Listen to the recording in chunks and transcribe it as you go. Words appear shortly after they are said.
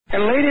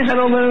And ladies and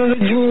gentlemen of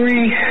the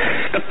jury,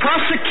 the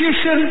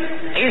prosecution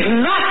is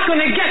not going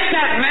to get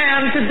that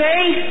man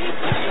today.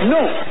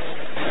 No,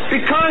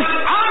 because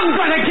I'm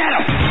going to get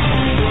him.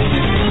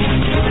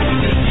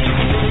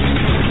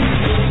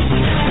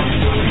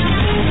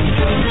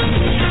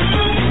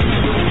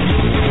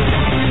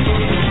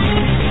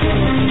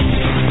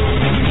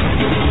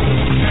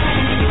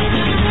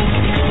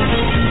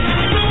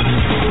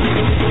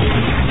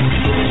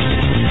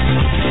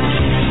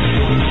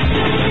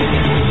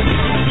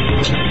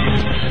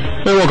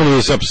 Hey, welcome to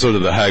this episode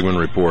of the Hagmann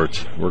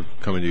Report. We're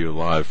coming to you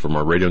live from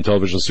our radio and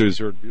television studios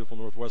here at beautiful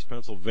Northwest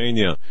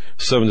Pennsylvania,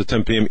 7 to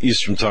 10 p.m.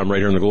 Eastern Time, right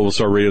here on the Global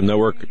Star Radio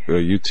Network,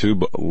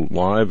 YouTube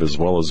Live, as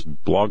well as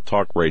Blog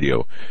Talk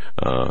Radio.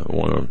 I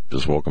want to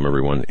just welcome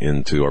everyone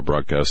into our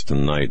broadcast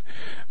tonight.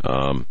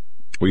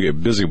 We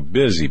get busy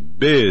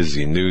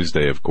news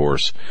day, of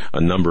course. A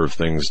number of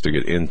things to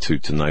get into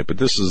tonight, but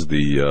this is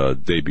the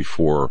day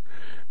before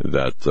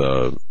that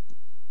the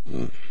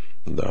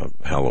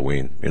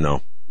Halloween, you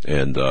know.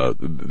 And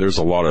there's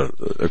a lot of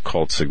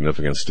occult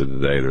significance to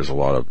today. There's a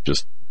lot of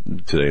just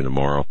today and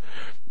tomorrow.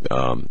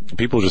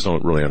 People just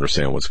don't really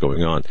understand what's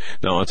going on.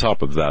 Now, on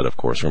top of that, of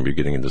course, we're going to be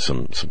getting into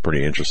some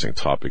pretty interesting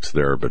topics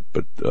there. But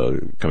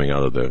coming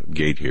out of the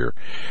gate here,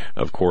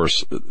 of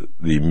course,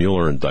 the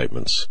Mueller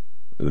indictments.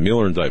 The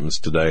Mueller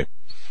indictments today.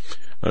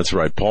 That's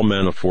right. Paul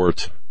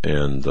Manafort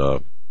and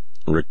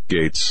Rick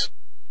Gates.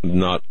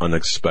 Not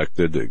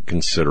unexpected,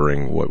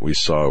 considering what we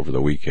saw over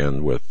the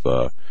weekend with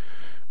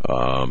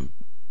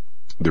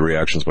the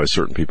reactions by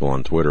certain people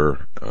on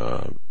Twitter.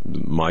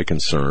 My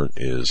concern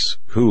is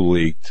who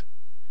leaked,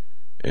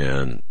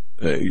 and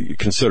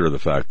consider the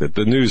fact that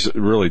the news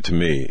really, to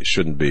me,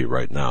 shouldn't be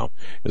right now,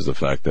 is the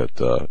fact that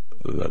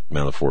that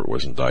Manafort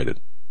was indicted.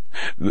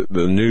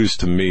 The news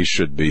to me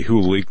should be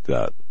who leaked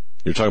that.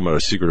 You're talking about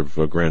a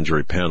secretive grand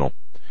jury panel.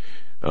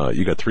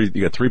 You got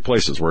three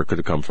places where it could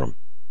have come from: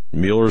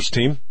 Mueller's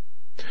team,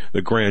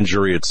 the grand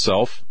jury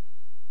itself,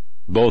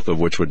 both of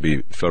which would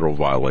be federal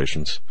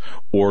violations,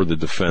 or the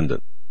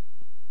defendant.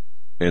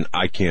 And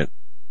I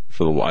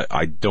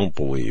don't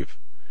believe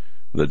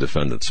the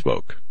defendant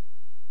spoke,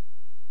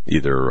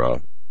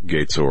 either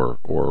Gates or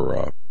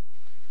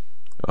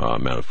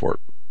Manafort.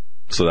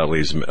 So that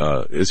leaves,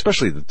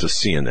 especially to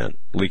CNN,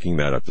 leaking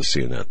that up to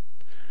CNN.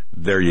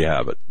 There you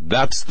have it.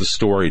 That's the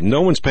story.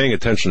 No one's paying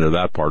attention to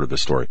that part of the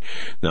story.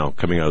 Now,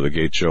 coming out of the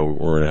Gates show,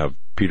 we're going to have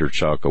Peter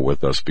Chowka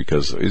with us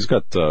because he's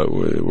got.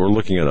 We're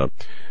looking at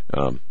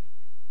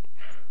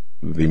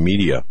the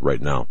media right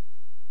now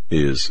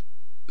is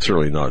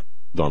certainly not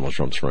Donald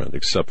Trump's friend,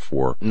 except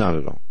for... Not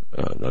at all.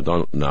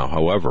 Now,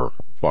 however,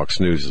 Fox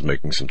News is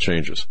making some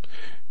changes.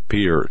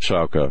 Peter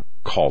Chowka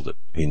called it.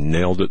 He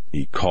nailed it.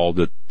 He called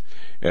it.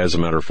 As a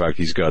matter of fact,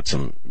 he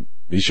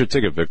should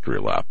take a victory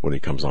lap when he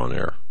comes on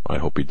air. I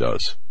hope he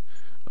does.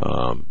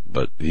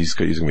 But he's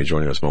going to be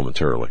joining us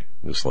momentarily.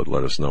 Just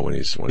let us know when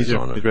he's on. He's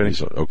ready.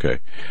 Okay.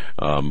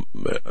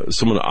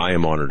 Someone I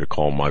am honored to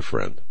call my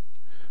friend.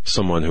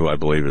 Someone who I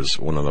believe is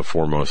one of the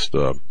foremost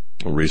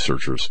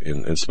researchers,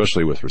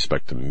 especially with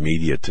respect to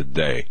media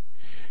today,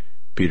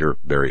 Peter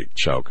Barry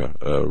Chowka,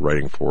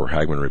 writing for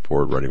Hagmann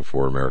Report, writing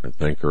for American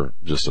Thinker,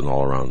 just an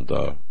all-around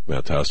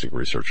fantastic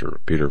researcher.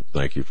 Peter,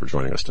 thank you for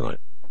joining us tonight.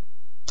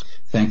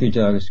 Thank you,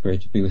 Doug. It's great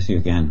to be with you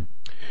again.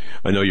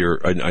 I know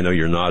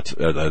you're not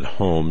at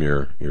home.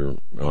 You're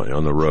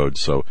on the road.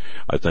 So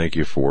I thank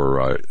you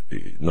for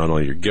not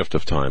only your gift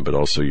of time, but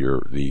also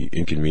the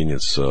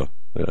inconvenience. I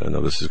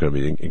know this is going to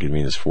be an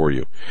inconvenience for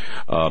you.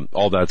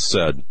 All that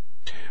said,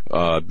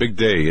 big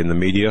day in the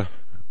media,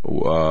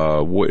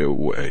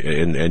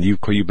 and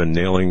you've been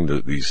nailing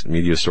these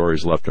media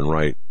stories left and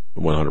right,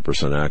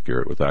 100%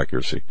 accurate with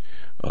accuracy.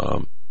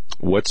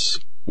 What's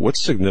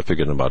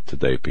significant about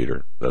today,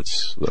 Peter, that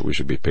we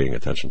should be paying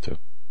attention to?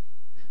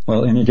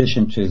 Well, in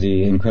addition to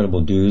the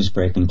incredible news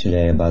breaking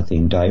today about the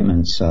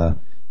indictments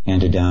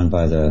handed down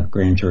by the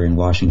grand jury in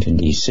Washington,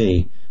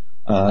 D.C.,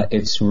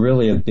 it's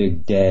really a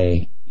big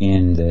day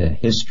in the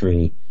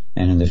history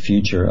and in the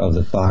future of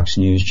the Fox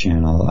News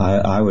channel.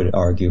 I would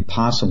argue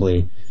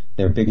possibly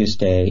their biggest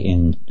day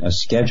in a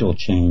schedule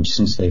change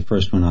since they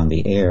first went on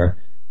the air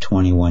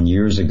 21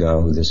 years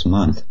ago this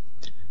month.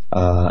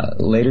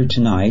 Later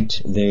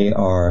tonight, they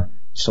are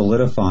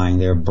solidifying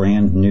their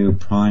brand new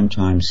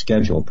primetime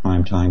schedule,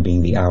 primetime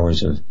being the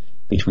hours of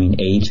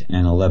between 8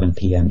 and 11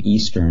 p.m.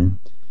 Eastern.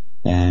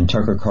 And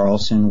Tucker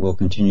Carlson will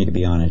continue to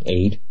be on at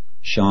 8,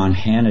 Sean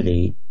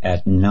Hannity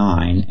at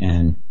 9,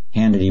 and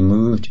Hannity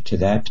moved to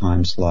that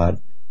time slot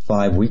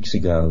 5 weeks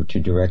ago to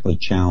directly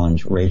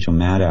challenge Rachel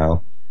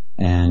Maddow.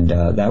 And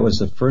that was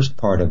the first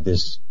part of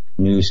this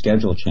new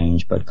schedule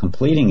change, but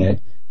completing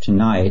it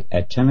tonight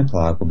at 10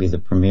 o'clock will be the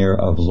premiere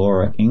of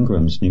Laura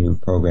Ingram's new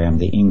program,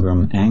 The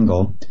Ingram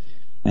Angle.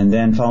 And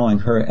then following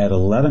her at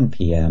 11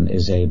 p.m.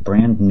 is a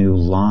brand new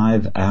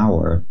live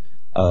hour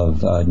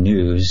of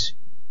news,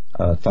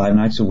 5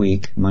 nights a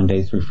week,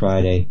 Monday through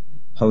Friday,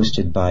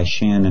 hosted by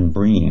Shannon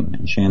Bream.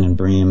 And Shannon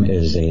Bream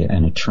is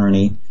an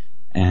attorney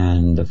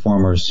and the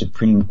former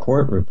Supreme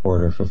Court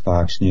reporter for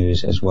Fox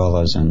News, as well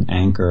as an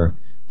anchor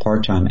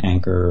part-time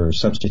anchor or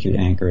substitute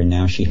anchor, and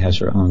now she has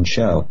her own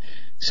show.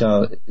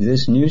 So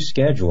this new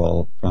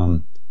schedule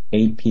from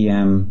 8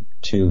 p.m.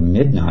 to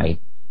midnight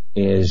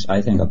is,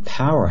 I think, a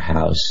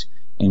powerhouse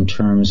in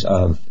terms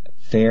of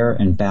fair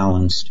and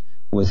balanced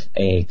with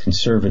a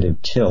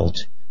conservative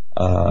tilt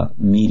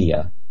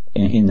media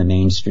in the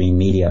mainstream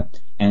media.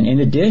 And in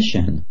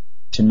addition,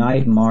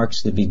 tonight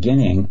marks the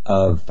beginning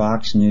of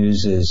Fox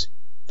News's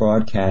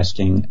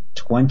broadcasting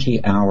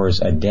 20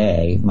 hours a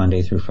day,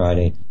 Monday through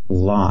Friday,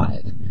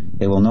 live.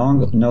 They will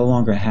no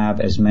longer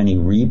have as many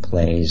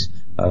replays.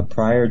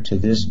 Prior to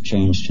this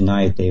change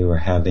tonight, they were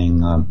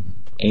having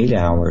 8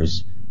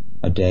 hours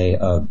a day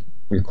of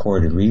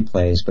recorded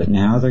replays, but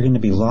now they're going to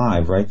be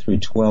live right through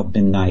 12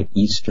 midnight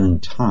Eastern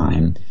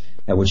time,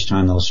 at which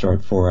time they'll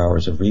start 4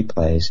 hours of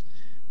replays.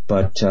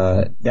 But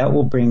that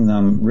will bring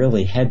them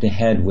really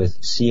head-to-head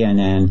with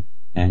CNN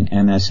and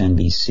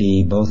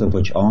MSNBC, both of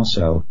which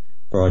also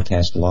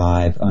broadcast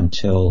live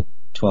until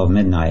 12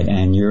 midnight.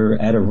 And you're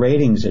at a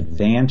ratings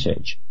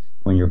advantage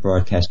when you're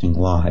broadcasting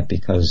live,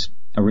 because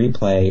a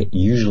replay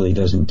usually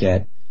doesn't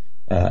get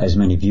as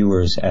many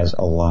viewers as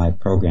a live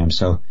program.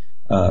 So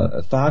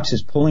Fox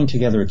is pulling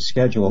together its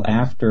schedule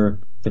after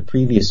the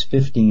previous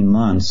 15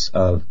 months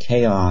of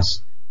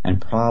chaos and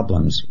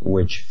problems,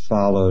 which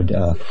followed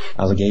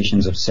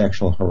allegations of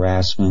sexual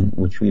harassment,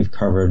 which we've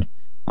covered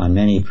on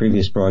many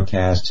previous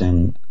broadcasts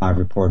and I've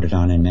reported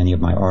on in many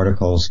of my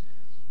articles.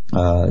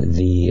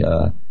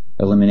 The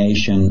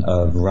elimination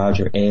of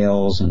Roger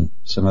Ailes and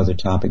some other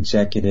top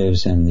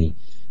executives, and the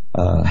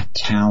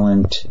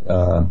talent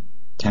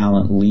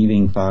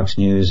leaving Fox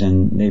News,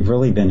 and they've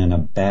really been in a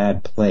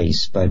bad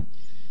place. But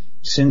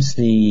since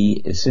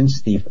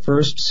the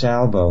first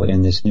salvo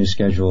in this new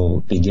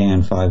schedule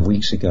began 5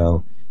 weeks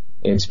ago,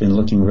 it's been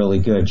looking really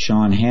good.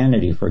 Sean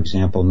Hannity, for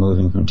example,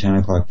 moving from 10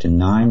 o'clock to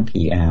 9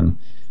 p.m.,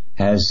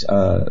 has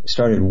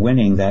started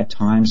winning that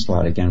time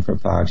slot again for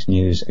Fox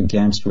News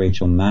against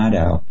Rachel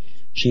Maddow.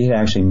 She had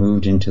actually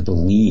moved into the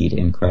lead,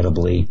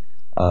 incredibly,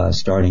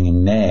 starting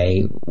in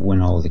May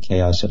when all of the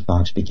chaos at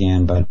Fox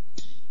began. But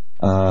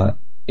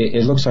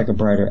it looks like a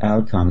brighter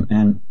outcome.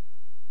 And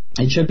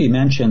it should be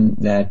mentioned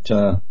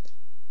that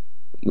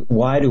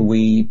why do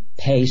we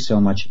pay so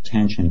much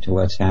attention to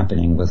what's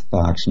happening with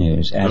Fox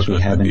News, as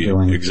we have been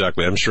doing?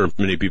 Exactly. I'm sure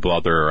many people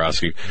out there are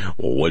asking,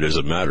 well, what does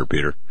it matter,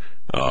 Peter?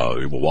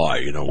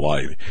 Why?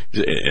 Why?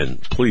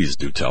 And please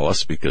do tell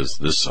us, because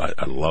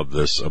I love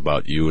this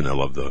about you, and I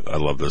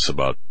love this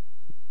about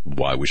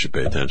why we should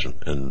pay attention,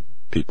 and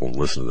people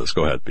listen to this.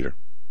 Go ahead, Peter.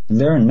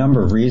 There are a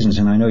number of reasons,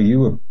 and I know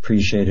you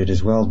appreciate it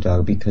as well,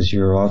 Doug, because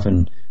you're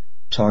often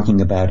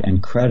talking about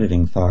and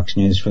crediting Fox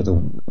News for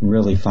the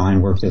really fine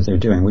work that they're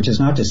doing, which is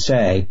not to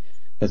say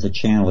that the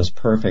channel is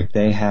perfect.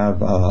 They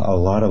have a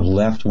lot of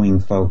left-wing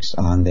folks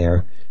on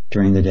there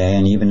during the day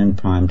and even in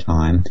prime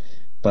time,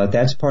 but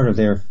that's part of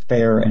their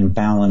fair and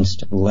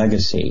balanced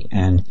legacy.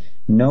 And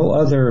no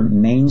other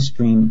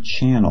mainstream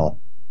channel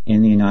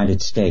in the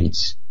United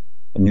States,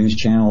 a news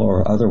channel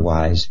or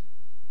otherwise,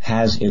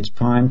 has its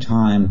prime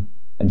time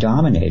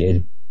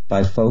dominated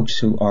by folks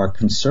who are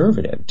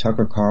conservative.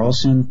 Tucker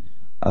Carlson,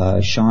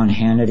 Sean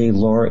Hannity,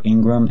 Laura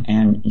Ingraham,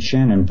 and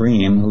Shannon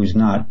Bream, who's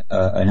not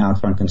an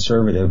out-front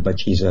conservative, but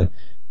she's a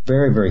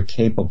very, very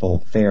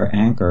capable, fair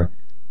anchor.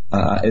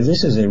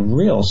 This is a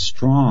real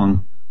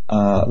strong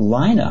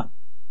lineup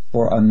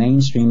for a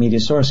mainstream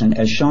media source. And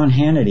as Sean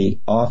Hannity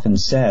often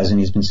says, and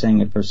he's been saying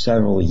it for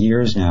several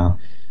years now,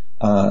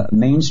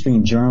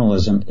 mainstream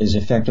journalism is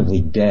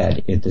effectively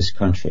dead in this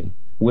country,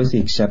 with the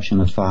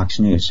exception of Fox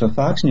News. So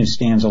Fox News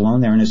stands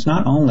alone there, and it's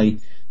not only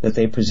that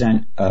they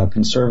present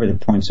conservative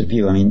points of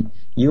view. I mean,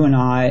 you and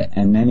I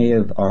and many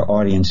of our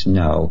audience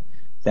know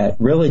that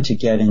really to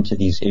get into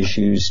these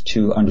issues,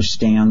 to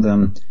understand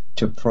them,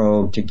 to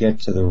probe, to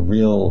get to the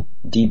real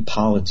deep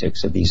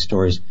politics of these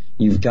stories,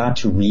 you've got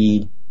to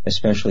read,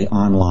 especially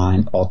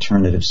online,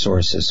 alternative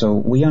sources. So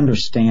we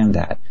understand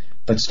that.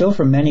 But still,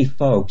 for many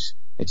folks,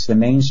 it's the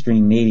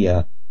mainstream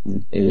media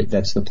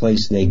that's the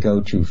place they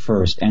go to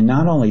first. And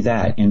not only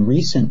that, in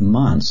recent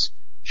months,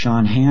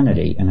 Sean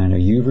Hannity, and I know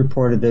you've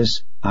reported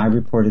this, I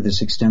reported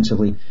this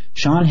extensively,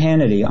 Sean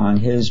Hannity on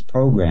his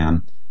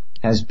program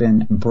has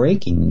been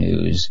breaking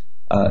news,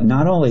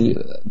 not only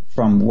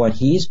from what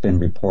he's been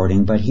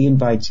reporting, but he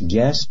invites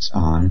guests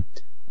on,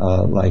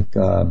 like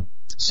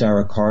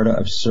Sarah Carter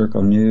of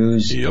Circle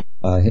News, yep.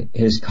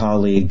 His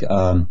colleague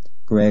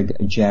Greg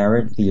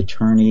Jarrett, the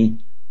attorney,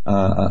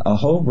 a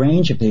whole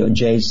range of people,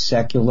 Jay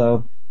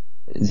Sekulow.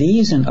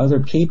 These and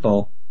other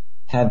people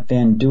have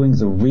been doing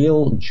the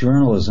real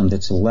journalism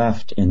that's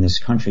left in this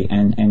country,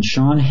 and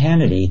Sean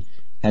Hannity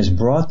has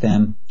brought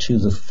them to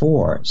the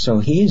fore. So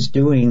he's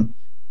doing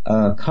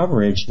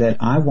coverage that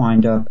I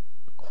wind up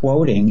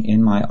quoting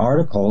in my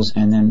articles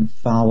and then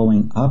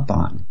following up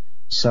on.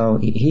 So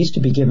he's to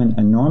be given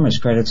enormous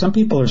credit. Some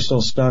people are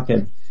still stuck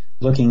at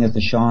looking at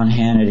the Sean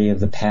Hannity of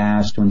the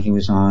past when he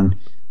was on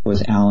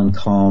with Alan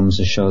Combs,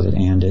 a show that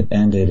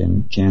ended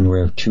in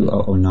January of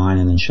 2009,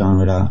 and then Sean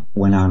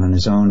went out on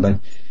his own. But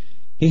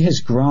he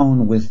has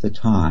grown with the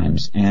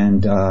times,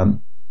 and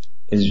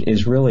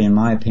is really, in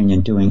my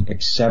opinion, doing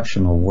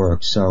exceptional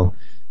work. So,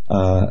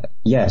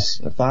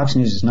 yes, Fox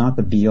News is not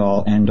the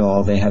be-all,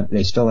 end-all.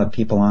 They still have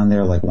people on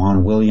there like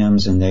Juan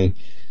Williams, and they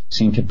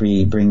seem to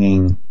be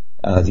bringing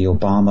the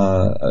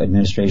Obama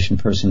administration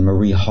person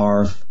Marie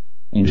Harf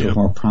into a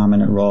more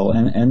prominent role.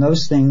 And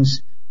those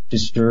things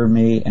disturb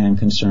me and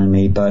concern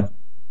me, but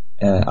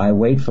I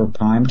wait for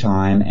prime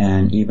time,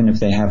 and even if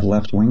they have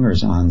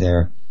left-wingers on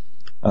there,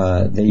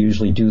 they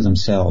usually do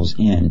themselves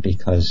in,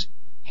 because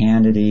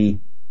Hannity,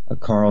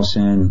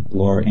 Carlson,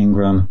 Laura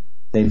Ingraham,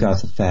 they've got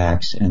the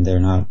facts, and they're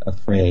not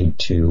afraid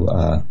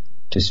to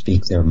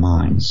speak their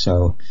minds.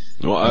 So,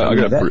 well, I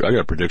got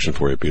a prediction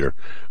for you, Peter.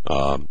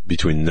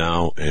 Between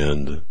now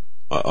and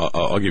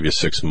I'll give you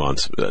 6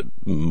 months.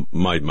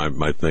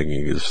 My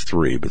thinking is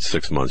 3, but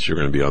 6 months you're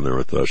going to be on there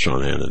with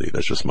Sean Hannity.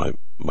 That's just my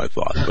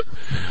thought.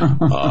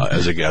 But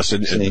as a guest,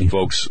 and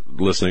folks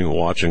listening and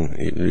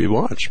watching, you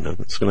watch, man.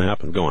 It's going to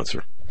happen. Go on,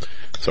 sir.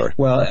 Sorry.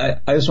 Well,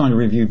 I just want to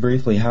review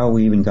briefly how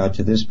we even got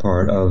to this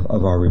part of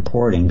our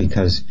reporting,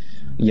 because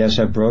yes,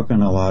 I've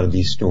broken a lot of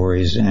these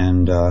stories,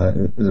 and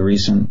the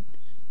recent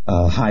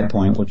high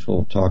point, which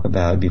we'll talk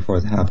about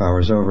before the half hour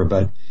is over,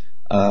 but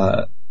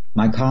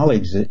my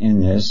colleagues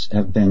in this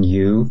have been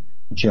you,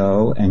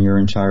 Joe, and your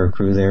entire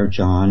crew there,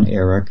 John,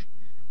 Eric,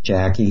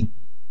 Jackie,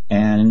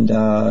 and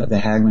the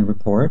Hagmann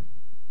Report,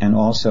 and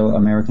also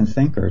American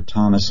thinker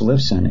Thomas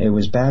Lifson. It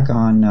was back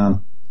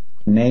on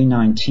May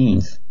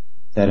 19th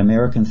that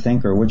American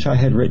Thinker, which I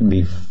had written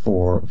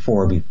before,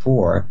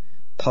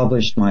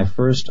 published my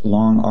first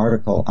long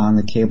article on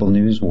the cable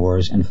news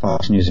wars and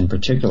Fox News in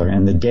particular.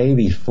 And the day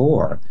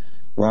before,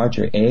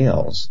 Roger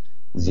Ailes,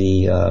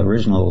 the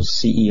original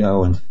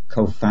CEO and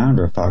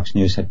co-founder of Fox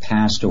News, had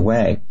passed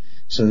away.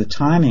 So the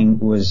timing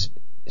was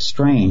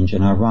strange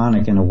and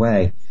ironic in a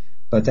way.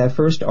 But that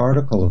first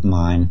article of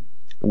mine,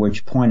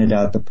 which pointed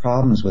out the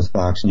problems with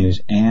Fox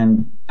News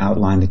and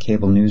outlined the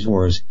cable news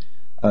wars,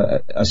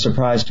 a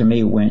surprise to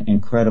me, went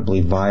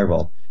incredibly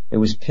viral. It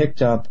was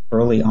picked up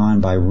early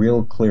on by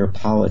Real Clear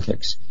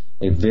Politics,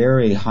 a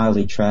very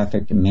highly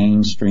trafficked,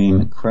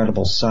 mainstream,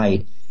 credible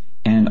site.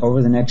 And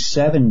over the next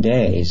 7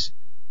 days,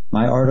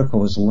 my article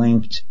was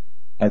linked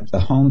at the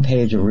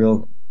homepage of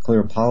Real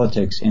Clear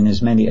Politics in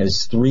as many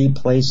as 3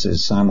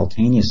 places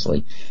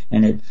simultaneously.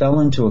 And it fell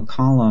into a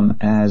column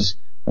as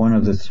one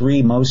of the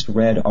 3 most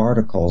read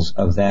articles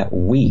of that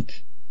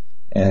week.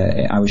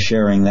 I was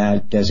sharing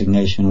that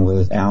designation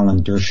with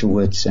Alan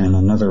Dershowitz and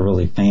another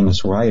really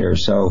famous writer.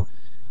 So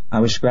I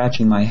was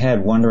scratching my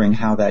head wondering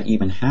how that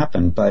even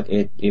happened, but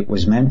it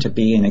was meant to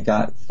be, and it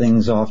got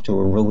things off to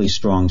a really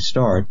strong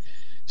start.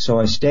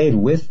 So I stayed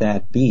with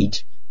that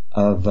beat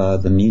of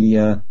the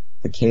media,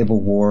 the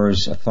cable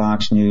wars,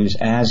 Fox News,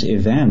 as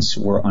events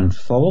were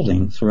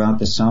unfolding throughout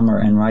the summer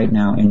and right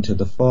now into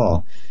the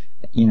fall.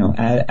 You know,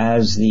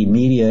 as the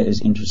media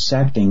is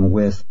intersecting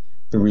with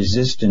the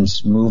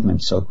resistance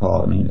movement,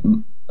 so-called. I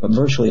mean,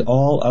 virtually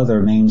all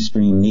other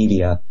mainstream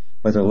media,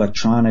 whether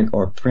electronic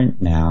or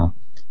print now,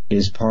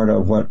 is part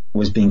of what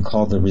was being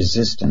called the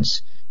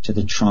resistance to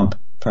the Trump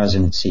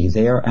presidency.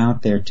 They are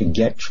out there to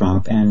get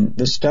Trump, and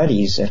the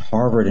studies at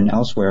Harvard and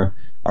elsewhere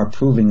are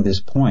proving this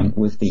point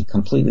with the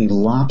completely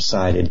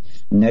lopsided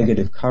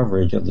negative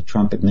coverage of the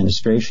Trump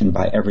administration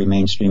by every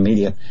mainstream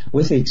media,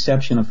 with the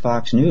exception of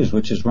Fox News,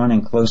 which is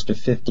running close to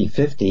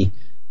 50-50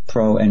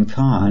 pro and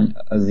con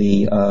of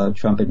the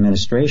Trump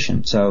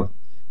administration. So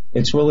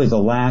it's really the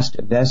last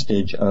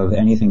vestige of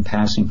anything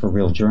passing for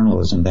real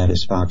journalism, that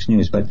is Fox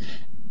News. But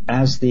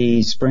as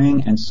the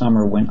spring and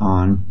summer went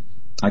on,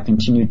 I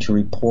continued to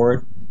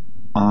report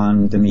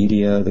on the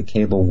media, the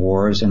cable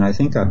wars, and I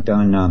think I've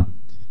done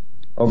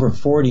over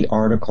 40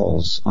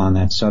 articles on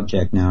that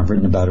subject now. I've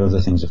written about other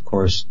things, of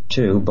course,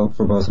 too, both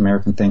for both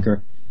American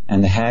Thinker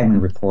and the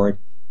Hagmann Report.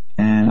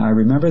 And I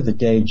remember the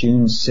day,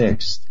 June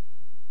 6th,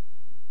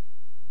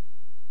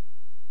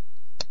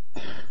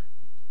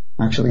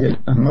 I actually get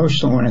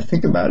emotional when I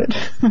think about it.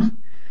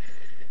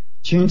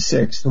 June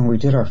 6th, when we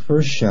did our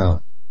first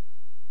show.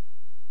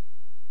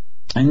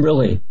 And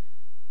really,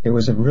 it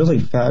was a really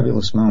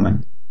fabulous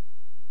moment.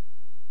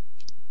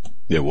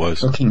 It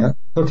was. Hooking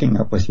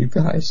up with you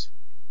guys.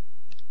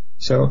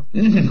 So,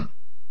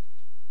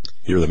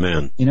 you're the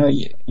man. You know,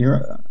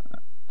 you're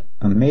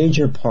a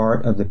major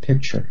part of the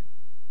picture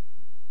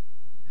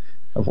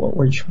of what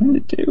we're trying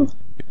to do.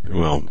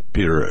 Well,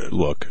 Peter,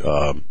 look,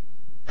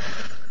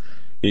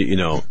 you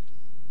know,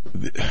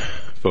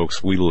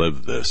 folks, we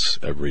live this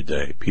every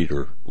day.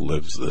 Peter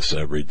lives this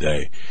every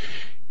day.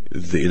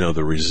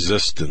 The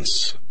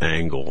resistance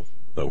angle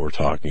that we're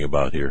talking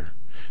about here,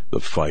 the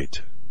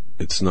fight,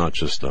 it's not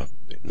just a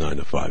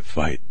 9-to-5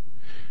 fight.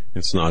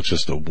 It's not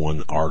just a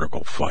one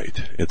article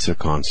fight. It's a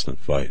constant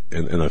fight.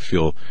 And I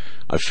feel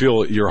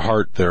your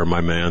heart there, my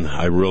man.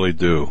 I really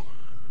do.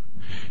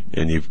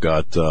 And you've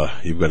got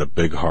a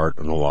big heart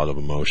and a lot of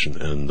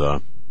emotion,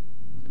 and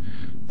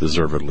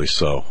deservedly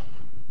so.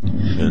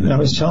 And I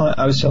was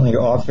telling you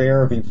off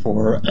air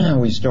before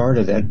we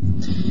started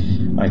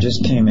that I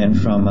just came in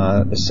from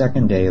the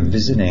second day of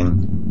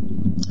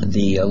visiting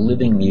the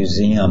Living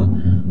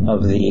Museum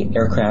of the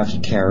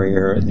aircraft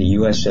carrier, the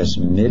USS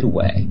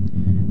Midway,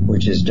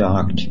 which is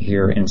docked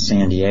here in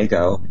San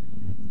Diego.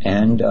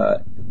 And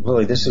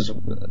really, this is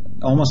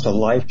almost a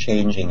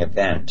life-changing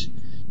event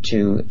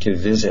to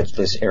visit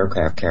this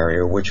aircraft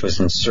carrier, which was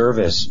in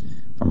service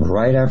from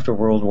right after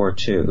World War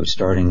II,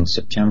 starting in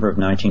September of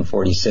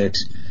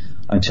 1946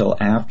 until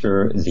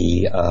after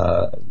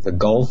the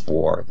Gulf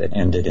War that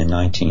ended in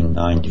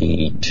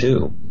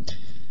 1992,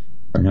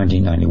 or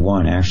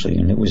 1991 actually,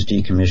 and it was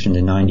decommissioned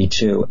in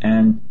 92.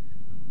 And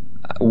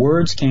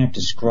words can't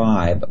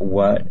describe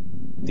what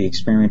the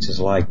experience is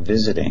like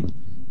visiting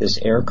this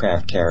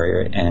aircraft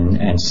carrier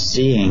and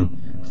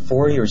seeing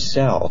for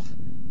yourself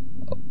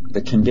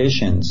the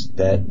conditions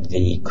that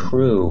the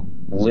crew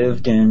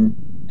lived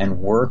in and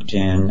worked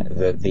in,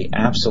 the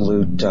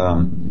absolute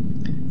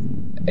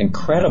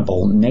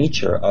incredible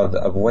nature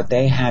of what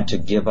they had to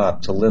give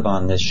up to live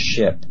on this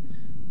ship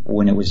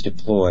when it was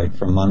deployed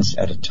for months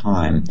at a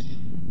time.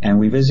 And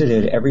we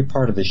visited every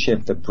part of the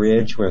ship, the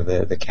bridge where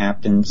the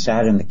captain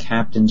sat in the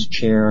captain's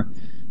chair,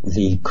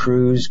 the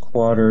crew's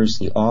quarters,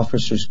 the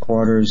officers'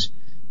 quarters,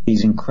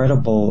 these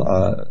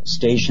incredible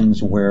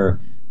stations where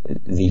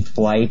the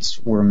flights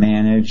were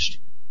managed.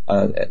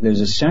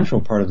 There's a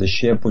central part of the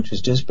ship which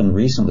has just been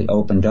recently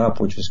opened up,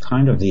 which was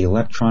kind of the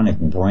electronic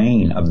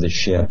brain of the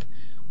ship,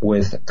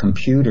 with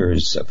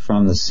computers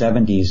from the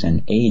 70s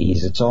and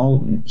 80s. It's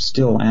all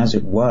still as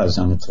it was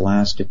on its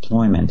last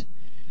deployment.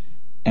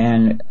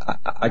 And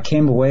I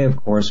came away, of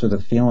course, with a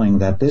feeling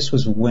that this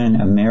was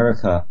when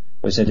America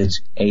was at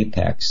its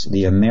apex,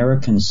 the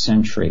American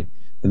century,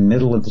 the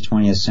middle of the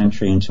 20th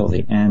century until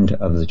the end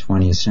of the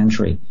 20th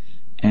century.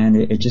 And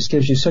it just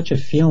gives you such a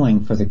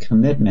feeling for the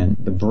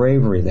commitment, the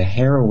bravery, the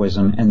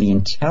heroism, and the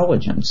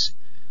intelligence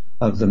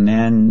of the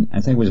men,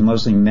 I think it was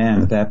mostly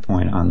men at that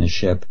point on the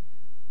ship,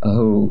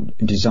 who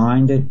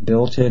designed it,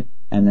 built it,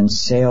 and then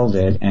sailed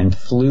it and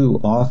flew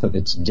off of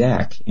its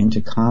deck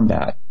into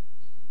combat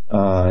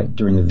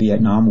during the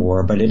Vietnam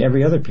War. But at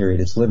every other period,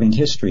 it's living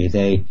history.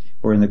 They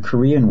were in the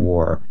Korean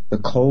War, the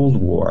Cold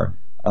War.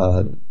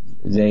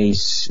 They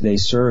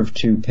served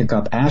to pick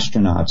up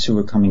astronauts who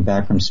were coming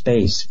back from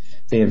space.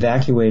 They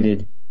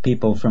evacuated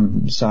people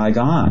from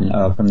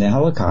Saigon from the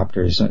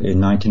helicopters in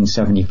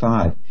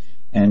 1975.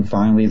 And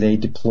finally, they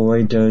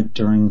deployed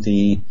during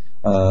the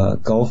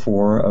Gulf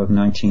War of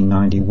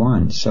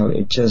 1991. So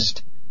it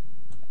just,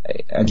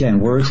 again,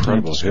 words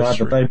can't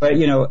describe it. But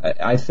you know,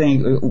 I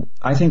think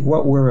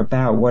what we're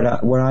about,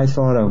 what I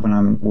thought of when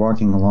I'm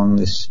walking along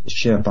this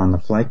ship on the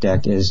flight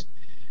deck is,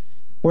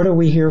 what are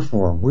we here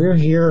for? We're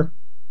here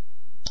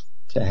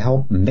to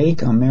help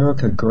make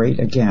America great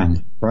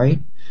again, right?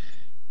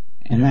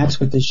 And that's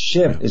what this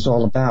ship is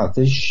all about.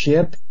 This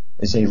ship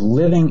is a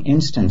living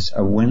instance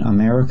of when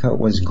America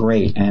was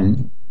great,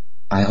 and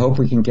I hope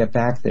we can get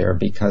back there,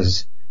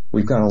 because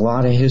we've got a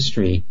lot of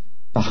history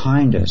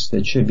behind us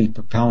that should be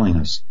propelling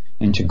us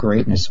into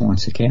greatness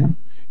once again.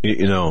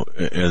 You know,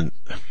 and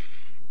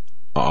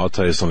I'll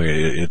tell you something,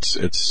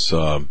 it's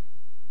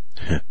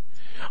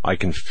I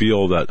can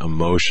feel that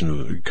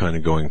emotion kind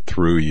of going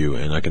through you,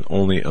 and I can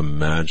only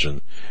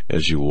imagine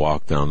as you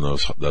walk down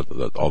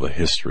all the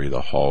history, the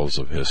halls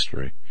of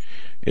history.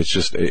 It's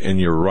just, and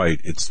you're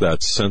right, it's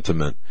that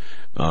sentiment,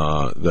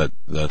 that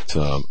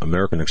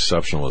American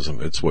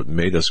exceptionalism. It's what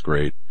made us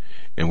great,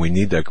 and we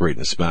need that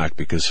greatness back,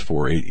 because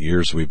for 8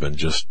 years we've been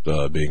just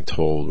being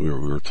told, we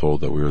were told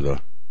that we were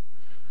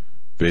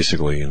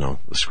basically, you know,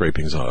 the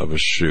scrapings of a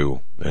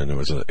shoe, and it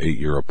was an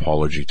 8-year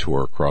apology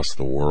tour across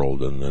the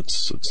world, and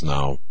it's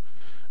now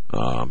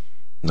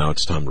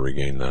it's time to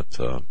regain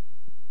that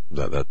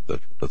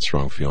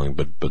strong feeling.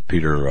 But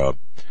Peter,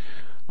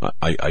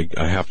 I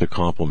have to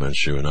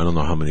compliment you, and I don't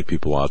know how many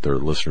people out there,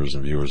 listeners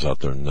and viewers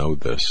out there, know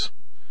this.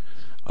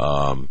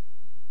 Well,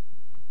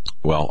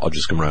 I'll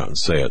just come around and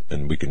say it,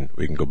 and we can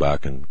go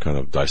back and kind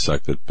of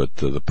dissect it. But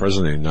the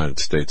President of the United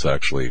States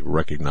actually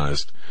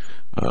recognized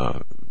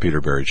Peter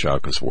Barry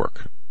Chowka's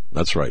work.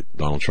 That's right.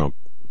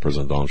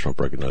 President Donald Trump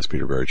recognized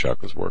Peter Barry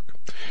Chowka's work,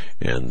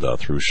 and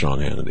through Sean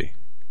Hannity.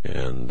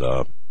 And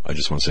I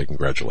just want to say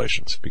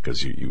congratulations,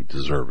 because you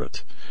deserve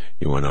it.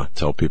 You want to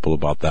tell people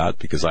about that,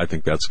 because I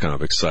think that's kind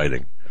of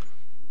exciting.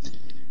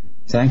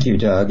 Thank you,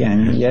 Doug.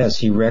 And yes,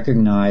 he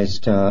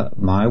recognized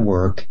my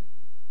work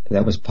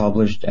that was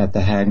published at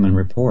the Hagmann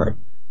report.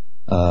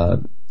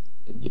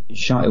 It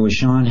was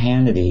Sean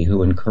Hannity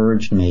who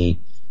encouraged me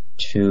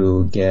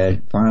to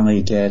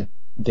finally dip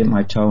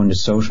my toe into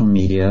social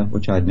media,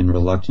 which I'd been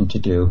reluctant to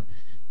do,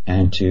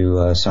 and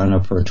to sign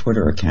up for a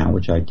Twitter account,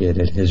 which I did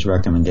at his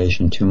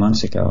recommendation 2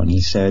 months ago. And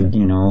he said,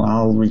 you know,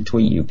 I'll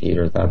retweet you,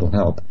 Peter. That'll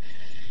help.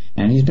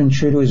 And he's been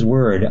true to his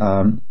word.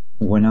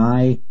 When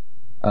I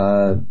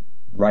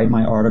write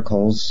my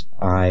articles,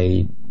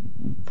 I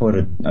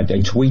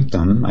tweet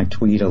them. I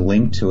tweet a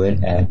link to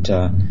it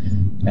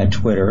at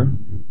Twitter,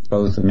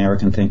 both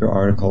American Thinker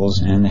articles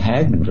and the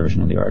Hagmann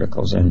version of the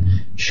articles.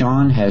 And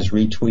Sean has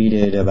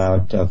retweeted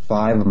about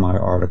 5 of my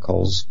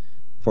articles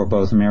for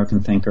both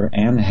American Thinker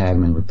and the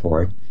Hagmann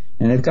report,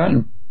 and they've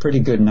gotten pretty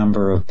good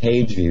number of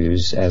page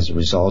views as a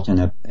result,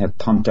 and have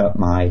pumped up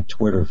my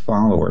Twitter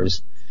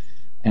followers.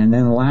 And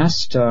then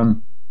last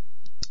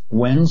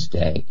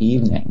Wednesday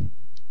evening,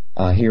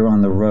 here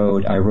on the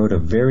road, I wrote a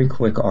very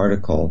quick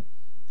article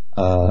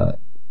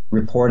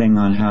reporting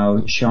on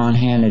how Sean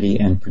Hannity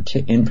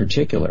in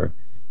particular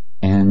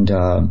and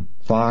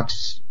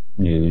Fox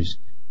News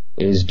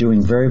is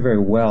doing very, very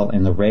well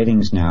in the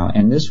ratings now.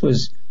 And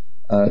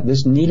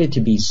this needed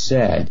to be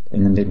said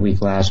in the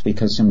midweek last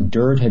because some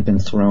dirt had been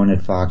thrown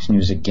at Fox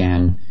News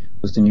again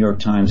with the New York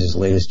Times'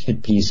 latest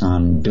hit piece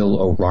on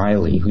Bill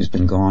O'Reilly, who's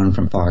been gone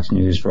from Fox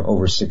News for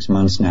over 6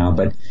 months now.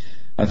 But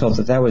I felt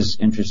that was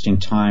interesting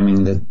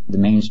timing, that the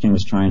mainstream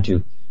was trying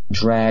to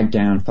drag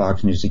down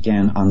Fox News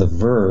again on the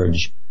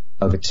verge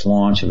of its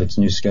launch of its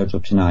new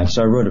schedule tonight.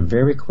 So I wrote a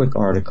very quick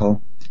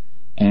article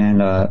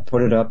and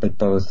put it up at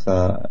both,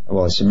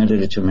 I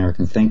submitted it to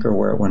American Thinker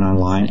where it went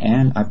online,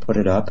 and I put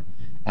it up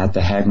at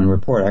the Hagmann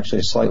Report, actually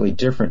a slightly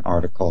different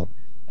article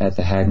at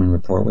the Hagmann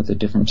Report with a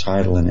different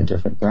title and a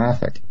different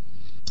graphic.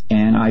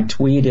 And I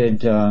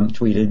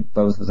tweeted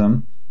both of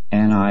them,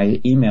 and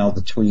I emailed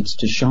the tweets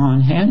to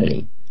Sean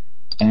Hannity.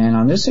 And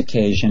on this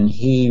occasion,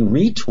 he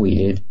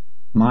retweeted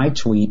my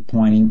tweet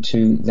pointing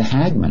to the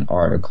Hagmann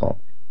article.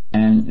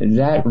 And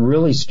that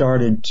really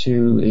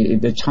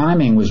the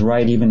timing was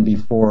right even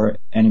before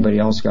anybody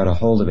else got a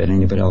hold of it,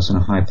 anybody else in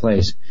a high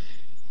place.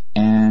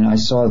 And I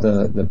saw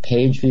the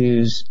page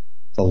views,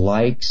 the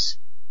likes,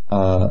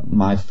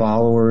 my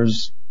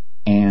followers,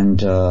 and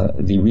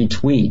the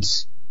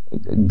retweets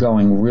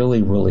going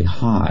really, really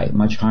high,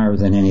 much higher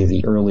than any of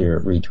the earlier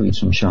retweets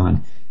from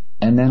Sean.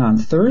 And then on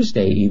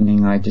Thursday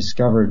evening, I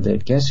discovered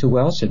that guess who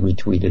else had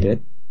retweeted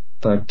it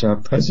but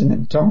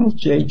President Donald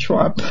J.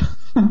 Trump.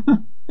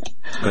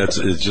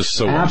 It's just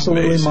so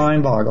absolutely amazing.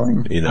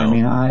 Mind-boggling. You know, I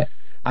mean,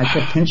 I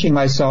kept pinching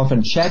myself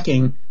and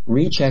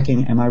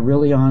rechecking, am I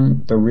really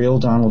on the real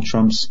Donald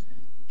Trump's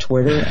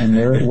Twitter? And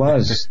there it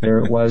was. There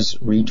it was,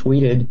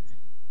 retweeted.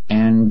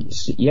 And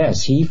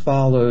yes, he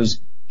follows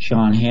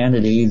Sean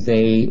Hannity.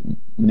 They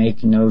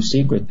make no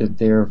secret that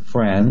they're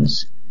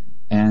friends,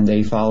 and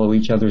they follow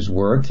each other's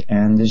work.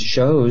 And this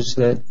shows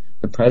that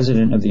the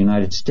President of the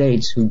United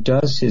States, who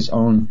does his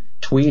own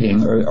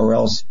tweeting or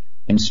else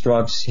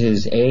instructs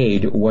his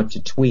aide what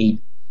to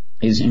tweet,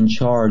 is in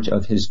charge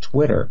of his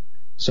Twitter.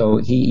 So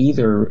he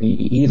either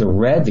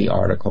read the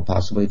article,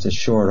 possibly it's a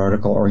short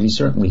article, or he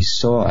certainly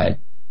saw it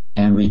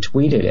and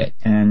retweeted it.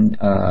 And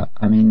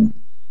I mean,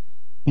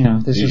 you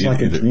know, this is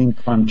like a dream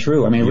come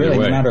true. I mean, really,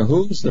 no matter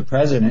who's the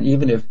president,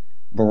 even if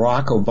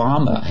Barack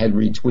Obama had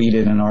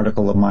retweeted an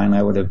article of mine,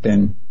 I would have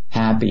been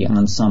happy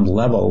on some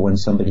level when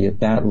somebody at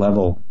that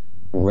level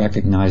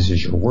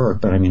recognizes your work.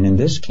 But I mean, in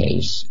this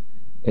case,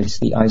 it's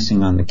the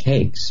icing on the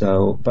cake.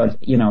 So, but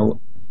you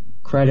know,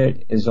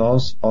 credit is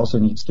also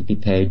needs to be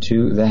paid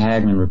to the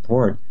Hagmann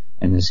Report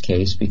in this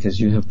case, because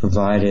you have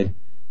provided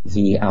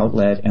the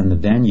outlet and the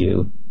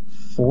venue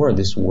for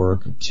this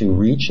work to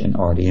reach an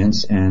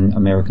audience, and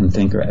American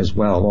Thinker as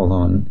well,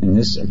 although in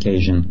this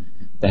occasion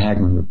the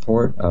Hagmann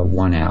Report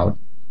won out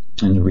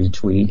in the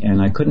retweet,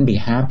 and I couldn't be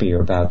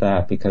happier about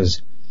that,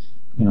 because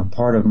you know,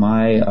 part of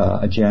my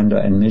agenda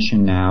and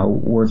mission now,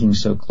 working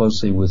so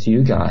closely with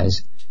you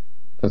guys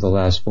for the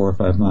last 4 or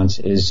 5 months,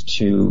 is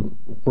to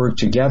work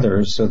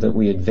together so that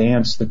we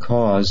advance the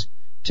cause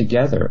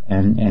together.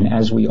 And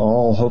as we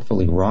all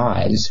hopefully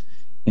rise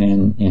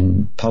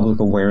in public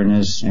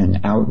awareness and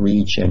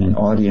outreach and an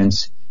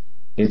audience,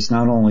 it's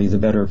not only the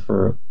better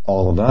for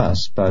all of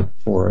us, but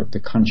for the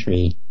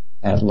country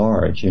at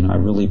large. You know, I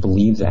really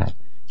believe that.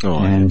 Oh,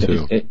 and I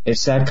do too.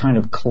 It's that kind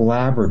of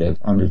collaborative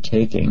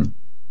undertaking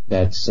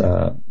that's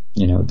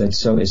that's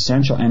so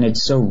essential, and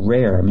it's so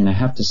rare. I mean, I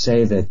have to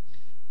say that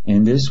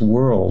in this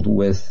world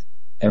with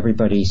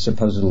everybody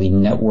supposedly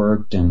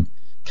networked and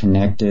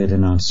connected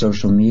and on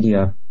social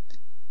media,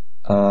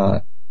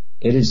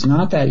 it is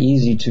not that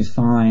easy to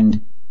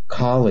find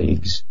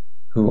colleagues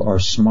who are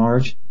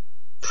smart,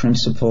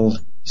 principled,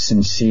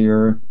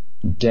 sincere,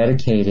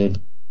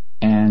 dedicated,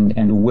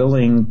 and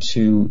willing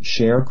to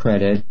share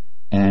credit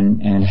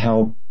and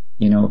help,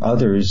 you know,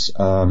 others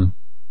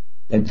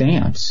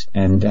advance.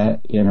 And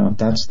that, you know,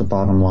 that's the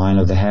bottom line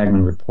of the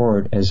Hagmann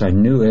Report as I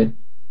knew it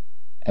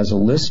as a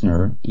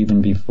listener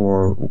even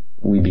before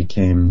we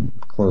became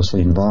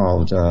closely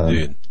involved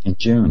in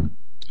June.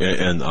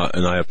 And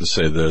I have to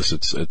say this,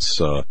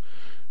 it's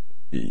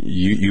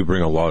you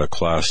bring a lot of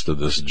class to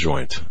this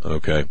joint,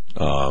 okay?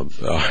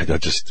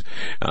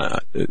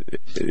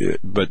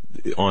 But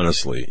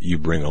honestly, you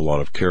bring a lot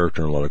of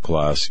character and a lot of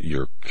class.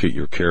 Your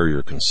care,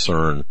 your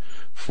concern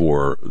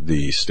for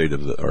the state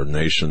of our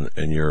nation,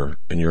 and your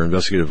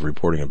investigative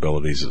reporting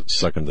abilities is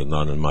second to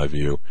none in my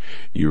view.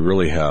 You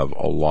really have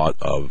a lot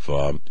of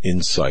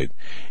insight.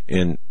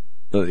 And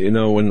you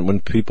know, when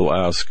people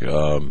ask,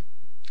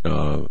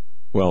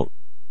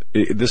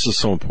 this is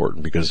so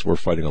important because we're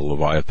fighting a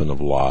leviathan of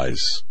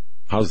lies.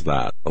 How's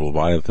that? A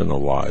leviathan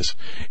of lies.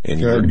 And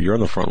you're on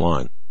the front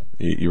line.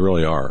 You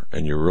really are.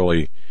 And you're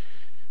really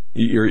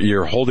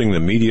you're holding the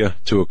media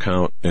to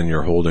account, and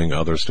you're holding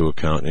others to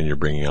account, and you're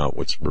bringing out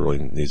what's really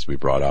needs to be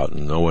brought out,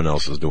 and no one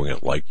else is doing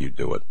it like you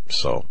do it.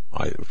 So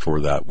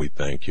for that, we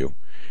thank you.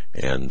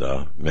 And,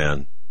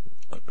 man,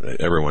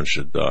 everyone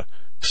should,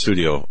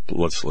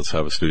 let's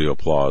have a studio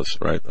applause,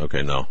 right?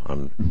 Okay, no,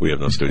 we have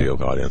no studio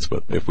audience,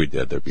 but if we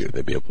did,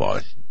 they'd be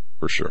applauding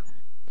for sure.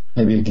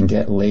 Maybe you can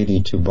get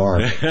Lady to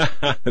bark.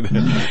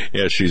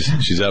 Yeah,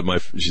 she's at my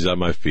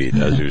feet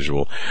as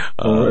usual.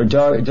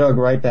 Doug,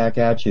 right back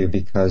at you,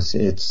 because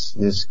it's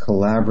this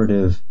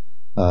collaborative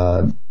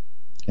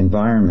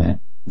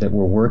environment that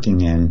we're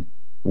working in,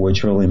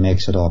 which really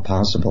makes it all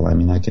possible. I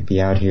mean, I could be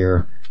out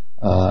here,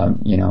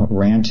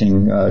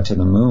 ranting to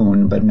the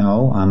moon, but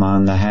no, I'm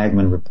on the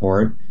Hagmann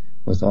Report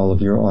with all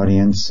of your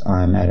audience.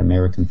 I'm at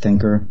American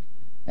Thinker,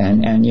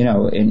 and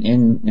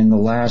in the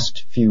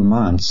last few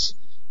months,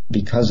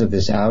 because of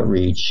this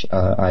outreach,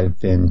 I've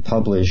been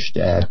published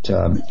at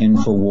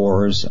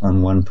InfoWars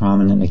on one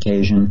prominent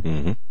occasion.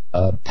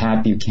 Mm-hmm.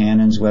 Pat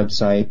Buchanan's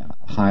website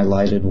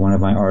highlighted one of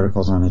my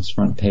articles on its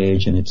front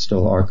page, and it's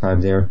still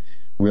archived there.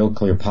 Real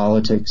Clear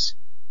Politics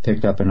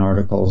picked up an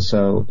article.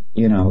 So,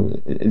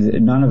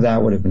 none of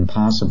that would have been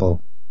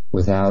possible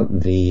without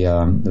the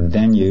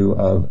venue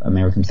of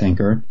American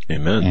Thinker.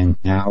 Amen. And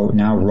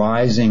now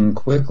rising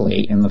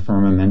quickly in the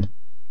firmament,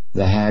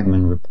 the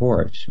Hagmann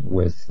Report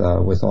with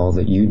all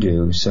that you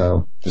do.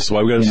 So this is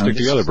why we got to stick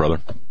together,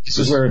 brother. This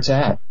is where it's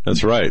at.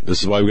 That's right.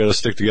 This is why we got to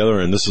stick together,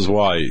 and this is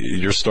why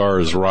your star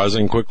is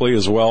rising quickly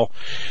as well.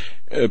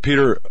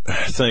 Peter,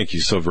 thank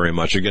you so very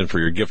much again for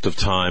your gift of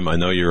time. I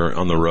know you're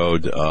on the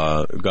road.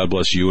 God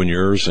bless you and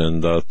yours,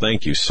 and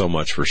thank you so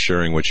much for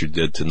sharing what you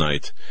did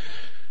tonight.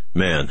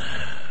 Man,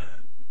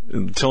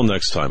 until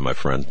next time, my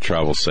friend,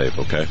 travel safe,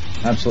 okay?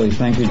 Absolutely.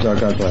 Thank you, Doug.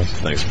 God bless.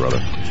 Thanks,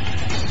 brother.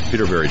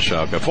 Peter very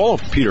Chowka. Follow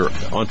Peter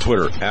on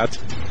Twitter at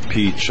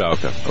P.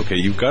 Chowka. Okay,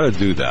 you've got to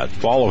do that.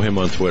 Follow him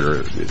on Twitter.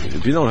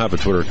 If you don't have a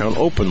Twitter account,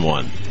 open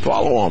one.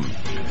 Follow him.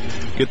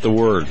 Get the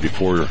word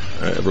before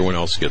everyone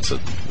else gets it.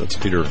 That's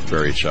Peter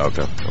very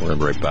Chowka. We're going to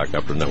be right back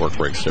after the network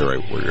break. Stay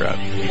right where you're at.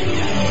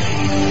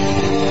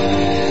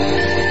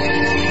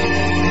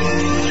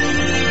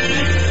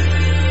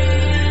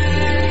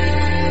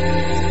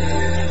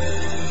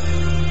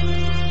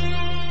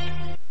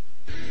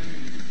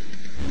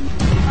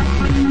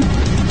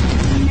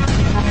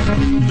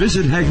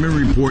 Visit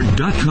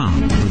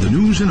HagmannReport.com for the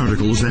news and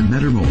articles that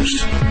matter most.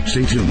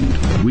 Stay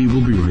tuned. We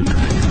will be right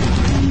back.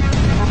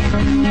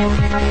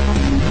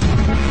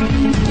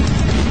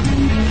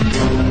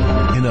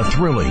 In a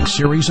thrilling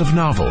series of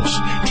novels,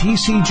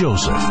 T.C.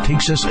 Joseph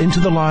takes us into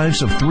the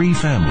lives of three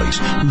families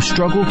who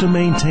struggle to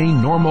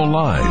maintain normal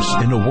lives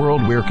in a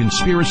world where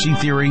conspiracy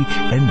theory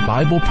and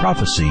Bible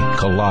prophecy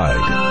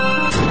collide.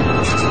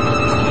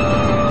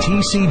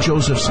 T.C.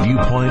 Joseph's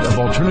viewpoint of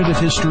alternative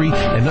history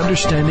and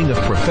understanding of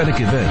prophetic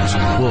events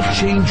will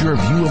change your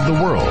view of the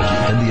world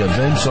and the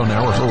events on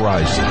our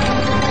horizon.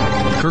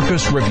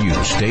 Kirkus Review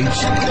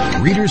states,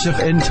 readers of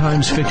end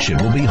times fiction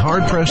will be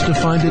hard-pressed to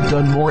find it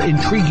done more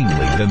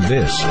intriguingly than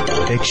this.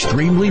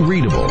 Extremely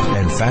readable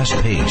and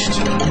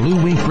fast-paced.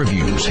 Blue Wink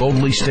Reviews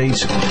boldly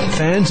states,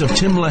 fans of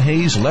Tim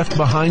LaHaye's Left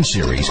Behind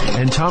series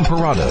and Tom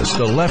Perrotta's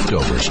The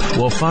Leftovers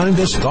will find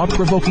this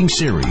thought-provoking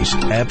series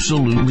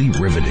absolutely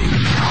riveting.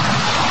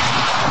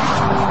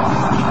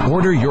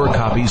 Order your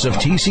copies of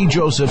T.C.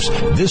 Joseph's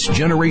This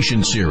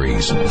Generation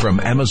series from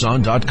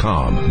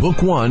Amazon.com.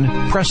 Book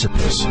 1,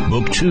 Precipice.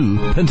 Book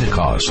 2,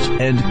 Pentecost.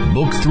 And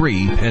Book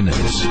 3,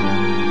 Penance.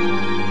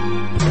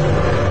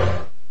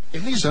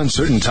 In these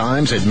uncertain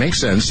times, it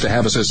makes sense to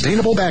have a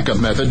sustainable backup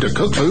method to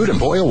cook food and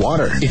boil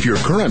water. If your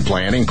current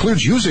plan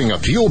includes using a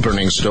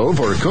fuel-burning stove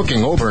or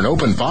cooking over an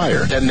open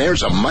fire, then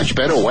there's a much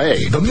better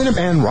way. The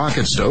Minuteman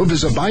Rocket Stove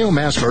is a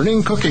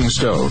biomass-burning cooking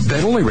stove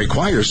that only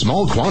requires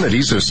small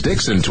quantities of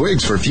sticks and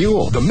twigs for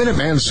fuel. The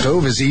Minuteman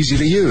Stove is easy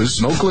to use,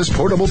 smokeless,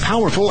 portable,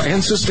 powerful,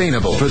 and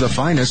sustainable. For the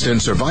finest in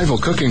survival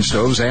cooking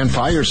stoves and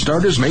fire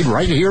starters made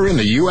right here in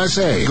the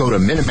USA, go to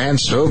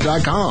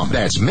MinutemanStove.com.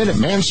 That's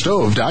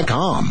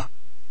MinutemanStove.com.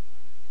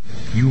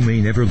 You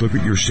may never look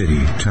at your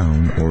city,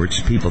 town, or its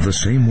people the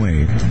same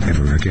way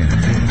ever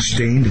again.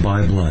 Stained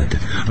by Blood,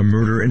 a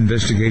murder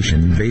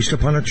investigation based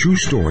upon a true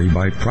story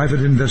by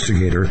private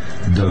investigator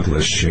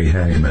Douglas J.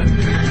 Hagmann.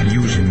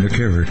 Using the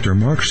character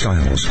Mark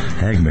Stiles,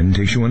 Hagmann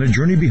takes you on a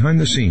journey behind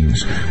the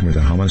scenes where the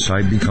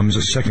homicide becomes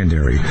a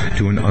secondary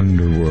to an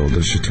underworld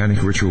of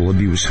satanic ritual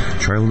abuse,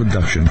 child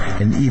abduction,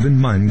 and even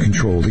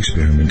mind-controlled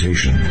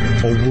experimentation.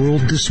 A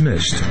world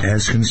dismissed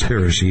as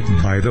conspiracy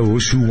by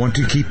those who want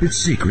to keep its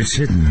secrets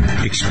hidden,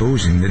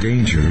 exposing the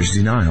dangers,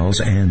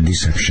 denials, and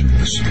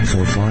deceptions.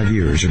 For 5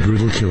 years, a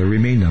brutal killer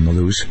remained on the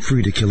loose,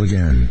 free to kill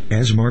again.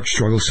 As Mark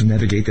struggles to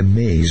navigate the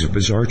maze of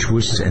bizarre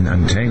twists and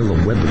untangle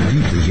a web of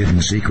deeply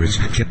hidden secrets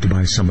kept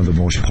by some of the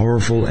most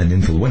powerful and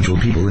influential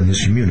people in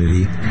this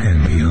community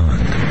and beyond.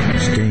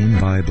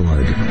 Stained by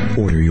Blood.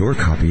 Order your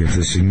copy of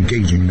this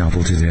engaging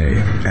novel today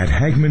at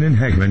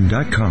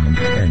HagmannandHagmann.com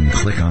and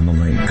click on the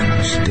link.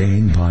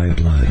 Stained by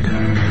Blood.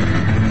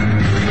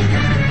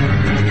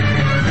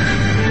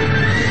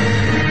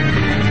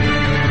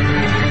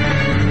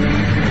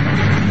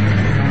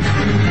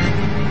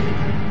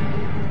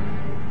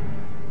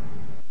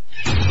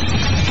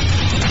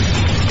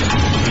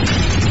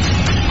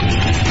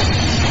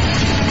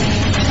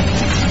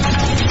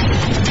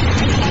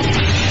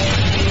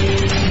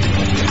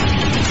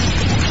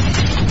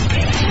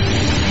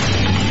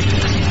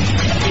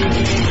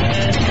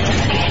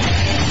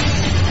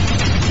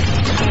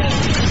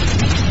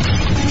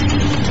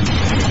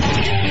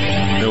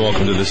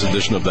 to this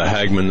edition of the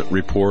Hagmann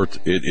Report.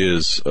 It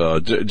is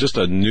just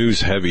a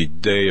news-heavy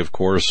day, of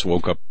course.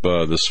 Woke up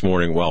this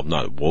morning. Well,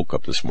 not woke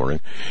up this morning.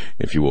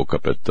 If you woke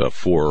up at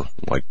 4,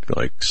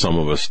 like some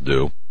of us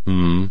do,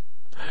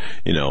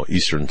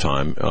 Eastern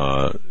time,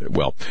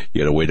 well,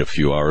 you had to wait a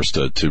few hours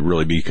to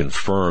really be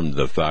confirmed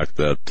the fact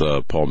that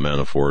Paul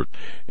Manafort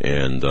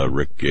and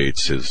Rick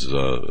Gates, his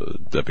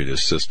deputy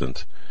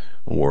assistant,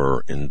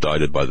 were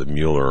indicted by the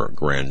Mueller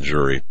grand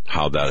jury.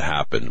 How that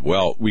happened?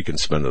 Well, we can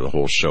spend the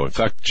whole show. In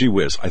fact, gee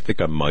whiz, I think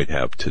I might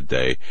have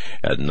today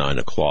at 9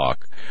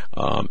 o'clock.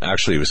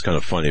 Actually, it was kind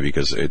of funny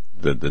because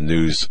the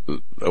news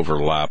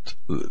overlapped.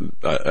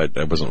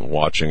 I wasn't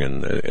watching,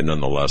 and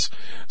nonetheless,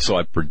 so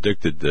I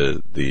predicted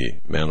the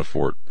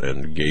Manafort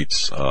and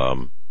Gates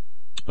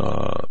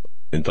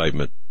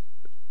indictment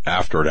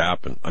after it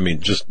happened. I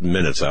mean, just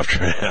minutes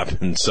after it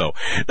happened. So,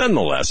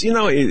 nonetheless,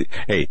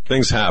 hey,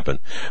 things happen.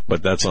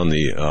 But that's on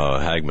the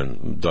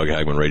Doug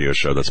Hagmann radio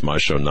show. That's my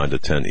show, 9 to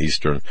 10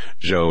 Eastern.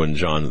 Joe and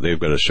John, they've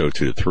got a show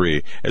 2 to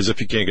 3, as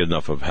if you can't get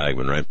enough of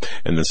Hagmann, right?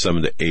 And then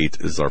 7 to 8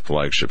 is our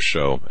flagship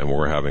show, and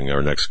we're having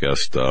our next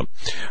guest. The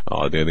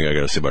only thing I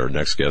got to say about our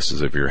next guest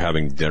is if you're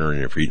having dinner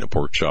and if you're eating a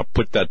pork chop,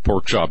 put that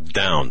pork chop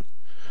down.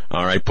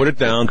 All right, put it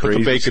down. Put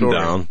the bacon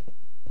down.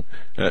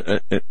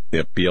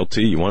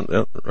 BLT, you want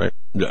that, right?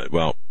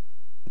 Well,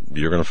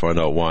 you're going to find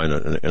out why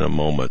in a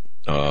moment.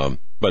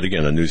 But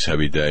again, a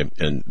news-heavy day,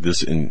 and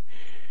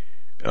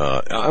I'm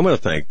going to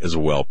thank as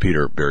well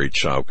Peter Barry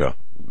Chowka,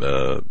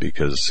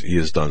 because he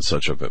has done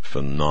such a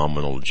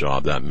phenomenal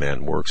job. That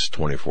man works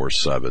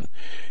 24/7.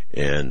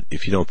 And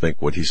if you don't think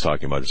what he's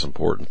talking about is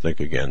important, think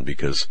again,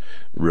 because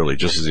really,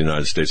 just as the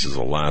United States is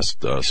the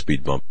last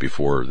speed bump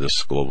before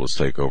this globalist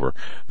takeover,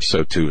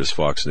 so too is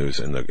Fox News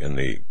and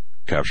the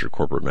captured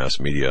corporate mass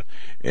media,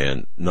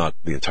 and not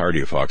the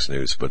entirety of Fox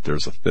News, but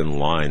there's a thin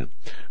line.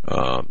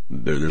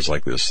 There's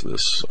like this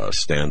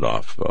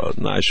standoff.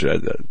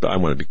 I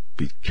want to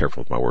be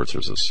careful with my words.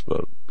 There's this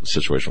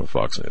situation with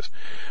Fox News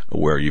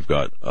where you've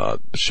got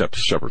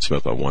Shepard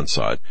Smith on one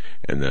side,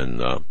 and then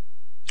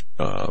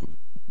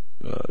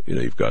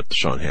you've got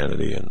Sean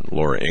Hannity and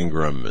Laura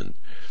Ingraham and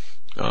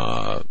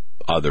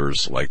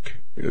others like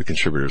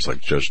contributors like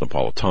Judge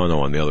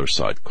Napolitano on the other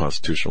side,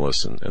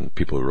 constitutionalists and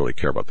people who really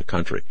care about the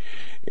country.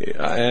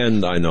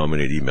 And I know I'm going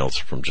to get emails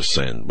from just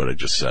saying what I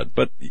just said.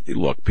 But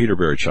look, Peter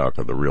Barry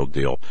Chowka, the real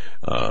deal.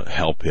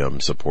 Help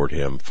him, support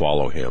him,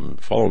 follow him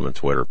on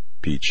Twitter,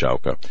 Pete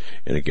Chowka.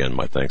 And again,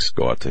 my thanks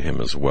go out to him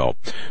as well.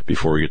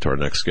 Before we get to our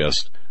next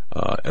guest,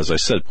 as I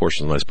said,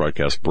 portion of tonight's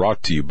broadcast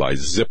brought to you by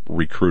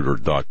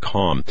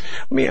ZipRecruiter.com.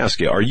 Let me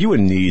ask you, are you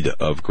in need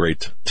of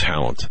great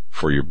talent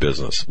for your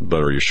business,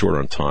 but are you short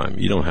on time?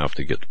 You don't have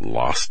to get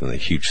lost in a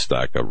huge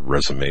stack of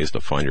resumes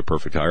to find your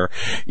perfect hire.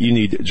 You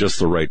need just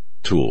the right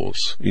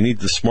tools. You need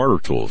the smarter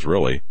tools,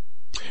 really.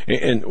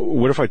 And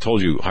what if I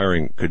told you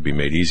hiring could be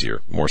made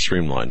easier, more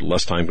streamlined,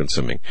 less time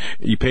consuming?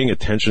 Are you paying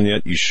attention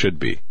yet? You should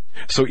be.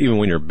 So even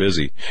when you're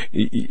busy,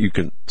 you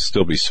can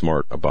still be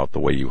smart about the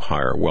way you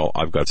hire. Well,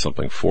 I've got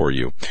something for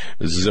you.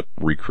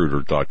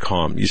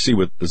 ZipRecruiter.com. You see,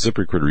 with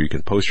ZipRecruiter, you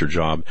can post your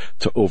job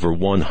to over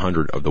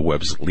 100 of the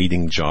web's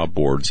leading job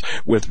boards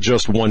with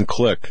just one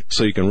click,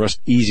 so you can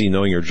rest easy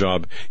knowing your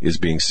job is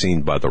being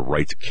seen by the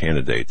right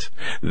candidate.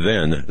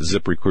 Then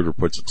ZipRecruiter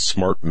puts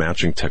smart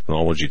matching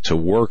technology to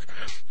work,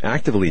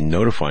 actively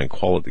notifying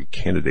quality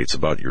candidates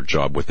about your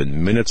job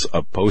within minutes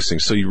of posting,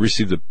 so you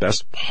receive the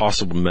best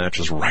possible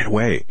matches right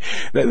away.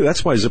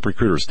 That's why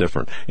ZipRecruiter is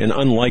different. And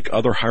unlike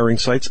other hiring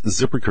sites,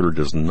 ZipRecruiter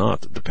does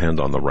not depend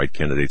on the right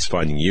candidates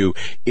finding you.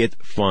 It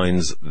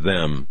finds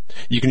them.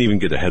 You can even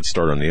get a head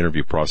start on the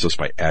interview process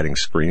by adding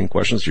screening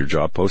questions to your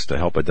job post to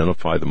help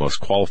identify the most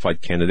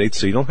qualified candidates,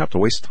 so you don't have to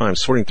waste time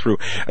sorting through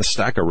a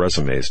stack of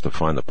resumes to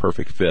find the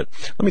perfect fit.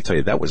 Let me tell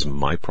you, that was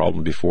my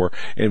problem before,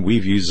 and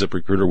we've used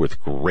ZipRecruiter with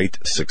great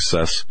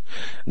success.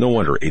 No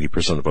wonder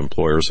 80% of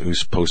employers who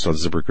post on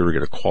ZipRecruiter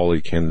get a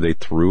quality candidate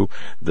through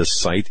the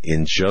site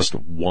in just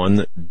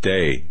one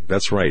day.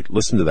 That's right.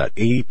 Listen to that.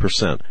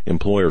 80%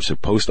 employers who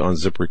post on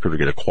ZipRecruiter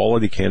get a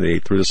quality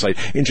candidate through the site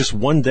in just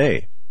one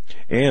day.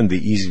 And the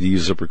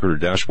easy-to-use ZipRecruiter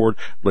dashboard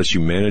lets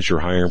you manage your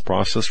hiring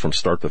process from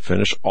start to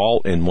finish,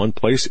 all in one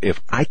place.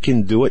 If I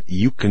can do it,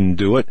 you can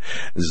do it.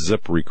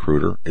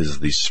 ZipRecruiter is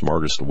the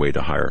smartest way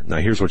to hire. Now,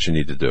 here's what you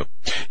need to do.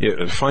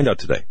 Find out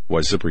today why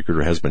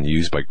ZipRecruiter has been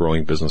used by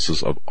growing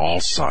businesses of all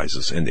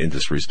sizes and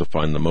industries to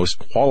find the most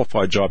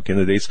qualified job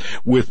candidates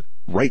with,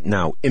 right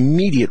now,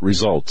 immediate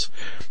results.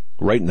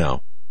 Right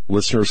now,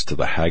 listeners to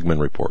the Hagmann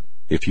Report,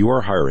 if you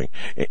are hiring,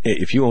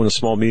 if you own a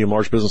small, medium,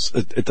 large business,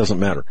 it doesn't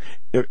matter.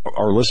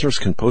 Our listeners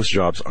can post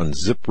jobs on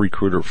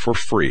ZipRecruiter for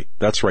free.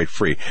 That's right,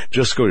 free.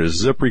 Just go to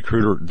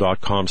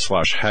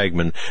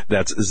ZipRecruiter.com/Hagmann.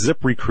 That's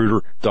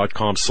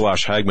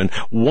ZipRecruiter.com/Hagmann.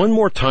 One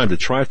more time to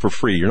try it for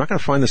free. You're not going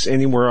to find this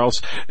anywhere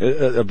else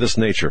of this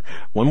nature.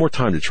 One more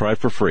time to try it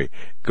for free.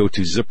 Go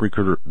to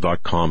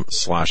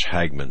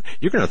ZipRecruiter.com/Hagmann.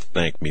 You're going to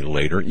thank me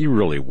later. You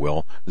really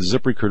will.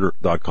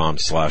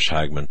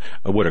 ZipRecruiter.com/Hagmann.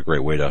 What a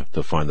great way to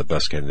find the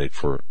best candidate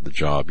for the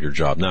job, your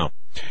job. Now,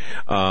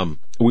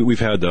 we've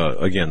had,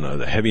 again,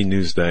 a heavy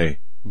news day.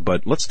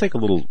 But let's take a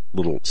little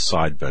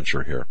side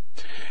venture here.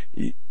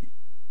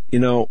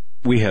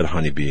 We had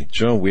Honeybee.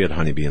 Joe, we had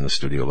Honeybee in the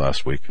studio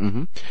last week.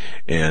 Mm-hmm.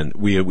 And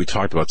we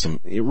talked about some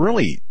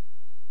really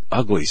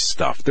ugly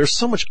stuff. There's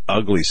so much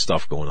ugly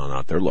stuff going on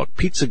out there. Look,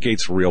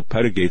 Pizzagate's real,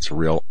 Pettigate's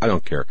real. I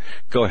don't care.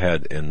 Go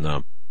ahead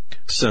and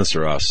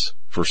censor us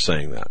for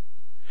saying that.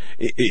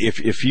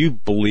 If you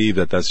believe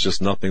that that's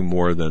just nothing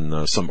more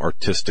than some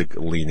artistic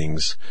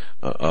leanings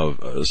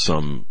of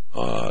some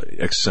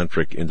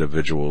eccentric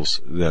individuals,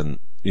 then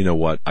you know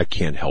what? I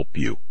can't help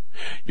you.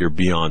 You're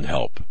beyond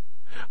help.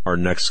 Our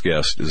next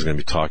guest is going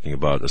to be talking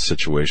about a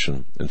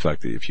situation. In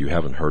fact, if you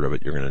haven't heard of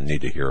it, you're going to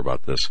need to hear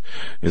about this.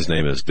 His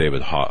name is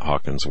David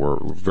Hawkins. We're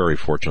very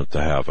fortunate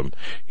to have him.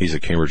 He's a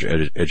Cambridge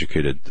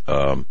educated,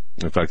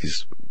 in fact,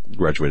 he's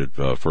graduated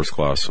first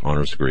class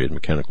honors degree in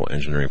mechanical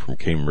engineering from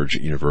Cambridge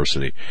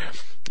University.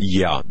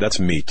 Yeah, that's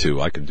me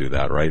too. I can do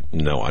that, right?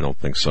 No, I don't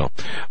think so.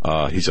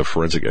 He's a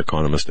forensic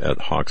economist at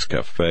Hawks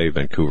Cafe,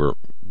 Vancouver,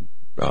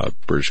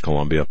 British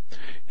Columbia.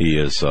 He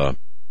is a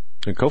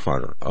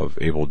co-founder of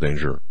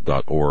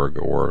abledanger.org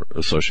or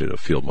associate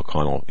of Field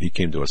McConnell. He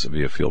came to us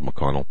via Field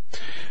McConnell,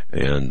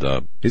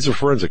 and he's a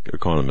forensic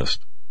economist.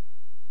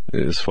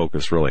 His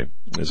focus really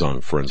is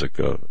on forensic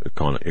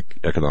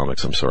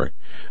economics,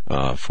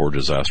 for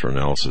disaster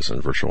analysis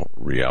and virtual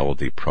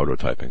reality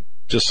prototyping.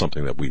 Just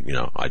something that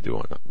I do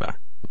on that.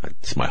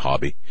 It's my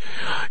hobby.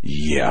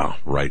 Yeah,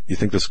 right. You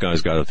think this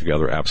guy's got it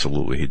together?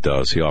 Absolutely, he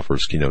does. He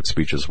offers keynote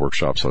speeches,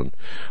 workshops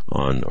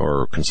on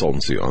or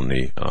consultancy on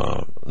the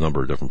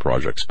number of different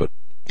projects. But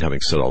having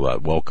said all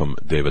that, welcome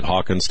David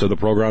Hawkins to the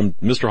program.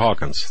 Mr.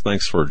 Hawkins,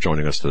 thanks for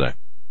joining us today.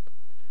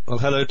 Well,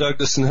 hello,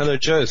 Douglas, and hello,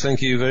 Joe.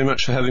 Thank you very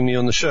much for having me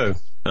on the show.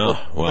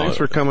 Oh, well, thanks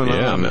for coming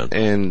on, man.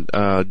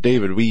 And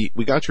David, we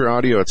got your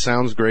audio. It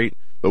sounds great,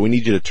 but we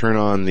need you to turn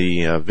on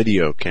the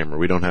video camera.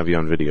 We don't have you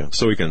on video,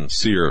 so we can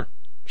see your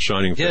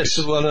shining face.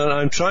 Yes, well,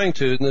 I'm trying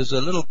to, and there's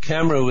a little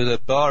camera with a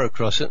bar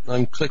across it, and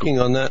I'm clicking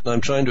on that, and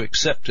I'm trying to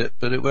accept it,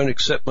 but it won't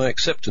accept my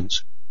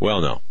acceptance.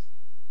 Well, no.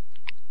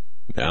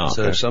 Yeah,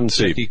 so okay. some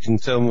techie can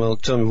tell me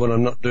what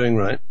I'm not doing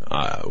right.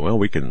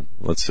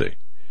 Let's see.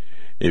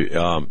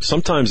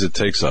 Sometimes it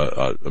takes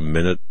a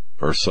minute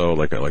or so,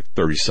 like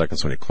 30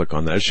 seconds when you click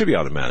on that. It should be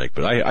automatic,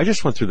 but I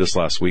just went through this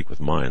last week with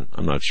mine.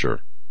 I'm not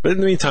sure. But in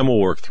the meantime, we'll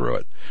work through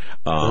it.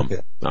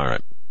 Okay. All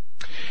right.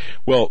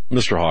 Well,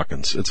 Mr.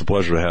 Hawkins, it's a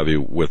pleasure to have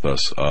you with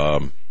us.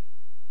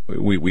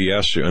 We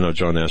asked you, I know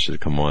John asked you to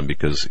come on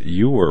because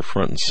you were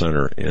front and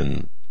center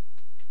in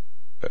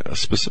a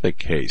specific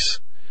case.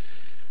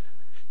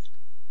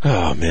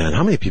 Oh, man,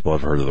 how many people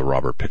have heard of the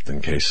Robert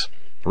Pickton case?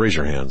 Raise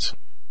your hands.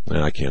 And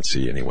I can't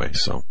see anyway,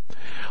 so.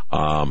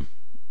 Can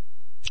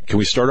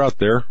we start out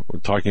there? We're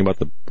talking about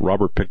the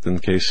Robert Pickton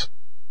case.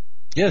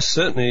 Yes,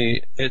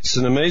 certainly. It's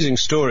an amazing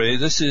story.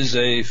 This is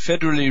a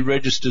federally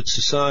registered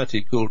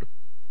society called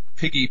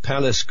Piggy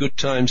Palace Good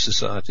Time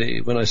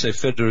Society. When I say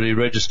federally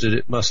registered,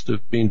 it must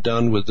have been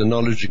done with the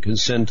knowledge and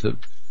consent of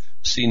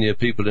senior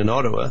people in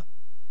Ottawa.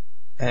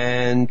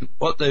 And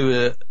what they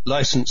were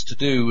licensed to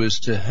do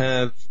was to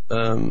have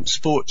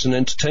sports and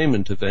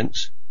entertainment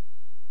events.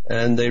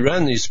 And they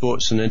ran these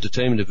sports and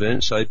entertainment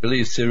events, I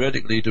believe,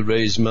 theoretically to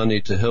raise money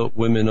to help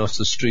women off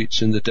the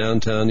streets in the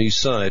downtown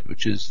east side,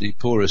 which is the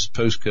poorest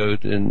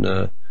postcode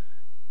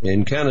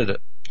in Canada.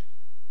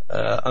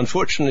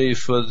 Unfortunately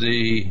for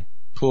the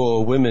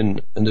poor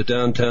women in the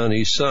downtown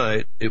east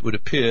side, it would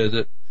appear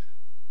that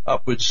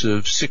upwards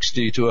of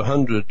 60 to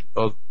 100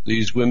 of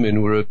these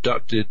women were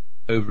abducted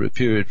over a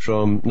period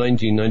from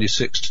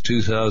 1996 to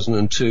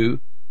 2002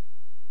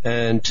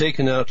 and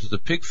taken out to the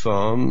pig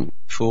farm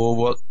for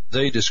what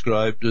they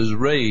described as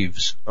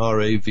raves,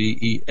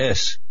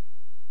 R-A-V-E-S.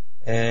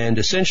 And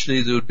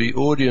essentially there would be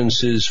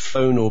audiences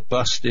flown or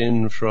bussed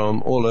in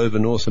from all over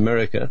North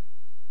America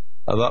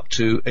of up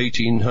to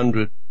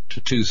 1,800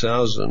 to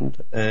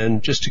 2,000.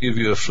 And just to give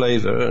you a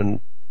flavor,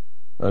 and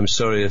I'm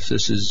sorry if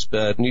this is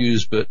bad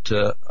news, but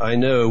I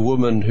know a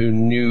woman who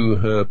knew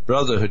her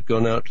brother had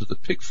gone out to the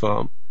pig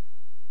farm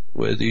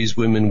where these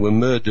women were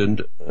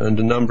murdered, and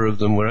a number of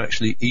them were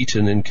actually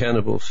eaten in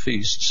cannibal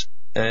feasts.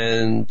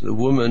 And the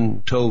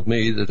woman told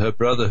me that her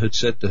brother had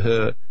said to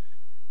her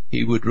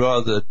he would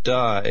rather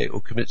die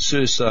or commit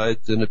suicide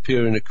than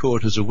appear in a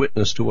court as a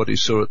witness to what he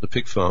saw at the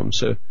pig farm.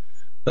 So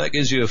that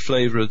gives you a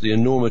flavor of the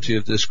enormity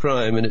of this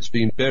crime, and it's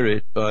been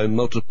buried by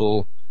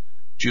multiple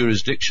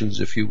jurisdictions,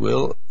 if you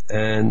will.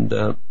 And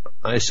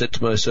I said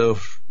to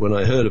myself when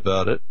I heard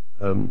about it,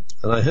 and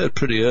I heard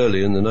pretty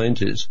early in the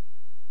 90s,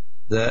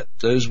 that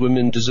those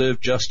women deserve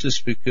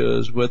justice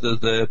because whether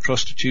they're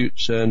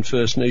prostitutes and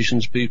First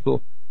Nations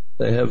people,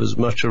 they have as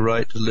much a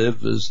right to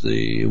live as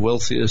the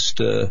wealthiest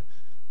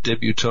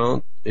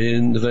debutante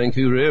in the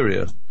Vancouver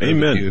area.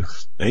 Amen.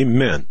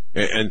 Amen.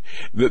 And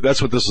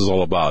that's what this is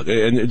all about.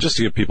 And just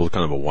to give people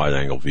kind of a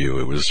wide-angle view,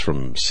 it was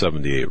from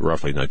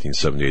roughly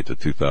 1978 to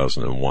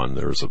 2001.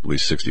 There was at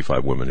least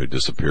 65 women who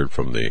disappeared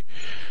from the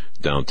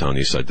downtown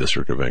East Side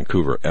District of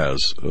Vancouver,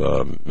 as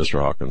Mr.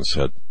 Hawkins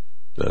had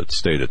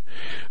stated.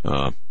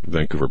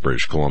 Vancouver,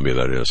 British Columbia,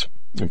 that is,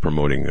 in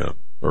promoting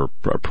or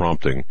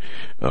prompting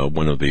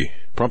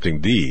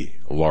the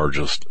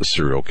largest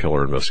serial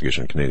killer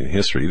investigation in Canadian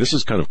history. This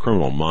is kind of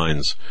Criminal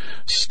Minds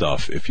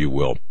stuff, if you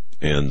will.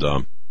 And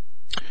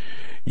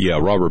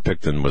Robert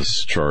Pickton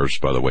was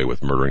charged, by the way,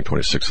 with murdering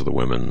 26 of the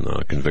women,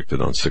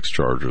 convicted on 6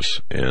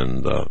 charges,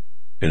 and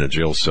in a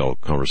jail cell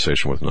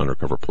conversation with an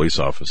undercover police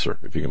officer,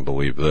 if you can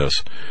believe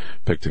this,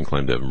 Pickton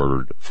claimed to have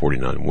murdered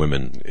 49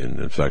 women, and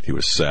in fact he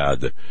was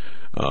sad.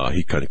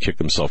 He kind of kicked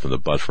himself in the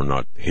butt for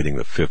not hitting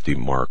the 50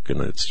 mark,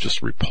 and it's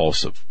just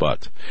repulsive.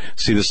 But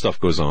see, this stuff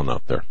goes on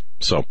out there.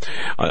 So,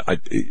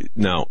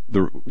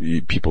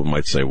 people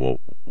might say, well,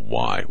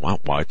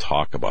 why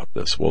talk about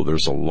this? Well,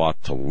 there's a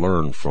lot to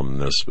learn from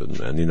this,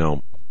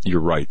 and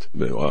you're right.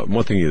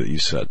 One thing that you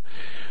said,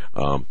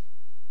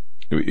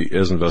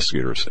 as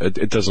investigators,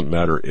 it doesn't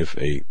matter if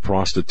a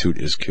prostitute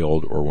is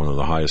killed or one of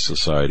the highest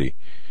society,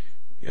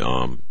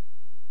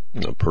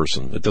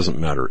 person. It doesn't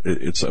matter.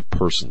 It's a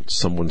person,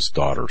 someone's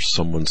daughter,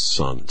 someone's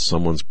son,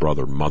 someone's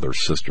brother, mother,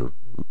 sister,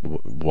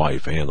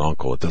 wife, aunt,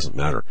 uncle. It doesn't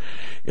matter.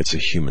 It's a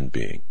human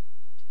being.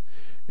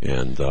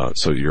 And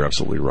so you're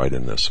absolutely right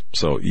in this.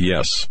 So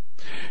yes,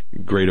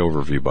 great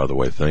overview, by the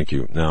way. Thank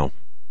you. Now,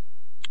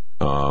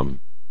 I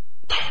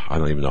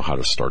don't even know how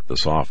to start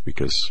this off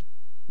because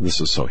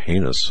this is so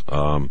heinous.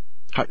 How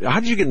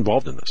did you get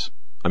involved in this?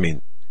 I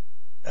mean,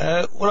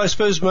 well, I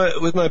suppose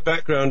with my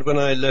background, when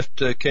I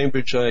left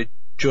Cambridge, I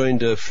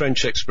joined a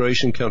French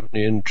exploration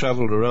company and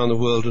traveled around the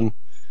world, and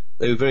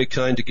they were very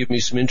kind to give me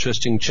some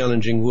interesting,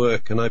 challenging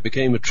work, and I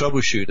became a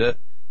troubleshooter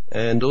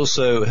and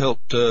also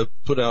helped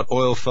put out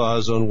oil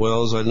fires on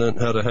wells. I learned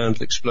how to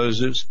handle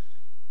explosives,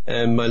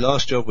 and my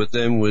last job with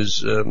them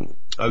was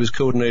I was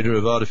coordinator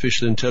of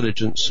artificial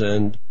intelligence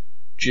and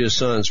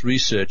geoscience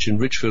research in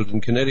Richfield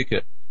in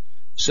Connecticut.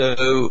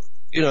 So,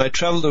 I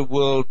traveled the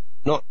world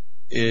not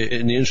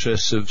in the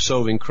interests of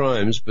solving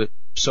crimes, but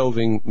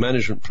solving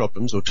management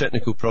problems or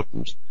technical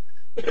problems.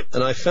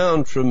 And I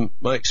found from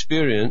my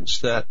experience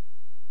that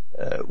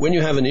when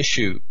you have an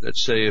issue,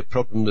 let's say a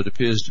problem that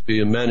appears to be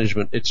in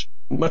management, it's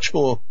much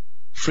more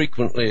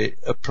frequently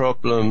a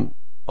problem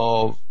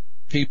of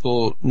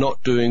people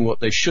not doing what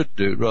they should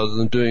do rather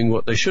than doing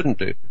what they shouldn't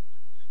do.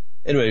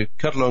 Anyway,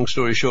 cut a long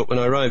story short, when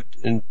I arrived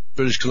in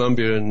British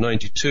Columbia in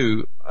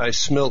 92, I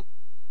smelt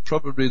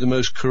probably the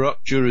most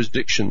corrupt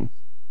jurisdiction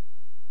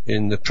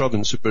in the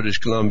province of British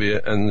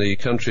Columbia and the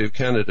country of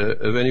Canada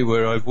of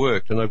anywhere I've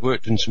worked. And I've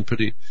worked in some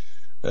pretty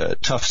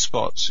tough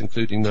spots,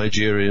 including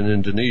Nigeria and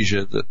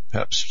Indonesia, that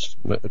perhaps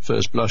at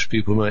first blush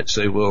people might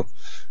say, well,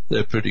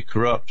 they're pretty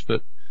corrupt.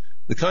 But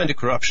the kind of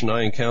corruption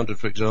I encountered,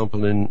 for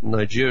example, in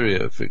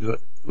Nigeria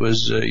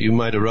was you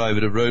might arrive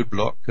at a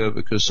roadblock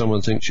because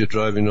someone thinks you're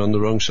driving on the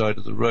wrong side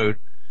of the road,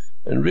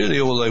 and really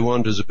all they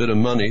want is a bit of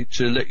money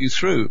to let you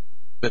through.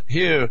 But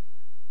here,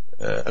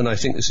 and I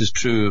think this is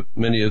true of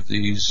many of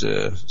these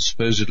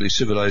supposedly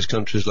civilized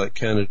countries like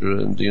Canada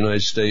and the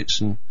United States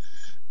and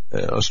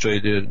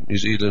Australia, New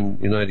Zealand,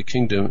 United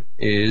Kingdom,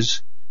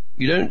 is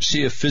you don't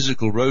see a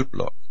physical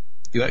roadblock.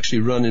 You actually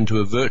run into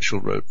a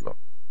virtual roadblock.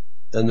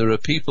 And there are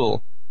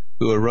people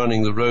who are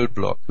running the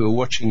roadblock who are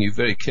watching you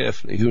very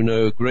carefully, who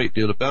know a great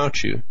deal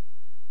about you.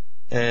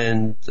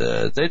 And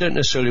they don't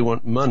necessarily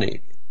want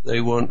money.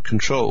 They want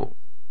control.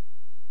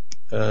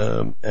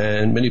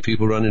 And many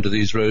people run into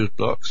these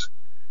roadblocks,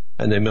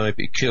 and they might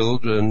be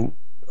killed, and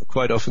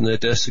quite often their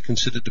deaths are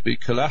considered to be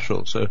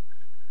collateral. So,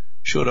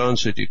 short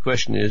answer to your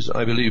question is,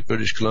 I believe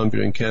British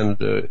Columbia and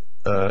Canada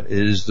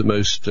is the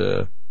most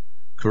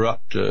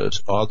corrupt,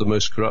 are the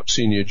most corrupt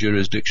senior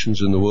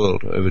jurisdictions in the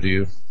world. Over to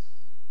you.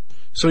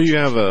 So you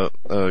have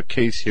a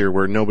case here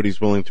where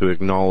nobody's willing to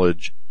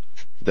acknowledge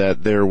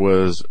that there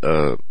was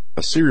a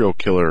serial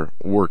killer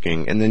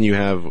working, and then you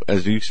have,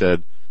 as you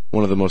said,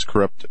 one of the most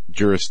corrupt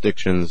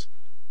jurisdictions,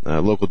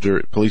 local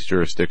police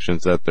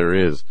jurisdictions that there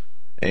is.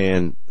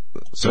 And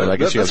so I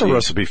guess that's a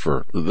recipe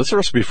for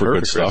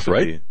good stuff,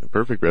 right? A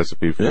perfect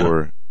recipe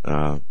for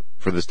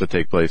this to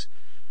take place.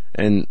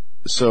 And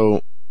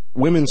so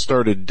women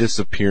started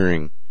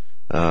disappearing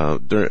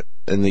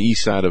in the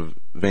east side of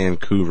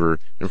Vancouver,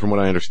 and from what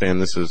I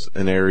understand, this is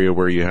an area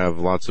where you have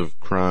lots of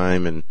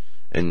crime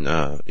and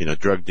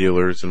drug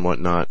dealers and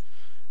whatnot.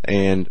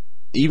 And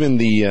even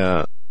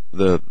the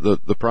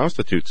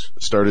prostitutes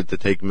started to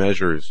take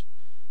measures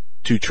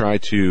to try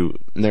to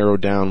narrow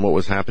down what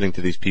was happening to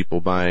these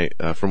people by,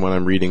 from what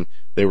I'm reading,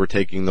 they were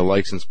taking the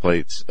license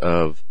plates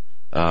of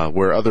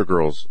where other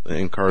girls,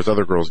 in cars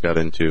other girls got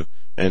into,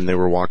 and they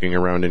were walking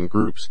around in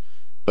groups.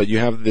 But you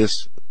have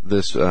this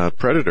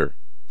predator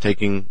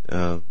taking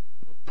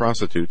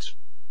prostitutes,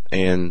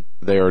 and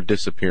they are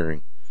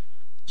disappearing.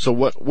 So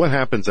what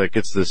happens that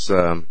gets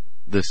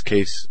this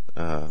case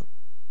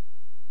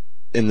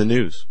in the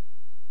news?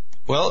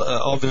 Well,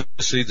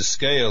 obviously the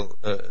scale,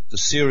 the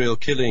serial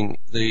killing,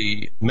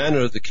 the manner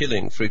of the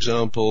killing. For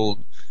example,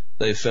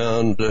 they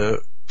found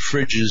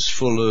fridges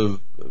full of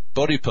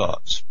body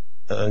parts,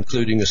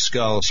 including a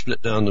skull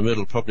split down the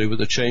middle, probably with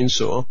a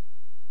chainsaw.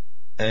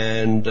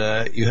 And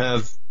you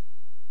have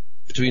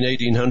between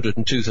 1,800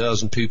 and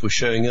 2,000 people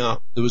showing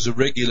up. There was a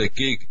regular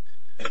gig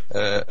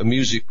a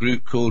music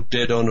group called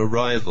Dead on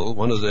Arrival.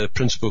 One of their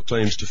principal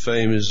claims to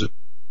fame is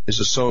a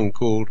song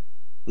called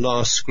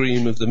Last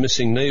Scream of the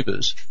Missing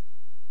Neighbors.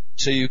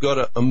 So you've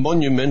got a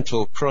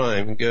monumental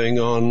crime going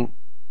on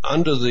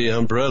under the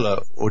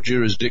umbrella or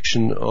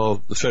jurisdiction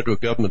of the federal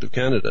government of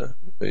Canada.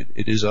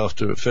 It is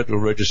after a federal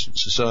registered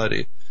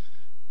society.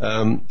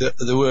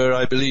 There were,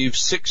 I believe,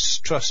 6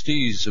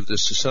 trustees of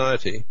this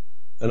society,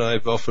 and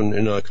I've often,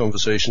 in our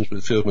conversations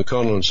with Phil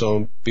McConnell and so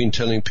on, been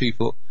telling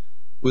people,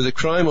 with a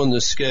crime on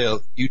this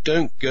scale, you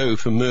don't go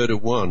for murder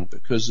one,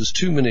 because there's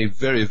too many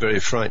very, very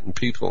frightened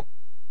people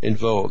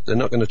involved. They're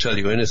not going to tell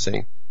you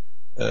anything.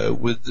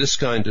 With this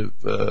kind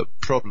of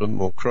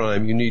problem or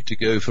crime, you need to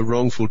go for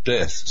wrongful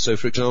death. So,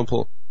 for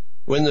example,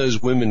 when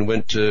those women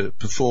went to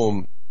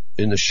perform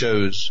in the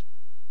shows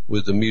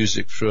with the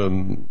music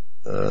from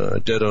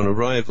Dead on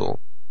Arrival,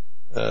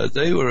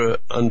 they were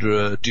under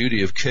a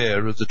duty of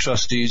care of the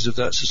trustees of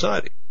that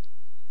society.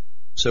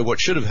 So what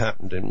should have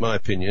happened, in my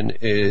opinion,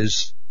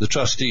 is the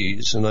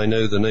trustees, and I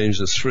know the names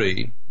of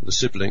 3, the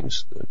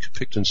siblings, the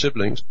Picton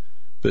siblings,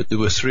 but there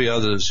were 3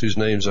 others whose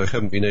names I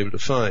haven't been able to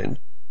find.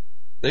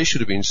 They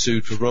should have been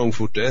sued for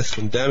wrongful death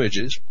and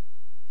damages.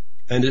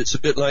 And it's a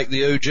bit like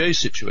the OJ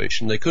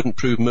situation. They couldn't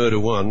prove murder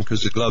one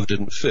because the glove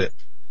didn't fit.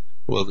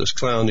 Well, this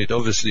clown, he'd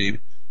obviously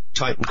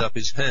tightened up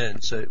his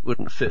hand so it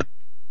wouldn't fit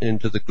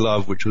into the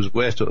glove, which was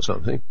wet or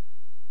something.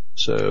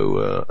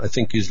 So I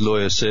think his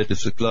lawyer said,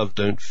 if the glove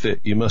don't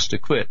fit, you must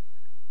acquit.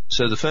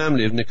 So the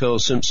family of Nicole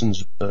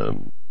Simpson's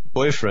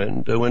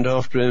boyfriend went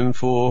after him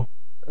for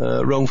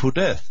wrongful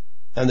death,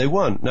 and they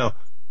won. Now,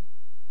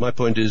 my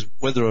point is,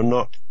 whether or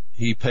not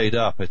he paid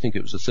up, I think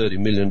it was a $30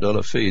 million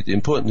fee, the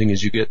important thing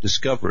is you get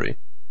discovery,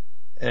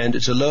 and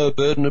it's a lower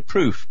burden of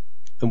proof.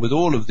 And with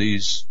all of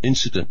these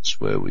incidents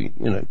where we,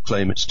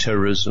 claim it's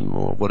terrorism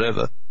or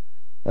whatever,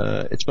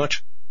 it's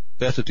much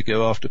better to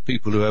go after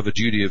people who have a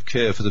duty of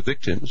care for the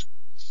victims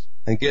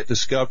and get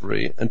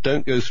discovery, and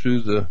don't go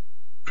through the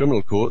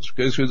criminal courts,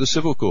 go through the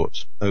civil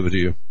courts. Over to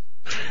you.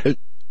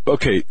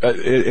 Okay,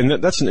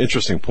 and that's an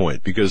interesting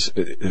point, because,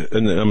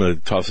 and I'm going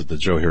to toss it to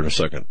Joe here in a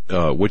second,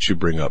 what you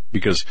bring up,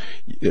 because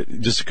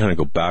just to kind of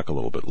go back a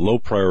little bit, low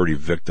priority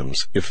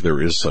victims, if there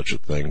is such a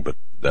thing, but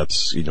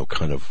that's,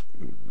 kind of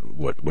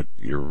what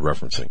you're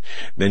referencing.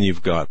 Then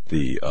you've got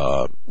the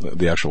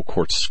actual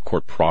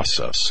court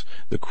process,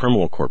 the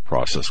criminal court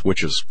process,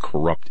 which is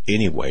corrupt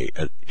anyway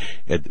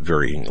at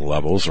varying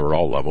levels or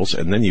all levels.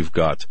 And then you've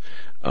got,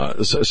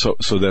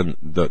 so then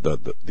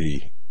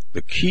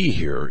the key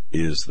here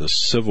is the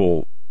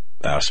civil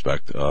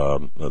aspect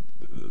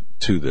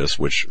to this,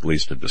 which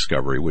leads to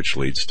discovery, which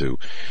leads to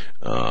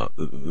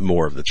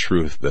more of the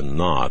truth than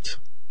not.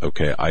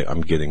 Okay,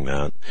 I'm getting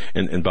that.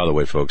 And by the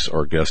way, folks,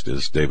 our guest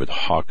is David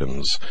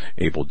Hawkins,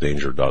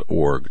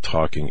 abledanger.org,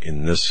 talking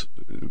in this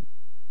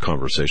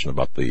conversation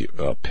about the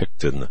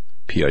Picton,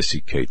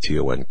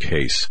 P-I-C-K-T-O-N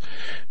case.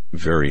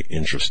 Very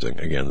interesting.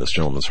 Again, this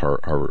gentleman's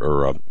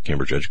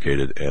Cambridge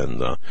educated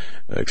and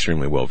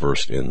extremely well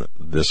versed in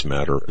this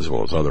matter as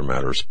well as other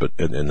matters, but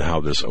and how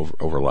this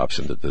overlaps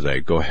into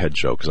today. Go ahead,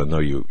 Joe, because I know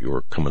you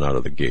were coming out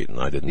of the gate and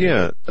I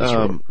didn't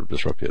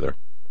disrupt you there.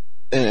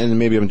 And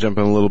maybe I'm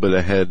jumping a little bit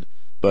ahead,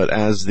 but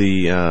as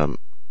the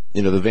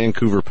the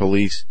Vancouver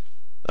police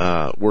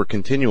were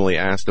continually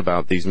asked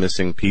about these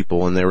missing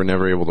people, and they were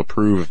never able to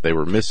prove if they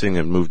were missing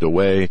and moved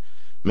away.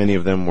 Many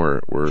of them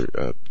were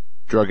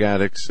drug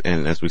addicts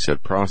and, as we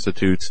said,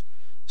 prostitutes.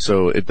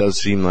 So it does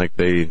seem like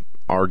they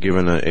are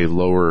given a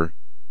lower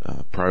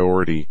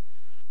priority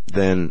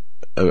than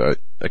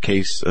a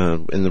case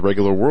in the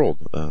regular world,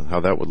 how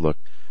that would look.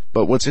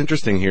 But what's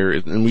interesting here,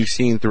 and we've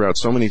seen throughout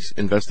so many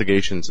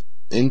investigations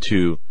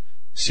into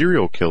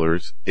serial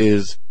killers,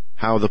 is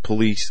how the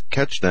police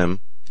catch them.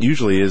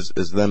 Usually is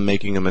them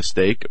making a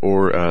mistake,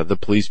 or the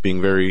police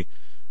being very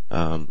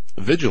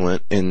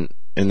vigilant in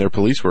their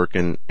police work,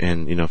 and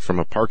from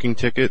a parking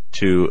ticket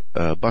to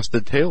a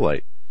busted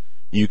taillight,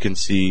 you can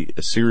see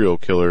a serial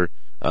killer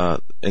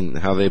and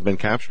how they've been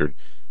captured.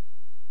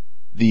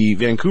 The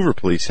Vancouver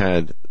police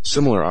had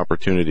similar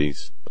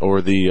opportunities, or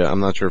I'm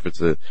not sure if it's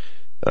the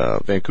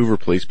Vancouver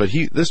police, but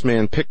this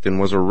man Picton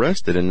was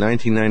arrested in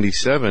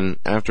 1997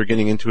 after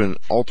getting into an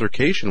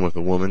altercation with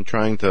a woman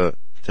trying to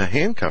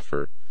handcuff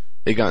her.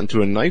 They got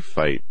into a knife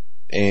fight,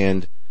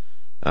 and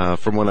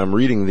from what I'm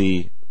reading,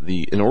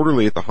 an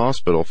orderly at the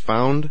hospital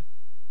found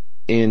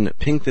in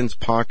Picton's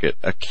pocket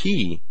a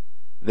key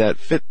that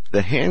fit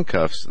the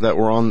handcuffs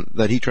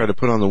that he tried to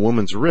put on the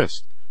woman's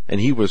wrist,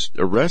 and he was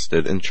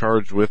arrested and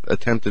charged with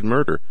attempted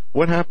murder.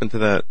 What happened to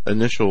that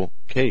initial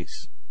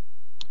case?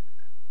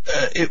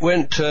 It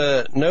went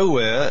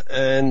nowhere,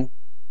 and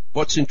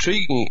what's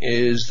intriguing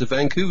is the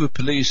Vancouver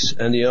police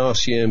and the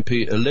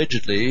RCMP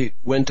allegedly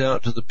went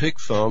out to the pig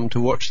farm to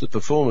watch the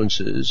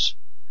performances,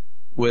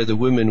 where the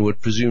women would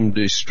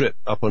presumably strip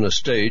up on a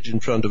stage in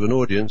front of an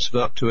audience of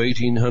up to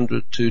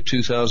 1,800 to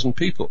 2,000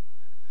 people.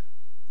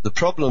 The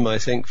problem, I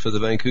think, for the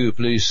Vancouver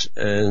police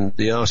and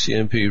the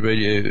RCMP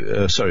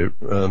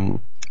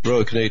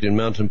Royal Canadian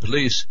Mounted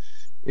Police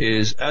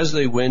is as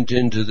they went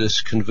into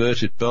this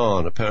converted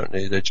barn,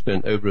 apparently they'd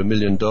spent over $1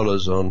 million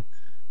on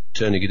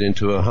turning it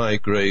into a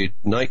high-grade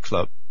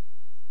nightclub,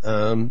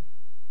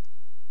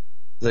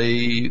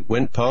 they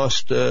went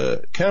past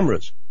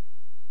cameras,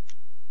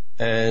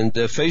 and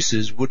their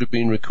faces would have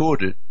been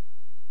recorded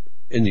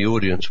in the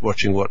audience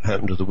watching what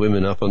happened to the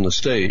women up on the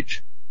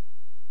stage,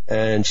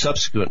 and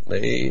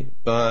subsequently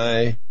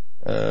by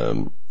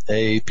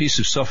a piece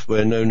of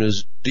software known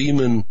as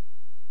demon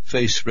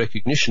face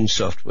recognition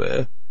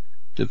software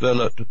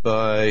developed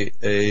by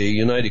a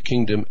United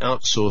Kingdom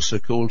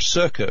outsourcer called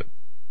Serco.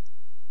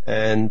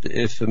 And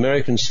if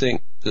Americans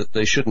think that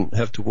they shouldn't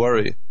have to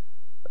worry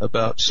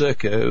about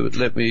Serco,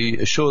 let me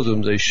assure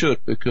them they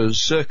should, because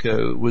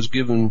Serco was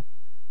given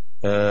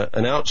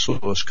an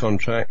outsource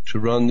contract to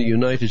run the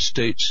United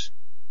States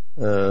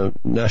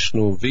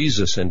National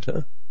Visa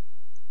Center.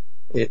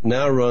 It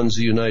now runs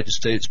the United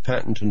States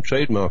Patent and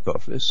Trademark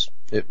Office.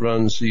 It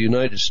runs the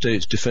United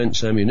States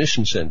Defense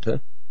Ammunition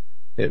Center.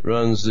 It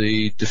runs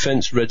the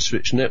Defense Red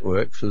Switch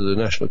Network for the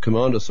National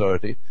Command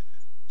Authority.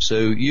 So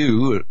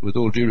you, with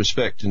all due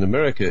respect, in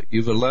America,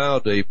 you've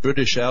allowed a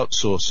British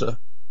outsourcer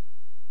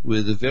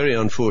with a very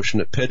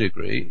unfortunate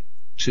pedigree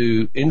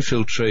to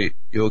infiltrate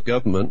your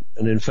government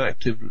and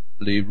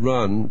effectively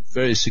run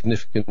very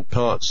significant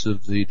parts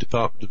of the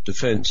Department of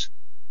Defense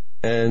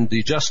and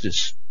the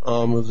justice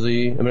arm of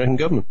the American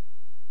government.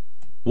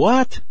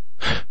 What?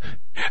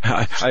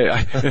 No.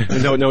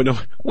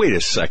 Wait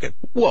a second.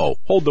 Whoa,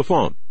 hold the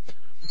phone.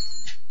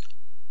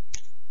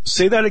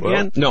 Say that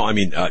again? Well, no, I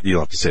mean, you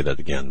don't have to say that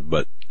again,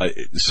 but,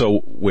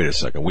 so, wait a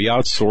second. We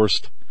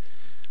outsourced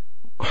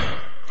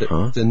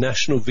the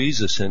National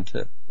Visa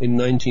Center in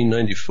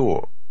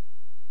 1994,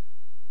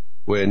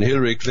 when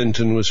Hillary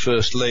Clinton was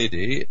First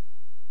Lady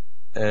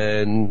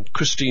and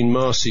Christine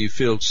Marcy,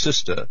 Field's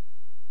sister,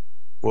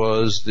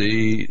 was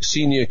the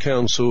senior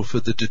counsel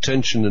for the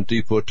detention and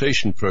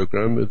deportation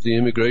program of the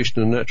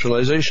Immigration and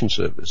Naturalization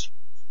Service.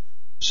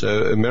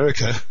 So,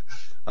 America,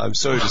 I'm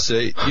sorry to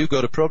say, you've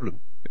got a problem.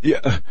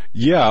 Yeah.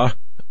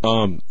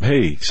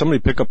 Hey, somebody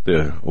pick up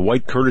the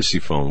white courtesy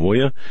phone, will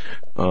you?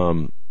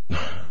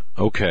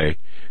 Okay.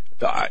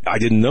 I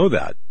didn't know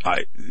that.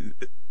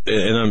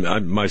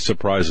 My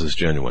surprise is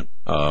genuine.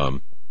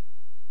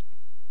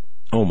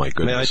 Oh my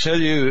goodness. May I tell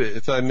you,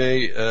 if I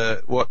may,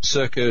 what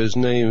Serco's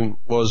name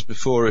was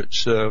before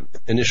its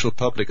initial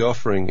public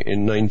offering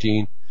in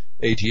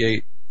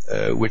 1988,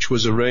 which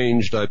was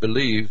arranged, I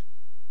believe,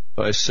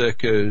 by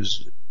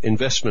Serco's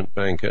investment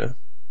banker.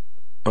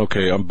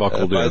 Okay, I'm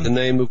buckled by in. the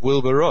name of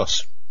Wilbur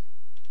Ross.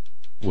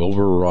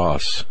 Wilbur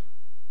Ross.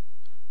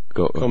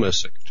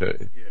 Commerce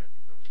Secretary.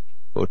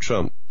 For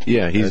Trump.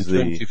 Yeah, he's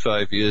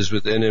 25 years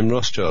with N.M.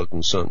 Rothschild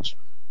and Sons.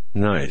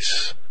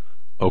 Nice.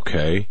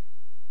 Okay.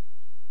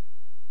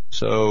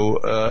 So,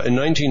 in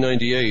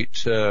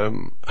 1998,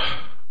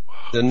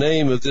 the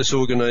name of this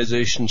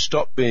organization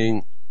stopped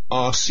being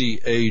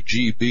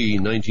RCAGB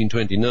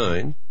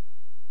 1929,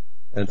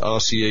 and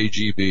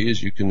RCAGB,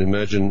 as you can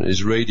imagine,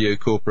 is Radio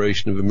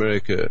Corporation of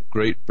America,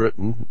 Great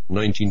Britain,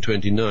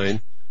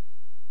 1929.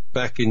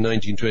 Back in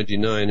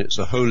 1929, it's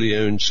a wholly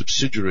owned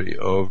subsidiary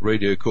of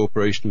Radio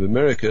Corporation of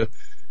America,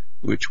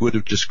 which would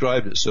have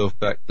described itself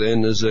back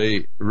then as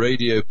a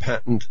radio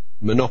patent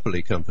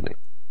monopoly company.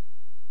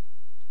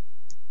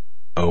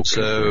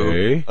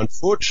 Okay. So,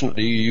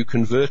 unfortunately, you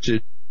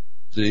converted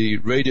the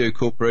Radio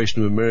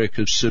Corporation of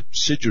America's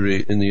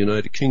subsidiary in the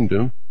United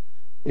Kingdom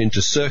into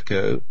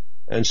Serco,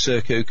 and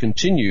Serco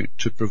continued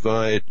to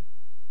provide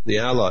the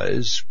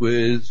Allies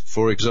with,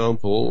 for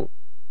example,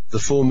 the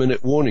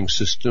 4-minute warning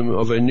system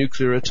of a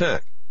nuclear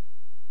attack.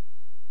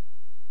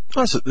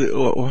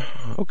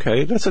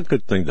 Okay, that's a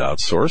good thing to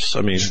outsource.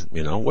 I mean,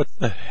 what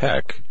the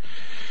heck?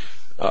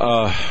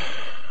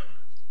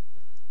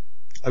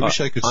 I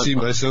wish I could see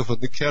myself on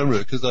the camera,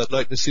 because I'd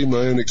like to see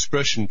my own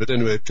expression. But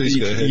anyway, please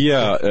go ahead.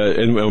 Yeah,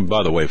 and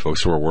by the way,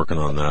 folks, we're working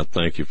on that.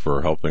 Thank you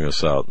for helping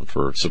us out and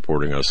for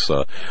supporting us.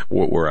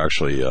 We're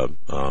actually,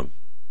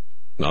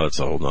 now that's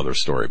a whole nother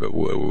story, but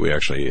we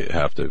actually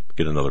have to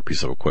get another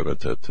piece of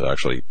equipment to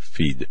actually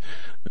feed.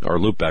 Our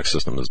loopback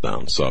system is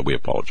down, so we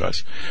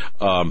apologize.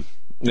 And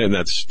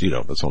that's,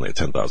 that's only a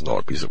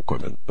 $10,000 piece of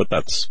equipment, but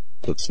that's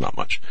not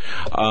much.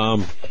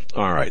 All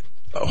right.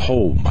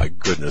 Oh my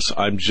goodness.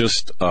 I'm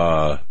just,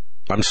 I'm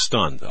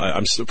stunned.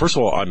 First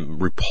of all, I'm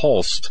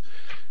repulsed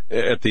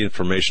at the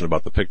information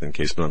about the Pickton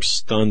case, but I'm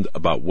stunned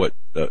about what,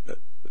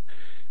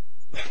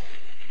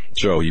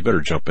 Joe, you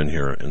better jump in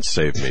here and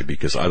save me,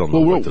 because I don't know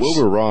what this...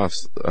 Wilbur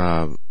Ross,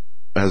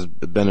 has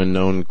been a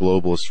known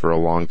globalist for a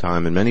long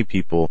time, and many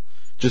people,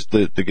 just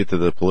to get to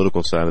the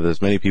political side of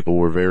this, many people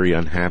were very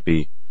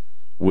unhappy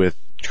with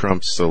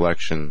Trump's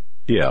selection.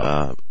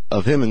 Yeah.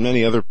 Of him and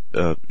many other,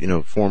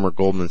 former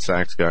Goldman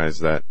Sachs guys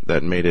that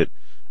made it,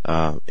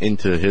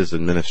 into his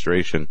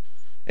administration.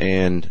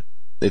 And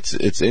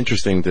it's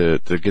interesting to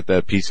get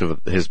that piece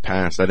of his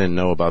past. I didn't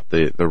know about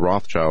the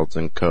Rothschilds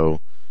and co.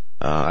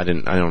 I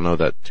don't know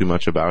that too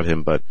much about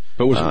him, but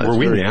were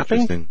we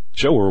napping?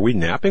 Joe, were we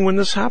napping when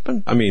this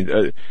happened? I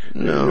mean,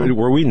 no.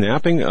 Were we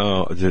napping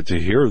to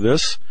hear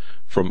this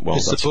from? Well,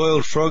 it's the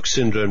boiled frog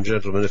syndrome,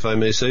 gentlemen, if I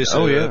may say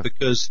so. Oh, yeah.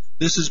 Because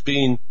this has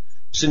been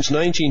since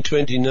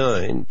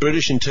 1929.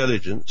 British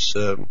intelligence.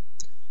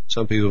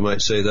 Some people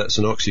might say that's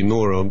an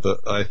oxymoron, but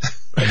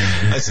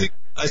I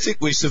think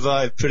we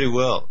survived pretty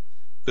well.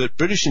 But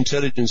British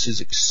intelligence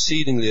is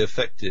exceedingly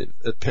effective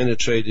at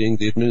penetrating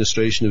the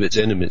administration of its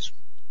enemies.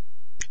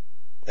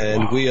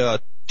 And we are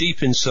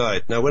deep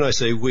inside. Now, when I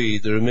say we,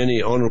 there are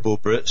many honorable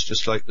Brits,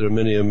 just like there are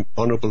many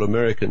honorable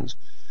Americans.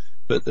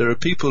 But there are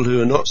people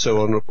who are not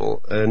so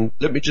honorable. And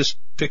let me just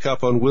pick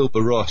up on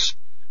Wilbur Ross.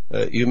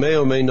 You may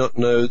or may not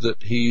know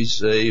that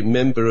he's a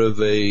member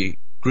of a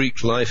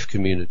Greek life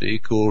community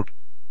called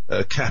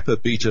Kappa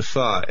Beta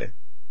Phi.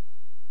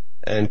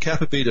 And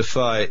Kappa Beta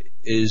Phi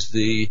is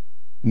the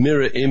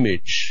mirror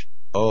image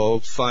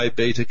of Phi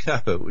Beta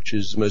Kappa, which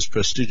is the most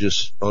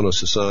prestigious honor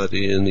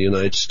society in the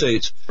United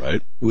States,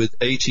 right, with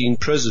 18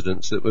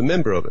 presidents that were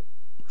member of it.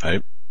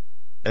 Right.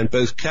 And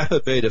both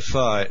Kappa Beta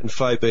Phi and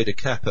Phi Beta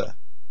Kappa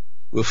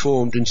were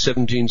formed in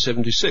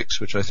 1776,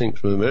 which I think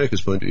from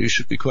America's point of view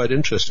should be quite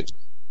interesting.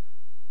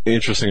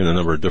 Interesting in a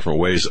number of different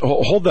ways.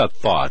 Hold that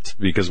thought,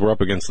 because we're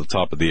up against the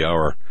top of the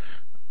hour.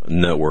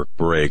 Network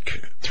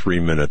break. 3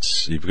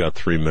 minutes. You've got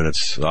 3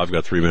 minutes. I've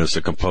got 3 minutes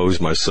to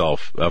compose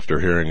myself after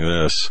hearing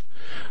this.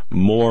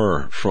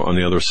 More on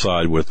the other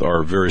side with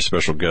our very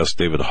special guest,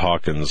 David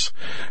Hawkins,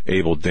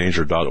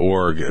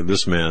 abledanger.org.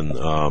 This man,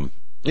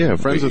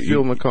 friends of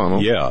Phil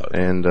McConnell. Yeah.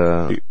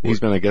 And he's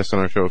been a guest on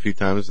our show a few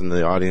times, and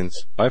the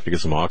audience I have to get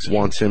some oxygen.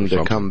 Wants him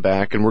to come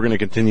back, and we're going to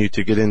continue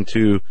to get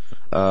into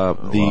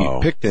the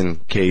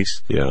Picton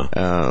case.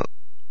 Yeah.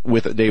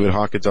 With David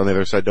Hawkins on the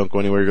other side. Don't go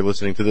anywhere. You're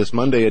listening to this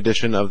Monday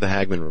edition of the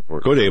Hagmann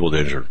Report. Go to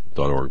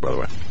abledanger.org, by the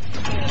way.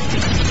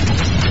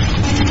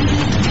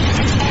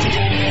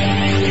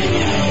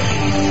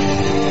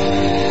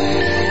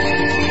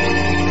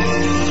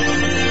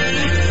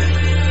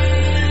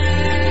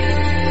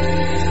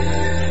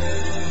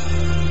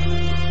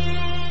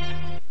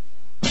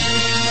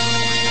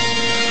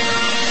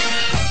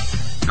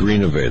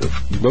 Greennovative.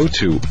 Go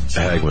to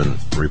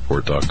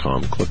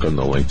HagmannReport.com. Click on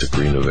the link to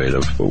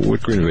Greennovative.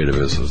 What Greennovative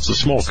is, it's a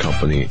small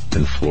company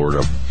in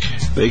Florida.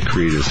 They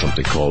created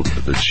something called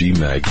the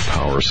GMAG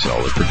Power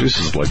Cell. It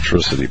produces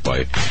electricity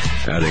by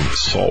adding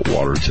salt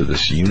water to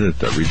this unit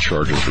that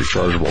recharges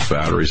rechargeable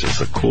batteries. It's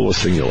the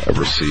coolest thing you'll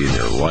ever see in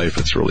your life.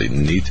 It's really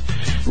neat.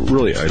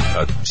 Really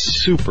a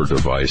super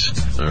device.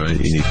 All right,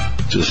 you need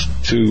just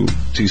 2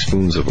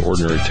 teaspoons of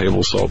ordinary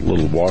table salt, a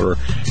little water,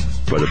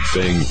 but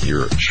bang,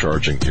 you're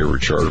charging your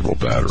rechargeable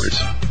batteries.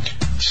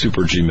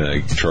 Super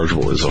GMAG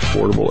chargeable is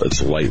affordable,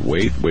 it's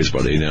lightweight, weighs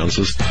about 8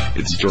 ounces,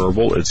 it's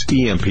durable, it's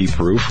EMP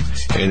proof,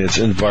 and it's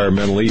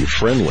environmentally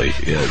friendly.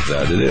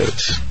 That it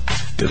is.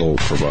 It'll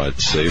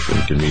provide safe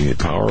and convenient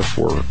power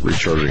for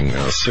recharging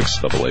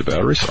 6 AA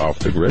batteries off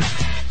the grid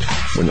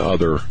when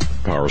other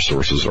power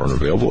sources aren't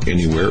available,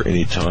 anywhere,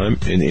 anytime,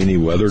 in any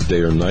weather,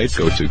 day or night.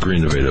 Go to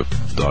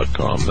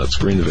greennovative.com. That's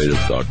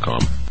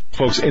greennovative.com.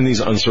 Folks, in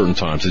these uncertain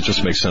times, it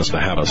just makes sense to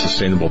have a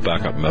sustainable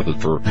backup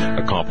method for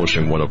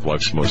accomplishing one of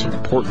life's most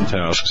important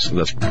tasks, and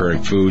that's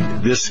preparing food.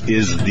 This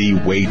is the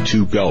way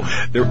to go.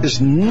 There is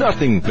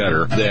nothing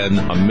better than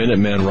a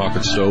Minuteman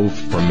rocket stove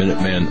from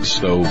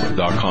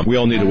MinutemanStove.com. We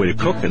all need a way to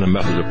cook and a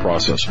method to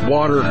process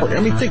water. I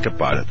mean, think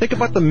about it. Think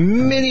about the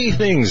many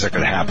things that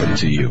could happen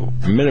to you.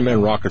 A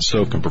Minuteman rocket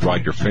stove can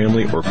provide your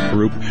family or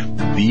group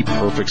the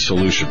perfect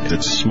solution.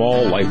 It's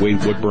small,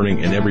 lightweight,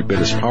 wood-burning, and every bit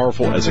as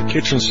powerful as a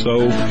kitchen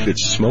stove.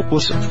 It's smokeless,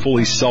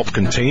 fully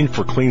self-contained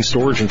for clean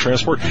storage and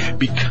transport.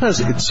 Because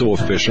it's so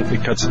efficient,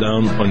 it cuts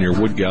down on your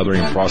wood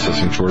gathering and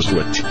processing chores to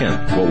a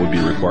tenth what would be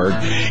required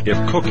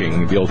if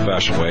cooking the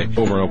old-fashioned way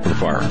over an open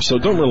fire. So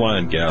don't rely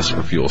on gas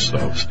or fuel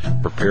stoves.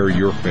 Prepare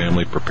your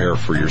family, prepare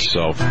for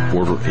yourself.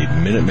 Order a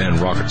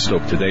Minuteman rocket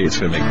stove today. It's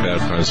going to make bad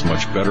times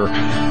much better.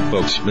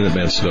 Folks,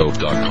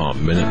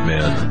 MinutemanStove.com,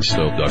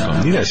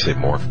 MinutemanStove.com. Need I say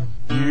more?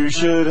 You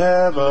should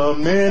have a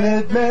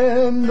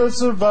Minuteman, the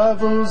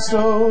survival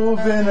stove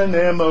in an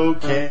ammo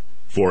can.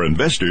 For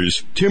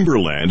investors,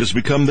 timberland has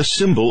become the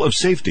symbol of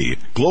safety.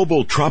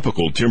 Global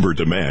tropical timber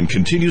demand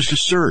continues to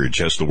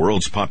surge as the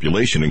world's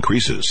population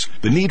increases.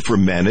 The need for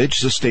managed,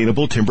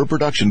 sustainable timber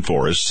production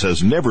forests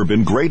has never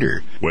been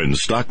greater. When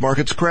stock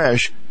markets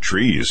crash,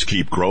 trees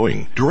keep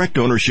growing. Direct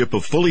ownership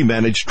of fully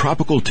managed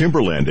tropical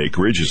timberland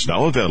acreage is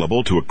now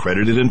available to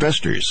accredited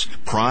investors.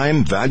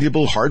 Prime,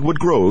 valuable hardwood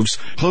groves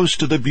close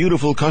to the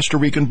beautiful Costa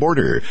Rican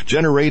border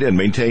generate and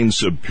maintain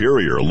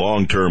superior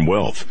long-term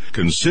wealth.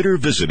 Consider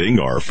visiting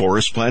our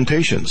forest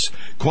plantations.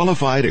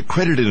 Qualified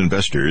accredited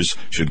investors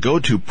should go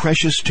to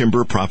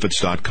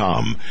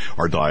PreciousTimberProfits.com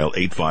or dial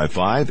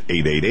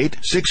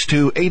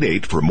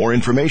 855-888-6288 for more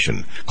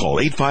information. Call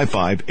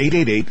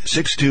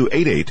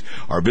 855-888-6288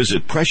 or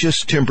visit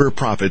PreciousTimberProfits.com.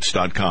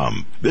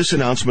 PreciouSTimberProfits.com. This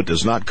announcement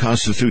does not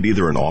constitute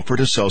either an offer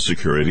to sell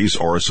securities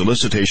or a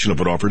solicitation of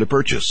an offer to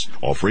purchase.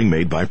 Offering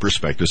made by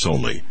prospectus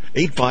only.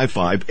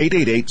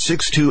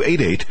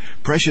 855-888-6288,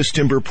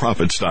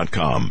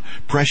 PreciouSTimberProfits.com.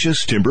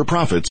 Precious Timber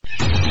Profits.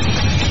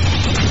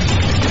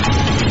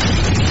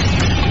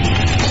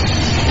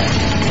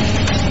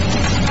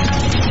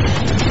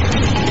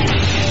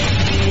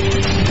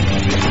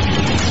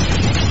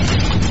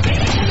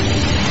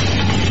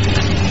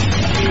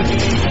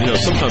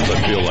 Sometimes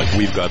I feel like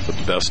we've got the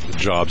best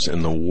jobs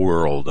in the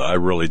world. I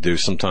really do.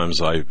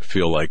 Sometimes I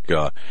feel like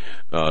the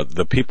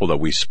people that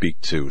we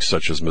speak to,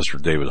 such as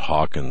Mr. David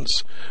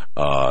Hawkins,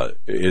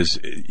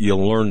 you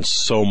learn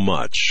so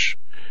much.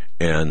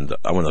 And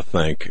I want to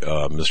thank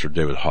Mr.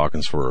 David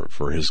Hawkins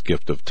for his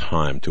gift of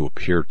time to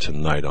appear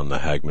tonight on the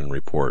Hagmann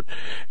Report.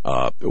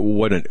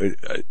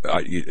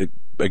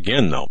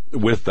 Again, though,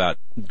 with that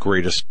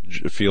greatest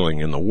feeling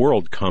in the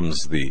world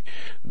comes the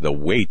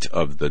weight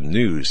of the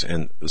news.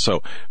 And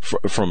so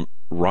from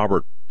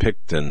Robert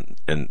Pickton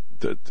and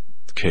the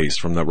case,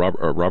 from the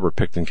Robert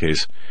Pickton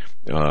case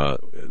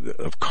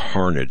of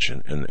carnage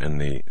and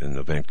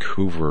the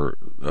Vancouver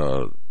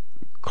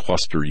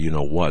cluster,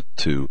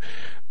 to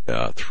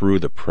through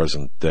the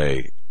present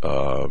day,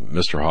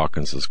 Mr.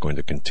 Hawkins is going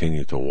to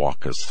continue to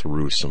walk us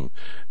through some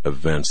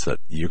events that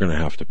you're going to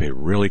have to pay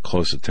really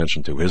close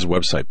attention to. His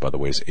website, by the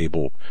way, is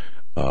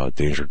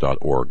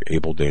abledanger.org,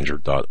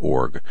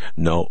 abledanger.org.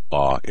 No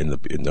awe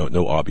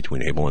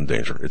between able and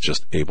danger. It's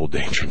just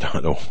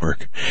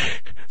abledanger.org.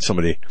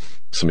 Somebody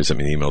sent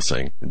me an email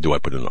saying, do I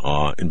put an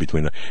awe in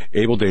between?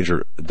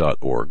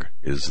 Abledanger.org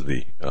is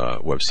the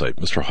website.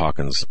 Mr.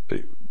 Hawkins,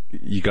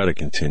 you got to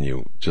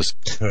continue.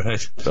 Just all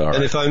right.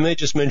 And if I may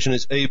just mention,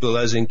 it's Abel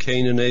as in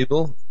Cain and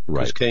Abel,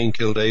 because Cain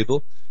killed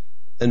Abel.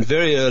 And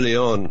very early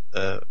on,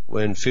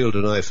 when Field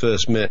and I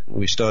first met,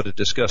 we started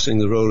discussing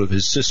the role of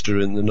his sister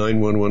in the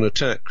 9/11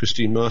 attack,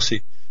 Christine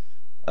Marcy.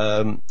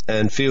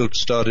 And Field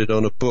started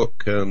on a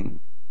book, and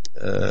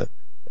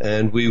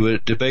we were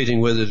debating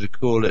whether to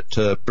call it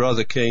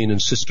Brother Cain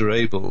and Sister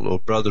Abel, or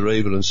Brother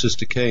Abel and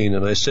Sister Cain.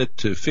 And I said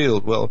to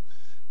Field, well,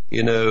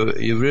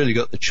 you've really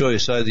got the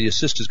choice. Either your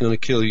sister's going to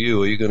kill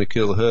you or you're going to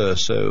kill her.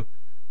 So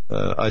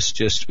I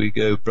suggest we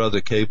go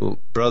Brother Cain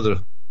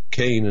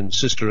and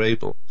Sister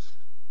Abel.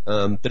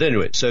 But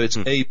anyway, so it's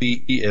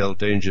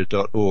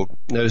abeldanger.org.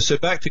 Now, so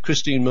back to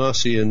Christine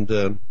Marcy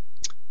and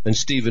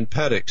Stephen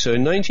Paddock. So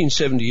in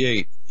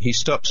 1978, he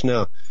stops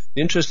now.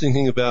 The interesting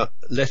thing about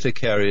letter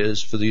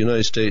carriers for the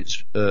United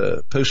States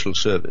Postal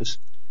Service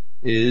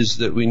is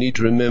that we need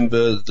to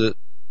remember that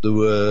there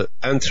were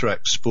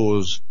anthrax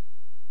spores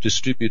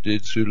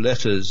distributed through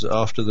letters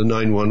after the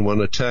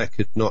 9/11 attack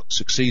had not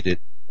succeeded.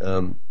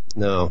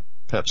 Now,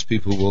 perhaps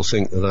people will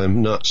think that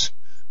I'm nuts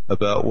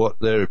about what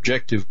their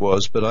objective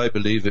was, but I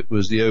believe it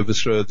was the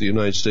overthrow of the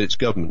United States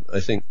government.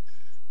 I think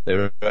they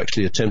were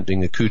actually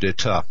attempting a coup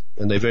d'etat,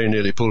 and they very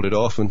nearly pulled it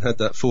off. And had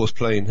that fourth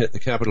plane hit the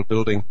Capitol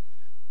building,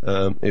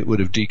 it would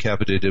have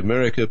decapitated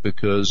America,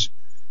 because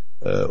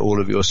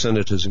all of your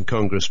senators and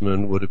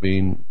congressmen would have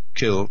been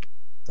killed.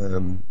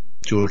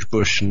 George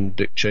Bush and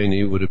Dick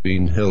Cheney would have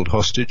been held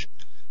hostage,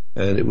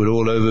 and it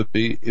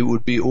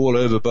would be all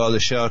over by the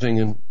shouting,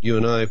 and you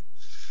and I,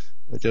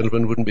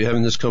 gentlemen, wouldn't be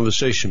having this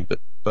conversation. But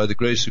by the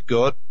grace of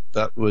God,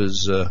 that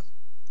was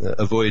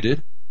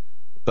avoided.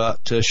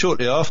 But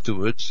shortly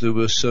afterwards, there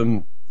were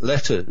some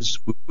letters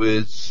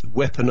with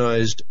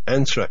weaponized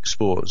anthrax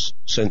spores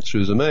sent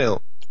through the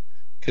mail,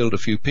 killed a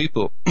few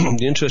people.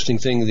 The interesting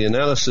thing, the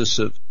analysis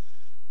of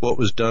what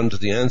was done to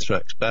the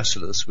anthrax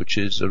bacillus, which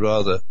is a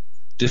rather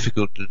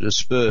difficult to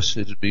disperse,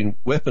 it had been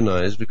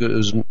weaponized because it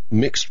was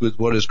mixed with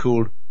what is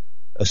called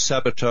a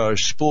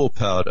sabotage spore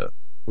powder,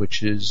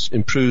 which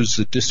improves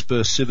the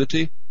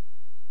dispersivity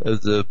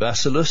of the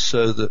bacillus,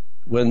 so that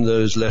when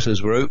those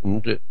letters were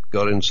opened, it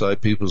got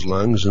inside people's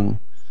lungs, and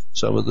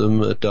some of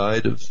them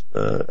died of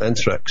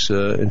anthrax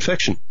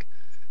infection.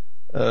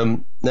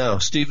 Now,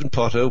 Stephen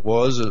Potter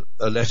was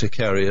a letter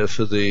carrier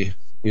for the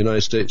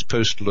United States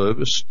Postal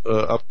Service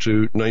up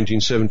to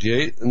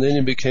 1978, and then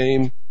he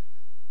became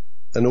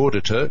an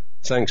auditor,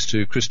 thanks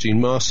to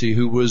Christine Marcy,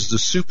 who was the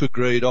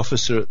supergrade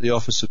officer at the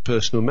Office of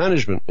Personal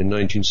Management in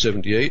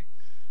 1978,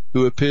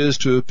 who appears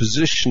to have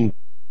positioned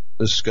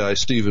this guy,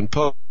 Stephen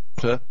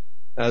Potter,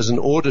 as an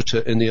auditor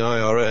in the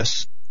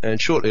IRS,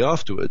 and shortly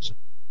afterwards,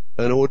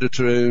 an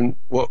auditor in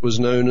what was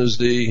known as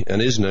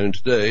and is known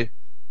today,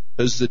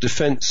 as the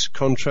Defense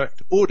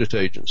Contract Audit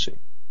Agency.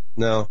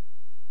 Now,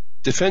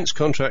 defense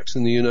contracts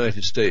in the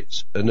United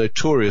States are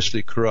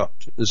notoriously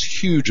corrupt. There's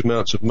huge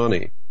amounts of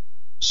money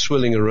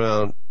swilling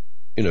around,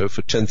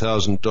 for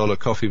 $10,000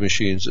 coffee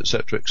machines,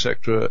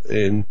 etc.,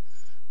 in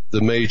the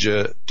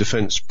major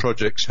defense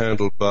projects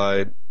handled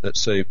by,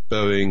 let's say,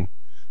 Boeing,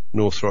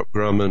 Northrop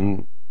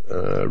Grumman,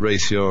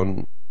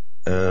 Raytheon,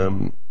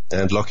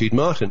 and Lockheed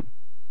Martin.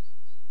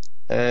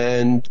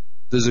 And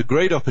there's a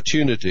great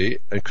opportunity,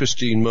 and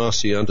Christine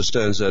Marcy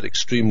understands that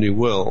extremely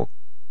well,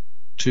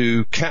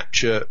 to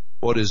capture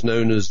what is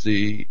known as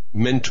the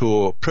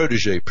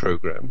mentor-protege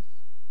program,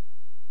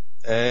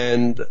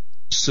 and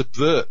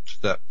subvert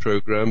that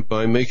program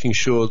by making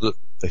sure that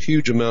a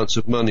huge amounts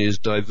of money is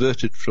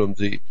diverted from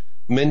the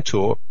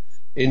mentor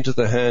into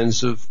the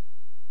hands of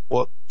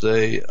what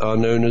they are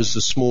known as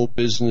the small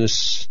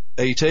business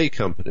 8A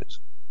companies.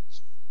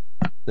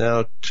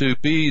 Now, to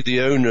be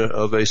the owner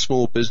of a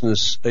small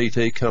business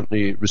 8A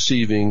company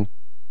receiving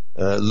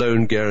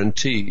loan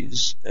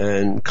guarantees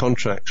and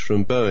contracts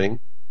from Boeing,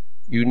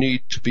 you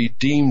need to be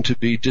deemed to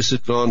be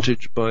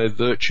disadvantaged by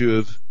virtue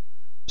of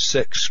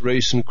sex,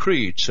 race, and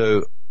creed.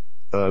 So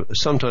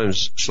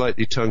sometimes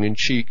slightly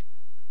tongue-in-cheek,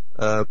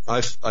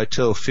 I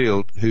tell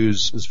Field,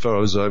 who's, as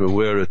far as I'm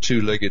aware, a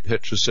two-legged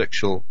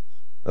heterosexual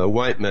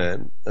white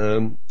man,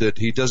 that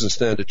he doesn't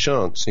stand a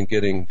chance in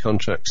getting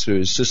contracts through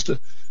his sister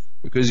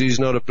because he's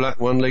not a black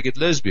one-legged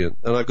lesbian.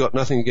 And I've got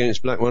nothing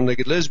against black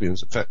one-legged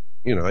lesbians. In fact,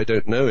 I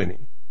don't know any.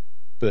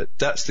 But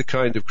that's the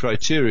kind of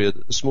criteria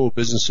that the Small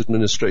Business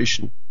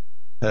Administration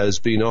has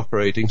been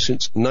operating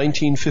since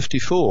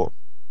 1954.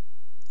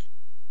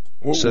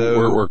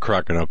 So we're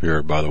cracking up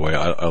here, by the way.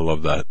 I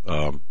love that.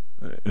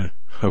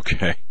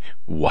 Okay.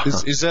 Wow.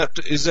 Is that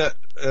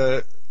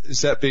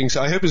being?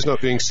 I hope it's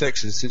not being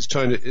sexist.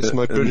 It's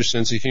my British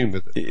sense of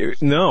humor.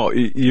 No,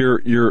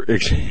 you're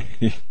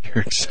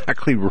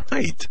exactly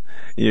right.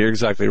 You're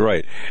exactly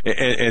right,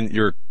 and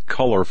you're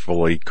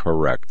colorfully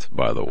correct,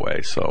 by the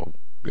way. So,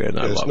 good.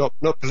 I love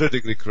not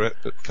politically correct,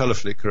 but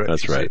colorfully correct.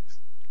 That's right.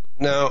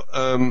 Now,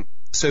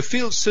 so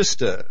Field's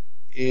sister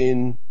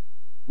in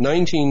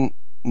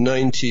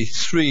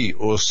 1993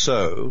 or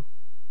so,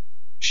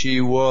 she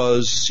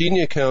was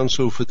senior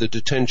counsel for the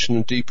Detention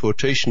and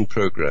Deportation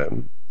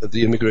Program of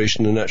the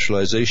Immigration and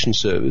Naturalization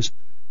Service,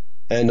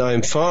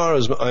 and far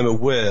as I'm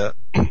aware,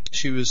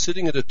 she was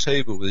sitting at a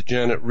table with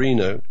Janet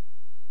Reno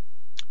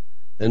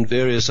and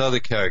various other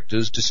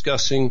characters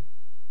discussing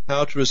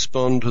how to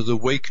respond to the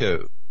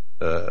Waco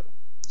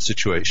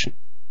situation.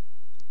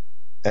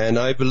 And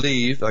I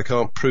believe, I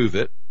can't prove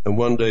it, and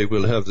one day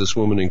we'll have this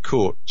woman in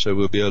court, so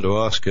we'll be able to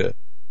ask her.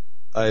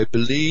 I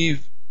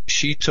believe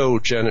she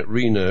told Janet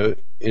Reno,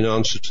 in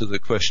answer to the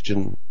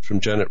question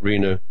from Janet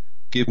Reno,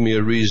 give me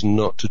a reason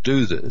not to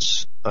do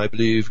this. I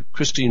believe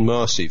Christine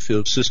Marcy,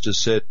 Field's sister,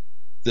 said,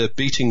 they're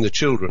beating the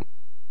children.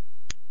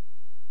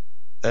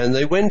 And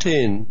they went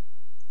in,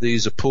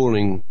 these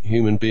appalling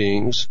human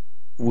beings,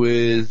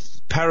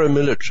 with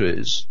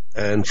paramilitaries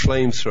and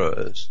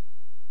flamethrowers,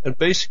 and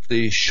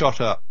basically shot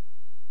up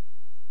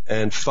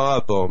and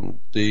firebombed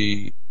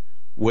the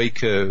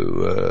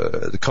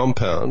Waco, the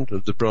compound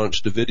of the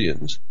Branch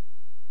Davidians,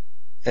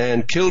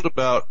 and killed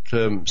about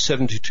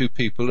 72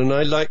 people. And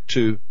I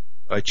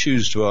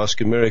choose to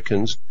ask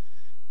Americans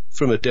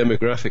from a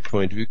demographic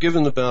point of view,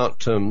 given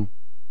about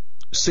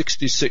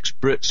 66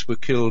 Brits were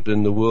killed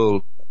in the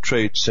World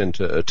Trade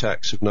Center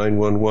attacks of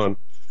 9/11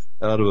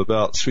 out of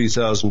about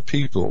 3,000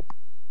 people,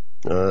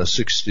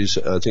 60,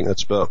 I think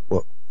that's about,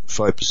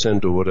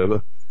 5% or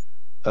whatever.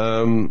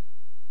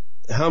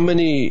 How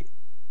many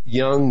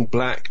young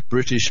black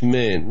British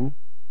men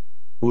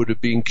would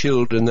have been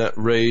killed in that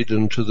raid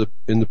in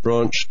the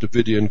Branch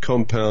Davidian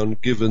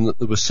compound, given that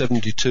there were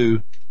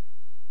 72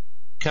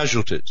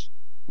 casualties,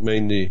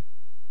 mainly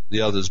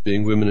the others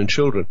being women and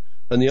children?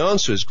 And the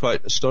answer is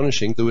quite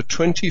astonishing. There were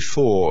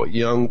 24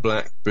 young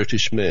black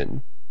British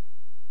men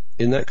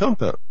in that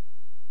compound.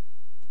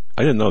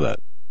 I didn't know that.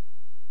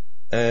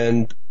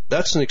 And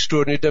that's an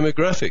extraordinary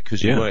demographic,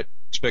 because you might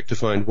expect to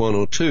find one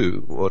or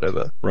two, or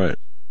whatever. Right.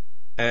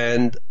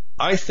 And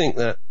I think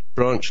that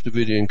Branch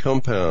Davidian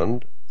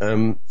compound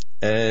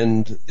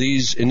and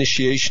these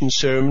initiation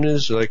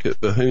ceremonies, like at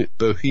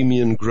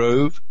Bohemian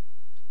Grove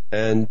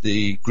and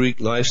the Greek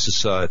life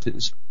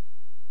societies,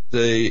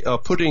 they are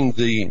putting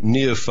the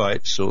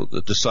neophytes or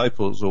the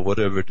disciples or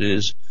whatever it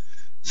is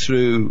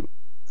through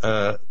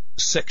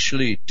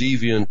sexually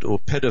deviant or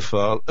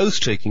pedophile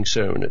oath-taking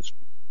ceremonies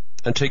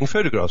and taking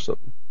photographs of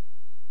them.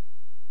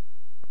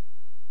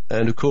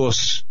 And of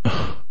course,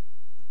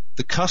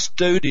 the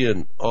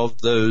custodian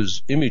of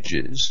those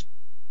images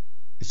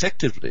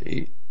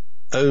effectively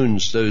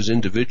owns those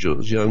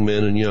individuals, young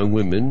men and young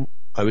women,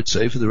 I would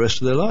say, for the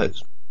rest of their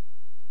lives.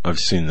 I've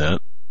seen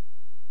that.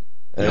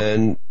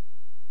 And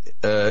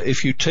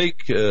if you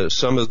take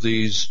some of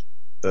these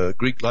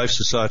Greek life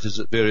societies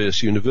at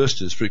various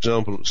universities, for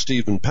example,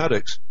 Stephen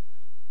Paddock's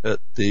at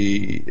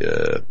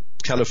the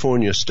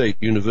California State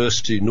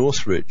University,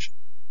 Northridge,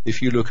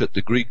 if you look at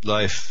the Greek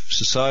life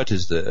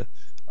societies there,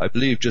 I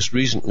believe just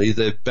recently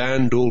they've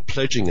banned all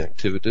pledging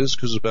activities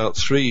because about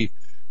 3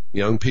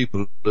 young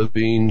people have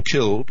been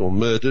killed or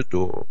murdered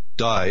or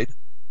died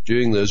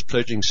during those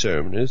pledging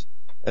ceremonies.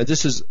 And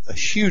this is a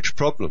huge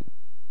problem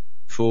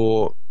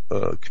for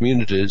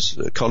communities,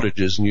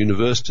 colleges and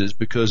universities,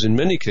 because in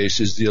many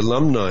cases the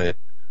alumni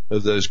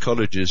of those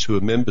colleges who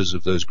are members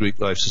of those Greek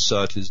life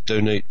societies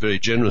donate very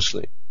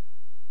generously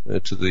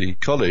to the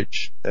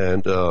college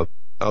and are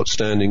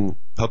outstanding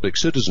public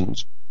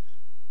citizens.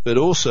 But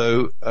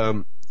also,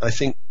 I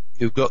think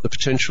you've got the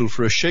potential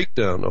for a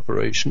shakedown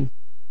operation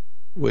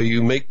where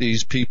you make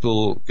these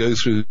people go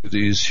through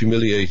these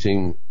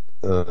humiliating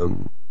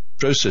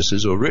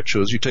processes or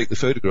rituals. You take the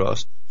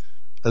photographs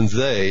And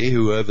they,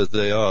 whoever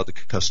they are, the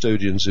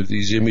custodians of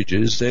these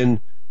images,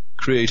 then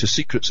create a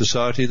secret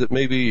society that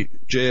maybe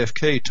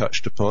JFK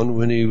touched upon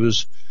when he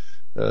was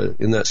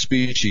in that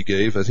speech he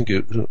gave. I think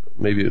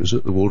maybe it was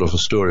at the Waldorf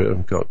Astoria,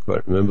 I can't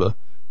quite remember,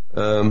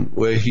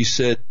 where he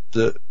said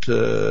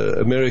that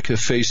America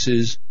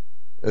faces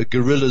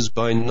guerrillas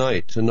by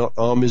night and not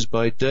armies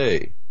by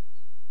day,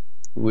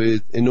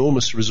 with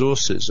enormous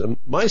resources. And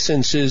my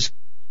sense is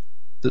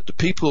that the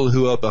people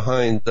who are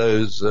behind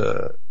those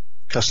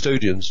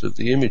custodians of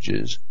the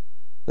images,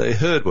 they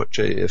heard what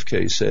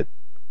JFK said,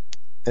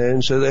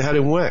 and so they had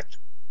him whacked.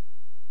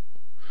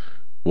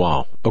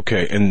 Wow.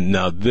 Okay, and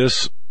now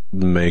this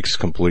makes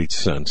complete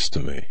sense to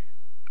me.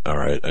 All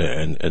right,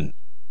 and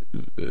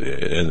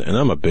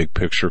I'm a big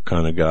picture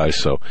kind of guy,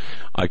 so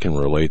I can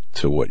relate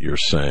to what you're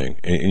saying,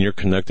 and you're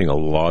connecting a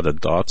lot of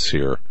dots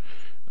here.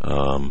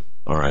 All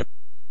right.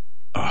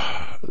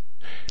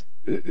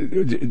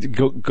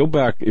 Go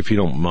back, if you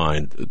don't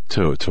mind,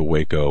 to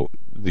Waco.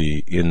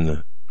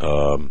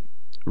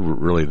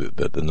 Really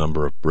the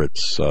number of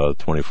Brits,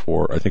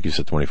 24. I think you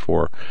said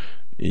 24.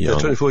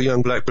 24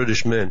 young black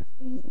British men.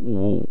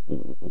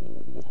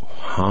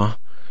 Huh?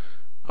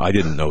 I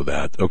didn't know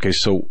that. Okay,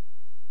 so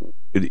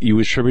you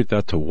attribute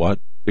that to what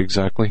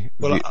exactly?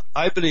 Well,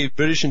 I believe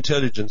British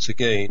intelligence,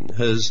 again,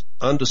 has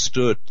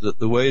understood that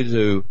the way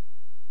to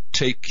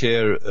take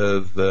care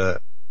of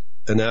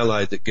an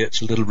ally that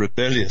gets a little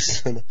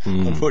rebellious, and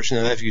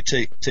unfortunately I have to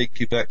take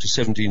you back to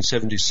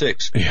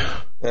 1776.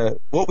 Yeah.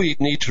 What we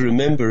need to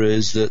remember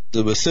is that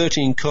there were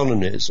 13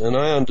 colonies, and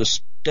I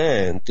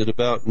understand that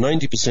about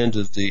 90%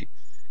 of the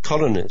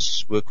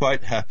colonists were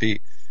quite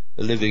happy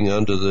living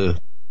under the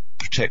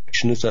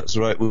protection, if that's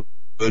the right word,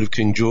 of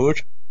King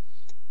George,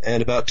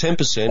 and about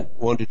 10%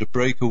 wanted to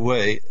break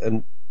away.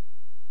 And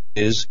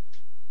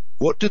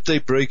what did they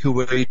break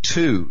away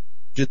to?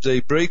 Did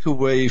they break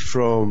away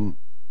from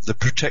the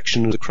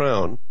protection of the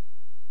Crown,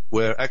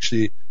 where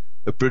actually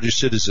a British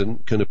citizen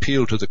can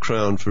appeal to the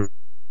Crown for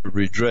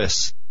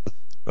redress,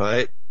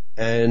 right,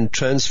 and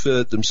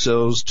transferred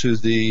themselves to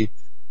the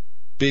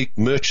big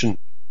merchant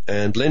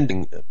and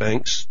lending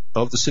banks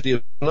of the City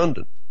of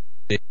London?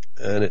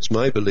 And it's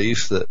my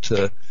belief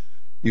that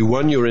you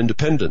won your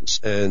independence,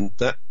 and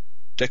that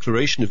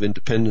Declaration of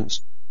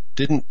Independence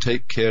didn't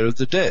take care of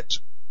the debt,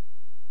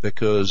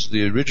 because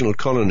the original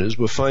colonies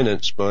were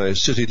financed by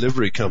city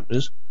livery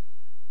companies,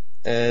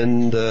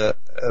 and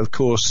of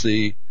course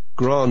the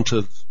grant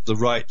of the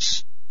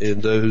rights in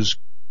those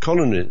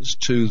colonies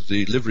to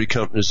the livery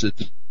companies that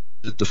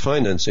did the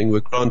financing were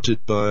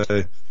granted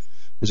by,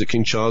 is it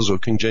King Charles or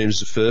King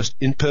James I,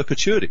 in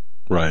perpetuity.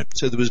 Right.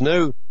 So there was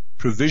no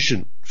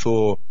provision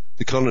for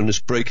the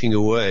colonists breaking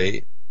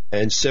away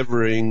and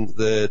severing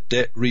their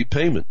debt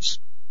repayments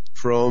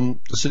from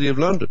the City of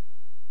London.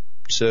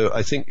 So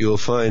I think you'll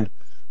find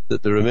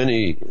that there are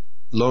many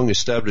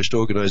long-established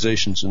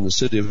organizations in the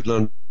City of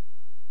London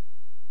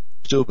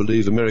who still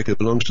believe America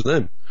belongs to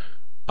them.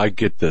 I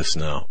get this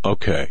now.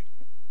 Okay.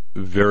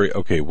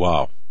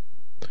 Wow.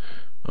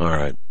 All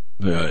right.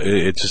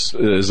 It's just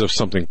as if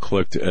something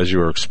clicked as you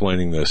were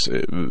explaining this.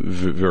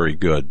 Very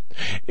good.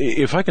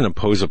 If I can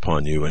impose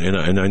upon you,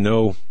 and I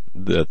know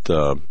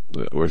that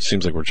it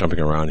seems like we're jumping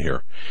around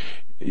here.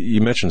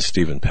 You mentioned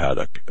Stephen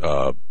Paddock.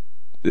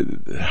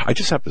 I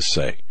just have to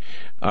say,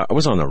 I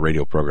was on a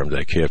radio program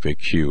today,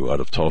 KFAQ,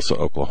 out of Tulsa,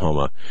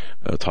 Oklahoma,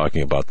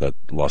 talking about that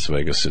Las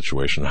Vegas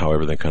situation, how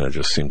everything kind of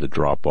just seemed to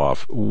drop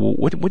off.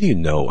 What do you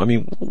know? I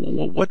mean,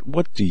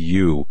 what do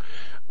you,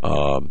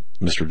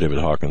 Mr. David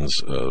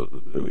Hawkins,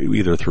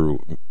 either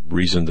through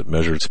reasoned,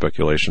 measured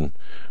speculation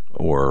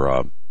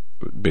or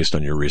based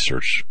on your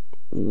research,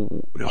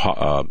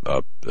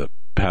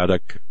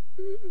 Paddock,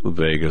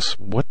 Vegas,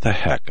 what the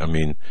heck? I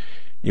mean,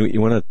 you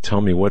want to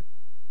tell me what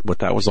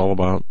that was all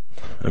about?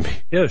 I mean,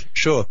 yeah,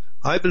 sure.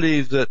 I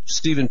believe that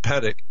Stephen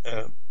Paddock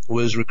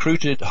was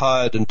recruited,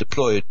 hired, and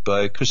deployed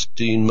by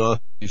Christine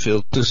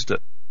Martyfield Dizdar,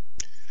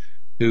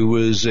 who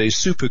was a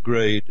super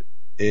grade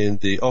in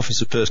the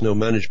Office of Personnel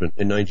Management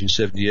in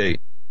 1978.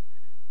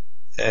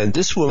 And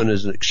this woman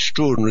is an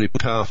extraordinarily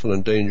powerful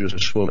and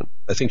dangerous woman.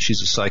 I think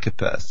she's a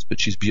psychopath, but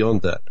she's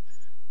beyond that.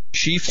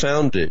 She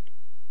founded,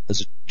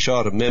 as a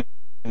charter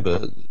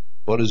member,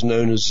 what is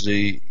known as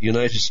the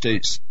United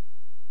States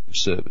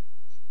Service,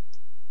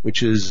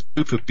 which is a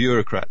group of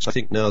bureaucrats. I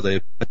think now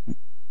they're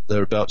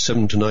about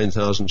 7,000 to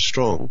 9,000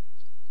 strong.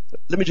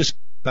 Let me just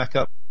back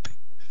up.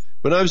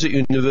 When I was at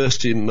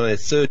university in my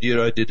third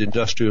year, I did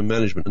industrial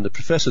management, and the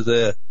professor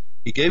there,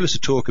 he gave us a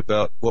talk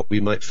about what we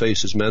might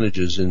face as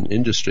managers in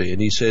industry,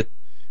 and he said,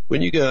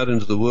 when you go out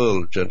into the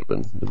world,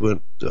 gentlemen,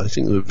 I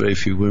think there were very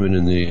few women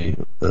in the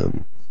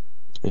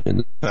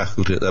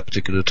faculty at that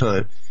particular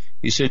time.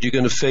 He said, you're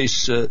going to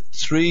face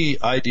three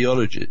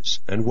ideologies,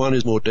 and one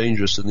is more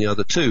dangerous than the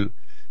other two.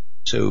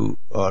 So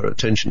our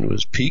attention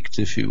was piqued,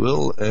 if you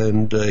will,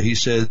 and he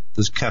said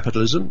there's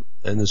capitalism,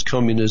 and there's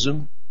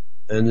communism,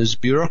 and there's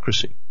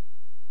bureaucracy.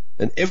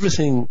 And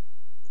everything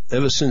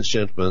ever since,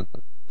 gentlemen,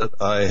 that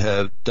I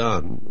have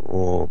done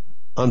or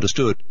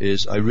understood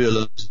is I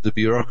realized the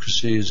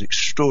bureaucracy is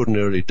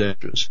extraordinarily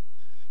dangerous.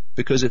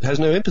 because it has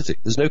no empathy.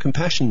 There's no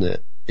compassion there.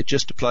 It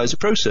just applies a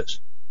process.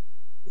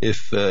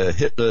 If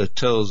Hitler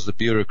tells the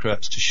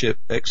bureaucrats to ship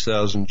X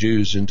thousand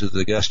Jews into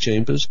the gas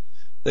chambers,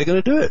 they're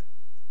going to do it.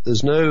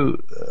 There's no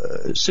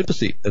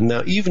sympathy. And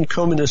now even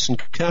communists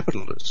and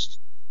capitalists,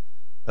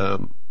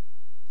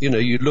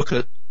 you look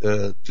at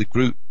the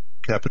group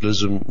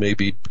capitalism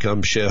maybe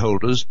become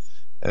shareholders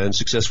and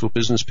successful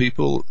business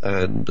people,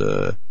 and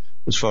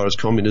as far as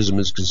communism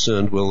is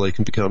concerned, well, they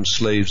can become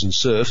slaves and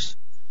serfs.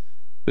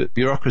 But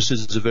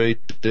bureaucracies are very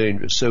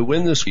dangerous. So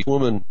when this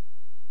woman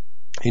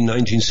in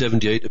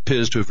 1978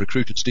 appears to have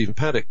recruited Stephen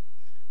Paddock,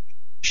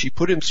 she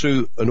put him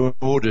through an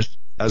audit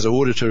as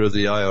auditor of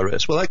the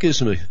IRS. Well, that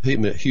gives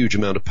him a huge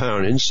amount of power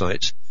and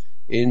insights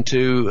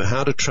into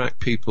how to track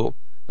people,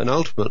 and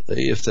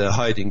ultimately, if they're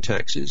hiding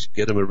taxes,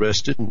 get them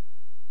arrested and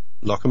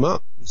lock them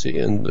up. See,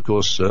 and of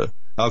course,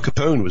 Al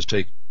Capone was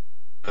taken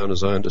down,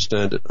 as I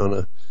understand it,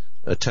 on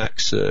a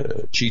tax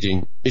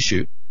cheating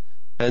issue.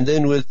 And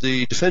then with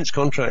the Defense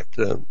Contract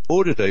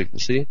Audit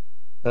Agency,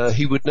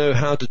 he would know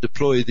how to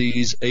deploy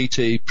these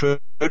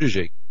 8A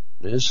protege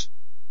companies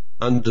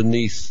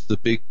underneath the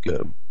big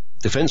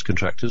defense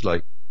contractors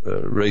like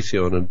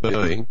Raytheon and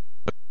Boeing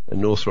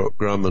and Northrop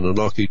Grumman and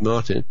Lockheed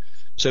Martin.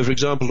 So, for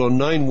example, on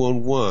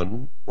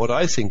 911, what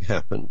I think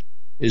happened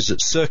is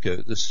that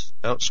Serco, this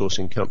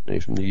outsourcing company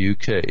from the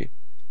UK,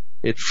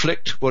 it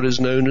flicked what is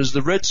known as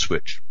the red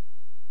switch.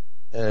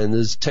 And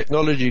there's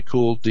technology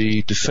called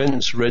the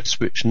Defense Red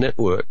Switch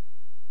Network,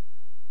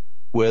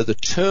 where the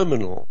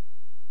terminal,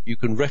 you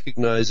can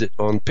recognize it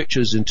on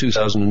pictures in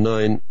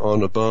 2009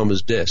 on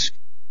Obama's desk.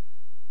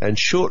 And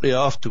shortly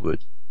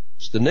afterwards,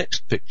 the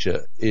next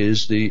picture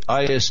is the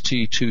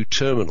IST-2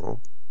 terminal,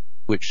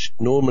 which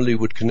normally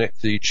would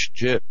connect the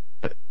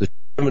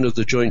chairman of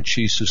the Joint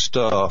Chiefs of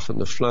Staff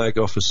and the flag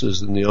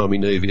officers in the Army,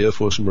 Navy, Air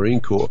Force, and Marine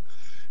Corps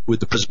with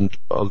the President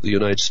of the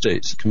United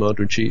States, the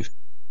Commander-in-Chief.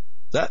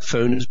 That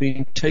phone has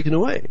been taken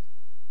away,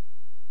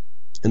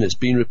 and it's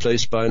been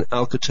replaced by an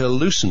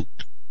Alcatel-Lucent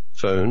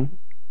phone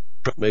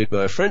made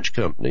by a French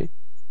company,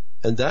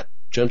 and that,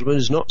 gentlemen,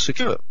 is not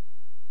secure.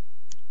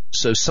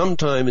 So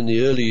sometime in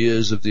the early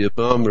years of the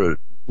Obama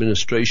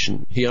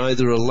administration, he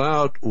either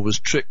allowed or was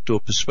tricked or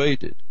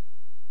persuaded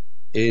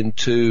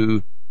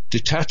into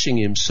detaching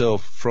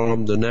himself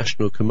from the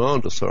National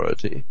Command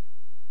Authority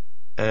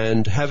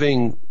and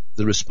having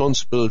the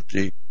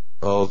responsibility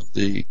of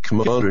the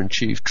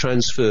Commander-in-Chief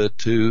transferred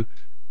to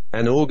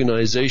an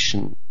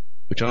organization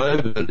which I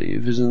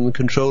believe is in the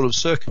control of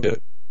Serco.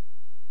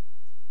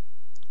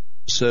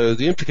 So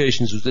the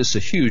implications of this are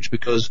huge,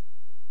 because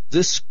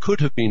this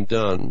could have been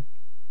done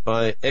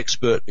by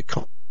expert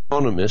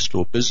economist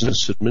or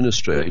business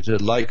administrator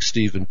like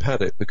Stephen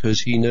Paddock,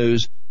 because he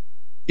knows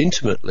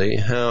intimately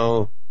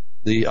how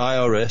the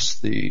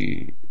IRS,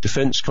 the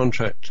Defense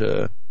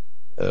Contractor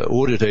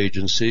Audit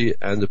Agency,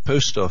 and the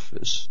Post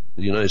Office,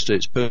 the United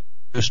States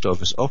Post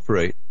Office,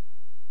 operate.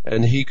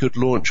 And he could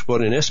launch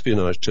what in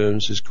espionage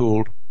terms is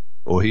called,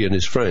 or he and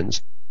his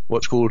friends,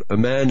 what's called a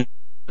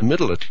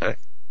man-in-the-middle attack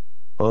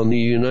on the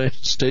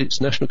United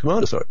States National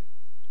Command Authority.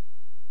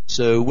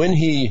 So when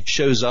he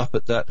shows up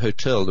at that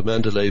hotel, the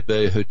Mandalay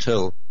Bay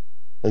Hotel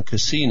and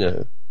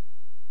Casino,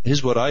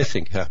 here's what I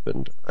think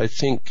happened. I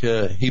think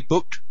he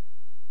booked,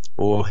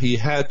 or he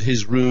had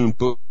his room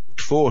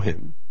booked for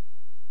him,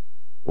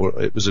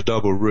 or it was a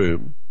double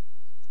room.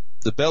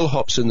 The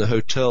bellhops in the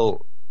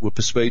hotel were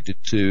persuaded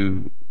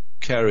to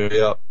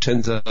carry up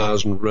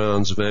 10,000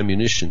 rounds of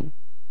ammunition,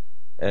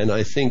 and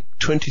I think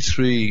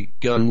 23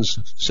 guns,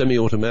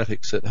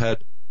 semi-automatics, that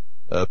had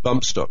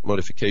bump stock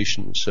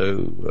modification,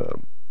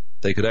 so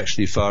they could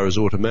actually fire as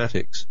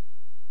automatics.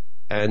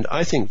 And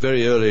I think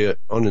very early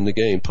on in the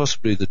game,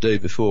 possibly the day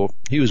before,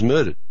 he was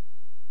murdered.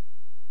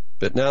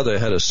 But now they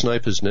had a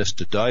sniper's nest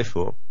to die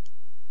for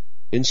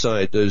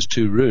inside those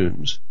two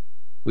rooms,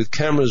 with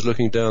cameras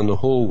looking down the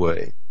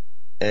hallway.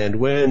 And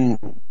when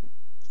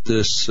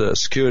this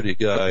security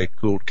guy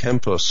called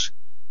Campos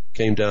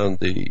came down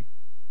the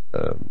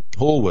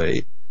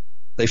hallway,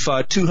 they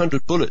fired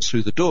 200 bullets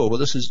through the door. Well,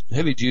 this is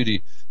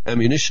heavy-duty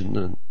ammunition,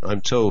 and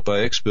I'm told by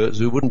experts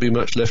there wouldn't be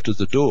much left of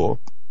the door,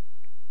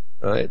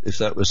 right, if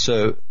that was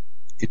so.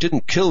 It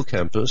didn't kill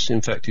Campos.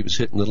 In fact, he was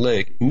hit in the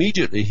leg.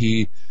 Immediately,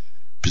 he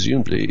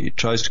presumably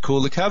tries to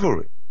call the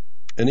cavalry.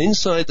 And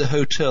inside the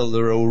hotel,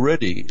 there are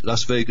already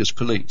Las Vegas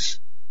police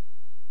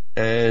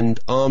and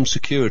armed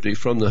security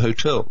from the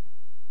hotel.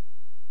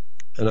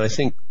 And I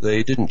think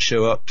they didn't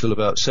show up till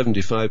about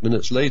 75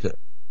 minutes later,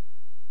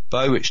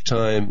 by which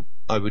time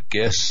I would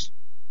guess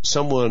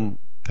someone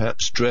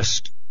perhaps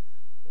dressed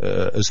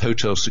as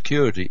hotel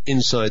security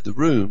inside the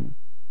room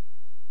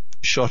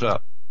shot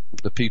up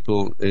the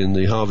people in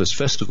the Harvest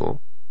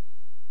Festival.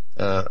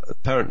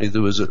 Apparently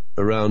there was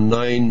around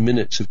 9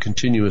 minutes of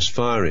continuous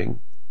firing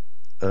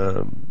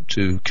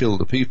to kill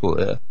the people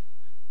there.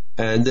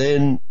 And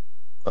then,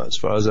 as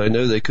far as I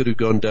know, they could have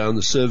gone down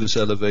the service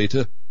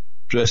elevator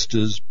dressed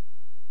as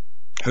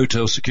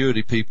hotel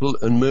security people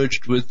and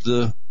merged with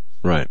the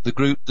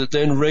group that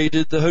then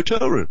raided the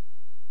hotel room.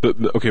 But,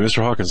 okay,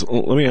 Mr. Hawkins,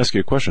 let me ask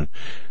you a question.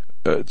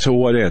 to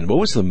what end? What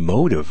was the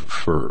motive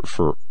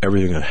for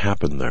everything that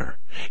happened there?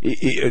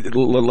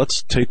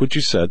 Let's take what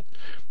you said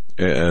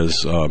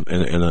as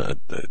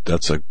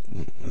that's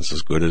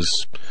as good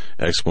as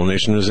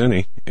explanation as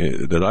any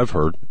that I've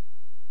heard.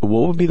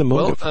 What would be the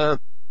motive? Well,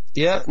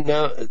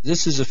 now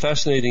this is a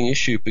fascinating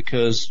issue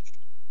because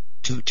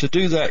to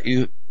do that,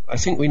 I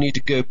think we need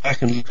to go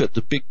back and look at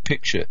the big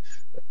picture.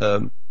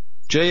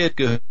 J.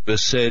 Edgar Hoover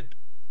said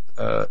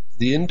the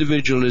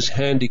individual is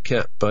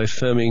handicapped by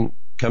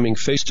coming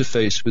face to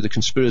face with a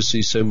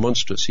conspiracy so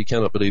monstrous he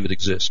cannot believe it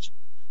exists.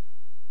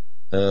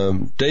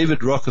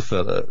 David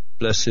Rockefeller,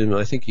 bless him,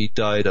 I think he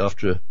died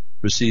after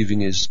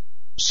receiving his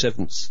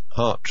 7th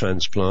heart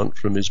transplant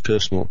from his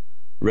personal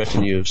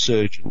retinue of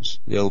surgeons.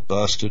 The old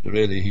bastard,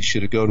 really, he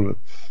should have gone with,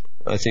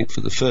 I think,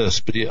 for the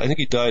first, but I think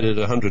he died at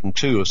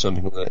 102 or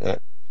something like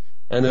that.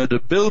 And at a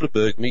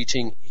Bilderberg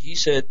meeting, he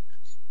said,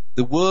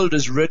 the world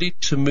is ready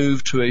to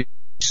move to a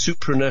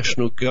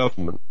supranational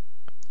government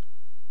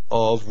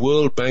of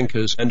world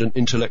bankers and an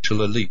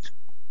intellectual elite.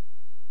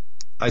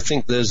 I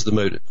think there's the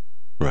motive.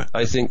 Right.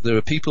 I think there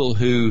are people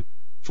who,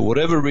 for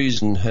whatever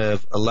reason,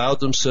 have allowed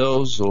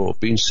themselves or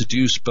been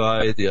seduced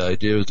by the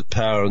idea of the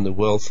power and the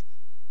wealth.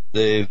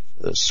 They've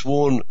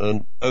sworn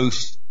an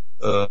oath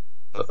of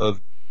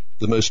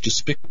the most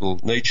despicable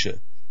nature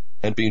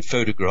and been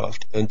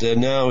photographed, and they're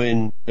now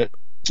in, let's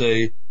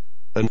say,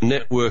 a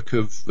network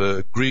of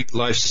Greek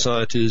life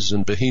societies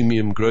and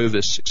Bohemian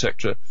Grovists,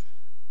 etc.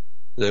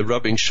 They're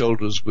rubbing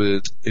shoulders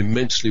with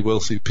immensely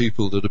wealthy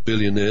people that are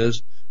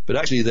billionaires, but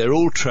actually they're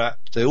all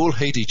trapped, they all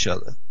hate each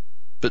other,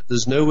 but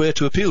there's nowhere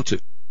to appeal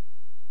to.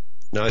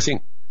 Now I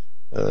think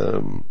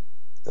Phil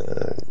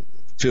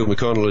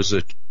McConnell is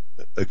a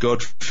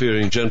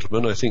God-fearing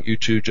gentleman. I think you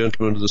two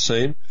gentlemen are the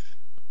same.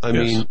 I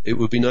mean, it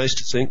would be nice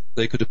to think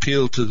they could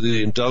appeal to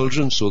the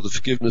indulgence or the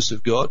forgiveness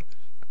of God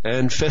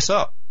and fess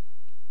up,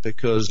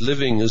 because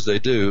living as they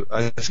do,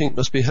 I think,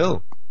 must be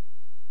hell.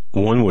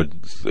 One would,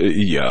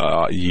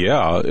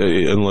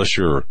 unless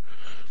you're,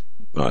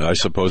 I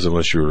suppose,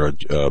 unless you're a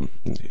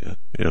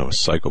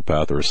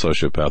psychopath or a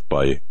sociopath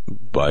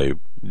by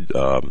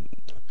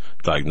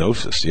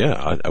diagnosis.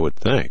 Yeah, I would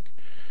think.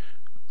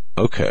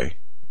 Okay.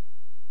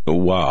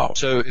 Wow.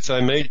 So, if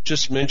I may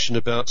just mention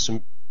about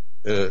some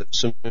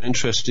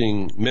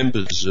interesting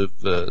members of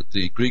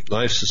the Greek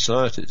life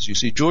societies. You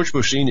see, George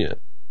Bush Sr.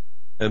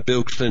 and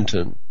Bill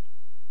Clinton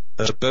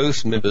are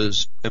both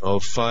members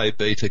of Phi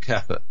Beta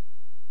Kappa,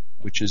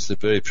 which is the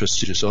very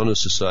prestigious honor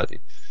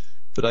society.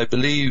 But I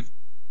believe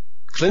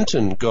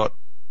Clinton got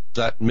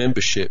that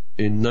membership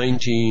in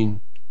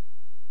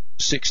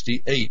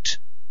 1968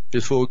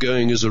 before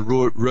going as a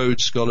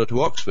Rhodes Scholar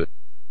to Oxford.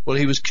 Well,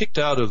 he was kicked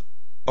out of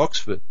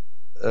Oxford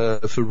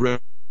for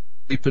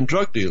rape and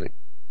drug dealing.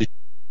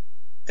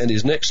 And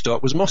his next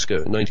stop was Moscow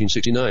in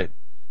 1969.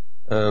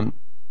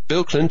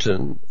 Bill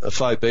Clinton, a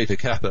Phi Beta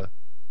Kappa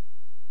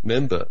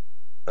member,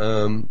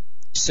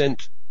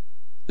 sent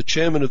the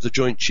chairman of the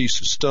Joint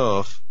Chiefs of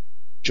Staff,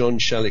 John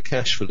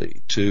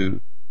Shalikashvili, to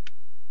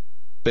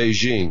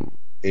Beijing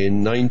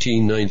in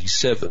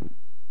 1997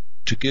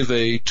 to give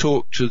a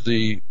talk to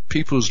the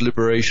People's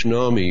Liberation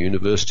Army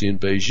University in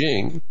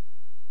Beijing.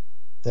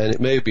 And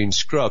it may have been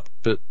scrubbed,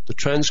 but the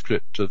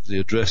transcript of the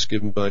address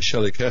given by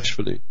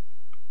Shalikashvili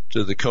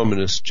to the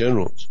communist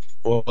generals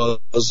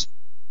was,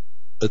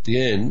 at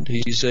the end,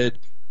 he said,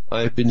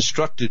 I have been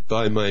instructed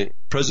by my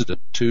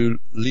president to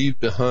leave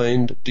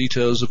behind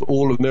details of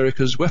all of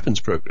America's weapons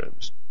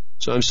programs.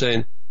 So I'm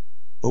saying,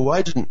 well,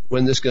 why didn't,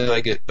 when this guy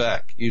get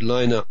back, you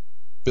line up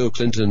Bill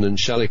Clinton and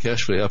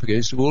Shalikashvili up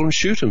against the wall and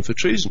shoot him for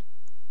treason?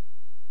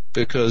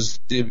 Because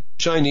the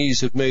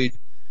Chinese have made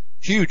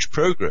huge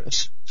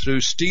progress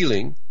through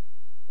stealing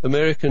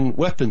American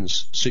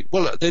weapons.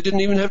 Well, they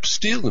didn't even have to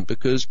steal them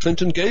because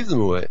Clinton gave them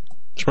away.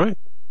 That's right.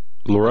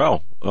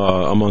 Laurel,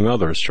 among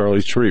others,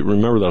 Charlie Treat.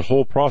 Remember that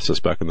whole process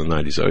back in the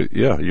 90s.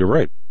 Yeah, you're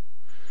right.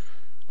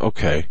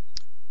 Okay.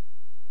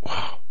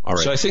 Wow. All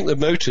right. So I think the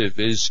motive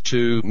is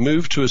to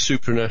move to a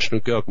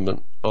supranational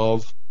government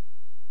of,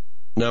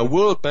 now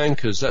world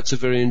bankers, that's a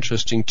very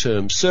interesting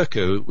term.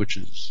 Serco, which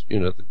is,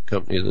 the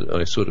company that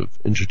I sort of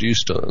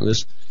introduced on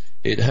this,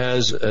 it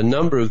has a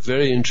number of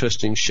very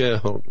interesting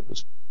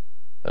shareholders,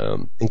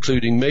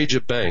 including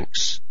major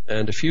banks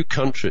and a few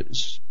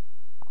countries,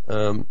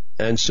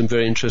 and some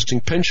very interesting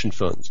pension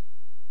funds.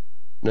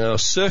 Now,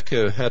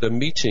 Serco had a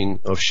meeting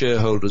of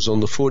shareholders on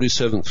the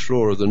 47th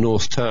floor of the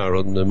North Tower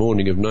on the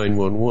morning of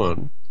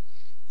 9/11,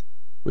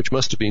 which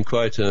must have been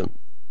quite I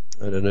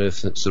don't know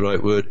if that's the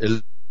right word,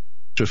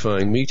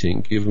 electrifying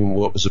meeting, given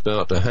what was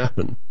about to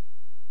happen.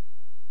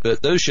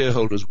 But those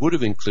shareholders would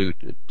have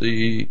included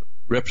the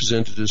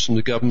representatives from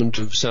the government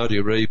of Saudi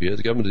Arabia,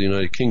 the government of the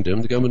United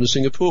Kingdom, the government of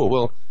Singapore.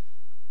 Well,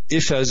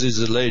 if, as is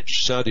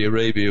alleged, Saudi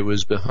Arabia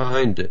was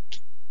behind it,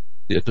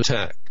 the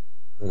attack,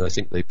 and I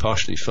think they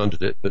partially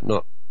funded it, but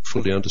not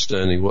fully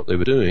understanding what they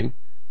were doing,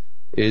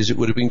 is it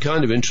would have been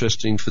kind of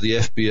interesting for the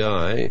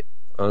FBI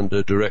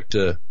under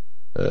Director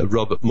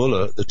Robert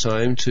Mueller at the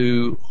time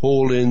to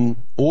haul in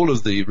all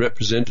of the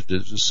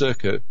representatives of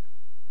Serco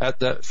at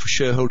that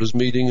shareholders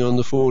meeting on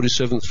the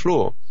 47th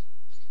floor.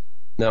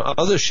 Now,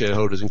 other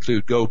shareholders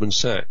include Goldman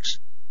Sachs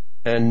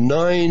and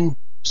 9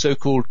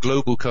 so-called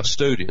global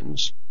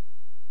custodians,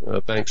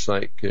 banks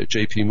like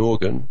JP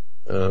Morgan,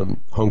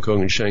 Hong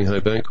Kong and Shanghai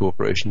Bank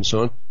Corporation and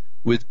so on,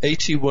 with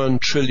 $81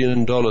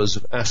 trillion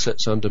of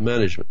assets under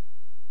management.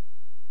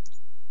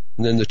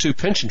 And then the 2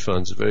 pension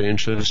funds are very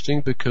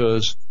interesting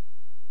because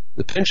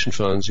the pension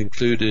funds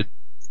included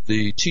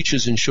the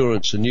Teachers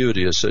Insurance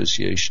Annuity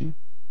Association,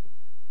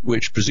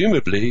 which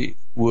presumably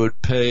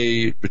would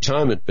pay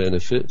retirement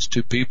benefits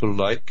to people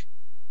like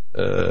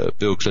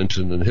Bill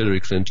Clinton and Hillary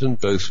Clinton,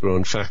 both were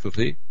on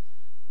faculty,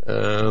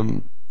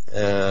 Barack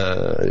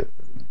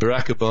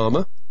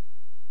Obama,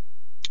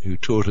 who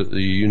taught at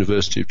the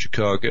University of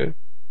Chicago,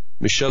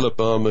 Michelle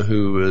Obama,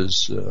 who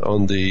was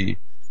on the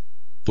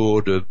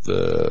board of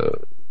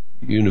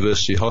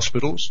university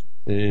hospitals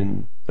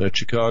in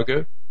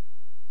Chicago.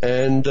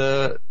 And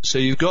so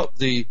you've got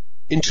the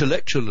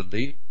intellectual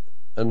elite,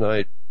 and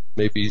I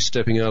may be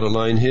stepping out of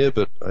line here,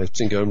 but I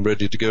think I'm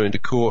ready to go into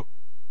court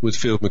with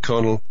Phil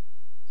McConnell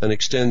and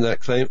extend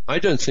that claim. I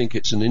don't think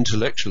it's an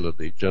intellectual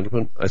elite,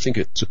 gentlemen. I think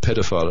it's a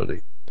pedophile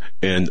elite.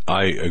 And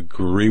I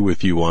agree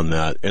with you on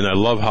that. And I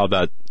love how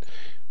that,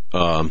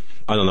 I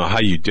don't know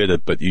how you did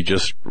it, but you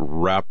just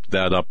wrapped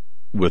that up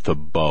with a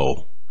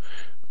bow.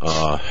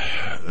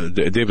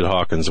 David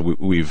Hawkins,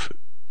 we've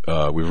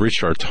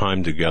reached our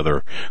time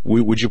together.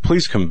 Would you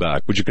please come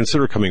back? Would you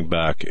consider coming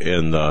back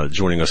and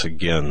joining us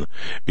again?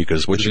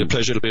 Because it's a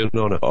pleasure, to be an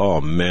honor.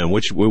 Oh man,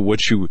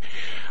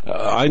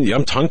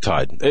 I'm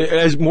tongue-tied,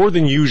 as more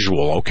than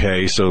usual.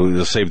 Okay, so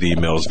to save the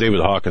emails, David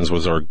Hawkins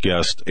was our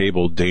guest.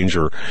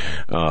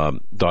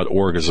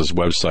 AbleDanger.org is his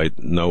website.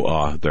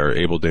 There,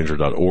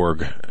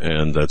 AbleDanger.org,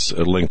 and that's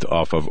linked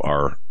off of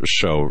our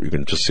show. You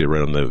can just see it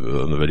right on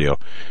the video.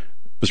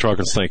 Mr.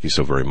 Hawkins, thank you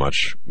so very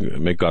much.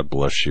 May God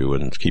bless you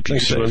and keep you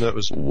safe. That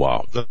was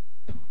wow. A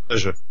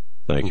pleasure.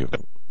 Thank you.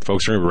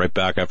 Folks, we're going to be right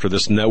back after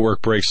this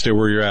network break. Stay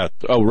where you're at.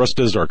 Oh, Russ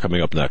Dizdar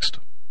coming up next.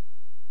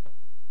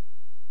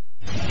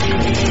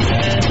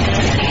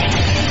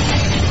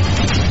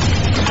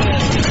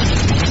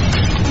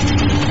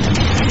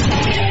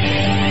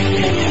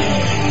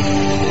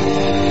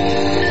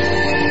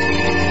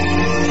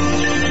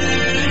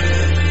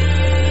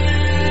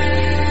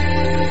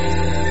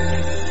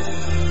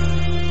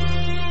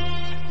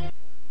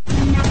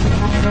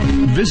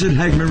 Visit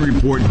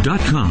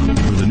HagmannReport.com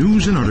for the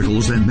news and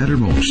articles that matter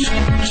most.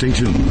 Stay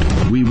tuned.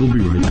 We will be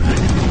right back.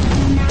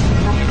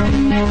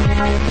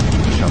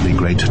 Shall be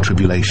great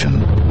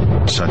tribulation,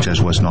 such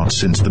as was not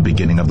since the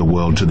beginning of the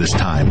world to this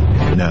time,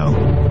 no,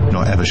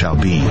 nor ever shall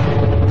be.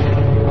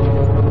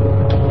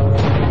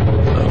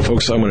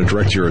 Folks, I want to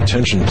direct your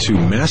attention to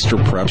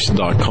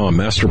masterpreps.com.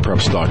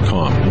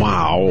 Masterpreps.com.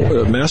 Wow.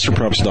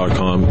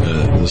 Masterpreps.com,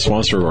 the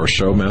sponsor of our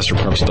show,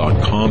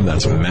 masterpreps.com.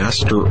 That's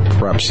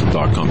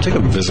masterpreps.com. Take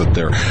a visit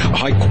there.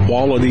 High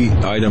quality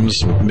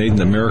items, made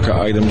in America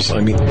items.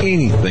 I mean,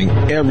 anything,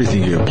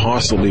 everything you could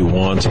possibly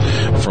want,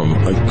 from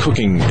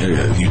cooking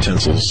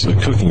utensils,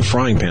 cooking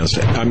frying pans.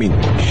 I mean,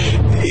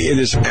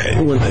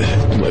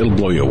 it'll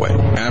blow you away.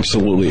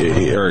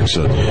 Absolutely. Eric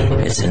said,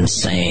 it's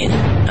insane.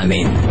 I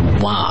mean,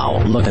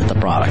 wow. Look at the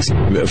products.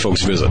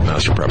 Folks, visit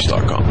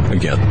masterpreps.com.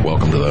 Again,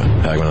 welcome to the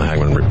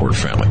Hagmann Report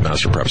family.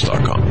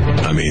 Masterpreps.com.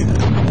 I mean,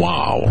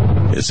 wow.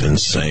 It's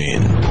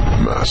insane.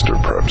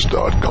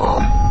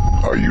 Masterpreps.com.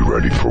 Are you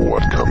ready for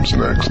what comes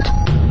next?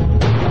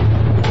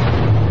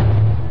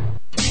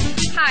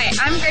 Hi,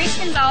 I'm Grace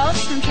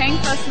Gonzalez from Train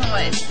Close in the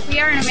Woods. We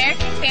are an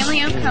American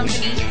family-owned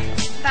company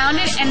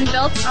founded and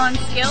built on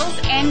skills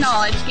and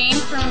knowledge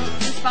gained from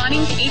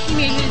responding to 18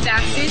 major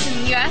disasters in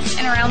the U.S.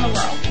 and around the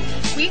world.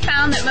 We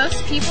found that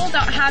most people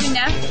don't have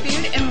enough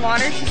food and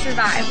water to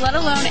survive, let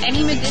alone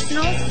any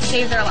medicinals to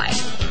save their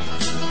life.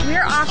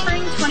 We're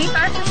offering 25%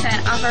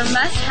 off our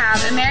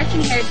must-have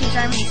American Heritage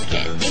Armies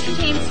kit. It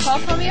contains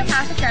 12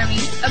 homeopathic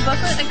armies, a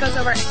booklet that goes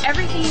over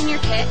everything in your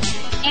kit,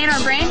 and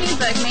our brand new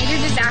book, Major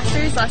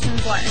Disasters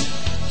Lessons Learned.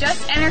 Just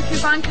enter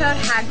coupon code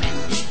Hagmann.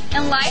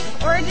 In life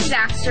or a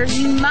disaster,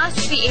 you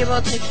must be able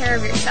to take care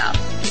of yourself.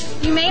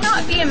 You may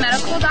not be a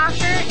medical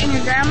doctor, and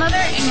your grandmother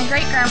and your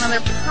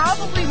great-grandmother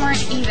probably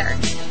weren't either,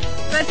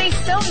 but they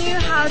still knew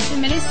how to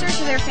minister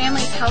to their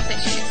family's health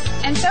issues,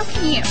 and so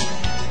can you.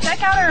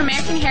 Check out our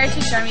American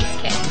Heritage Armies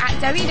kit at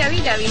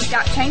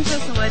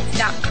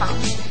www.traincloseinwoods.com.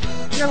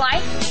 Your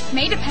life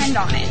may depend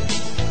on it.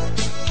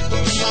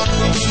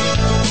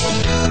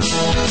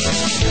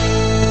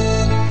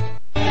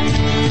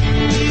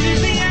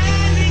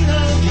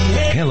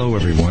 Hello,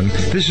 everyone.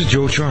 This is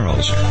Joe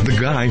Charles, the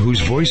guy whose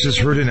voice is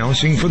heard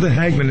announcing for the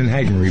Hagmann and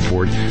Hagmann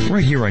Report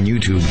right here on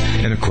YouTube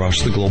and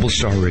across the Global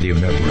Star Radio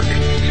Network.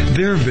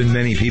 There have been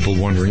many people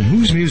wondering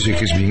whose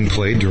music is being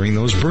played during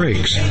those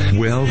breaks.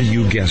 Well,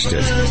 you guessed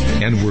it.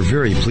 And we're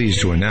very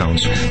pleased to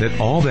announce that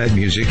all that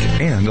music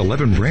and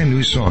 11 brand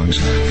new songs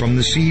from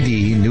the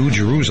CD New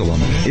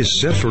Jerusalem is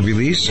set for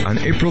release on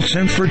April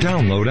 10th for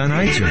download on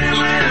iTunes.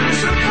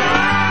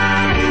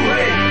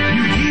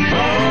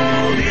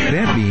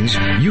 That means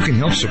you can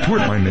help support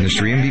my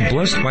ministry and be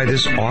blessed by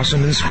this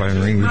awesome,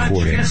 inspiring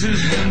recording.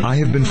 I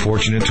have been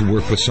fortunate to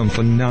work with some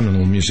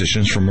phenomenal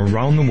musicians from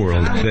around the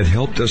world that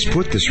helped us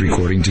put this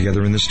recording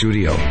together in the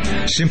studio.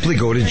 Simply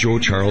go to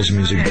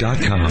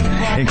joecharlesmusic.com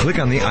and click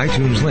on the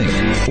iTunes link.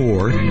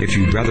 Or, if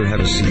you'd rather have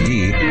a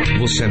CD,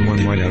 we'll send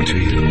one right out to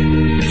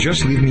you.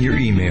 Just leave me your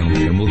email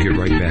and we'll get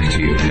right back to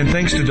you. And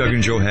thanks to Doug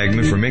and Joe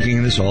Hagmann for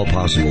making this all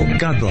possible.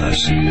 God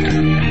bless.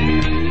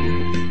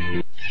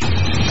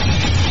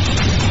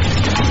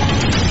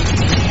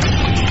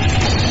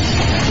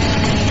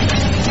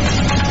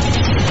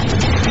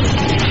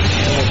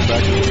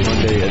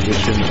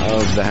 Edition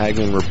of the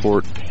Hagmann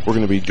Report. We're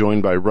going to be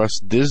joined by Russ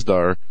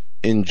Dizdar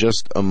in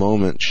just a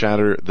moment.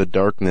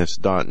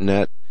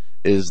 Shatterthedarkness.net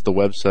is the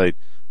website.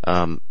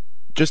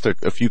 Just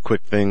a few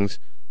quick things.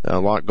 A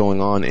lot going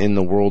on in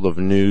the world of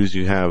news.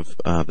 You have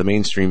the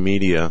mainstream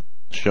media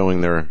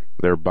showing their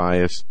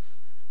bias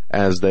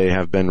as they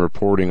have been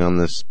reporting on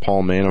this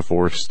Paul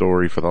Manafort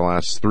story for the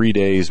last 3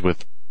 days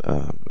with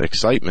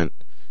excitement,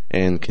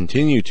 and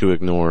continue to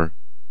ignore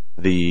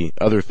the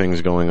other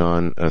things going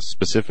on,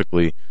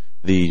 specifically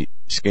the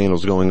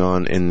scandals going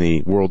on in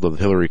the world of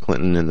Hillary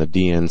Clinton and the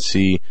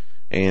DNC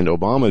and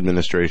Obama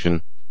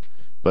administration.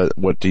 But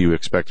what do you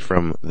expect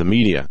from the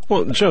media?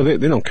 Well, Joe, they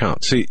don't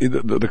count. See,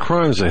 the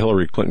crimes that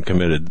Hillary Clinton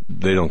committed,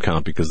 they don't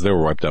count because they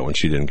were wiped out when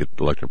she didn't get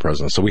elected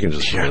president. So we can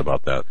just forget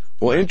about that.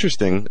 Well,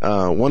 interesting.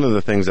 One of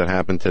the things that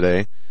happened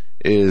today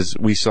is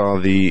we saw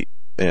the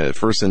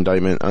first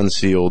indictment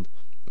unsealed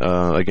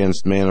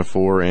against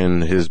Manafort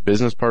and his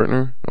business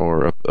partner,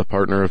 or a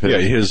partner of his. Yeah,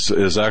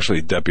 his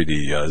actually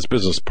deputy, his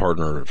business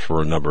partner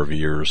for a number of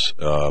years,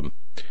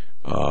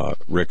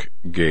 Rick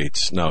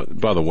Gates. Now,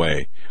 by the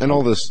way, and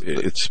all this,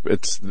 it's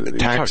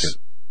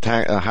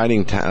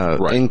hiding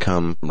right.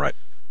 income right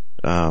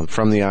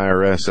from the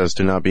IRS as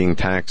to not being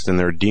taxed in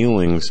their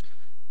dealings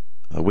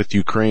with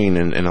Ukraine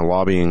and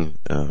lobbying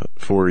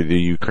for the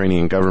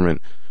Ukrainian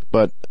government.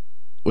 But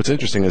what's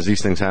interesting is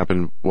these things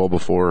happen well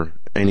before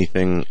any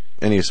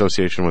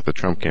association with the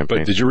Trump campaign.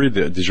 But did you read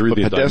the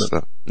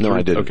indictment? No,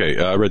 I didn't.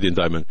 Okay, I read the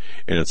indictment,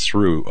 and it's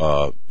through.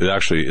 It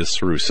actually is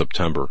through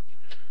September.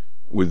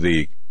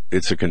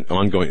 It's an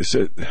ongoing.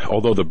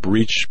 Although the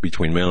breach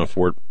between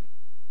Manafort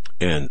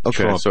and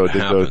Trump so it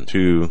did happened,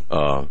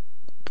 go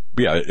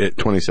to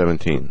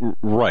 2017,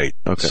 right?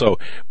 Okay. So,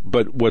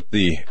 but what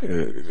the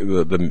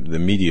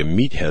media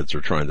meatheads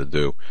are trying to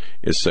do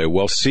is say,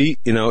 well, see,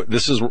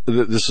 this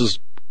is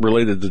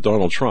related to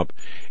Donald Trump.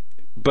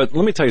 But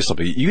let me tell you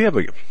something. You have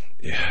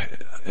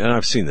and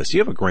I've seen this. You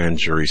have a grand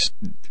jury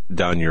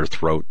down your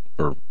throat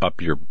or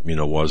up your,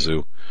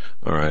 wazoo.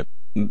 All right.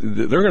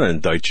 They're going to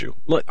indict you.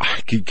 Look,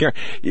 I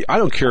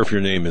don't care if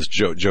your name is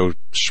Joe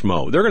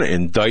Schmo. They're going to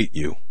indict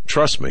you.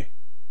 Trust me.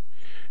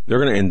 They're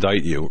going to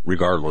indict you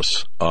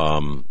regardless.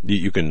 I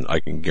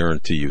can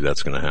guarantee you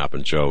that's going to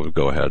happen. Joe,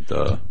 go ahead.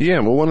 Yeah.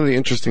 Well, one of the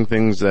interesting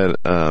things that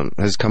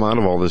has come out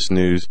of all this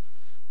news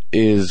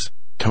is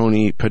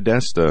Tony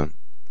Podesta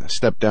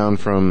stepped down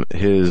from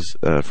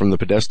the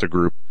Podesta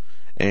group,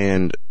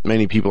 and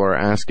many people are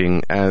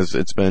asking, as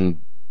it's been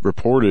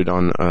reported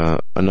on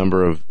a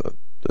number of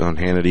on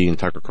Hannity and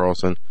Tucker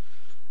Carlson,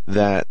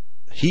 that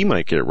he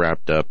might get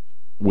wrapped up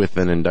with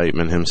an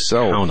indictment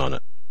himself. Count on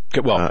it.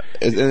 Well,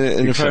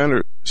 and if I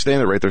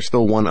understand it right, there's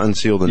still one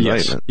unsealed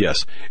indictment.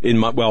 Yes.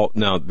 Now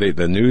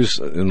the news,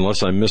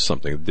 unless I missed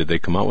something, did they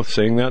come out with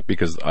saying that?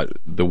 Because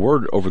the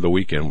word over the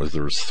weekend was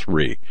there was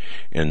 3,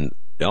 and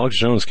Alex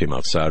Jones came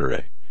out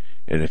Saturday.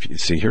 And if you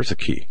see, here's the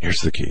key.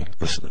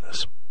 Listen to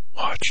this.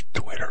 Watch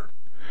Twitter.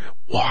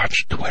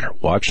 Watch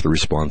the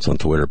response on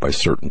Twitter by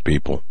certain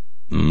people.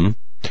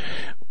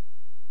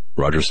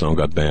 Roger Stone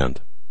got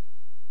banned.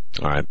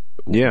 All right.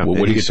 Yeah.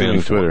 What do you get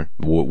banned for? Twitter.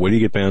 What do you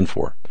get banned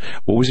for?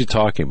 What was he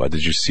talking about?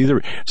 Did you see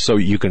so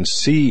you can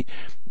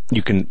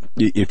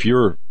if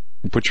you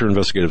put your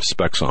investigative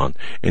specs on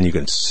and you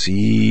can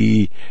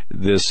see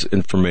this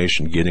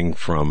information getting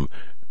from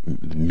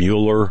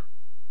Mueller,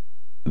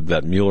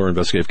 that Mueller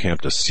investigative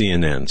camp, to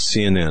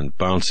CNN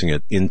bouncing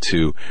it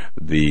into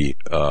the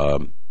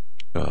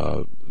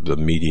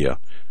media,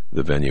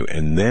 the venue.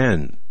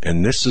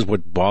 And this is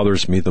what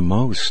bothers me the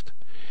most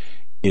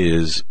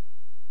is,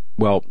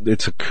 well,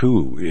 it's a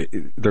coup.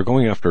 They're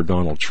going after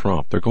Donald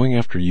Trump. They're going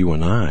after you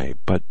and I.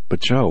 But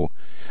Joe,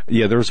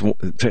 yeah,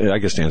 I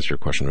guess to answer your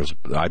question,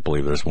 I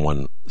believe there's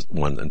one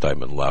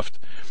indictment left.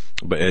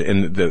 But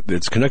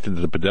it's connected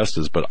to the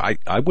Podestas, but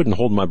I wouldn't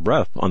hold my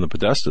breath on the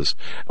Podestas,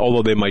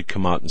 although they might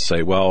come out and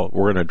say, well,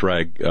 we're going to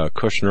drag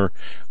Kushner,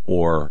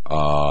 or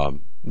we're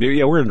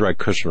going to drag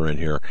Kushner in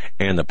here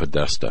and the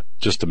Podesta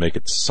just to make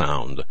it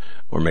sound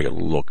or make it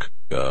look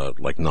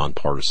like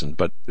nonpartisan.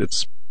 But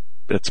it's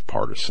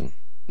partisan.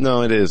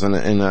 No, it is, and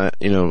I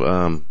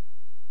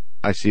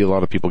see a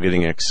lot of people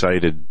getting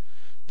excited,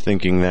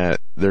 thinking that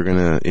they're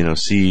going to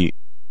see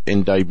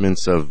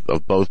indictments of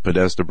both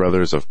Podesta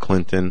brothers, of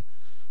Clinton,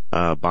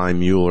 by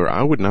Mueller.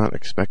 I would not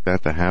expect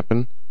that to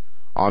happen.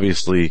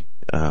 Obviously,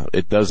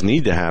 it does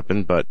need to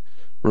happen, but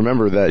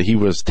remember that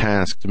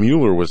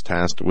Mueller was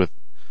tasked with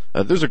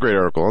There's a great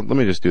article. Let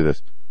me just do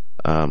this.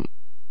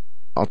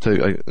 I'll tell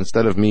you,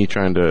 instead of me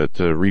trying to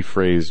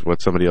rephrase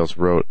what somebody else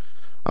wrote,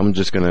 I'm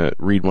just going to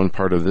read one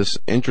part of this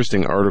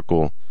interesting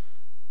article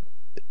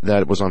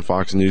that was on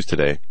Fox News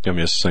today. Give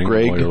me a second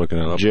Greg while you're looking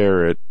it up.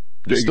 Jarrett.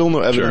 Still no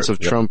evidence of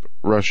Yep.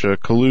 Trump-Russia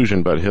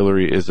collusion, but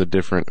Hillary is a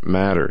different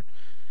matter.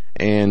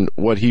 And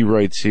what he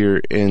writes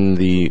here in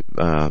the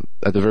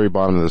at the very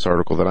bottom of this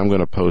article that I'm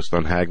going to post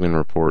on Hagmann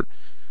Report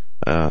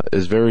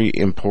is very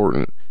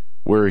important,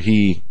 where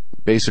he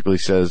basically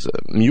says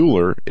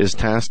Mueller is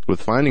tasked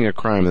with finding a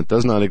crime that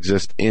does not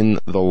exist in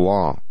the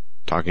law,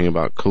 talking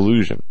about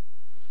collusion.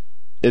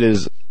 It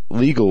is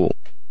legal.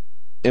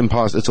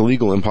 It's a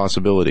legal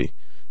impossibility.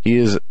 He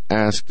is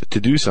asked to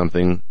do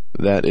something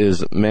that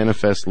is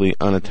manifestly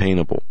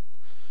unattainable.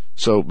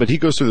 So, but he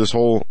goes through this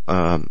whole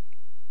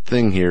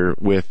thing here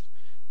with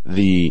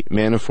the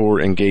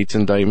Manafort and Gates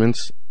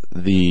indictments,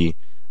 the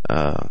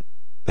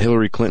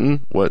Hillary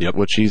Clinton,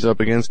 what she's up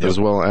against, as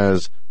well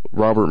as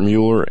Robert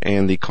Mueller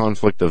and the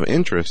conflict of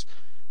interest.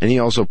 And he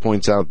also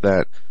points out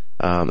that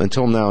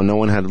until now, no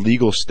one had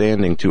legal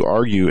standing to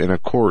argue in a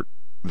court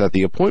that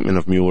the appointment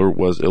of Mueller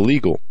was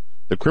illegal.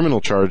 The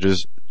criminal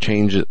charges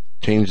changes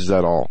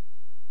that all.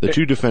 The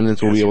two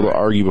defendants will be able to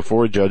argue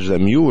before a judge that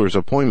Mueller's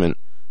appointment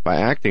by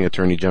acting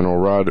Attorney General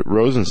Rod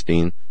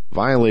Rosenstein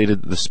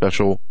violated the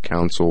special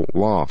counsel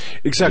law.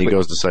 Exactly. And he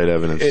goes to cite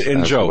evidence.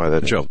 And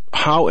Joe,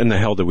 how in the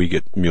hell did we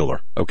get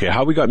Mueller? Okay,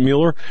 how we got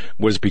Mueller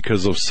was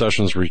because of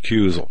Sessions'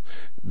 recusal.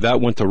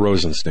 That went to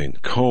Rosenstein.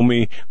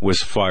 Comey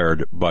was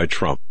fired by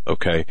Trump,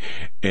 okay?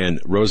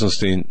 And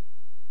Rosenstein,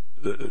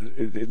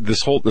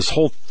 this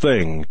whole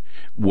thing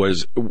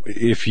was,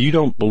 if you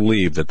don't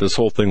believe that this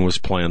whole thing was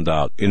planned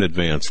out in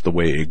advance the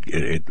way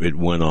it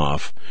went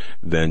off,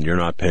 then you're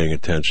not paying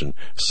attention.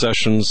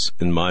 Sessions,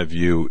 in my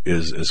view,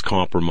 is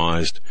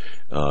compromised.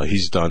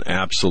 He's done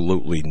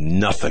absolutely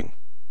nothing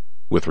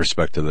with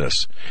respect to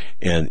this.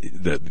 And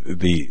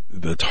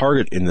the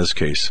target in this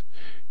case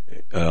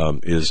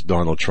is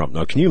Donald Trump.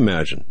 Now, can you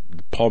imagine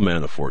Paul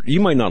Manafort? You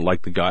might not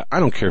like the guy. I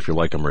don't care if you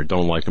like him or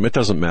don't like him. It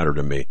doesn't matter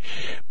to me.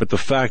 But the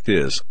fact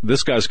is,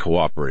 this guy's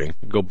cooperating.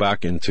 Go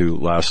back into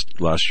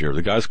last year.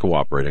 The guy's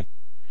cooperating,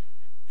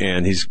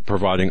 and he's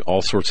providing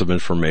all sorts of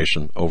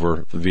information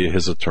over via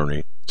his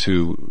attorney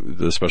to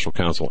the special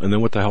counsel. And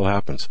then what the hell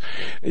happens?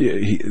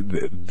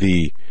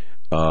 The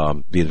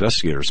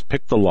investigators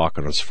pick the lock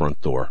on his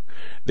front door.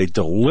 They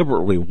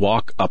deliberately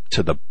walk up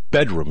to the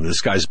bedroom,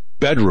 this guy's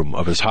bedroom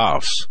of his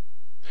house.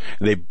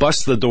 They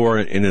bust the door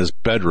in his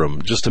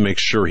bedroom just to make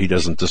sure he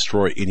doesn't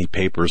destroy any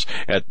papers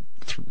at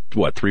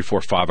 3,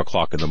 4, 5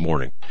 o'clock in the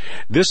morning.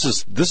 This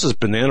is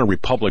Banana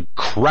Republic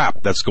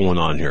crap that's going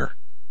on here.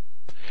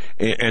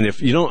 And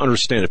if you don't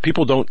understand, if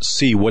people don't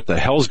see what the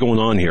hell's going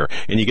on here,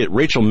 and you get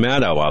Rachel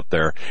Maddow out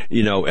there,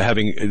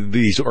 having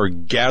these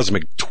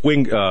orgasmic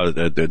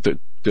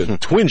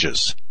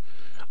twinges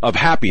of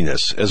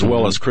happiness, as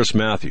well as Chris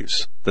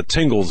Matthews, the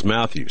Tingles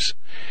Matthews,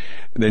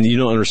 then you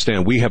don't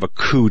understand. We have a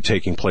coup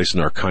taking place in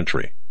our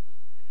country.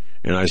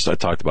 And I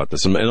talked about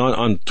this. And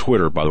on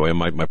Twitter, by the way, on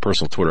my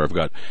personal Twitter, I've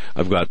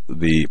got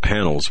the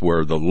panels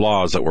where the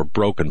laws that were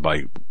broken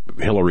by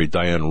Hillary,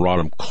 Diane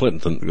Rodham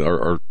Clinton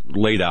are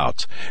laid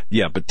out.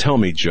 Yeah, but tell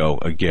me, Joe,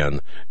 again,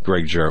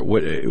 Greg Jarrett,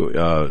 what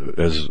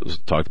has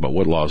talked about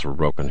what laws were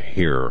broken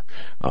here,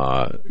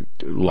 laws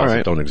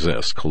that don't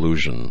exist,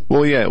 collusion.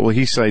 Well, yeah. Well,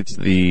 he cites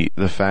the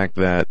fact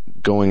that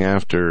going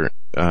after,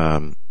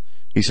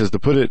 he says, to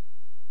put it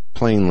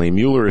plainly,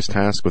 Mueller is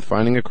tasked with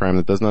finding a crime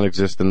that does not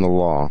exist in the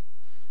law.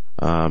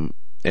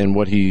 And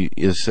what he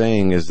is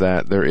saying is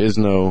that there is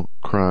no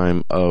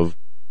crime of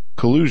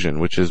collusion,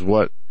 which is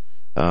what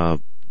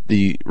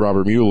the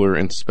Robert Mueller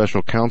and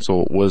special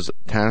counsel was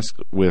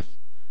tasked with,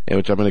 and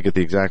which I'm going to get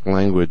the exact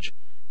language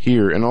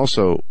here. And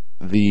also,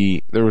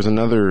 there was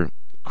another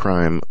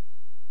crime,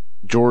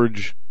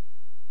 George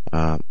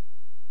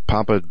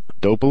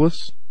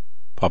Papadopoulos.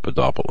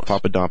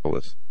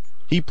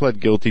 He pled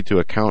guilty to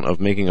a count of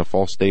making a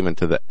false statement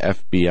to the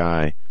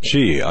FBI.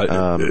 Gee,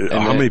 how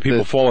many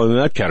people fall in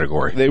that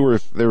category? They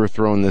were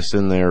throwing this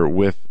in there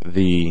with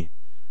the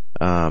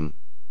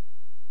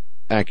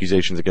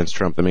accusations against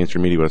Trump. The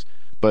mainstream media was,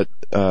 but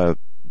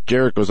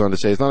Jarrett goes on to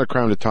say it's not a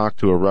crime to talk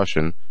to a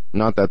Russian.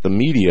 Not that the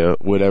media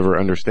would ever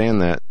understand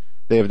that.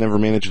 They have never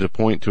managed to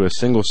point to a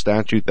single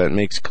statute that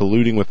makes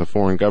colluding with a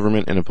foreign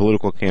government in a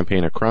political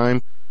campaign a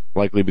crime,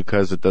 likely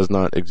because it does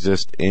not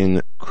exist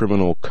in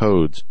criminal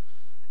codes.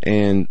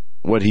 And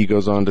what he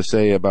goes on to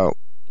say about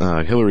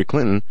Hillary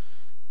Clinton,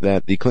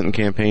 that the Clinton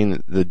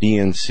campaign, the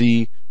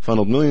DNC,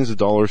 funneled millions of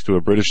dollars to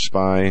a British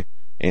spy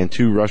and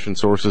 2 Russian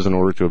sources in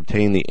order to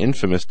obtain the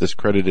infamous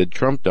discredited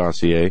Trump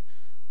dossier.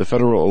 The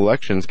Federal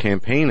Elections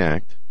Campaign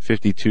Act,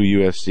 52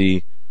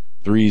 U.S.C.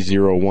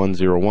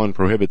 30101,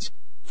 prohibits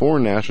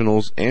foreign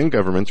nationals and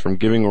governments from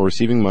giving or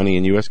receiving money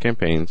in U.S.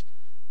 campaigns.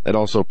 It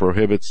also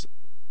prohibits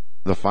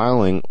the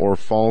filing or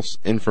false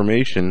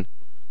information,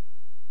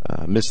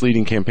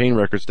 misleading campaign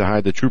records to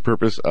hide the true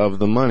purpose of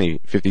the money,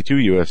 52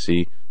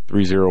 U.S.C.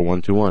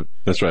 30121.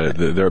 That's right.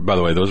 By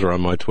the way, those are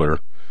on my Twitter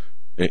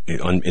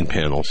in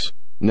panels.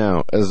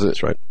 Now, as it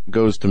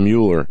goes to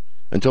Mueller,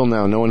 until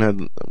now, no one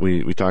had,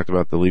 we talked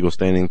about the legal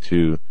standing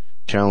to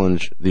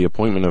challenge the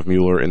appointment of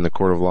Mueller in the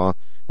court of law.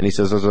 And he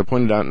says, as I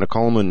pointed out in a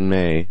column in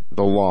May,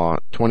 the law,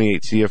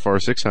 28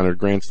 CFR 600,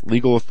 grants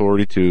legal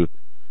authority to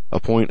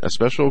appoint a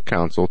special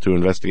counsel to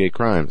investigate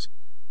crimes.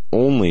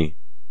 Only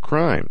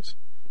crimes.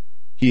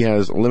 He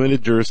has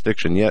limited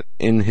jurisdiction, yet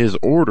in his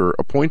order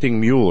appointing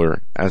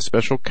Mueller as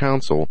special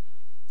counsel,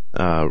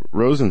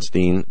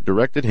 Rosenstein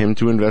directed him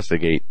to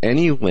investigate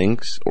any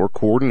links or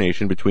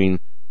coordination between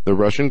the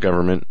Russian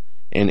government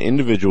and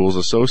individuals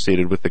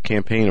associated with the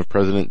campaign of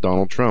President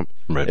Donald Trump.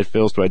 Right. It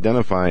fails to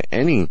identify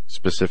any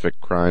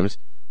specific crimes,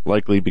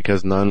 likely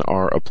because none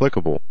are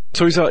applicable.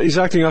 So he's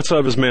acting outside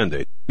of his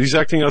mandate. He's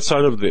acting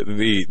outside of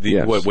the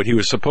Yes. what he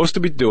was supposed to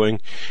be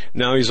doing.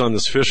 Now he's on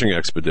this fishing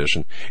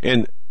expedition.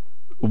 And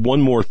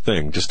one more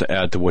thing, just to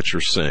add to what you're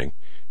saying.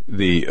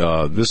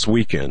 This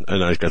weekend,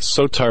 and I got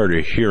so tired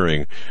of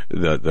hearing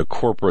the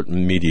corporate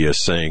media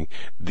saying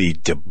the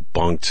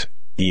debunked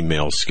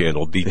email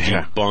scandal, the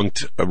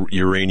debunked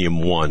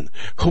Uranium One.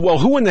 Well,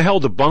 who in the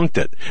hell debunked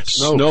it?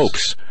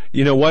 Snopes.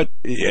 You know what?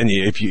 And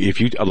if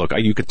you look,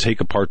 you could take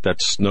apart that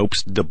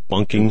Snopes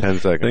debunking 10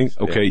 seconds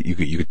thing. Okay, yeah.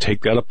 you could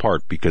take that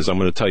apart, because I'm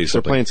going to tell you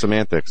something. They're playing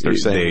semantics. They're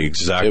saying they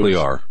exactly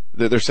are.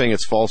 They're saying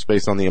it's false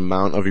based on the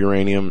amount of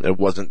uranium. It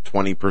wasn't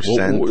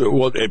 20%.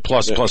 Well,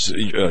 plus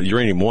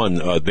Uranium One,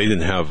 they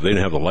didn't have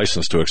the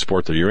license to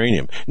export the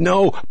uranium.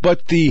 No,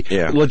 but the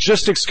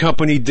logistics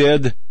company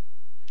did.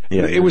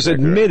 Yeah, it was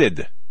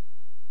admitted.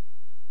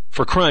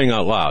 For crying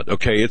out loud,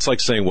 okay? It's like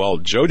saying, well,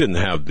 Joe didn't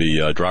have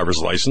the driver's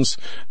license,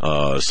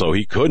 so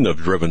he couldn't have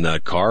driven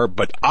that car,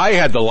 but I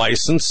had the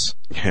license.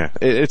 Yeah,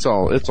 it's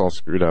all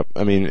screwed up.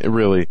 I mean, it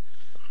really,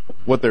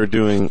 what they're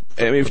doing.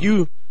 I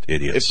mean,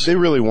 if they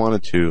really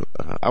wanted to,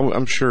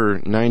 I'm sure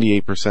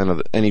 98%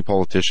 of any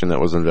politician that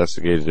was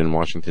investigated in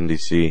Washington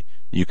D.C.,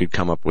 you could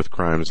come up with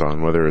crimes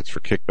on, whether it's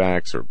for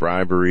kickbacks or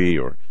bribery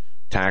or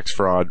tax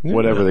fraud,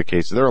 whatever the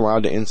case. They're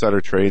allowed to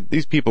insider trade.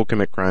 These people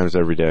commit crimes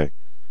every day,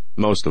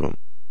 most of them.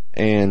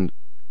 And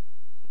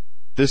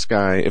this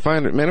guy,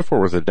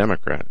 Manafort was a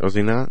Democrat, was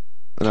he not?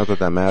 Not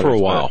that matters. For a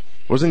while.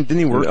 Didn't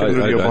he work under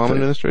the Obama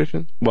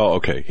administration? Well,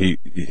 okay.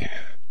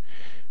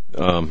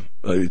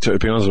 To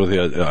be honest with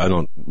you, I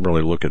don't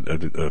really look at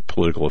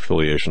political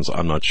affiliations.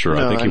 I'm not sure.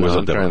 No, I think he was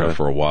a Democrat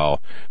for a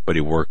while, but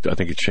he worked, I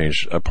think he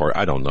changed a part,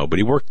 I don't know, but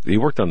he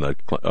worked on the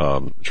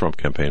Trump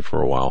campaign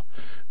for a while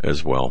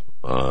as well.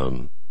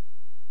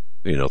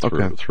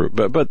 Through,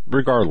 but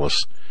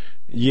regardless,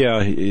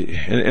 yeah,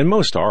 and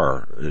most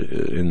are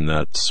in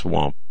that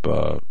swamp,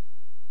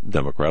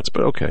 Democrats,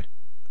 but okay.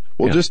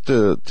 Well, just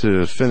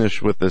to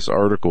finish with this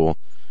article,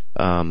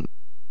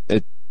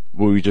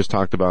 we just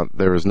talked about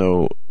there is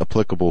no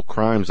applicable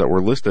crimes that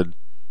were listed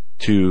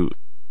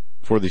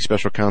for the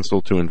special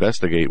counsel to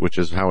investigate, which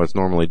is how it's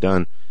normally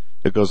done.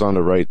 It goes on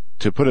to write,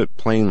 to put it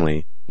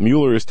plainly,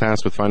 Mueller is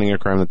tasked with finding a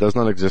crime that does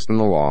not exist in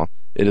the law.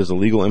 It is a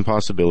legal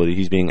impossibility.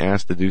 He's being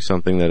asked to do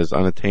something that is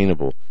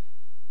unattainable.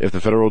 If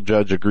the federal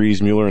judge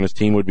agrees Mueller and his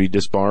team would be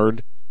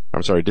disbanded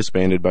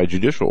by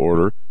judicial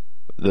order,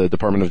 the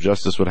Department of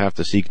Justice would have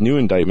to seek new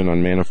indictment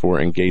on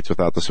Manafort and Gates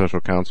without the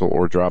special counsel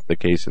or drop the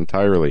case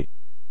entirely.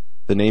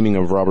 The naming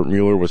of Robert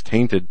Mueller was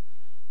tainted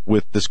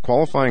with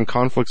disqualifying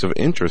conflicts of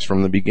interest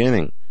from the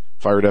beginning.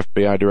 Fired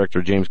FBI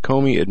Director James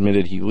Comey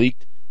admitted he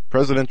leaked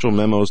presidential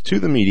memos to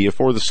the media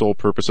for the sole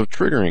purpose of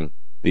triggering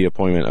the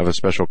appointment of a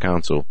special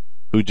counsel,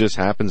 who just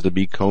happens to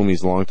be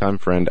Comey's longtime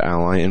friend,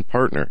 ally, and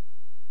partner.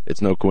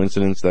 It's no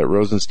coincidence that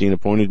Rosenstein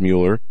appointed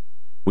Mueller.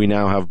 We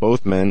now have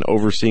both men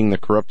overseeing the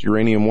corrupt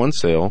Uranium One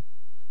sale,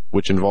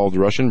 which involved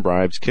Russian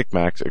bribes,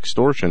 kickbacks,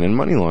 extortion, and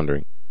money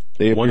laundering.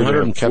 They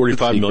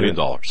 $145 million.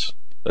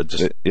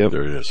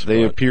 There it is.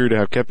 They appear to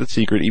have kept it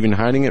secret, even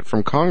hiding it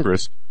from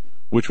Congress,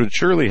 which would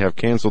surely have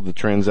canceled the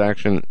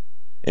transaction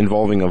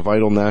involving a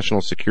vital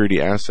national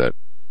security asset.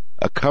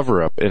 A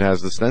cover-up, it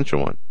has the stench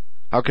of one.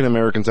 How can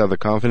Americans have the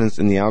confidence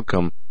in the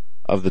outcome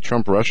of the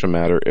Trump-Russia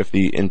matter if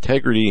the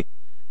integrity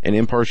and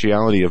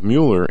impartiality of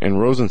Mueller and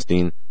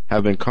Rosenstein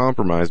have been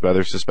compromised by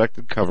their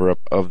suspected cover-up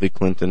of the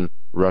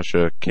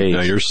Clinton-Russia case?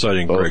 Now you're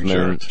citing Both Greg men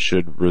Jarrett.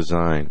 Should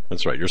resign.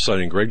 That's right. You're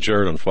citing Greg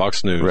Jarrett on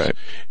Fox News. Right.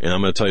 And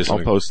I'm going to tell you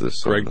something. I'll post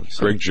this.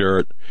 Greg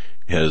Jarrett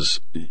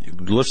has,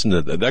 listen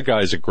to that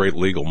guy is a great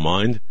legal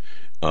mind.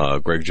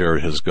 Greg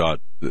Jarrett has got,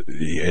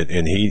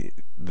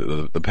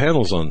 the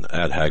panels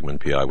at Hagmann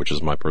PI, which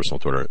is my personal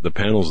Twitter, the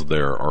panels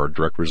there are a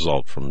direct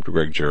result from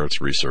Greg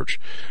Jarrett's research,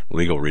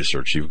 legal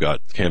research. You've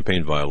got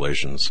campaign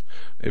violations,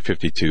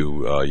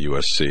 52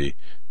 USC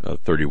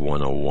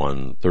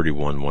 3101,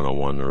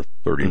 31101, or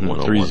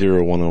 3101.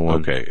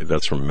 30101. Okay,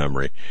 that's from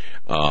memory.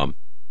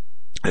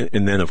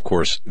 And then, of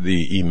course,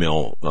 the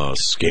email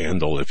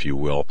scandal, if you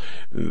will.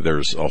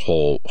 There's a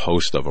whole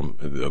host of them,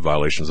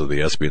 violations of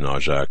the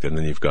Espionage Act, and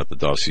then you've got the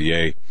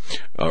dossier,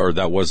 or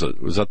that was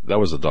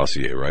a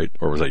dossier, right?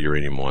 Or was that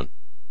Uranium One?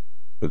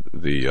 I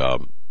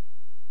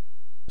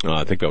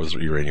think that was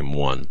Uranium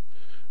One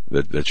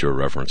that you're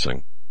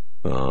referencing.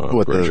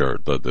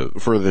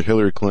 for the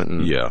Hillary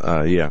Clinton.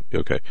 Yeah.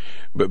 Okay.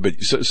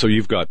 But so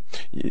you've got,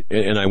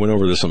 and I went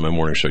over this on my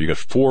morning show, you got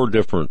 4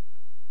 different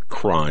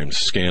crimes,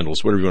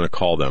 scandals, whatever you want to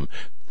call them.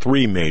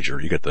 3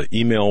 major. You got the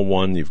email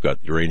one, you've got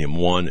uranium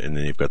one, and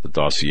then you've got the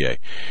dossier.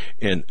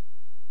 And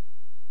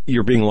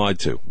you're being lied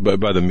to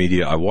by the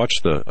media. I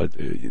watched so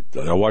you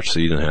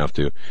didn't have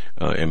to,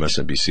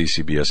 MSNBC,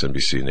 CBS,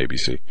 NBC, and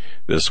ABC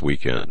this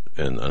weekend,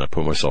 and I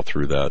put myself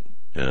through that,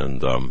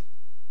 and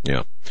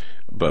yeah.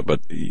 But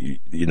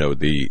you know,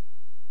 the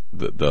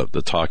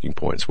talking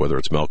points, whether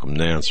it's Malcolm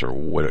Nance or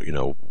what, you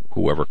know,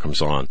 whoever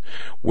comes on,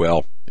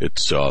 well,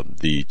 it's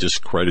the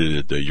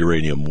discredited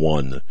uranium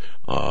one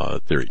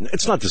theory.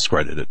 It's not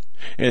discredited,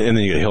 and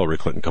then you get Hillary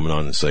Clinton coming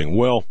on and saying,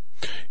 well,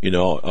 you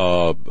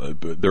know,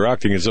 they're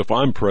acting as if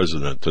I'm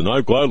president, and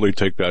I'd gladly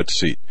take that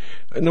seat.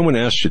 No one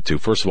asked you to.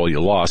 First of all, you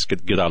lost.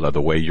 Get out of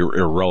the way. You're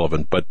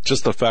irrelevant. But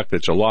just the fact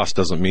that you lost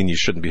doesn't mean you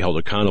shouldn't be held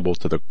accountable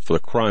for the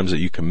crimes that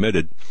you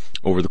committed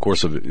over the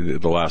course of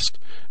the last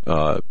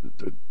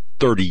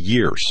 30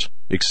 years,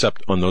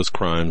 except on those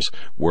crimes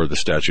where the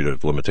statute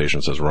of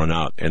limitations has run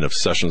out. And if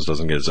Sessions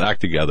doesn't get his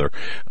act together,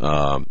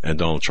 and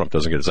Donald Trump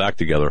doesn't get his act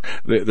together,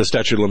 the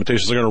statute of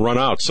limitations are going to run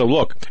out. So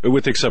look,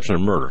 with the exception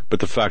of murder, but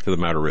the fact of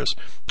the matter is,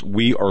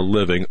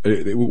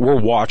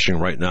 we're watching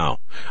right now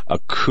a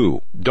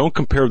coup. Don't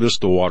compare this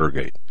to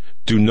Watergate.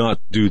 Do not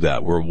do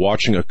that. We're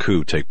watching a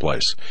coup take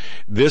place.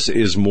 This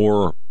is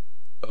more,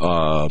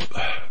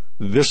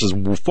 this is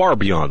far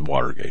beyond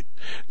Watergate.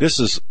 This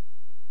is,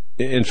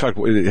 in fact,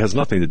 it has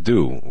nothing to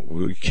do,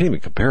 you can't even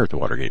compare it to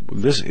Watergate.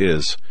 This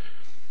is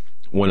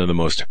one of the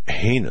most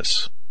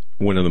heinous,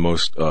 one of the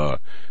most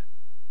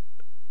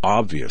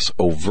obvious,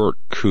 overt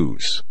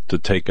coups to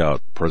take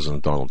out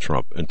President Donald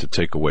Trump and to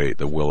take away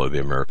the will of the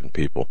American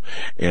people.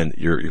 And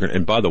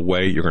and by the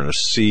way, you're going to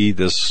see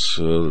this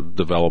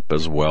develop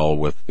as well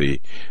with the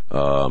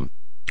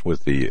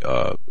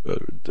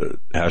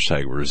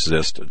hashtag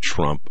Resist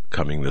Trump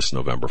coming this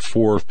November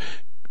 4th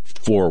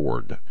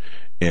forward.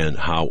 And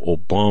how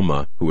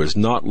Obama, who has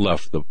not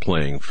left the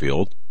playing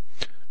field,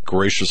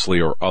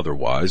 graciously or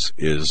otherwise,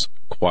 is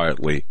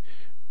quietly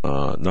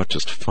not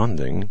just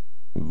funding,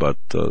 but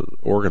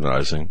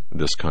organizing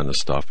this kind of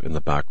stuff in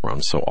the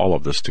background. So all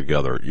of this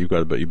together, you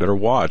better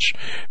watch.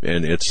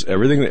 And it's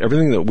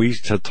everything that we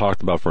had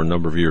talked about for a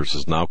number of years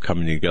is now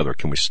coming together.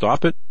 Can we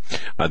stop it?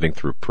 I think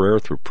through prayer,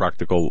 through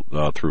practical,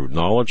 through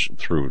knowledge,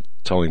 through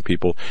telling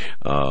people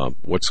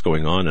what's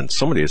going on. And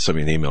somebody has sent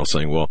me an email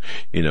saying, well,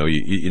 you know,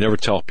 you never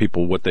tell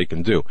people what they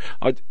can do.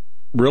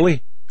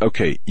 Really?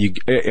 Okay, you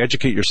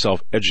educate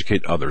yourself,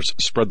 educate others,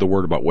 spread the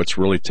word about what's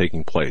really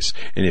taking place.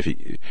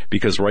 And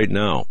because right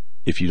now,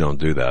 if you don't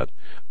do that,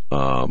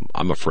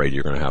 I'm afraid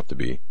you're going to have to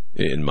be,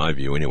 in my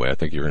view anyway, I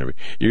think you're either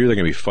going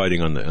to be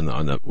fighting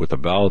with the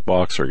ballot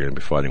box, or you're going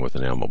to be fighting with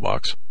an ammo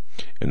box.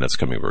 And that's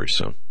coming very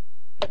soon.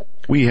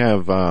 We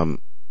have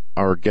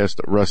our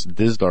guest Russ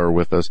Dizdar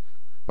with us.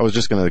 I was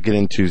just going to get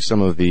into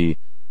some of the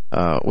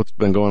what's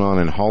been going on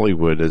in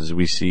Hollywood as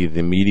we see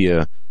the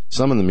media,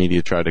 some in the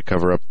media try to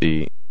cover up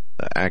the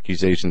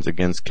accusations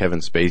against Kevin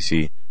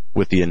Spacey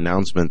with the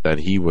announcement that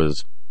he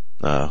was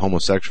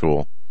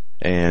homosexual,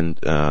 and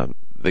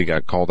they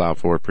got called out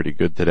for it pretty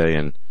good today.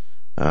 And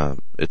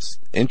it's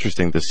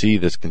interesting to see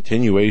this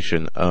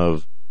continuation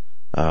of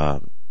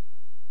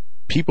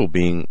people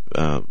being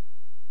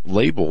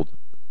labeled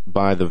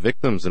by the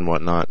victims and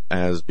whatnot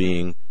as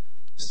being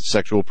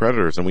sexual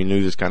predators, and we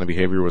knew this kind of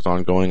behavior was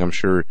ongoing. I'm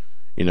sure,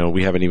 you know,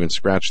 we haven't even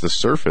scratched the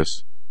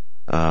surface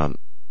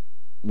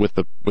with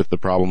the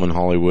problem in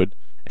Hollywood,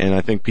 and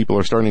I think people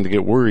are starting to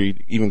get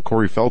worried. Even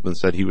Corey Feldman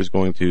said he was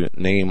going to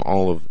name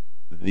all of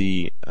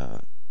the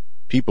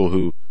people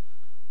who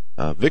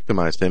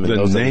victimized him and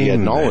those that he had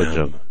knowledge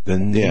of.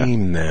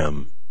 Name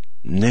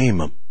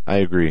them. I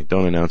agree.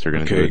 Don't announce you're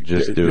going to do it.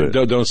 Just do it.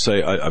 Don't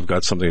say I've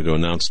got something to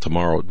announce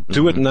tomorrow.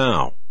 Do it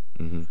now.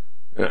 Mm-hmm.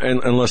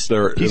 And unless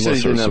he said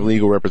he didn't have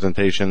legal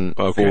representation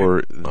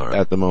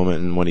at the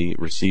moment, and when he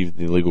received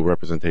the legal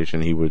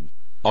representation, he would.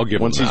 I'll give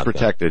once him he's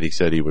protected, he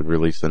said he would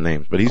release the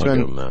names. But he's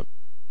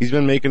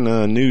been making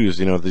news,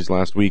 you know, these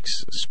last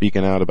weeks,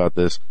 speaking out about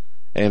this.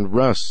 And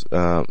Russ,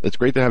 it's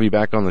great to have you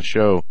back on the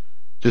show.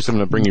 Just I'm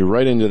going to bring you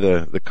right into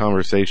the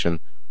conversation.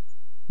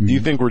 Mm-hmm. Do you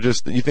think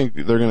you think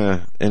they're going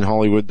to, in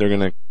Hollywood, they're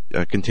going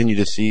to continue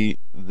to see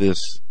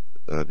these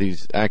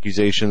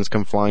accusations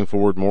come flying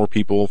forward, more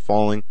people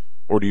falling,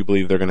 or do you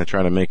believe they're going to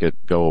try to make it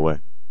go away?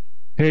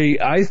 Hey,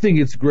 I think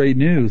it's great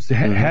news.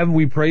 Mm-hmm. Haven't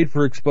we prayed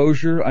for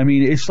exposure? I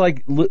mean, it's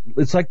like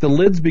the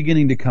lid's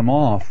beginning to come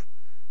off,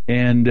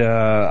 and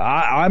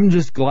I'm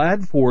just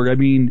glad for it. I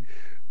mean,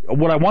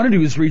 what I want to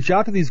do is reach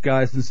out to these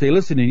guys and say,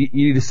 listen, you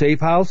need a safe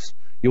house.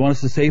 You want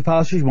us to safe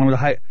house you? You want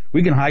to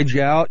we can hide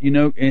you out, you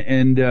know,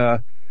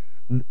 and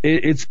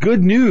it's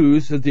good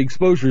news that the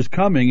exposure is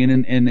coming,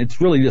 and it's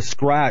really a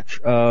scratch.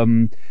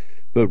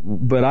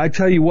 But I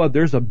tell you what,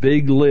 there's a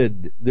big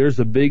lid. There's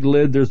a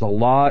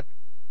lot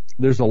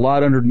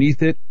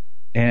underneath it,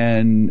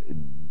 and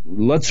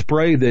let's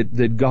pray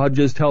that God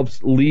just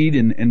helps lead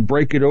and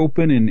break it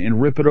open and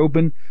rip it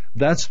open.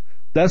 That's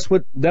that's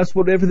what I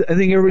think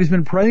everybody's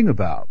been praying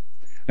about.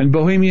 And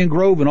Bohemian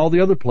Grove and all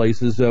the other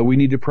places we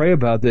need to pray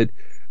about, that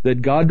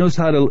God knows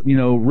how to,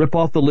 rip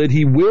off the lid.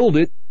 He willed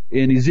it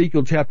in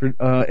Ezekiel chapter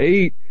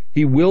 8.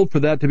 He willed for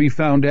that to be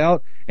found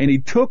out, and he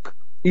took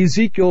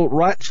Ezekiel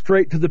right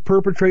straight to the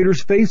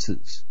perpetrators'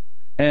 faces.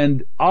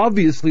 And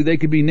obviously they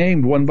could be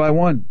named one by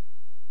one.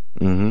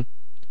 Mm-hmm.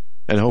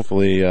 And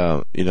hopefully,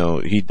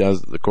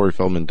 Corey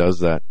Feldman does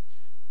that.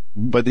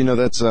 But,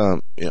 that's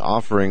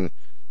offering.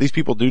 These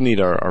people do need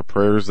our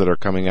prayers that are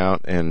coming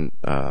out, and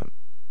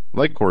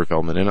like Corey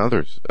Feldman and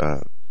others.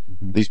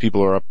 These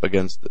people are up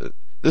against.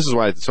 This is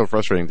why it's so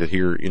frustrating to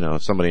hear,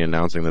 somebody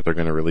announcing that they're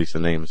going to release the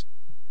names,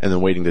 and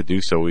then waiting to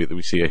do so.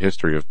 We see a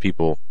history of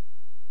people,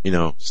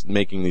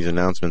 making these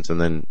announcements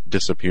and then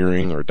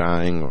disappearing or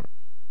dying or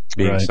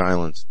being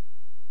silenced.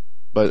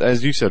 But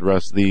as you said,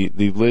 Russ, the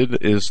lid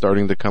is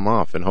starting to come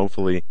off, and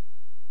hopefully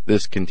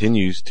this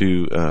continues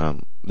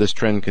to this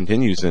trend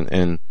continues,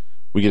 and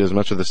we get as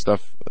much of this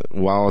stuff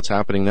while it's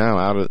happening now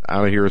out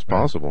of here as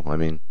possible. I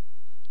mean,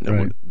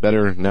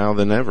 better now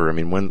than ever. I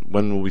mean, when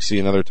will we see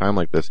another time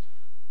like this?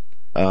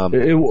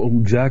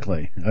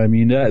 Exactly. I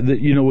mean,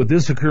 with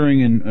this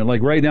occurring, and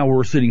like right now where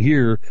we're sitting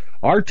here,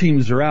 our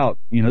teams are out.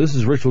 This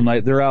is ritual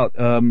night. They're out.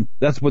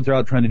 That's what they're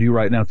out trying to do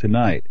right now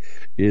tonight,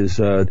 is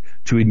to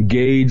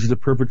engage the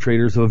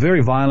perpetrators of a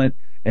very violent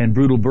and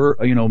brutal,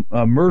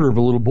 murder of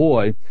a little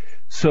boy.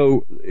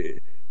 So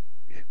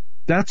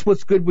that's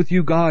what's good with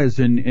you guys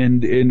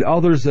and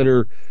others that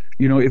are,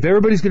 if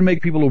everybody's going to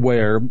make people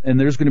aware, and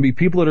there's going to be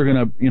people that are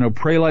going to,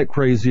 pray like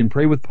crazy and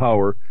pray with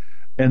power,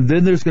 and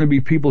then there's going to be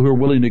people who are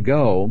willing to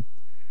go,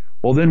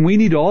 well, then we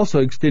need to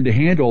also extend a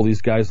hand to all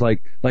these guys.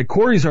 Like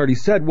Corey's already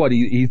said,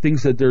 he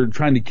thinks that they're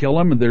trying to kill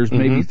him, and there's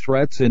maybe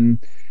threats, and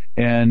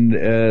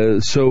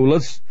so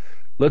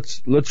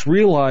let's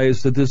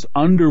realize that this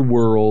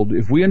underworld,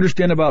 if we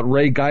understand about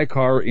Ray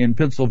Geikar in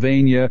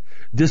Pennsylvania,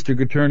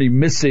 district attorney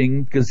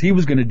missing because he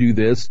was going to do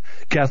this,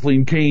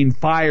 Kathleen Kane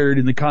fired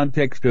in the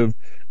context of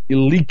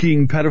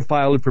leaking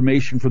pedophile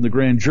information from the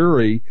grand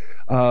jury,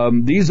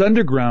 these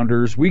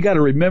undergrounders, we got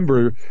to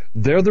remember,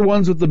 they're the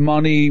ones with the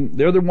money,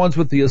 they're the ones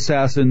with the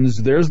assassins,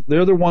 they're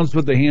the ones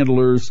with the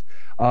handlers,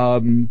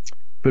 but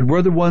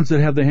we're the ones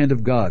that have the hand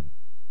of God.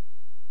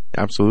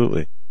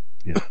 Absolutely.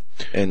 Yeah.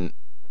 And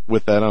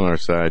with that on our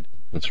side,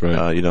 that's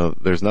right.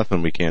 There's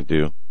nothing we can't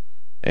do,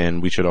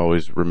 and we should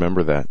always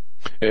remember that.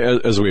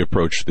 As we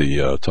approach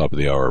the top of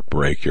the hour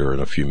break here in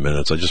a few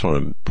minutes, I just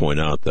want to point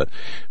out that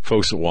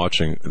folks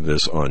watching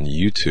this on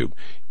YouTube,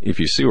 if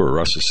you see where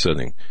Russ is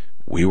sitting,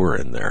 we were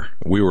in there.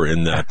 We were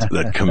in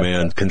that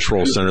command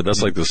control center.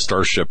 That's like the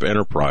Starship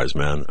Enterprise,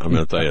 man. I'm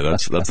going to tell you,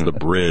 that's the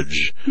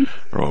bridge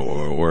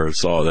where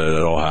it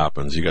all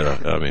happens. You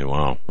gotta,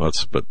 wow.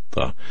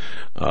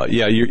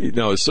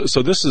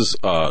 So this is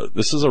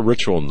a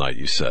ritual night,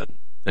 you said.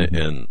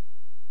 And,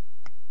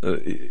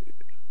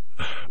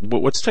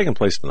 what's taking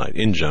place tonight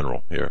in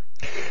general here?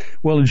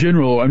 Well, in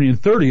general,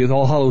 30th,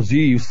 All Hallows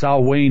Eve,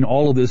 Samhain,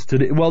 all of this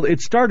today. Well,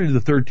 it started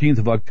the 13th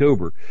of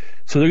October.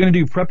 So they're going to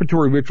do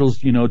preparatory rituals,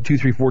 2,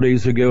 3, 4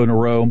 days ago in a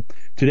row.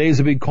 Today's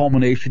a big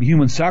culmination.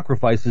 Human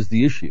sacrifice is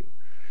the issue.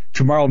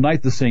 Tomorrow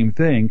night, the same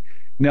thing.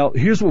 Now,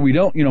 here's what we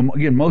don't,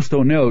 again, most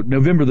don't know.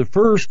 November the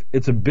 1st,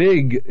 it's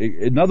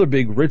another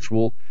big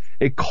ritual.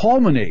 It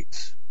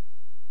culminates.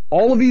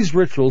 All of these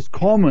rituals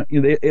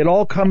it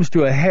all comes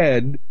to a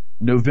head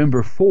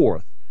November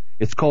 4th.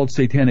 It's called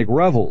Satanic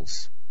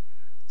Revels.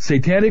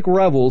 Satanic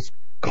Revels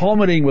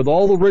culminating with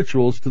all the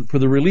rituals for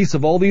the release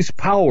of all these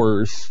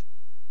powers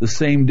the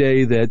same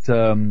day that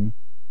the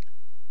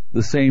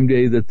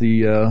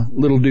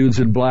little dudes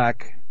in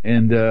black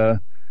and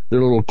their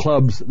little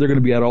clubs, they're going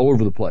to be out all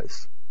over the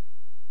place.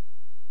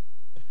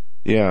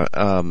 Yeah,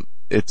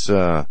 it's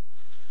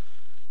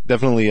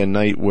definitely a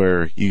night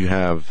where you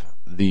have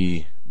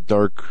the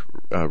dark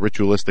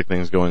ritualistic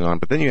things going on,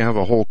 but then you have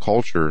a whole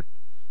culture,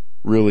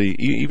 really,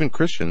 even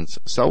Christians,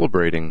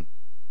 celebrating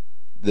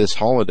this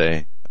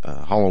holiday,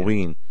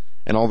 Halloween,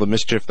 and all the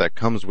mischief that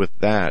comes with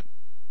that.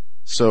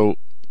 So,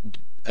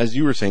 as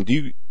you were saying,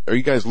 are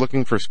you guys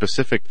looking for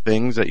specific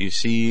things that you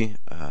see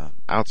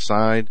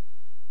outside?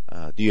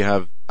 Do you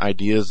have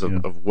ideas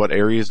of what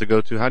areas to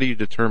go to? How do you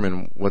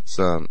determine what's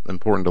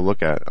important to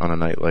look at on a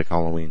night like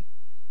Halloween?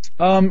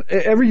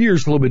 Every year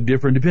is a little bit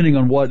different, depending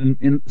on what.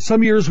 In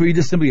some years, we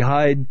just simply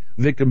hide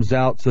victims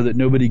out so that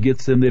nobody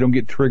gets them; they don't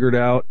get triggered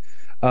out.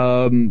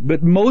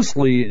 But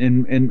mostly,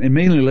 and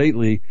mainly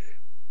lately,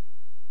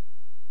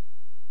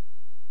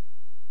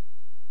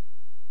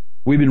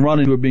 we've been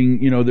running to it being,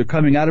 they're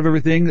coming out of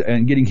everything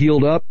and getting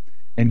healed up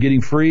and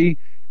getting free,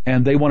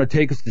 and they want to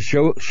take us to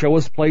show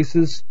us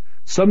places.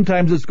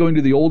 Sometimes it's going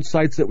to the old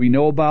sites that we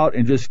know about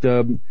and just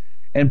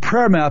and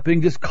prayer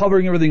mapping, just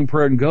covering everything in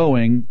prayer and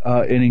going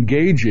and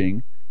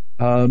engaging,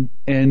 and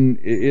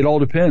it all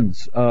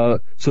depends. So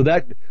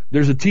that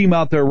there's a team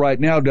out there right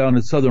now down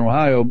in Southern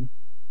Ohio.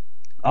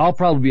 I'll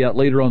probably be out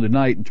later on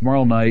tonight and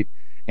tomorrow night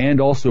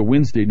and also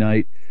Wednesday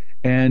night.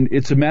 And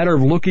it's a matter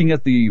of looking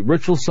at the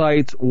ritual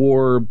sites,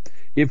 or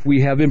if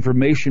we have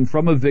information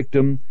from a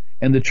victim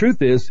And the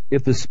truth is,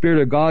 if the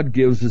Spirit of God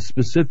gives a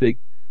specific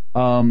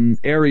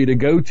area to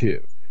go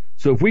to.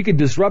 So if we can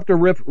disrupt a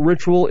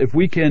ritual, if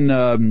we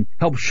can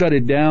help shut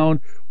it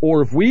down,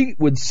 or if we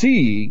would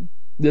see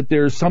that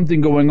there's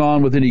something going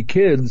on with any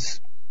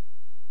kids,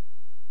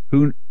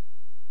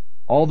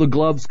 all the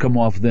gloves come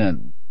off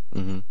then.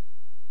 Mm-hmm.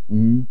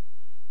 Mm-hmm.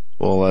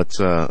 Well,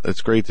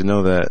 it's great to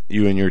know that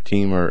you and your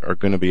team are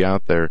going to be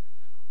out there.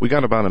 We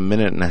got about a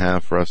minute and a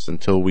half for us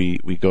until we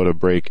go to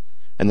break,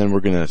 and then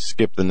we're going to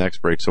skip the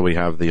next break, so we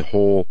have the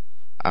whole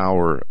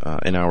hour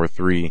in hour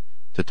 3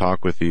 to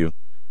talk with you.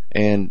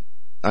 And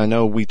I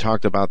know we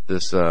talked about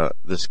this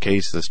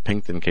case, this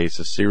Pinkton case,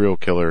 this serial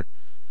killer.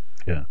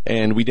 Yeah.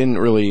 And we didn't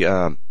really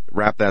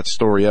wrap that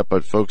story up,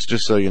 but folks,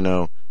 just so you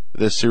know,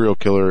 this serial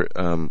killer,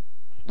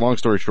 long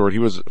story short, he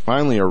was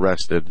finally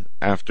arrested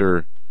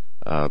after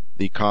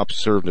the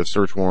cops served a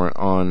search warrant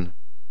on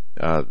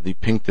the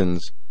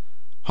Pinktons'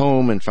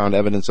 home and found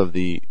evidence of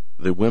the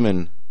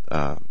women,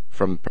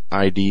 from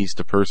IDs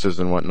to purses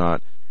and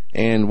whatnot.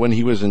 And when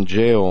he was in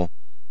jail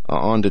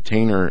on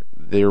detainer,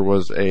 there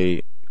was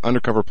a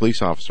undercover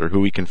police officer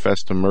who he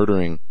confessed to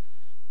murdering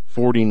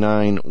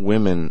 49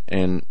 women,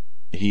 and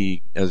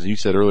he, as you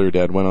said earlier,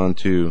 Dad, went on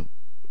to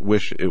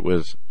wish it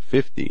was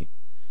 50.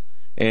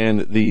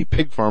 And the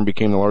pig farm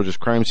became the largest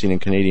crime scene in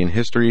Canadian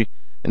history.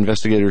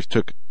 Investigators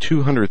took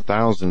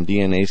 200,000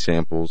 DNA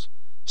samples,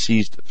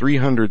 seized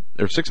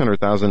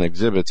 600,000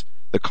 exhibits.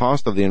 The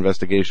cost of the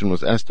investigation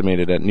was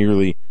estimated at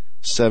nearly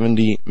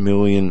 $70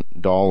 million.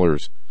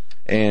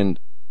 And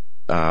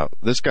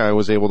this guy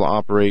was able to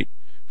operate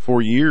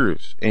for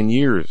years and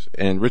years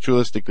and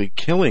ritualistically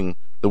killing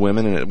the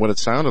women, and what it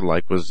sounded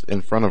like was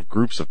in front of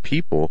groups of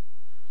people.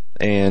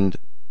 And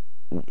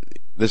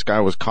this guy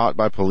was caught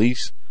by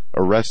police,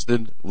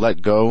 arrested,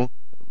 let go,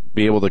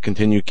 be able to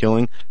continue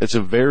killing. It's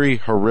a very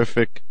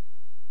horrific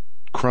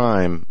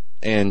crime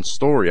and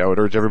story. I would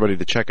urge everybody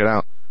to check it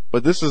out.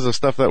 But this is the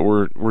stuff that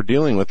we're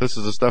dealing with. This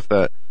is the stuff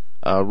that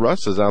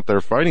Russ is out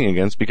there fighting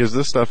against, because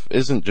this stuff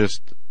isn't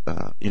just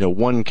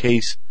one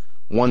case,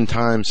 one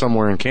time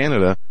somewhere in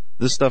Canada.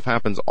 This stuff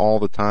happens all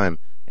the time,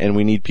 and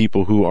we need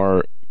people who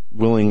are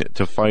willing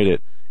to fight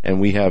it. And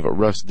we have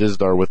Russ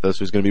Dizdar with us,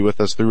 who's going to be with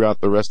us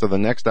throughout the rest of the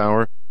next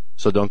hour.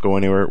 So don't go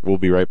anywhere. We'll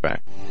be right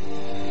back.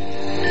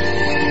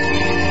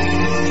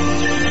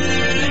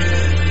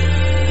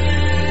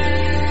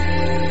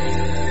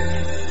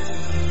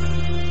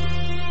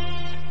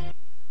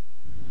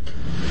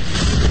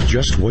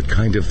 Just what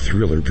kind of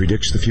thriller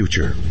predicts the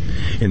future?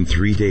 In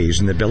 3 days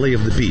in the belly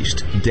of the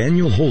beast,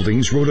 Daniel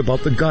Holdings wrote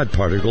about the God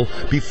particle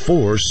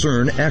before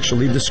CERN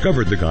actually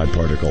discovered the God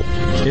particle.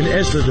 In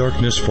As the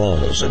Darkness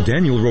Falls,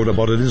 Daniel wrote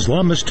about an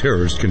Islamist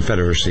terrorist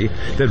confederacy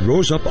that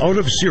rose up out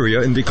of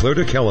Syria and declared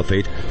a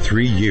caliphate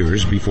 3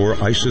 years before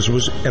ISIS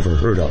was ever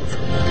heard of.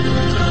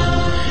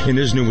 In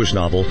his newest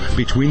novel,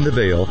 Between the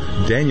Veil,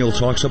 Daniel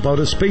talks about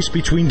a space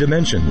between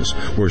dimensions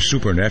where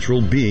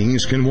supernatural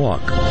beings can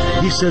walk.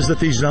 He says that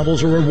these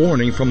novels are a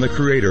warning from the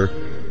Creator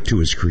to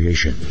his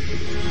creation.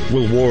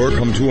 Will war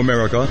come to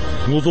America?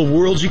 Will the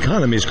world's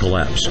economies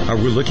collapse? Are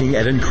we looking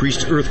at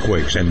increased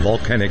earthquakes and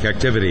volcanic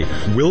activity?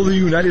 Will the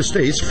United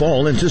States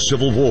fall into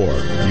civil war?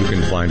 You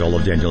can find all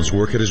of Daniel's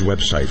work at his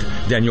website,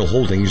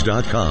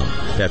 DanielHoldings.com.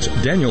 That's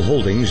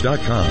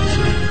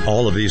DanielHoldings.com.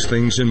 All of these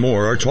things and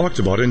more are talked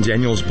about in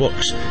Daniel's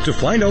books. To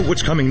find out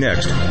what's coming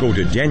next, go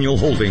to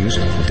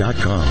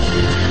DanielHoldings.com.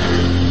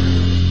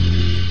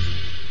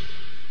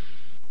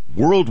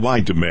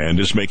 Worldwide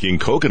demand is making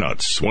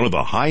coconuts one of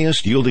the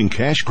highest yielding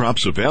cash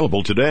crops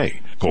available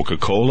today.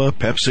 Coca-Cola,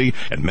 Pepsi,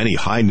 and many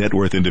high net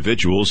worth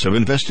individuals have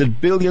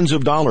invested billions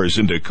of dollars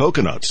into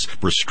coconuts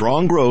for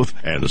strong growth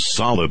and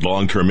solid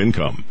long-term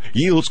income.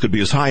 Yields could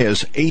be as high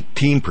as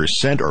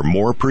 18% or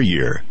more per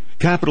year.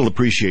 Capital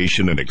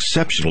appreciation and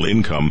exceptional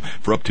income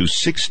for up to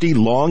 60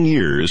 long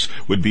years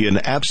would be an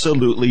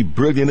absolutely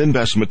brilliant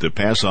investment to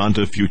pass on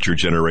to future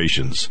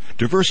generations.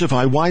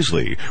 Diversify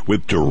wisely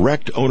with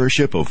direct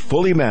ownership of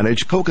fully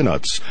managed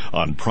coconuts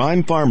on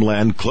prime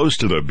farmland close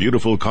to the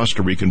beautiful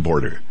Costa Rican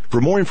border. For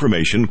more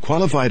information,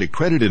 qualified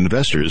accredited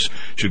investors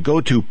should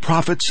go to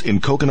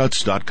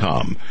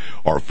profitsincoconuts.com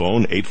or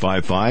phone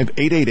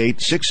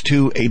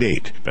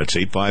 855-888-6288. That's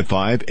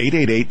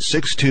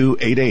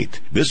 855-888-6288.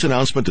 This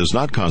announcement does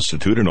not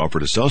constitute an offer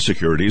to sell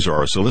securities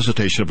or a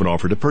solicitation of an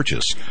offer to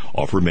purchase.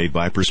 Offer made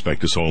by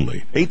prospectus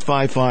only.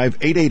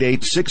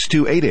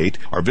 855-888-6288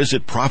 or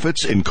visit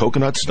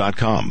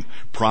profitsincoconuts.com.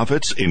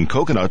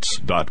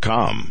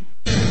 profitsincoconuts.com.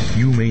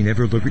 You may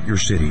never look at your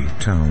city,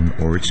 town,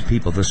 or its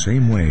people the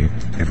same way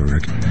ever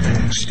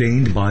again.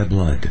 Stained by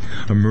Blood,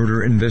 a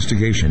murder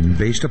investigation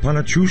based upon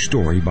a true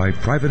story by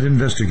private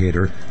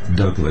investigator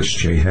Douglas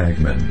J.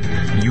 Hagmann.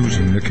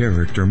 Using the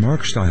character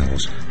Mark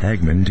Stiles,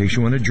 Hagmann takes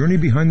you on a journey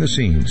behind the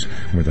scenes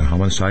where the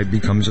homicide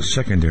becomes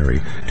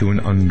secondary to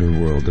an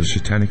underworld of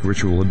satanic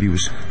ritual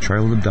abuse,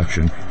 child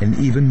abduction, and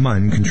even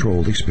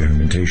mind-controlled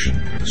experimentation.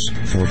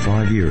 For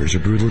 5 years, a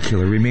brutal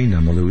killer remained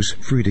on the loose,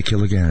 free to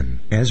kill again.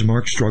 As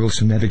Mark struggles travels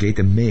to navigate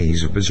the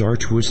maze of bizarre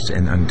twists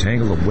and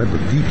untangle a web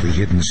of deeply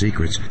hidden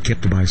secrets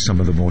kept by some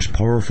of the most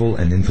powerful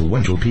and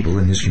influential people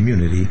in his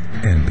community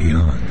and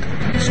beyond.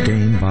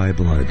 Stained by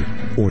Blood.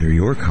 Order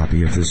your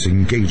copy of this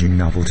engaging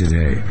novel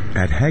today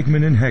at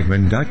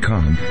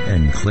HagmannandHagmann.com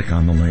and click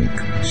on the link.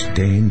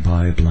 Stained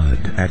by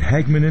Blood at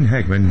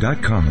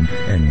HagmannandHagmann.com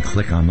and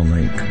click on the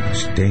link.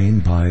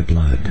 Stained by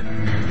Blood.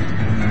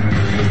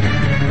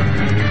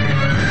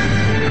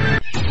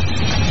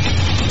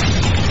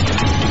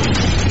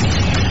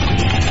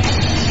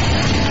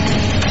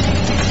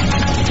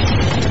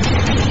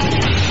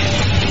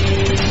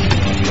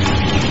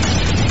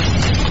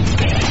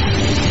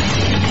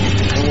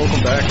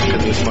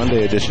 This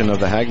Monday edition of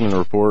the Hagmann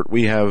Report,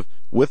 we have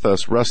with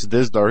us Russ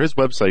Dizdar. His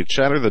website,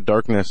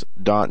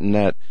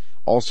 shatterthedarkness.net.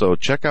 Also,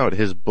 check out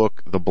his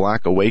book, The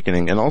Black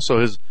Awakening, and also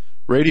his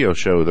radio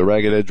show, The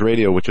Ragged Edge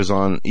Radio, which is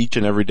on each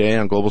and every day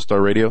on Global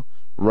Star Radio,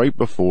 right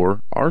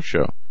before our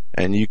show.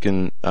 And you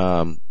can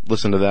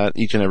listen to that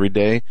each and every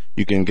day.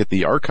 You can get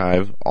the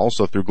archive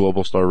also through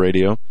Global Star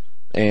Radio,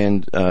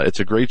 and it's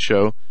a great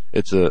show.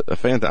 It's a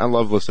I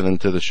love listening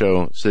to the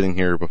show sitting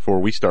here before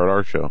we start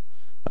our show.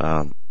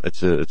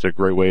 It's a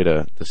great way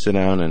to sit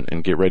down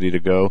and get ready to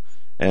go.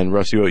 And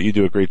Russ, you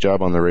do a great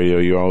job on the radio.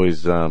 You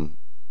always, I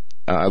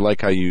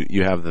like how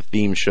you have the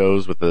theme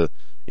shows with the,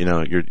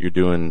 you're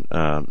doing,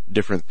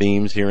 different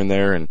themes here and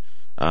there, and,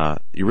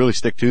 you really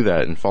stick to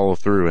that and follow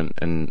through,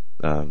 and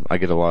I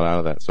get a lot out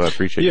of that, so I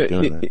appreciate you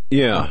doing that.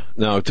 Yeah.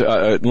 Now,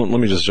 let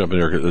me just jump in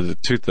here.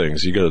 Two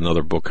things. You got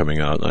another book coming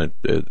out, and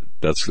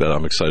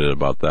I'm excited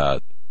about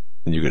that.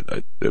 And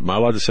am I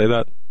allowed to say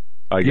that?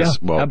 I guess.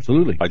 Yeah, well,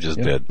 absolutely. I just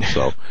did.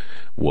 So,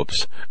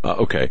 whoops.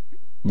 Okay.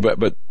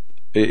 But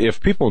if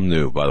people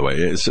knew, by the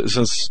way,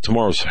 since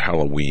tomorrow's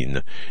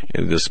Halloween,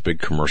 this big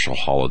commercial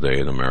holiday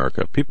in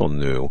America, people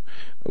knew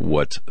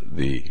what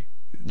the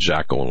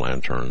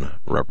jack-o'-lantern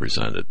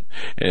represented,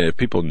 and if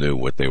people knew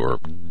what they were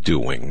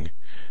doing,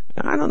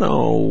 I don't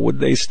know, would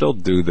they still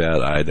do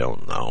that? I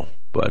don't know.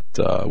 But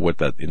with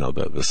that,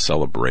 the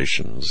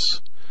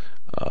celebrations,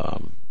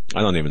 I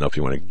don't even know if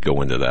you want to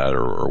go into that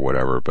or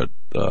whatever, but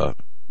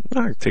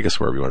take us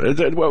wherever you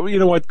want. Well, you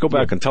know what? Go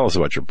back and tell us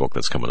about your book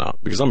that's coming out,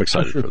 because I'm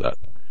excited for that.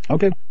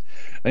 Okay.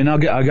 And I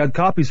got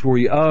copies for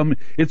you.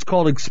 It's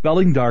called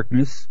Expelling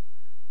Darkness.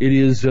 It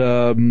is,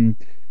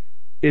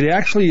 it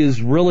actually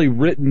is really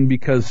written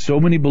because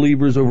so many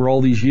believers over all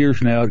these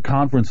years now at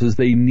conferences,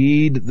 they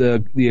need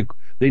they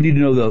need to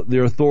know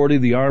their authority,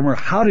 the armor,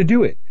 how to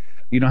do it.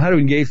 How to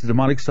engage the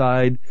demonic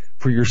side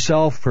for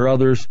yourself, for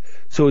others.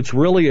 So it's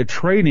really a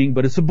training,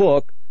 but it's a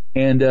book,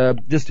 and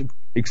just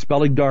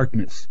Expelling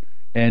Darkness.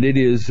 And it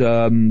is,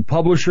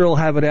 publisher will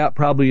have it out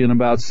probably in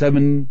about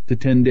 7 to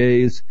 10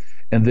 days,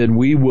 and then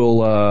we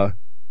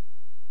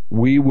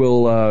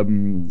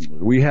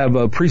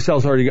have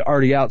pre-sales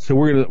already out, so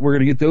we're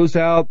gonna get those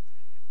out.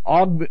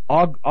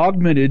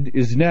 Augmented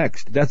is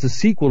next. That's a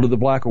sequel to The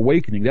Black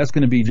Awakening. That's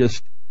gonna be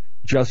just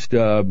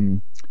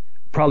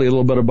probably a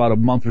little bit about a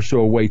month or so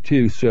away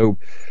too. So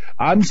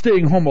I'm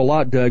staying home a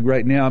lot, Doug,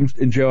 right now.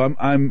 And Joe,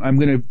 I'm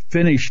gonna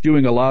finish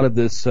doing a lot of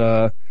this,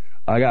 I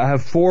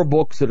have 4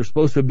 books that are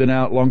supposed to have been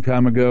out a long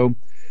time ago.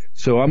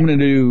 So I'm going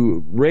to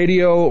do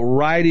radio,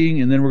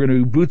 writing, and then we're going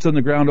to do boots on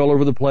the ground all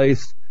over the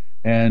place.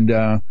 And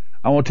I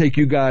want to take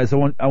you guys. I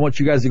want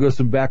you guys to go to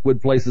some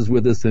backwood places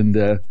with us and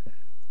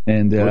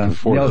looking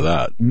forward to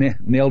that.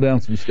 Nail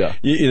down some stuff.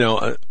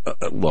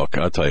 Look,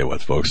 I'll tell you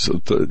what, folks.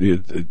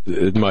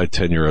 In my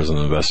tenure as an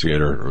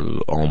investigator,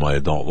 all my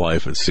adult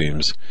life, it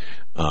seems,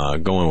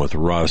 going with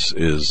Russ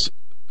is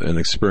an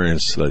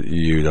experience that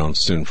you don't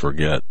soon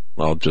forget.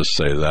 I'll just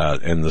say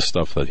that. And the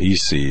stuff that he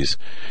sees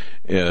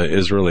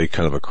is really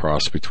kind of a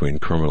cross between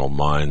Criminal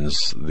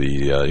Minds,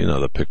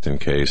 the Picton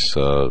case,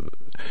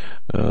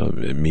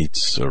 it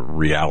meets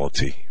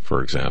reality,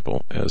 for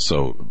example. And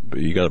so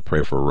you got to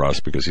pray for Russ,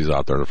 because he's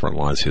out there in the front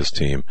lines. His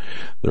team,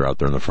 they're out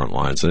there in the front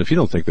lines. And if you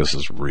don't think this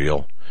is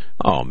real,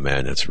 oh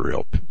man, it's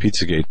real.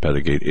 Pizzagate,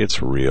 Pettigate,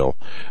 it's real.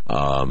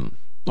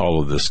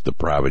 All of this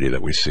depravity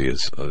that we see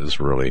is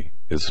really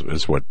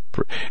what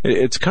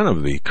it's kind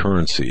of the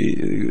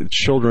currency.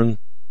 Children,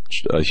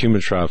 human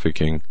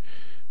trafficking,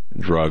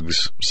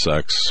 drugs,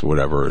 sex,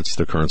 whatever. It's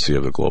the currency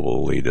of the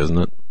global elite, isn't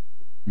it?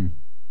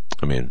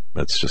 I mean,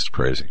 that's just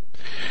crazy.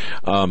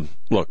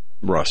 Look,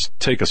 Russ,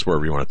 take us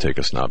wherever you want to take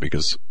us now,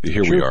 because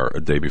here we are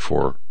a day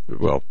before,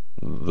 the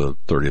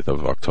 30th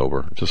of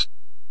October. Just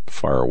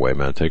fire away,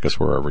 man. Take us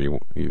wherever you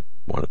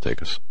want to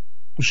take us.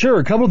 Sure.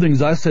 A couple of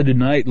things I said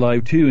tonight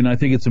live too, and I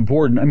think it's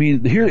important. I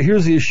mean,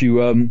 here's the issue.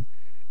 When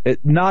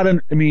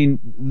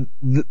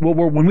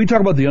we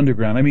talk about the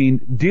underground, I mean,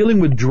 dealing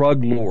with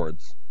drug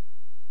lords.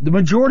 The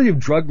majority of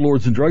drug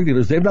lords and drug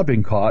dealers, they've not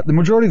been caught. The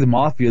majority of the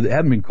mafia, they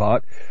haven't been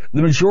caught.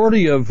 The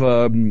majority of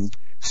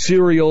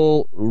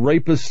serial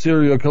rapists,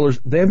 serial killers,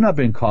 they have not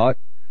been caught.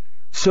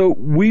 So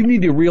we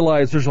need to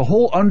realize there's a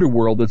whole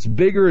underworld that's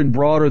bigger and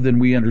broader than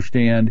we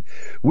understand.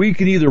 We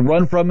can either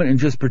run from it and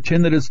just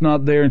pretend that it's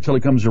not there until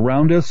it comes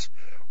around us,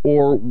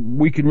 or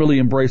we can really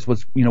embrace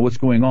what's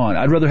going on.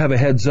 I'd rather have a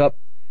heads up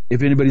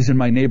if anybody's in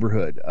my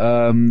neighborhood.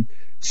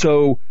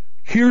 So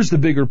here's the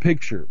bigger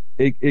picture.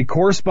 It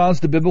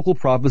corresponds to biblical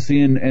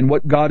prophecy and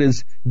what God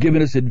has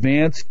given us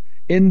advanced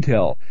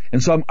intel.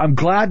 And so I'm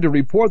glad to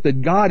report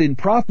that God in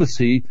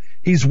prophecy,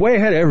 He's way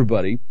ahead of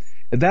everybody.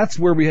 And that's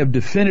where we have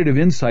definitive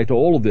insight to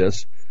all of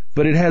this.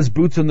 But it has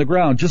boots on the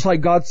ground. Just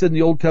like God said in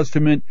the Old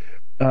Testament,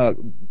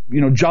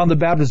 John the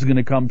Baptist is going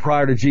to come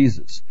prior to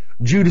Jesus.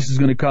 Judas is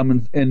going to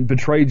come and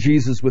betray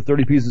Jesus with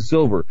 30 pieces of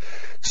silver.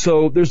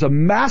 So there's a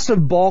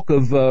massive bulk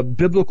of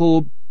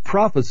biblical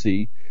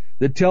prophecy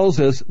that tells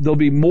us there'll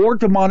be more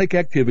demonic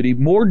activity,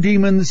 more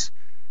demons,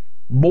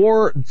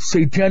 more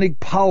satanic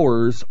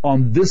powers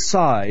on this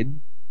side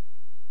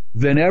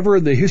than ever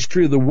in the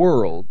history of the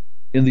world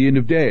in the end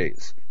of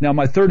days. Now,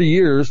 my 35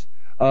 years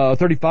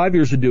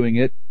of doing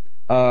it,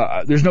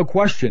 there's no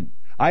question.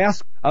 I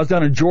was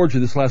down in Georgia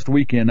this last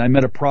weekend. I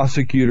met a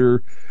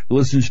prosecutor who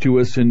listens to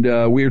us, and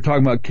we were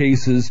talking about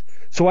cases.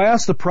 So I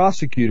asked the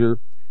prosecutor,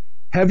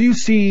 have you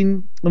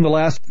seen in the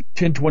last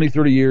 10, 20,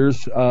 30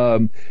 years,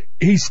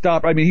 he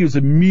stopped. I mean, he was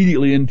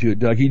immediately into it,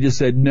 Doug. He just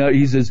said, no,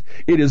 he says,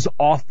 it is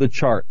off the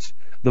charts.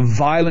 The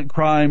violent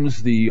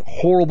crimes, the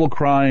horrible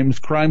crimes,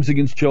 crimes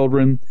against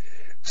children.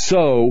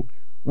 So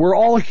we're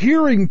all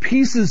hearing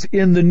pieces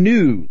in the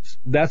news.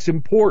 That's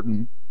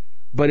important,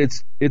 but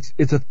it's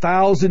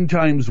 1,000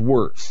 times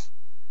worse.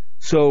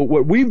 So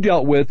what we've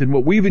dealt with and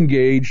what we've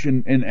engaged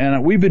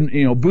and we've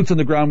been, boots on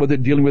the ground with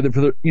it, dealing with it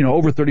for,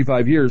 over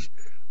 35 years.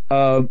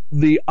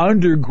 The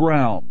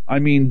underground. I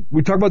mean,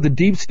 we talk about the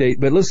deep state,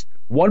 but let's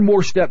one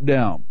more step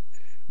down.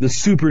 The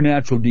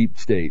supernatural deep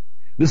state.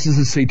 This is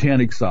the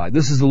satanic side.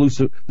 This is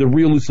the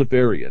real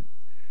Luciferian.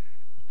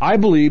 I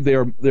believe they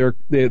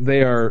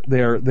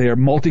are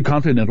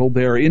multi-continental.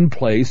 They are in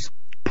place,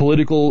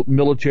 political,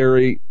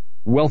 military,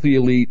 wealthy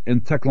elite,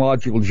 and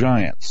technological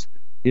giants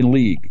in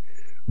league.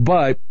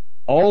 But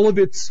all of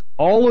it's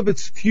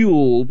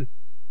fueled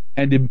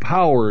and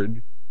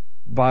empowered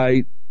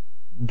by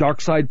dark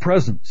side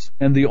presence.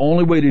 And the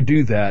only way to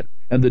do that,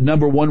 and the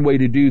number one way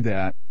to do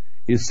that,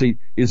 is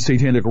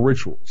satanic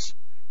rituals.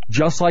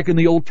 Just like in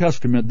the Old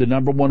Testament, the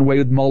number one way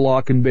with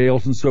Moloch and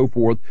Baals and so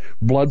forth,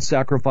 blood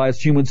sacrifice,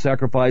 human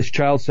sacrifice,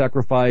 child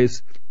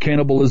sacrifice,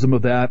 cannibalism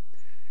of that.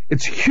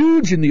 It's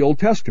huge in the Old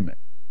Testament.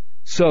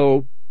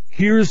 So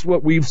here's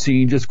what we've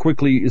seen just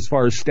quickly as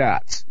far as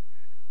stats.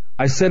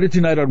 I said it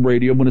tonight on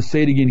radio. I'm going to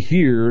say it again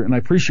here, and I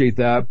appreciate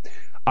that.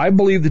 I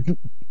believe that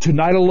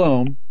tonight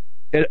alone,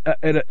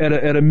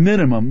 at a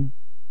minimum,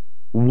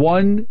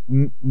 1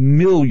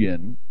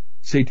 million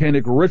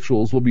satanic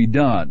rituals will be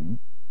done.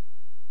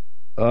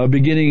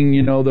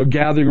 Beginning, they're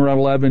gathering around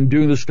 11,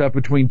 doing this stuff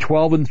between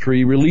 12 and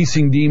 3,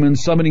 releasing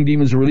demons, summoning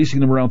demons, and releasing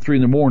them around 3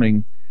 in the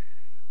morning.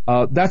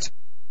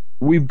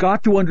 We've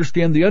got to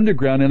understand the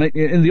underground,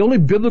 and the only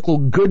biblical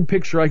good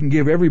picture I can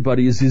give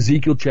everybody is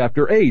Ezekiel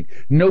chapter 8.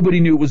 Nobody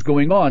knew it was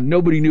going on.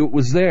 Nobody knew it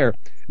was there.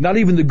 Not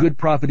even the good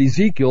prophet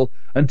Ezekiel,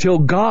 until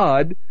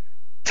God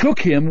took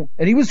him,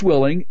 and he was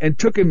willing, and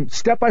took him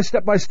step by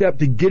step by step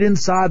to get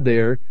inside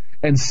there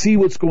and see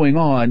what's going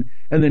on,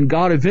 and then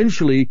God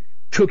eventually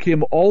took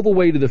him all the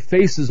way to the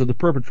faces of the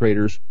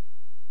perpetrators.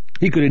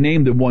 He could have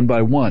named them one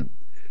by one.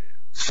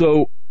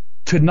 So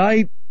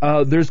tonight,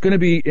 there's going to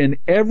be in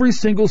every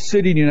single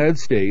city in the United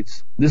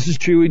States. This is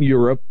true in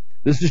Europe.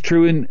 This is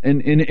true in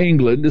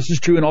England. This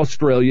is true in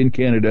Australia and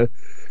Canada.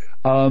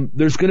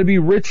 There's going to be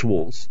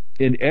rituals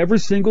in every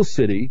single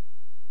city,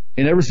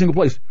 in every single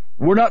place.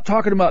 We're not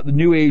talking about the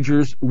New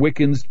Agers,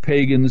 Wiccans,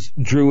 pagans,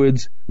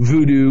 Druids,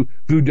 voodoo,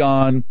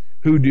 voodoo,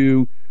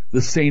 hoodoo,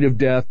 the saint of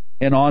death,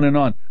 and on and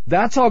on.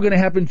 That's all going to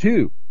happen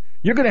too.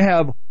 You're going to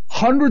have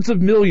hundreds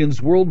of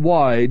millions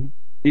worldwide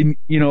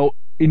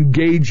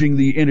engaging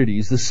the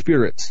entities, the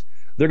spirits.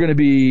 They're going to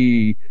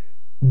be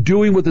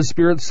doing what the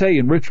spirits say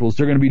in rituals.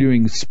 They're going to be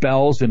doing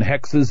spells and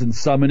hexes and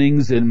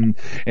summonings and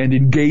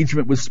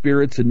engagement with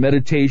spirits and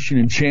meditation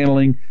and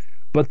channeling.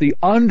 But the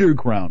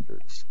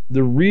undergrounders,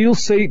 the real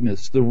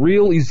Satanists, the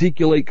real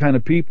Ezekiel 8 kind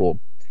of people,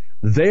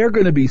 they're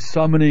going to be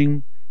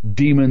summoning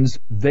demons.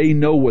 They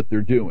know what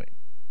they're doing.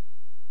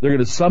 They're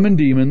going to summon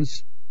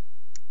demons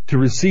to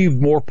receive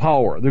more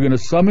power. They're going to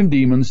summon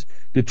demons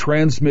to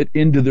transmit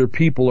into their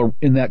people or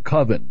in that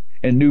coven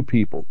and new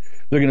people.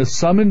 They're going to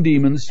summon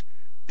demons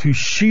to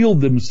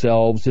shield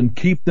themselves and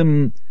keep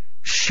them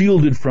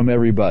shielded from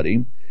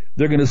everybody.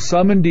 They're going to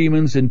summon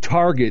demons and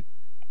target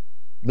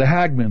the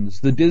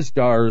Hagmanns, the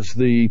Dizdars,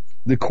 the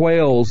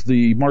Quails,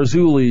 the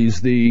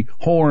Marzulis, the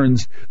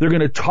Horns. They're going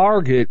to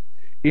target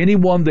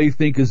anyone they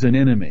think is an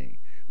enemy.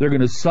 They're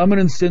going to summon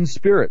and send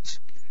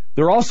spirits.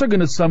 They're also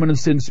going to summon and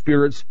send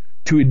spirits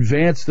to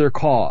advance their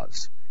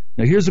cause.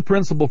 Now here's a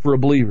principle for a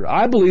believer.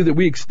 I believe that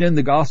we extend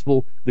the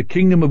gospel, the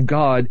kingdom of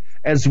God,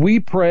 as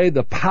we pray.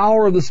 The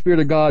power of the Spirit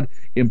of God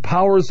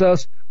empowers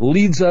us,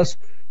 leads us.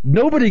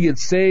 Nobody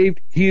gets saved,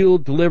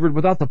 healed, delivered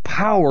without the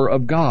power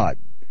of God,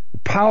 the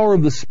power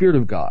of the Spirit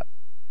of God.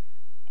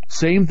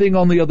 Same thing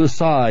on the other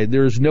side.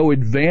 There is no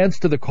advance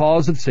to the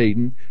cause of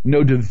Satan,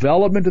 no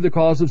development to the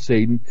cause of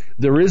Satan.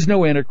 There is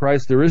no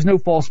Antichrist. There is no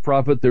false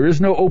prophet. There is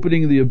no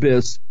opening of the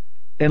abyss.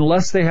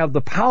 unless they have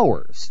the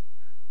powers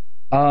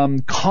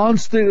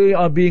constantly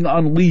being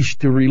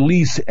unleashed to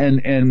release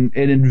and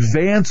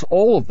advance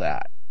all of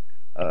that.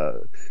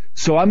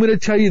 So I'm going to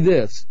tell you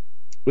this.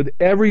 With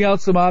every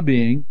ounce of my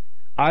being,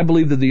 I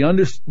believe that the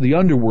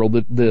underworld,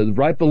 the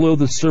right below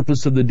the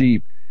surface of the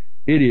deep,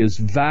 it is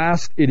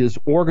vast, it is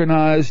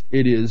organized,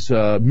 it is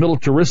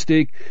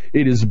militaristic,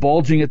 it is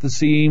bulging at the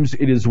seams,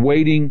 it is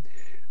waiting.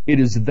 It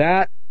is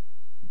that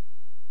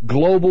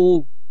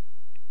global,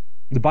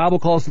 the Bible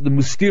calls it the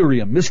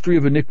mysterium, mystery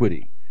of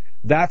iniquity.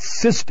 That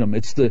system,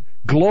 it's the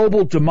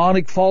global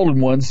demonic fallen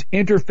ones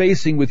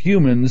interfacing with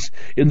humans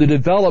in the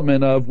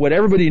development of what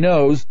everybody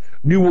knows,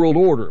 New World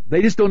Order.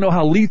 They just don't know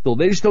how lethal,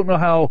 they just don't know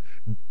how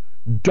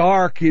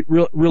dark it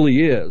really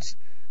is.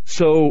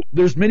 So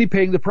there's many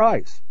paying the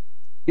price.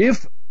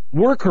 If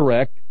we're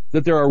correct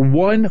that there are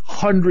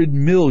 100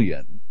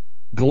 million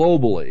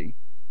globally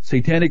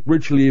satanic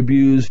ritually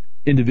abused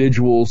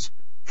individuals,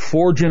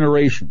 4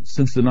 generations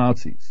since the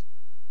Nazis,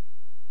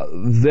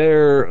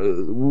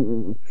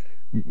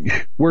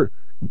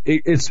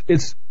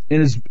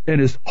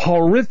 as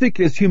horrific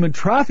as human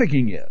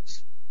trafficking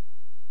is,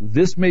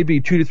 this may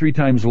be 2 to 3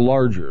 times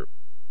larger,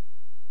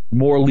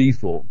 more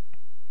lethal,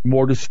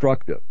 more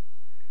destructive.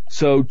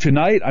 So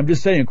tonight, I'm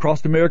just saying,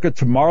 across America,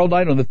 tomorrow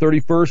night on the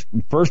 31st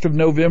and 1st of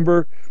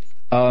November,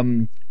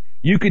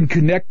 you can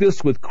connect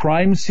this with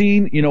crime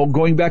scene,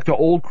 going back to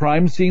old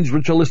crime scenes,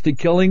 ritualistic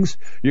killings.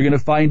 You're going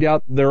to find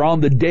out they're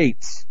on the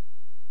dates.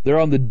 They're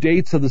on the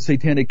dates of the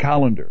satanic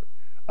calendar.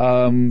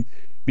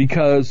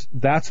 Because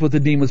that's what the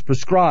demons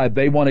prescribe.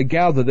 They want to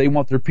gather. They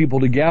want their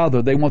people to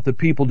gather. They want the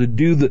people to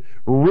do the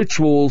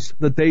rituals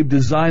that they've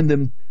designed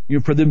them,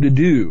 for them to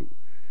do.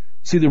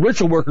 See, the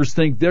ritual workers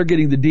think they're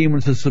getting the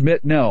demons to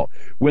submit. No.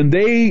 When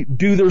they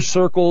do their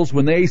circles,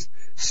 when they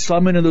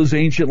summon in those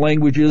ancient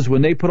languages,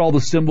 when they put all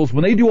the symbols,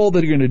 when they do all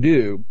that they're going to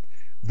do,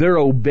 they're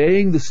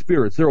obeying the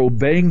spirits. They're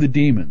obeying the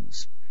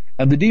demons.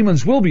 And the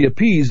demons will be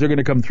appeased. They're going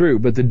to come through.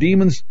 But the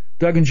demons,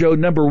 Doug and Joe,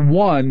 number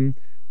one,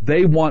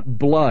 they want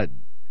blood.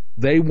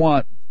 They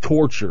want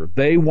torture.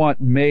 They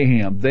want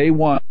mayhem. They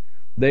want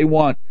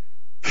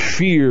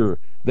fear.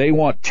 They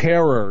want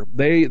terror.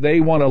 They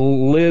want to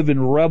live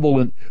and revel,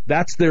 and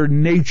that's their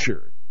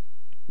nature.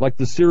 Like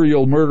the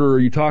serial murderer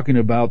you're talking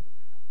about,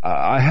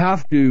 I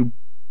have to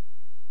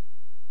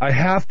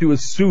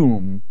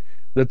assume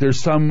that there's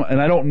some,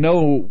 and I don't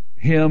know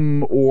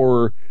him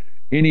or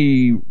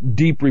any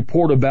deep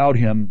report about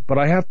him, but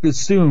I have to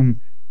assume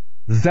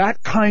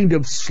that kind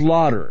of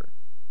slaughter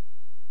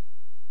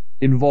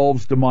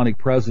involves demonic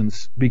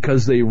presence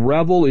because they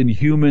revel in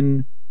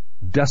human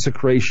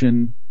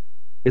desecration.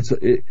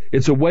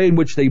 It's a way in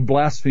which they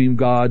blaspheme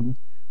God,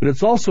 but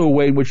it's also a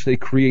way in which they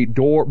create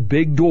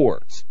big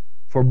doors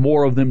for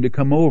more of them to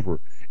come over.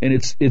 And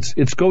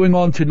it's going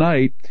on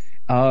tonight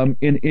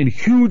in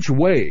huge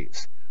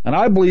ways. And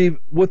I believe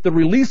with the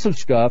release of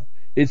stuff,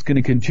 it's going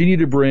to continue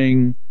to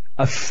bring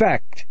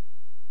effect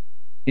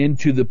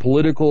into the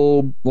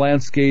political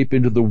landscape,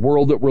 into the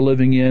world that we're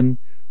living in.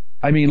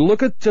 I mean,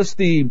 look at just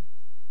the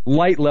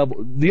light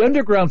level. The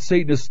underground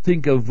Satanists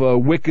think of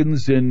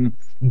Wiccans and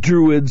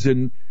Druids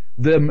and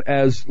them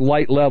as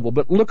light level.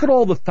 But look at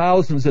all the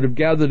thousands that have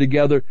gathered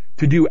together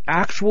to do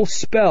actual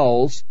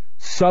spells,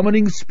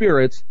 summoning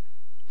spirits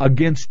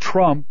against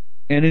Trump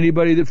and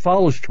anybody that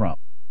follows Trump.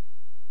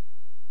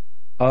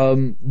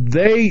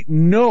 They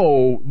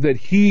know that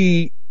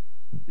he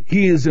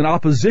is in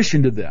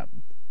opposition to them.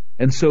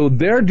 And so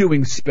they're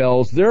doing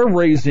spells, they're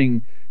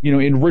raising,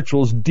 in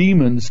rituals,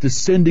 demons to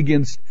send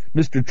against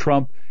Mr.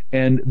 Trump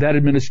and that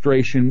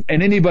administration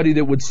and anybody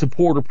that would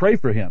support or pray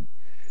for him.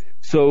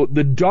 So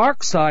the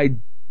dark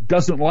side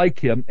doesn't like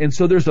him, and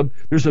so there's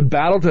a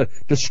battle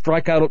to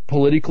strike out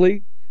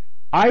politically.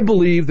 I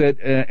believe that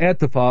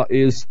Antifa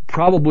is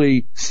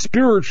probably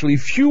spiritually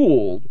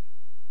fueled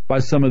by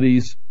some of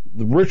these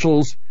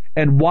rituals,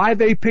 and why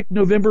they picked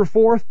November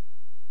 4th,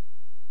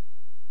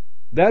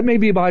 that may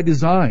be by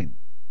design.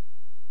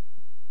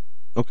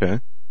 Okay.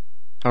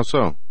 How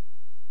so?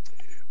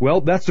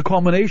 Well, that's the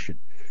culmination.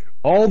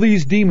 All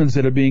these demons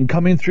that are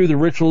coming through the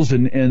rituals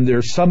and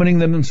they're summoning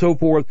them and so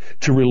forth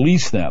to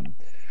release them.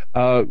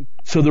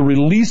 So the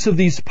release of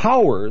these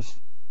powers,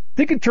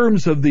 think in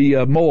terms of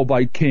the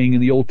Moabite king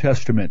in the Old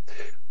Testament.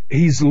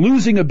 He's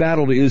losing a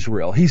battle to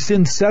Israel. He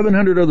sends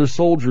 700 other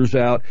soldiers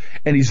out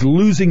and he's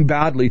losing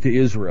badly to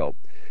Israel.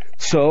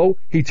 So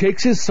he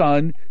takes his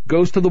son,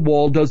 goes to the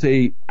wall, does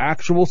a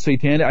actual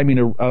satanic,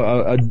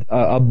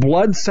 a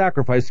blood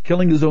sacrifice,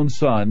 killing his own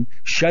son,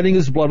 shedding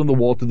his blood on the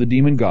wall to the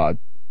demon god.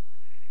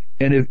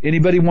 And if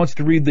anybody wants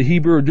to read the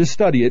Hebrew or just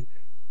study it,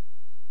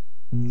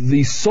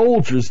 the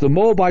soldiers, the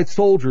Moabite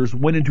soldiers,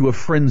 went into a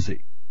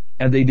frenzy,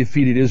 and they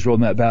defeated Israel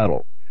in that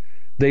battle.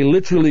 They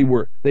literally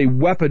they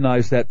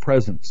weaponized that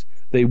presence.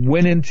 They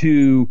went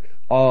into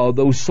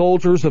those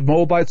soldiers of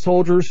Moabite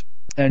soldiers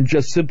and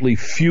just simply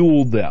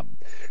fueled them.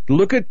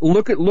 Look at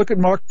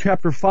Mark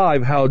chapter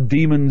 5, how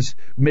demons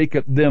make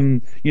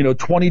them,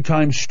 20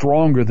 times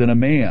stronger than a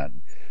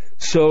man.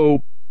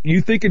 So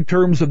you think in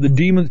terms of the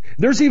demons,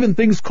 there's even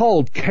things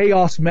called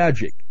chaos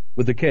magic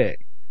with a K.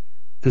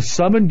 to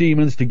summon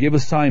demons to give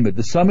assignment,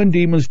 to summon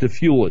demons to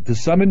fuel it, to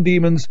summon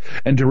demons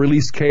and to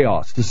release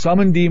chaos, to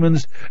summon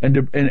demons and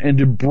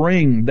to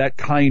bring that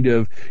kind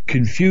of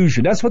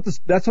confusion. That's what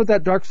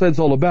that dark side's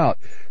all about.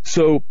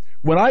 So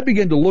when I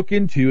begin to look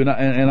into, and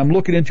I'm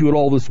looking into it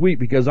all this week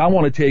because I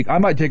might take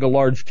a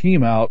large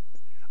team out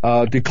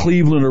to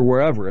Cleveland or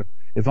wherever.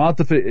 If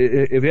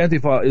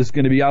Antifa is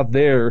going to be out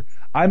there,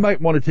 I might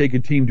want to take a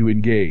team to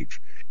engage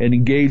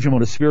them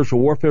on a spiritual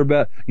warfare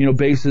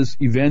basis,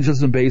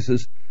 evangelism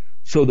basis.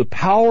 So the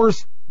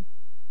powers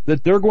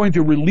that they're going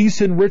to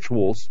release in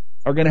rituals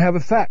are going to have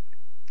effect,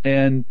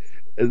 and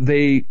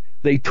they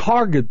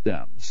target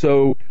them.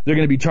 So they're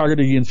going to be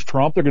targeted against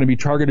Trump. They're going to be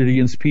targeted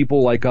against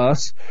people like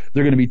us.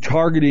 They're going to be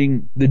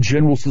targeting the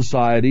general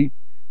society.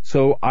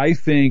 So I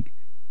think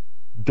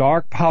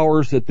dark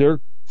powers that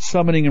they're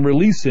summoning and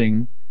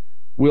releasing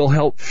will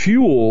help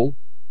fuel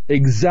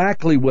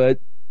exactly what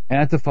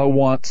Antifa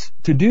wants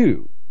to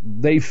do.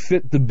 They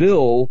fit the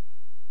bill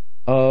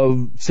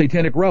of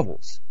satanic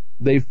rebels.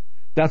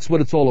 That's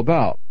what it's all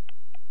about.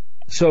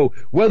 So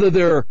whether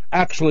they're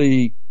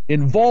actually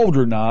involved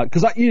or not,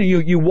 because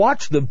you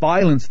watch the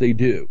violence they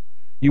do.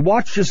 You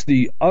watch just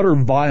the utter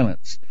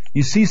violence.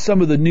 You see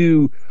some of the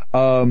new,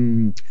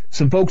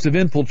 some folks have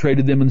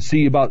infiltrated them and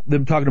see about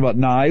them talking about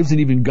knives and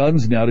even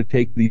guns now to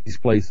take these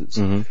places.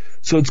 Mm-hmm.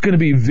 So it's going to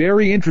be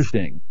very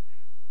interesting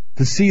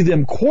to see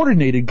them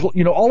coordinated,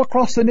 all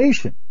across the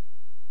nation.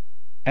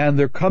 And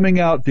they're coming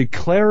out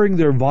declaring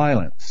their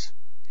violence.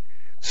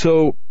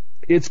 So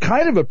it's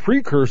kind of a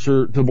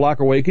precursor to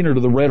Black Awakening or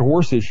to the Red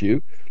Horse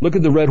issue. Look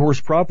at the Red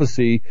Horse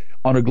prophecy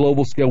on a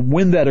global scale.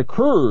 When that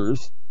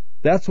occurs,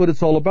 that's what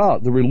it's all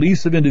about. The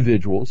release of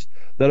individuals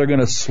that are going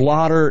to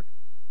slaughter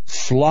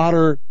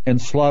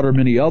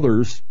many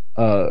others.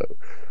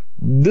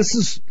 This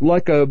is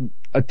like a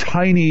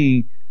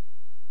tiny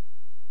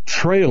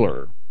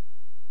trailer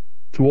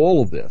to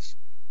all of this.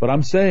 But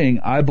I'm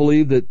saying I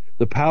believe that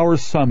the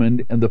powers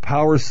summoned and the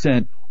powers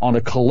sent on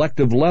a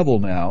collective level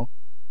now,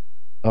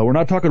 we're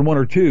not talking one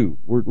or two.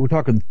 We're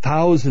talking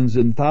thousands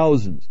and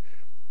thousands.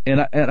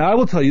 And I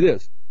will tell you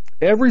this.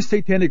 Every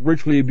satanic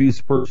ritually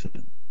abused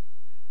person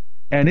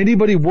and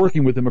anybody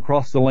working with them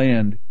across the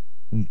land,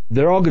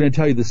 they're all going to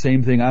tell you the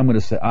same thing I'm going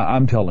to say.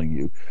 I'm telling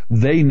you.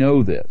 They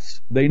know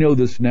this. They know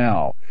this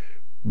now.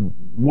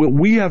 What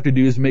we have to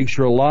do is make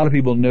sure a lot of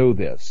people know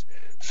this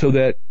so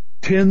that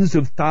tens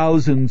of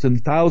thousands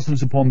and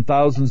thousands upon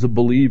thousands of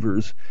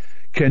believers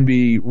can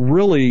be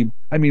really,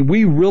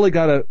 we really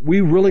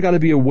gotta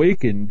be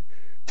awakened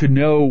to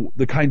know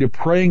the kind of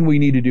praying we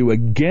need to do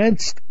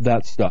against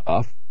that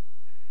stuff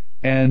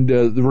and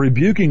the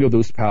rebuking of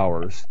those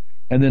powers,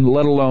 and then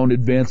let alone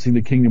advancing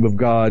the kingdom of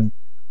God,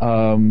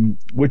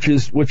 which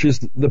is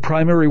the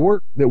primary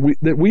work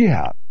that we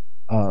have.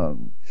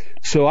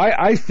 So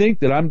I think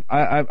that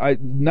I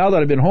now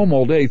that I've been home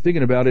all day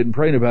thinking about it and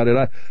praying about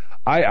it,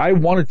 I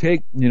want to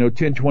take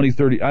 10, 20,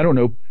 30, I don't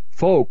know,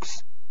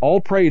 folks all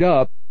prayed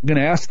up. I'm going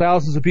to ask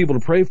thousands of people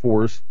to pray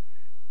for us,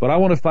 but I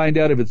want to find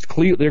out if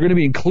they're going to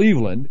be in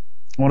Cleveland.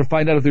 I want to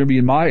find out if they're going to be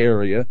in my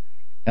area,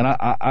 and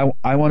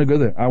I want to go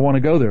there. I want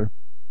to go there.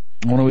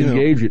 I want to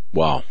engage it.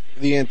 Wow.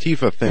 The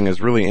Antifa thing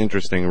is really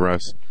interesting,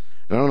 Russ.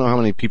 And I don't know how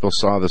many people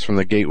saw this from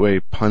the Gateway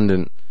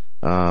Pundit.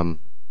 How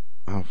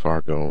far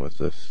ago was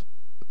this?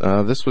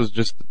 This was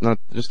just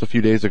a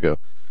few days ago.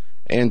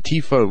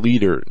 Antifa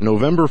leader,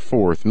 November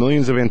 4th,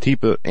 millions of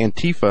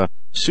Antifa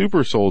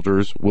super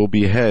soldiers will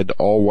behead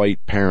all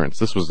white parents.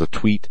 This was a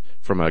tweet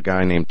from a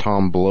guy named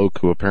Tom Bloke,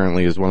 who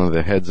apparently is one of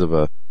the heads of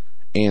a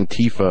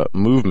Antifa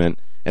movement,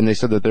 and they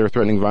said that they're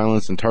threatening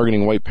violence and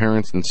targeting white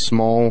parents and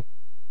small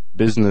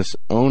business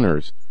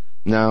owners.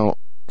 Now,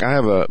 I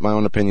have my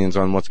own opinions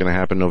on what's going to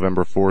happen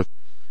November 4th,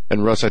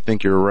 and Russ, I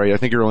think you're right. I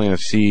think you're only going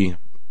to see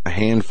a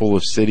handful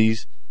of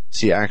cities,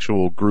 see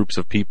actual groups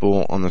of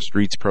people on the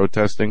streets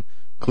protesting.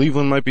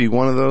 Cleveland might be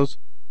one of those.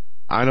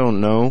 I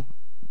don't know.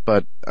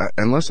 But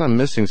unless I'm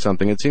missing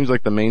something, it seems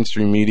like the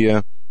mainstream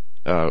media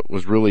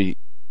was really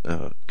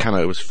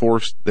they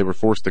were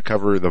forced to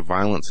cover the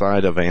violent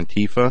side of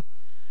Antifa.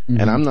 Mm-hmm.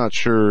 And I'm not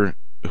sure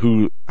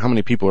how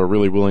many people are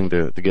really willing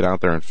to get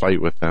out there and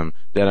fight with them.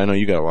 Dad, I know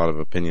you got a lot of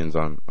opinions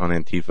on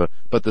Antifa,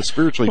 but the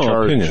spiritually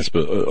charged opinions,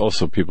 but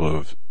also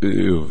people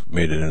who've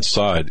made it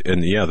inside,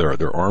 and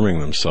they're arming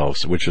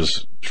themselves, which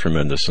is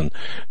tremendous. And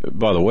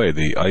by the way,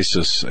 the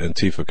ISIS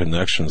Antifa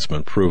connection's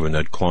been proven.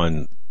 Ed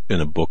Klein, in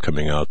a book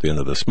coming out at the end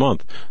of this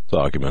month,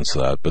 documents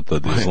that. But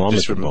the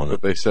Islamic component,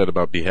 what they said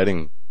about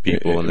beheading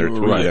people in their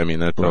tweet, right.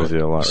 That tells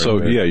you a lot. So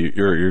right,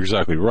 you're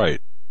exactly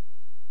right.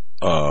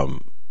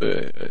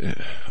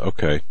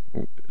 Okay.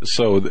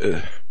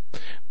 So,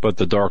 but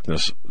the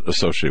darkness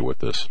associated with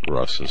this,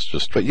 Russ, is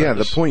just tremendous. But yeah,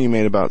 the point you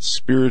made about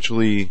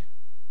spiritually,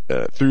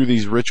 through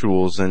these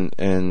rituals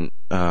and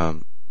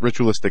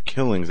ritualistic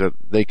killings, that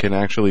they can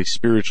actually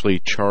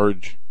spiritually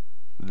charge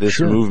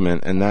this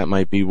movement, and that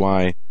might be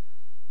why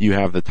you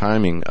have the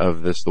timing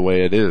of this the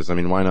way it is.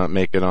 Why not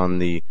make it on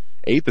the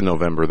 8th of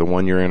November, the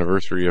 1-year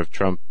anniversary of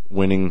Trump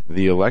winning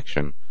the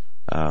election?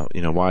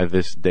 Why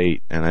this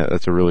date? And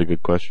that's a really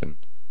good question.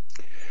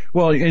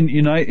 Well, and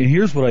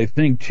here's what I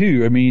think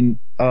too. I mean,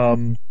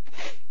 and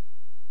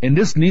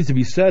this needs to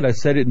be said. I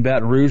said it in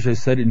Baton Rouge. I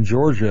said it in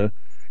Georgia.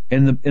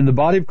 In the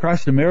body of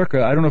Christ in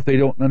America, I don't know if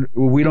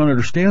we don't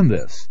understand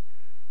this.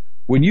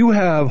 When you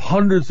have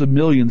hundreds of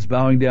millions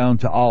bowing down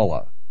to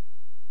Allah,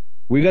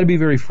 we got to be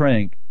very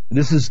frank.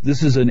 This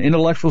is an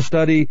intellectual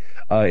study,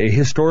 a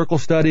historical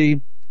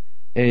study,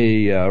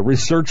 a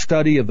research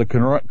study of the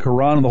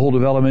Quran and the whole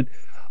development.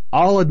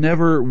 Allah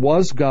never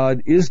was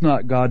God, is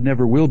not God,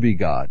 never will be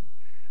God.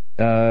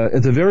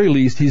 At the very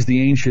least, he's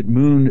the ancient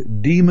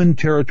demon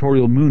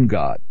territorial moon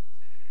god.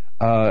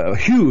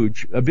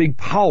 A big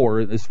power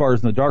as far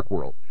as in the dark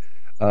world.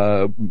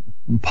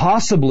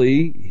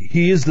 Possibly,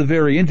 he is the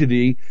very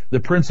entity, the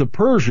Prince of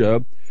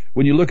Persia.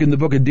 When you look in the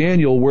book of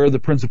Daniel where the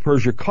Prince of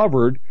Persia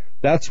covered,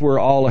 that's where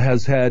Allah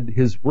has had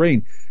his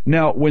reign.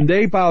 Now, when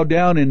they bow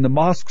down in the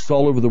mosques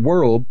all over the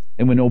world,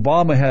 and when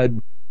Obama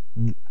had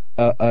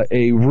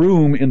a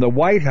room in the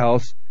White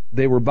House,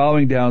 they were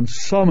bowing down,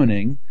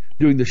 summoning,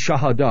 doing the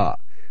Shahada,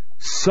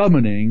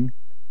 summoning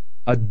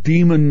a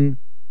demon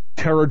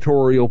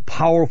territorial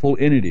powerful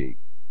entity.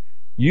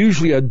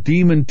 Usually a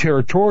demon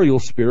territorial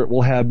spirit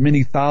will have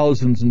many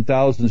thousands and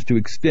thousands to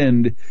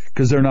extend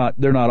because they're not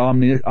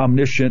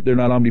omniscient, they're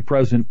not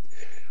omnipresent.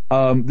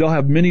 They'll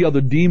have many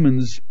other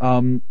demons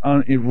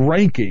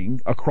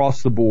ranking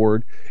across the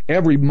board.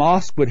 Every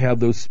mosque would have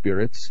those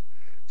spirits.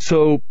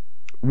 So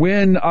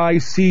when I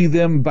see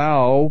them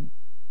bow,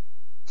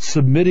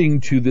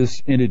 submitting to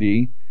this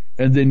entity,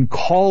 and then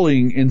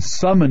calling and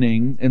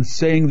summoning and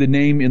saying the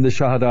name in the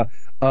Shahada,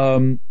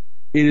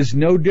 it is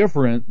no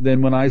different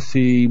than when I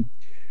see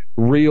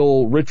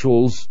real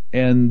rituals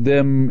and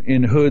them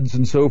in hoods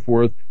and so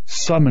forth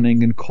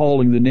summoning and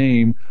calling the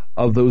name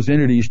of those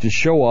entities to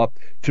show up,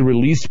 to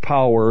release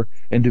power,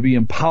 and to be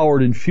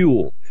empowered and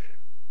fueled.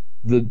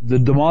 The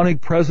demonic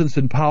presence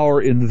and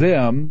power in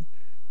them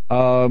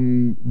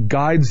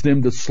guides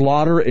them to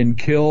slaughter and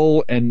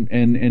kill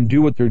and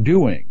do what they're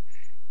doing.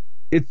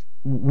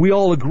 We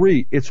all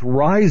agree it's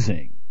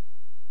rising.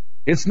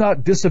 It's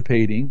not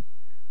dissipating.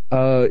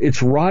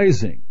 It's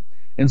rising.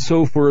 And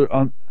so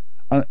for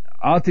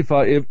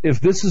Antifa,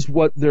 if this is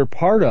what they're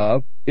part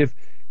of, if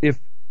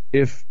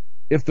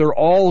they're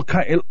all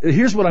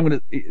here's what I'm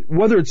going to,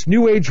 whether it's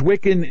New Age,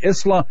 Wiccan,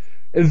 Islam,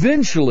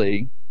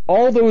 eventually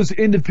all those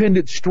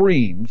independent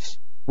streams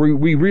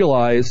we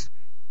realize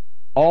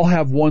all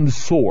have one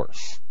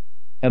source.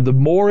 And the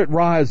more it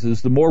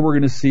rises, the more we're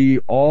going to see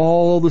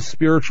all the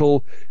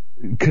spiritual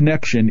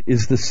connection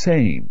is the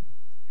same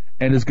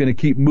and is going to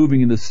keep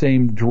moving in the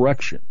same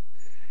direction.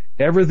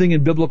 Everything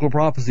in biblical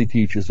prophecy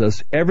teaches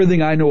us,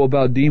 everything I know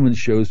about demons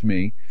shows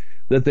me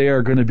that they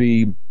are going to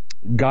be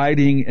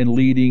guiding and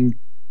leading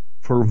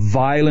for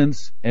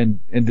violence and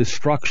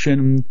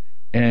destruction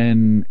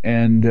and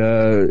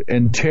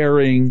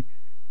tearing.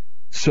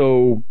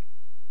 So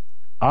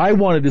I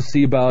wanted to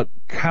see about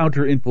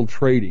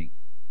counter-infiltrating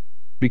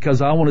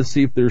because I want to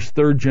see if there's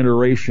third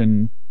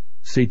generation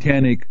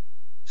satanic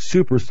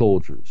super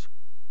soldiers,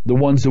 the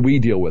ones that we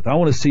deal with. I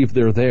want to see if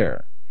they're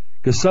there.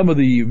 Because some of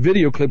the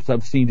video clips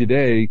I've seen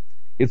today,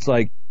 it's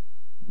like,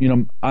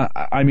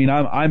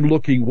 I'm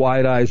looking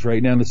wide eyes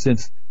right now in the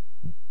sense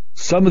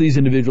some of these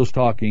individuals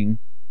talking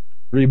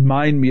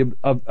remind me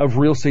of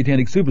real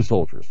satanic super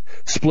soldiers.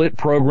 Split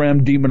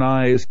program,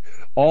 demonized,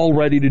 all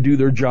ready to do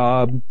their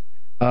job,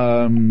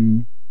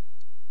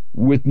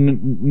 with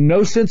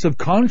no sense of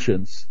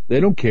conscience. They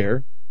don't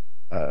care.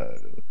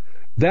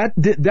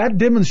 That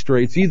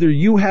demonstrates either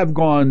you have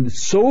gone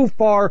so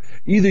far,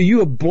 either you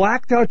have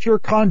blacked out your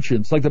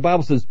conscience, like the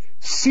Bible says,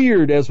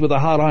 seared as with a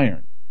hot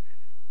iron,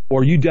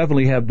 or you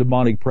definitely have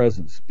demonic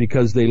presence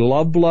because they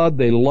love blood,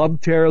 they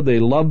love terror, they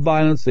love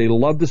violence, they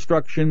love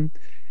destruction,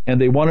 and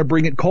they want to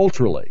bring it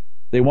culturally.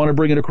 They want to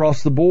bring it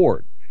across the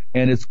board.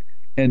 And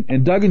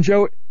Doug and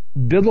Joe,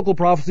 biblical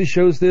prophecy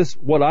shows this.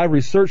 What I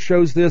research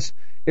shows this.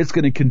 It's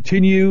going to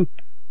continue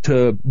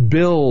to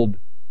build,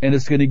 and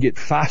it's going to get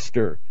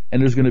faster.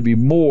 And there's going to be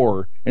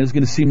more, and it's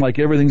going to seem like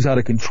everything's out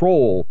of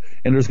control,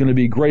 and there's going to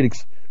be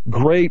great,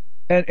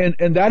 and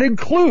that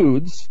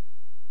includes,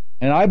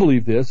 and I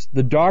believe this,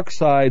 the dark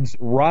side's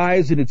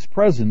rise in its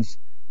presence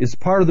is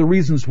part of the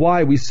reasons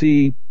why we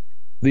see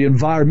the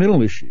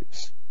environmental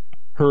issues,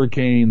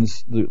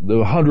 hurricanes, the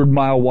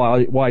 100-mile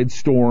wide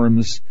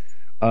storms,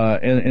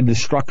 and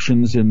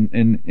destructions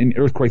and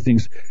earthquake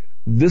things.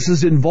 This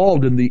is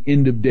involved in the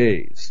end of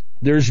days.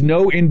 There's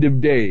no end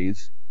of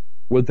days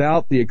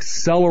without the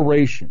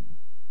acceleration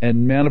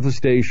and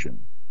manifestation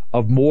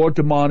of more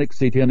demonic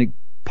satanic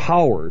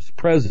powers,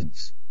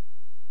 presence,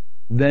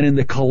 than in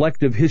the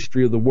collective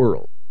history of the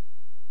world.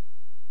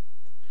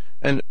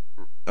 And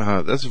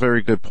that's a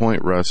very good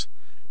point, Russ.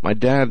 My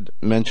dad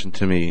mentioned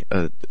to me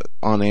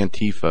on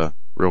Antifa,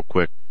 real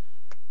quick,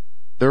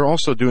 they're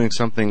also doing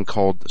something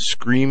called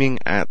Screaming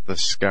at the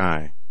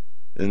Sky.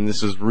 And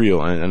this is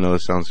real. I know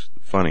this sounds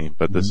funny,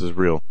 but this is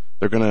real.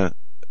 They're going to,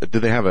 do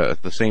they have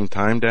at the same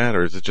time, Dad,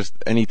 or is it just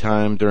any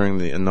time during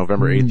the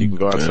November 8th you can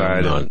go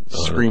outside and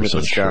scream at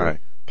the sky? Sure.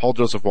 Paul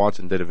Joseph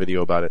Watson did a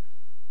video about it.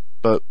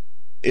 But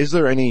is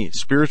there any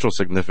spiritual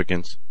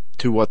significance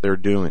to what they're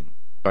doing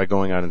by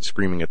going out and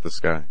screaming at the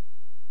sky?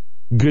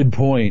 Good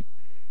point.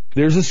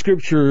 There's a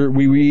scripture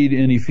we read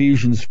in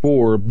Ephesians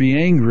 4, be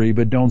angry,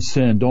 but don't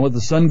sin. Don't let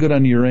the sun go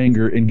down to your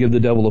anger and give the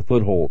devil a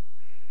foothold.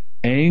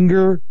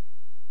 Anger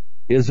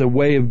is a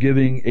way of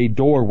giving a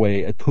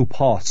doorway, a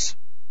topos,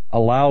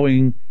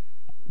 allowing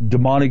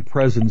demonic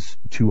presence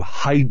to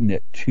heighten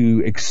it,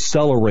 to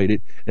accelerate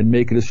it, and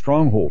make it a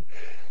stronghold.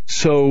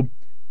 So,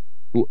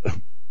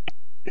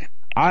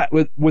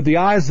 with the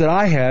eyes that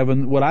I have,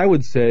 and what I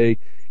would say,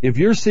 if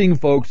you're seeing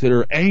folks that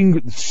are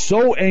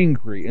so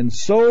angry, and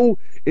so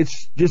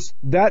it's just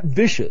that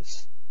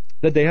vicious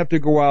that they have to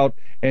go out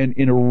and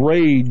in a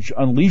rage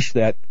unleash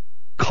that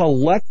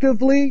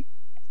collectively,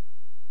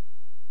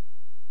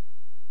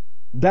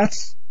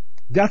 that's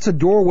a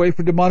doorway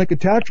for demonic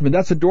attachment.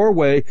 That's a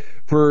doorway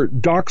for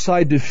dark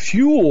side to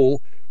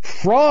fuel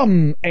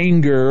from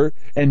anger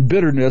and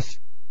bitterness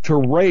to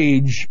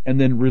rage, and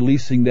then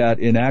releasing that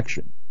in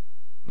action.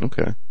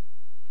 Okay.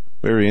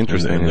 Very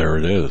interesting. And there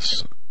it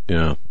is.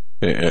 Yeah.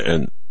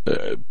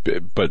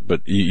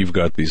 But you've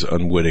got these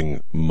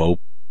unwitting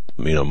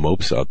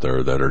mopes out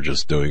there that are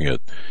just doing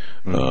it,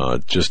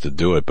 just to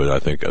do it. But I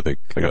think like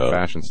a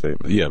fashion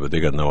statement. Yeah, but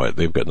they've got no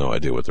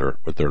idea what they're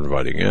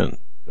inviting in.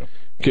 Yeah.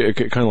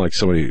 Kind of like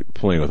somebody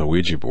playing with a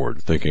Ouija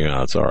board, thinking,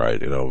 it's all right,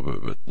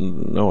 but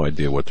no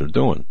idea what they're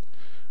doing.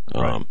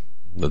 Right.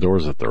 The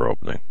doors that they're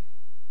opening.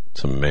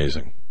 It's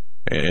amazing.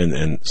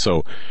 And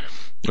so,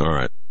 all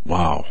right.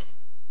 Wow.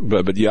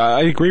 But yeah,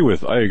 I agree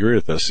with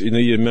this.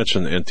 You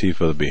mentioned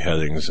Antifa, the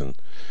beheadings, and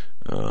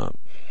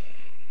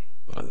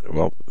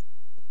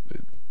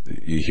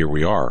here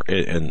we are.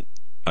 And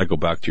I go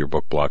back to your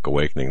book, Black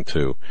Awakening,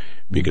 too,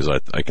 because I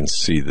can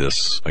see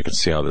this. I can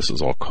see how this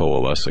is all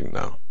coalescing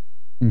now.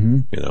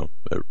 Mm-hmm.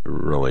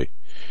 Really.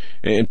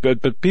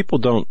 But people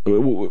don't.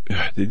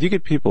 Did you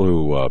get people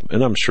who,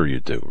 and I'm sure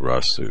you do,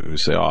 Russ, who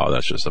say, "Oh,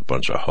 that's just a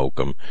bunch of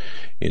hokum."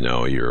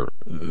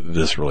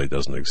 This really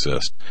doesn't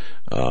exist.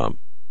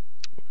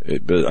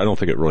 But I don't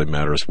think it really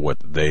matters what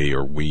they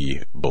or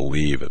we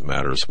believe. It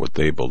matters what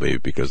they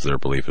believe, because their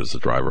belief is the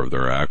driver of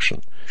their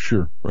action.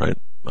 Sure. Right?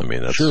 I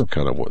mean, that's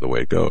kind of the way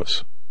it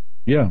goes.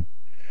 Yeah.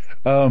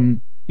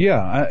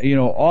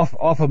 Off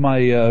of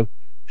my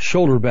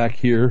shoulder back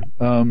here,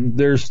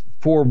 there's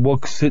 4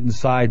 books sitting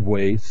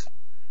sideways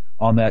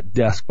on that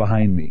desk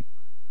behind me.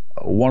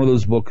 One of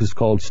those books is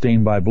called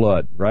Stained by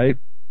Blood, right?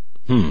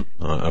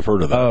 I've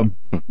heard of that.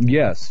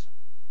 Yes.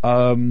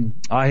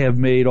 I have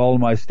made all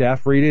of my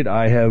staff read it.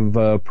 I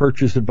have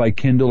purchased it by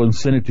Kindle and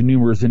sent it to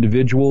numerous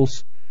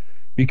individuals,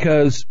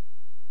 because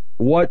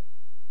what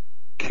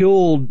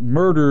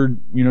murdered,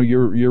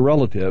 your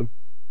relative,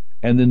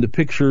 and then the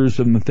pictures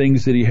and the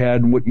things that he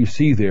had and what you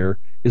see there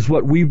is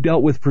what we've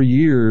dealt with for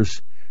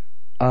years.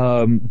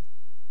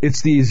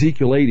 It's the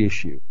Ezekiel 8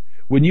 issue.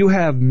 When you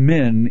have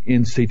men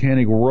in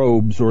satanic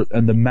robes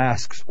and the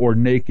masks or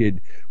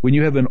naked, when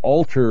you have an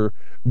altar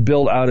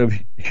built out of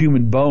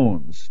human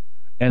bones,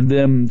 and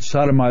them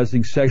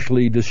sodomizing,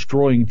 sexually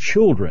destroying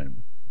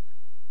children,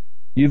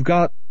 you've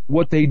got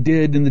what they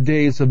did in the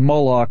days of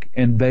Moloch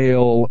and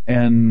Baal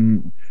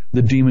and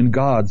the demon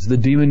gods. The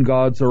demon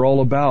gods are all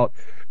about,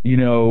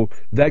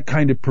 that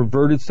kind of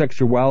perverted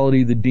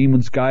sexuality. The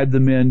demons guide the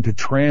men to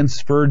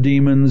transfer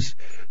demons,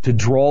 to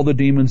draw the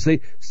demons.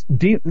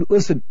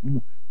 Listen,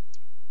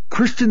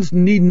 Christians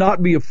need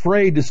not be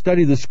afraid to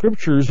study the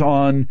scriptures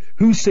on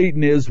who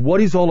Satan is, what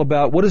he's all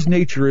about, what his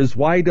nature is,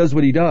 why he does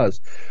what he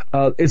does.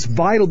 It's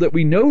vital that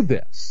we know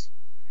this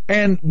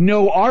and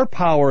know our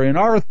power and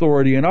our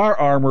authority and our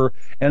armor.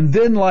 And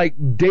then, like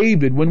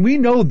David, when we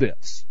know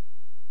this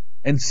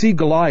and see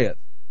Goliath,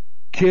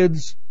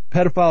 kids,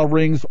 pedophile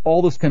rings,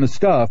 all this kind of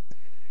stuff,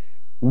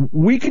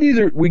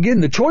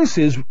 the choice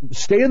is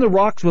stay in the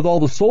rocks with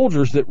all the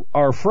soldiers that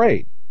are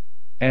afraid.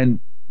 And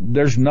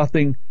there's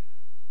nothing.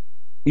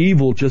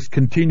 Evil just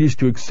continues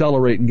to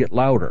accelerate and get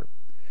louder.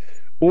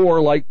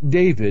 Or like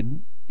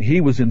David, he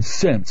was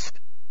incensed.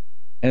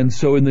 And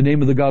so in the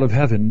name of the God of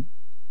heaven,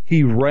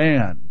 he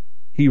ran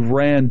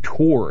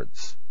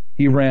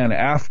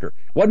after. It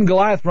wasn't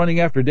Goliath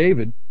running after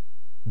David.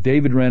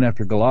 David ran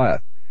after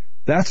Goliath.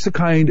 That's the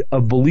kind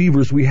of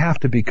believers we have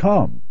to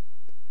become.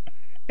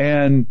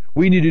 And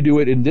we need to do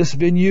it in this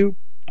venue,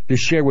 to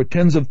share with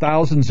tens of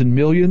thousands and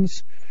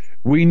millions.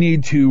 We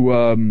need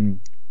to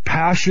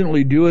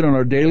passionately do it on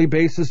our daily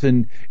basis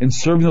in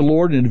serving the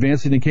Lord and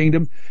advancing the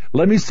kingdom.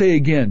 Let me say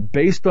again,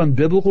 based on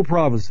biblical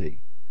prophecy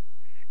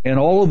and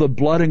all of the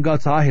blood and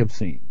guts I have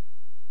seen,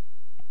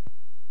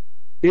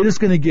 it is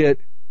going to get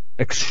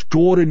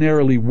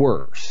extraordinarily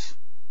worse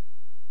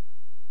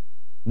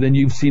than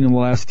you've seen in the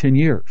last 10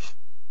 years.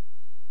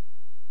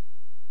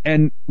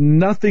 And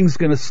nothing's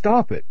going to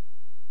stop it.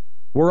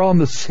 We're on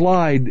the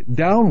slide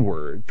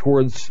downward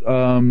towards,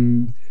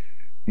 the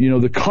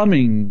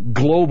coming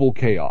global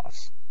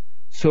chaos.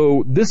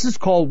 So this is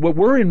called, what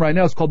we're in right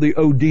now is called the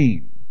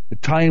Odin, the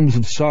times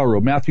of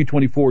sorrow. Matthew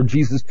 24,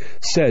 Jesus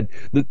said,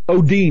 the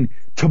Odin,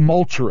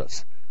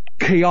 tumultuous,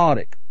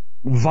 chaotic,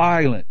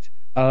 violent,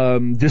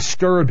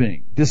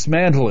 disturbing,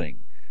 dismantling.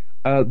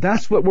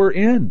 That's what we're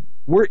in.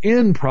 We're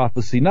in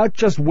prophecy, not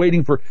just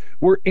waiting for,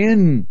 we're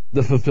in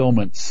the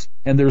fulfillments,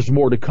 and there's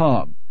more to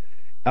come.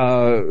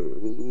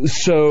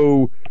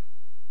 So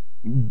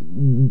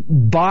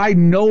by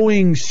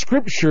knowing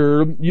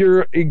Scripture,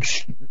 you're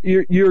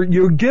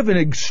given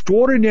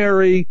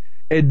extraordinary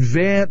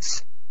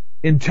advanced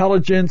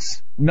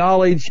intelligence,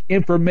 knowledge,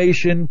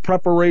 information,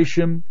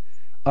 preparation,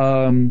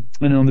 and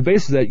on the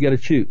basis of that, you got to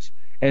choose.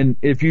 And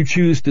if you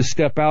choose to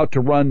step out to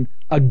run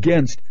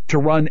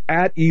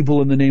at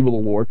evil in the name of the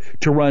Lord,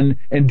 to run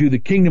and do the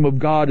kingdom of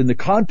God in the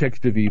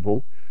context of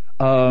evil,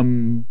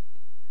 then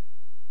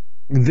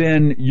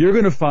you're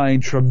going to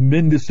find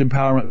tremendous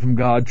empowerment from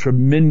God,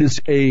 tremendous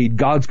aid.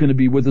 God's going to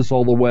be with us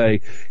all the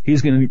way.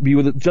 He's going to be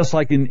with us, just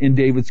like in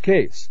David's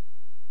case.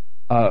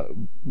 But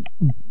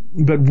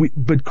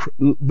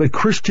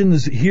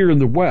Christians here in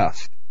the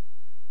West,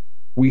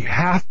 we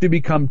have to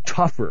become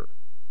tougher.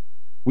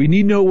 We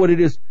need to know what it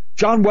is.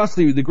 John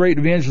Wesley, the great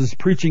evangelist,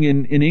 preaching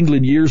in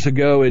England years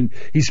ago, and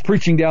he's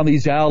preaching down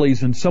these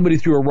alleys, and somebody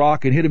threw a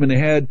rock and hit him in the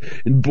head,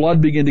 and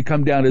blood began to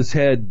come down his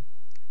head.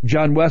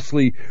 John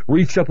Wesley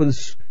reached up with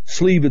his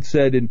sleeve, it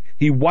said, and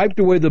he wiped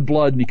away the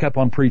blood, and he kept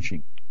on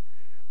preaching.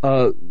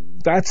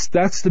 That's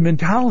the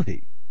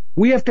mentality.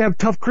 We have to have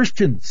tough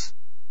Christians.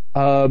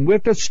 We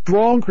have to have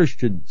strong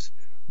Christians.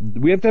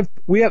 We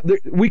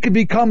could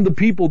become the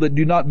people that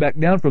do not back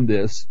down from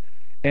this,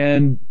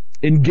 and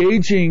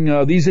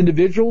engaging these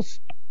individuals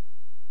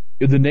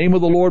in the name of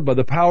the Lord by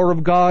the power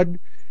of God.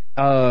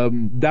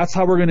 That's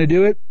how we're going to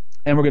do it,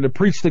 and we're going to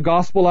preach the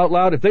gospel out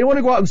loud. If they want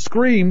to go out and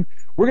scream,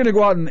 we're going to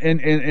go out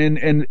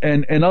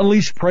and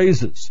unleash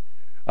praises.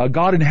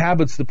 God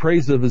inhabits the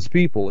praise of His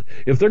people.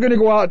 If they're going to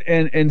go out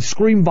and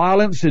scream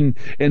violence and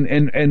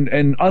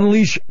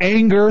unleash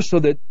anger so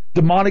that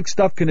demonic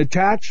stuff can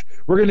attach,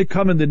 we're going to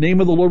come in the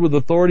name of the Lord with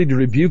authority to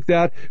rebuke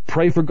that,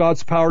 pray for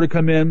God's power to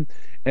come in,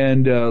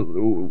 and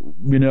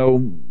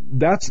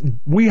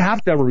we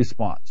have to have a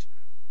response.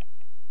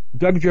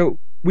 Doug Joe,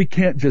 we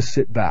can't just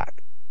sit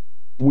back.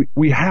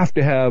 We have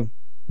to have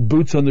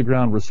boots on the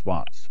ground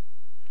response.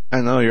 I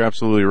know, you're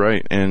absolutely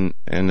right, and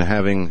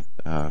having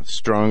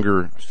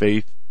stronger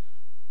faith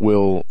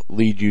will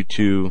lead you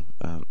to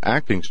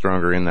acting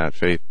stronger in that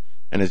faith.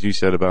 And as you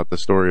said about the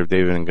story of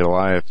David and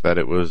Goliath, that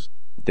it was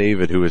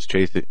David who was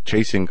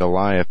chasing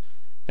Goliath,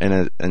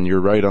 and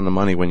you're right on the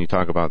money when you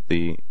talk about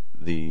the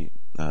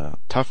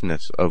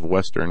toughness of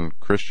Western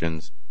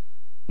Christians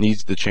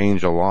needs to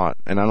change a lot.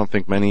 And I don't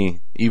think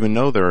many even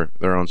know their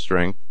own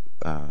strength.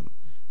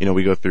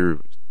 We go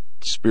through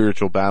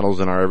spiritual battles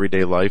in our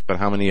everyday life, but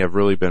how many have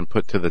really been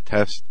put to the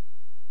test,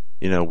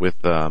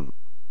 with a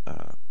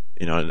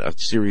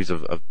series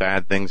of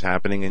bad things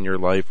happening in your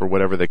life or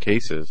whatever the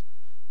case is.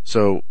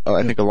 So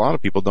I think a lot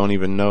of people don't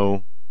even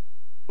know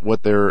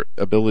what their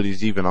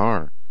abilities even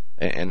are,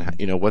 and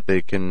what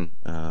they can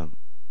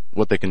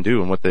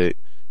do, and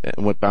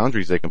what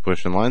boundaries they can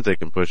push and lines they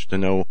can push to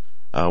know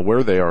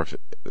where they are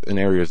in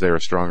areas they are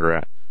stronger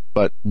at.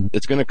 But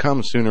it's going to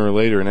come sooner or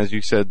later. And as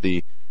you said,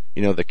 the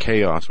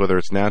chaos, whether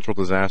it's natural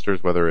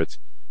disasters, whether it's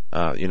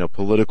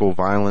political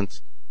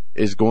violence,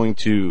 is going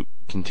to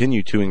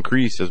continue to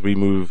increase as we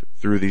move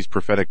through these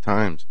prophetic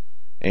times.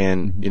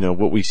 And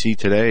what we see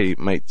today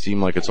might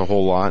seem like it's a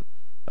whole lot,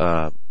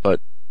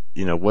 but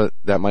what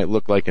that might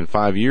look like in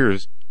 5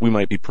 years, we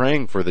might be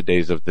praying for the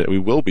days of we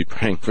will be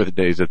praying for the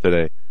days of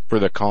today, for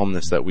the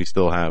calmness that we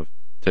still have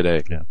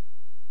today. Yeah.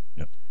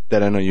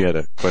 That I know you had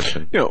a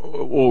question.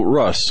 Well,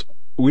 Russ,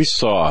 we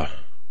saw,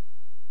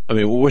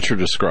 what you're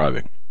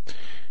describing,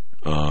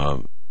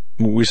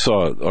 we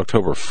saw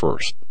October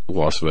 1st,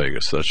 Las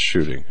Vegas, that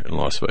shooting in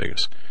Las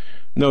Vegas.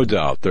 No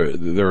doubt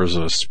there is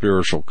a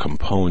spiritual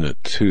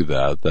component to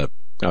that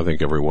I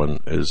think everyone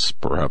is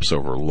perhaps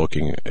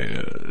overlooking.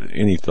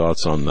 Any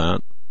thoughts on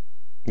that,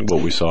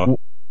 what we saw?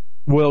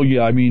 Well,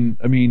 yeah,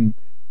 in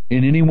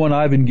anyone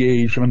I've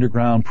engaged,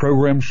 underground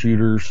program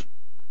shooters,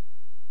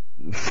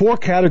 4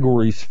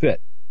 categories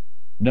fit.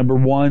 Number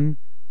 1,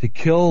 to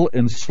kill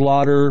and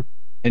slaughter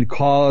and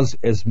cause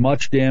as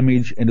much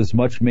damage and as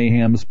much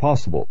mayhem as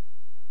possible.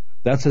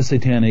 That's a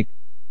satanic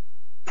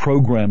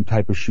program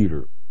type of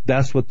shooter.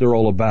 That's what they're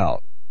all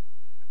about.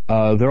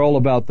 They're all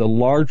about the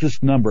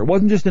largest number. It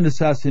wasn't just an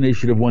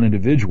assassination of one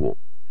individual.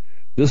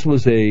 This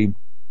was a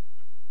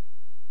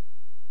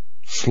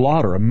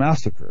slaughter, a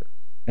massacre,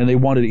 and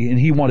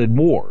he wanted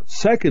more.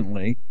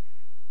 Secondly,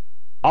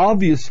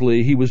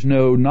 obviously he was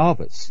no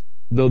novice,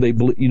 though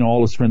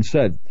all his friends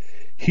said.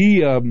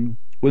 He,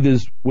 with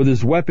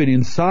his weapon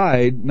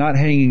inside, not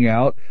hanging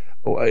out,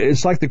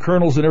 it's like the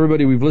colonels and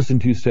everybody we've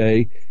listened to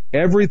say,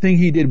 everything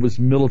he did was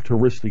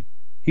militaristic.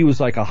 He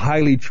was like a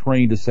highly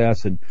trained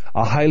assassin,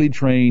 a highly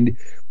trained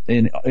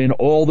in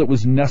all that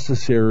was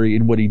necessary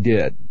in what he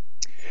did.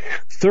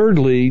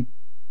 Thirdly,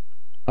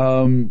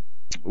 when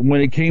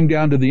it came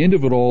down to the end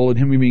of it all and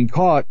him being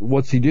caught,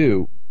 what's he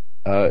do?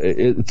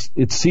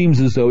 It seems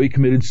as though he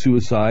committed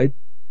suicide.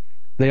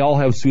 They all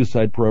have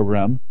suicide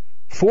program.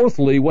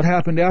 Fourthly, what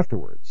happened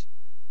afterwards?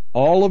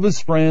 All of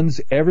his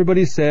friends,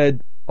 everybody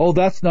said, oh,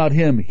 that's not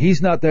him.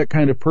 He's not that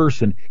kind of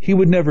person. He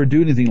would never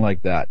do anything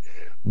like that.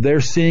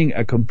 They're seeing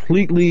a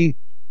completely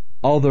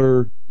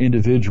other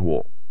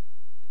individual.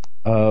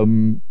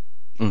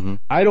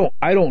 I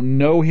don't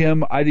know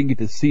him. I didn't get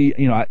to see,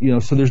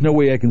 so there's no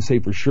way I can say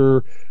for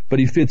sure, but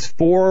he fits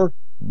 4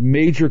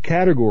 major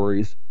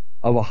categories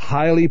of a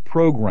highly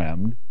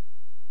programmed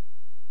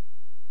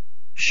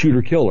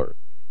shooter killer.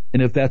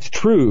 And if that's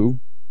true,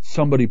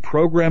 somebody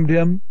programmed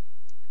him.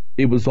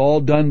 It was all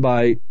done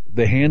by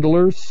the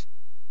handlers.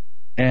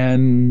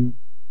 And,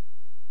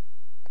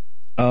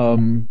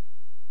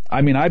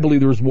 I believe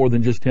there was more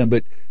than just him,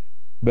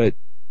 but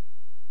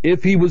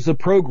if he was a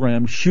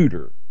programmed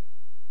shooter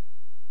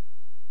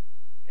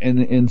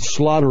and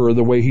slaughterer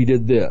the way he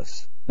did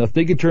this, now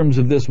think in terms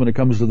of this when it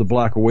comes to the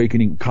Black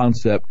Awakening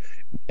concept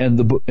and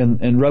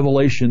and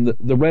Revelation,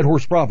 the Red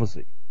Horse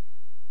Prophecy.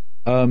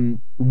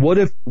 What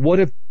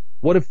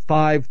if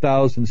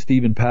 5,000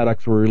 Stephen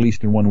Paddocks were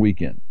released in one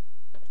weekend?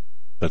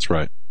 That's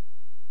right.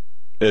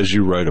 As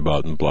you write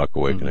about in Black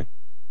Awakening.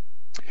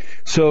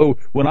 So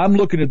when I'm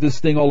looking at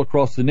this thing all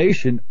across the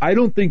nation, I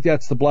don't think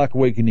that's the Black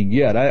Awakening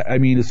yet. I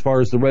mean, as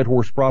far as the Red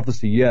Horse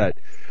Prophecy yet.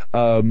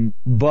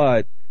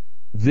 But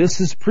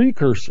this is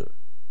precursor.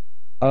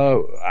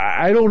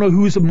 I don't know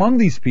who's among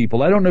these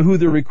people. I don't know who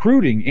they're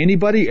recruiting.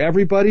 Anybody,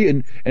 everybody,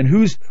 and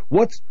who's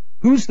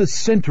the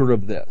center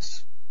of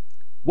this?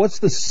 What's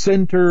the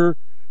center?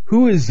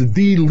 Who is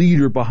the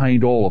leader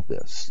behind all of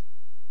this?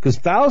 Because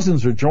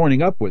thousands are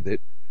joining up with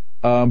it.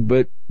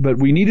 But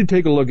we need to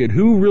take a look at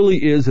who really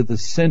is at the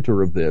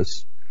center of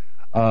this.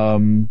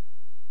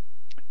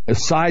 A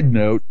side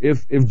note,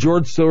 if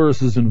George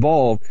Soros is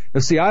involved,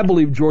 now see, I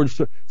believe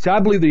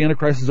the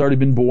Antichrist has already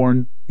been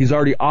born. He's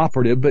already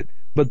operative, but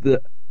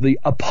the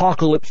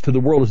apocalypse to the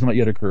world has not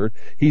yet occurred.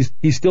 He's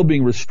still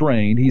being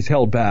restrained. He's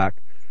held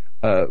back.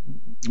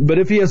 But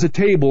if he has a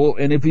table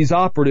and if he's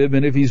operative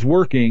and if he's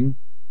working,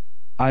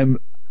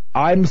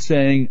 I'm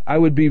saying I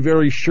would be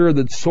very sure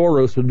that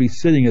Soros would be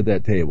sitting at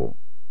that table.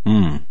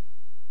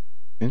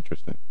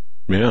 Interesting.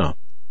 Yeah.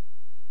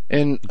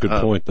 And good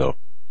point, though.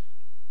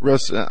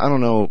 Russ, I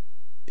don't know,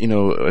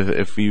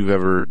 if you've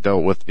ever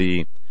dealt with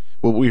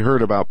what we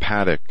heard about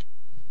Paddock,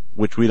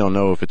 which we don't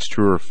know if it's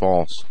true or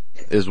false,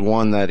 is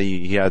one that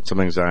he had some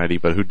anxiety,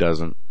 but who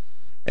doesn't?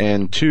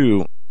 And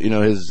 2,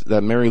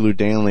 that Mary Lou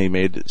Danley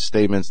made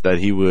statements that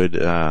he would,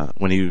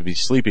 when he would be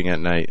sleeping at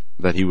night,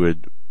 that he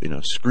would,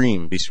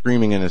 be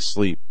screaming in his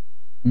sleep.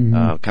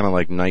 Kind of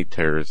like night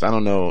terrors. I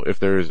don't know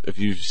if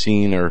you've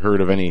seen or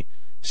heard of any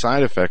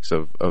side effects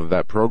of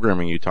that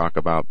programming you talk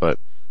about, but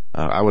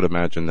I would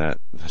imagine that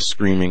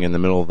screaming in the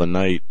middle of the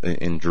night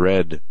in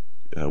dread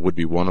would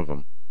be one of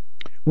them.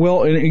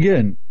 Well, and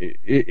again,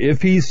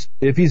 if he's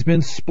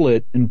been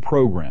split and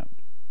programmed,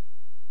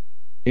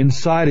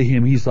 inside of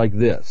him he's like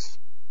this.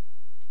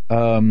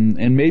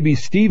 And maybe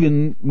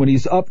Stephen, when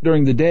he's up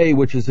during the day,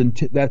 which is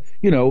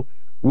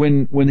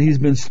when he's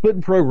been split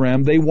and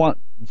programmed, they want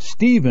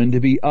Stephen to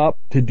be up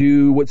to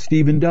do what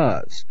Stephen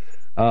does.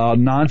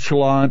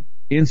 Nonchalant,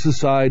 in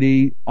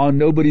society, on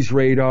nobody's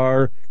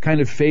radar, kind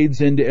of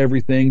fades into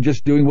everything,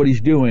 just doing what he's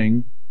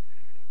doing.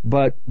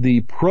 But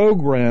the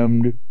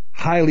programmed,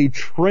 highly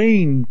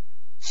trained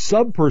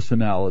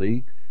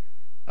subpersonality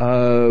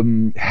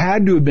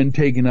had to have been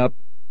taken up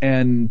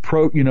and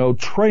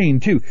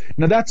trained too.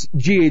 Now that's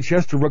G.H.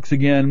 Esterbrook's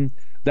again.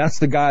 That's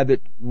the guy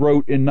that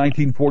wrote in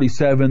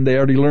 1947. They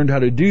already learned how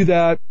to do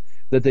that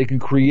they can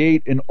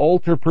create an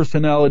alter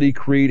personality,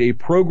 create a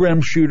program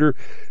shooter.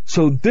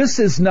 So this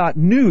is not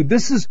new.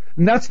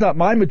 And that's not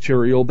my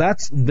material.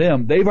 That's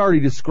them. They've already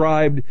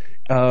described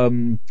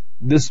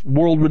this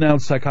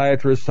world-renowned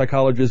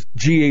psychologist,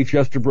 G.H.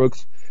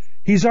 Esterbrook.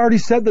 He's already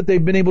said that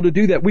they've been able to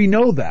do that. We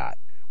know that.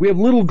 We have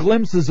little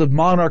glimpses of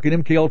Monarch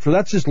and MK Ultra.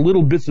 That's just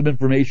little bits of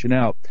information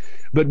out.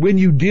 But when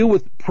you deal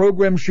with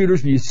program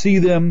shooters and you see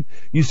them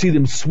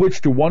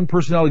switch to one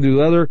personality to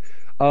the other.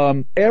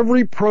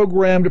 Every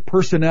programmed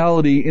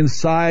personality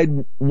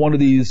inside one of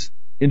these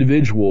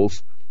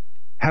individuals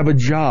have a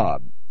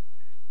job.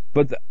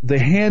 But the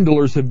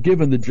handlers have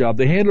given the job.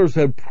 The handlers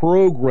have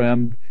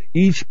programmed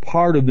each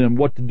part of them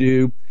what to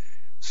do.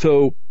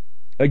 So,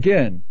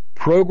 again,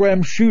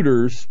 program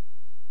shooters,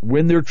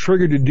 when they're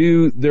triggered to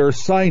do their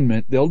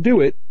assignment, they'll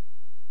do it.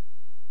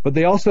 But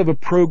they also have a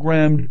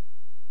programmed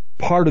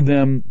part of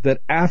them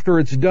that after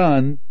it's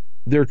done,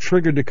 they're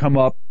triggered to come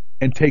up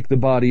and take the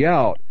body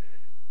out.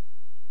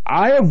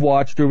 I have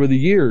watched over the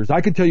years. I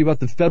can tell you about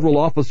the federal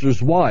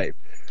officer's wife.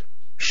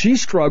 She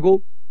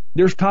struggled.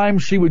 There's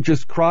times she would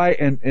just cry,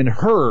 and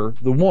her,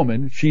 the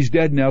woman, she's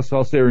dead now, so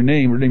I'll say her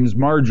name. Her name is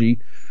Margie.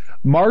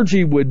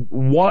 Margie would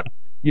want,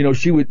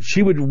 she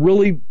would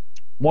really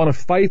want to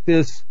fight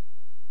this.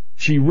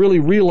 She really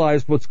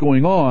realized what's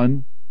going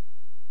on.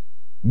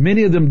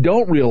 Many of them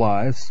don't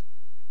realize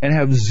and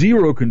have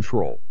zero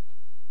control.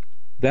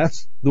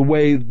 That's the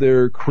way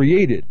they're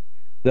created.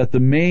 That the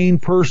main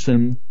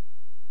person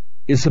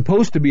is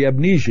supposed to be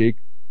amnesic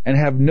and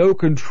have no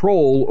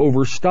control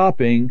over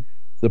stopping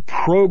the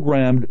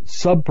programmed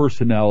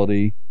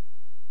subpersonality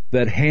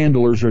that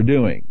handlers are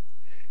doing.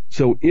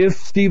 So if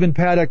Stephen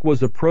Paddock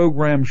was a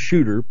program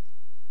shooter,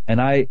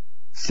 and I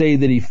say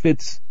that he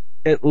fits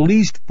at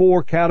least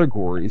 4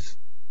 categories,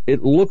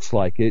 it looks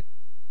like it,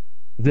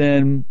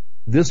 then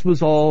this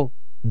was all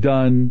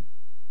done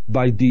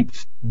by deep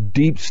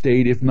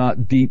state, if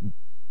not deep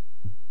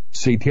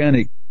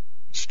satanic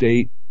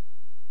state.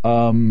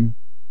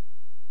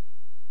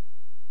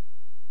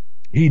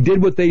 He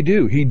did what they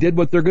do. He did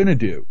what they're going to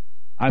do.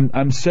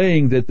 I'm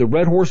saying that the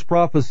Red Horse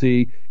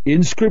Prophecy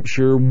in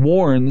Scripture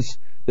warns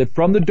that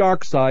from the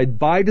dark side,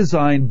 by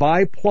design,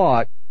 by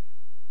plot,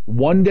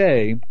 one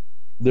day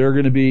there are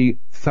going to be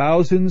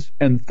thousands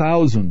and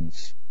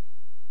thousands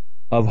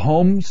of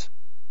Holmes,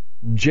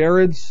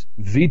 Jareds,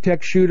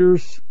 VTech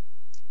shooters,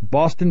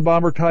 Boston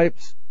bomber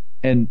types,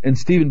 and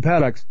Stephen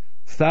Paddocks,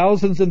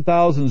 thousands and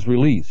thousands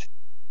released,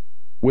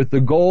 with the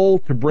goal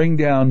to bring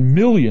down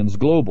millions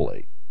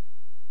globally,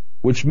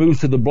 which moves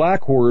to the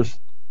black horse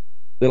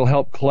that'll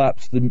help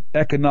collapse the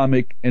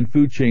economic and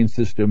food chain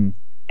system,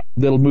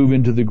 that'll move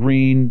into the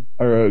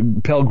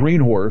pale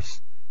green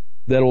horse,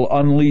 that'll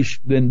unleash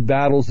then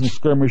battles and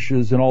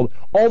skirmishes and all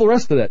the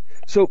rest of that.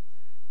 So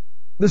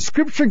the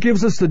Scripture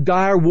gives us the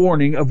dire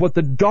warning of what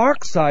the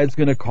dark side's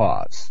going to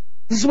cause.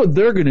 This is what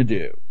they're going to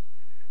do.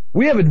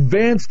 We have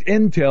advanced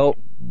intel.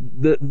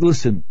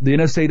 Listen, the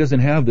NSA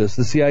doesn't have this.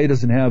 The CIA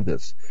doesn't have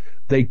this.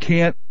 They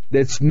can't.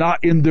 It's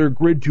not in their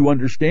grid to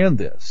understand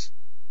this,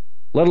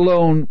 let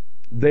alone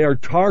they are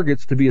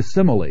targets to be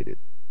assimilated.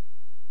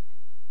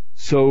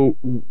 So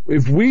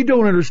if we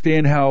don't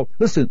understand how,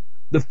 listen,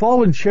 the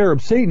fallen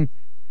cherub, Satan,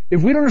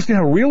 if we don't understand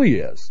how real he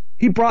is,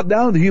 he brought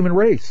down the human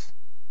race.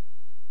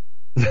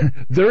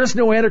 There is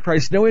no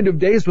Antichrist, no end of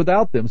days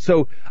without them.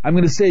 So I'm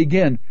going to say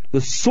again,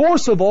 the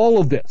source of all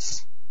of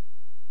this,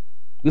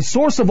 the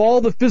source of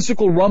all the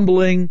physical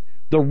rumbling,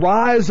 the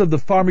rise of the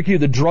pharmakeia,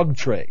 the drug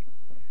trade,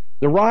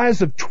 the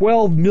rise of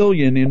 12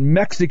 million in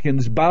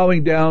Mexicans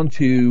bowing down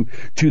to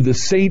the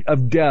saint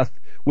of death,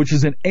 which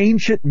is an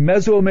ancient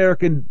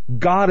Mesoamerican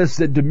goddess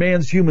that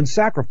demands human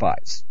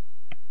sacrifice.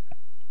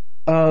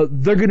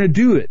 They're going to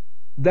do it.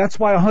 That's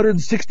why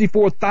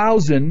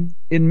 164,000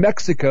 in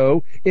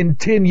Mexico in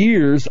 10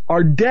 years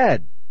are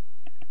dead.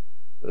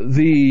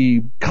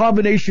 The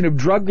combination of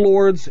drug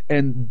lords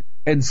and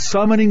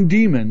summoning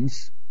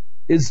demons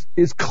is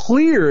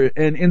clear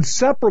and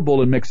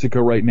inseparable in Mexico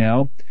right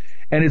now,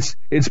 and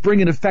it's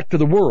bringing effect to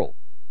the world.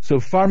 So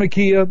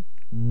pharmakeia,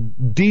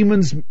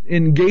 demons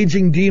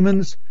engaging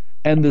demons,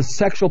 and the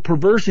sexual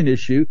perversion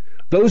issue,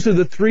 those are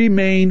the 3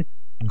 main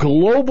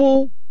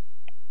global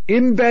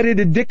embedded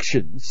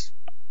addictions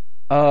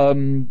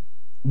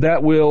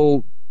that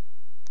will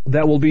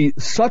be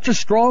such a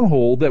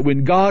stronghold that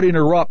when God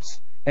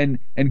interrupts and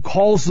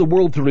calls the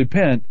world to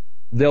repent,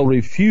 they'll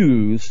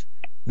refuse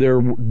their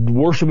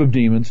worship of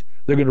demons.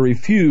 They're going to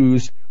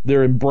refuse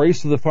their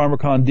embrace of the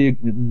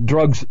pharmacon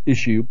drugs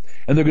issue,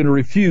 and they're going to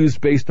refuse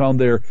based on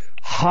their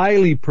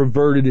highly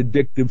perverted,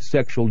 addictive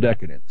sexual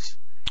decadence.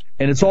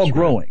 And it's all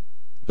growing.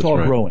 It's all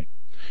growing.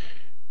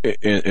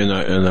 And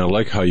I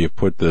like how you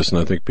put this, and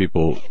I think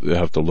people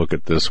have to look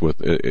at this with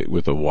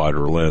a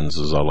wider lens,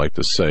 as I like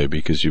to say,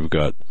 because you've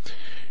got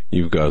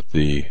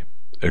the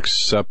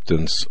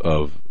acceptance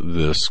of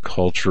this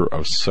culture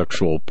of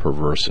sexual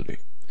perversity,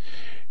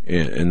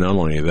 and not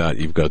only that,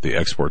 you've got the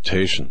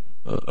exportation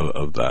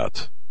of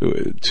that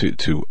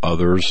to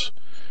others.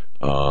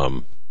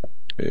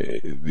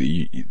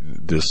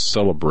 This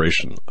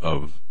celebration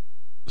of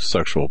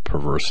sexual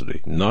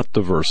perversity, not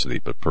diversity,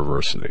 but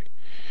perversity,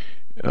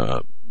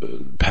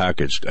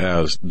 packaged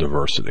as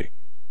diversity.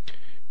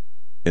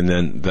 And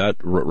then that,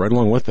 right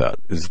along with that,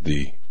 is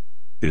the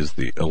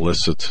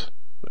illicit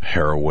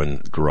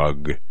heroin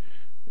drug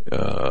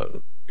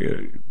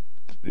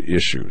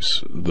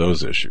issues,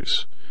 those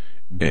issues,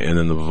 and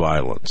then the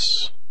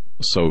violence.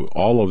 So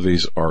all of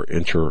these are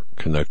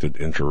interconnected,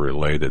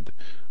 interrelated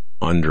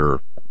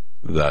under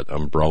that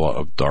umbrella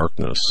of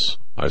darkness,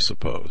 I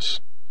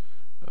suppose,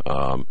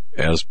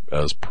 as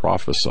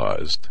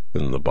prophesized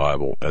in the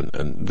Bible.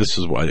 And this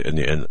is why,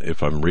 and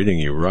if I'm reading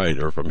you right,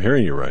 or if I'm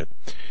hearing you right,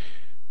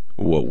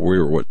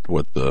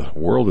 what the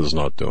world is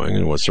not doing,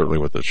 and certainly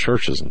what the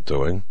church isn't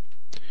doing,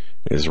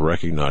 is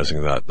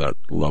recognizing that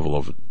level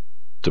of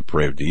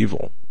depraved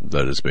evil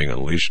that is being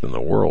unleashed in the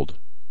world.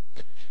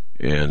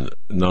 And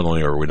not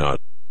only the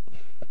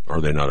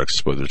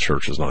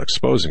church is not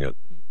exposing it,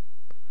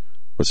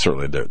 but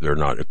certainly they're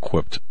not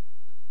equipped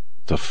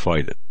to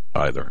fight it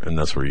either, and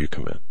that's where you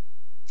come in.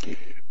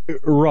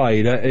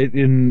 Right,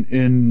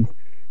 and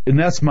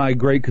that's my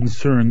great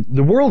concern.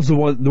 The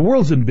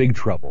world's in big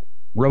trouble.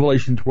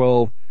 Revelation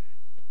 12,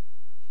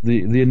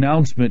 the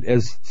announcement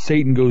as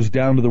Satan goes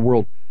down to the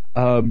world,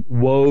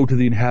 woe to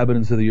the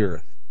inhabitants of the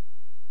earth.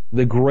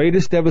 The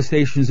greatest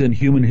devastations in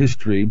human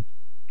history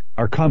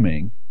are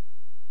coming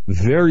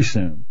very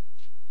soon.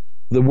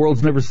 The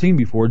world's never seen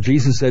before.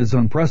 Jesus said it's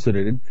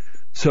unprecedented.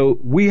 So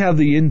we have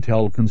the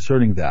intel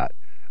concerning that.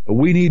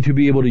 We need to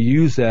be able to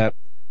use that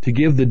to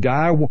give the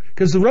dire,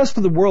 because the rest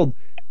of the world,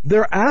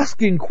 they're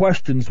asking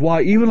questions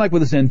why, even like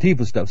with this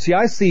Antifa stuff. See,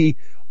 I see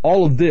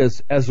all of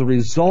this as a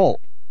result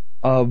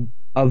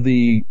of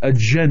the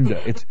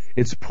agenda.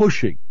 It's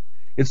pushing.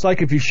 It's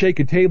like if you shake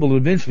a table,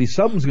 eventually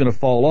something's going to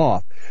fall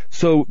off.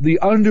 So the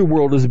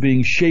underworld is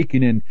being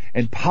shaken,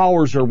 and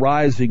powers are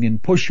rising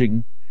and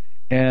pushing,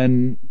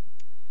 and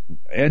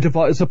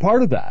Antifa is a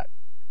part of that.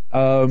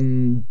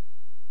 And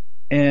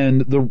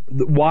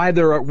why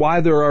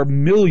there are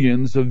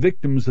millions of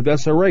victims of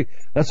SRA,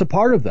 that's a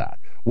part of that.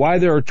 Why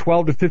there are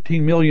 12 to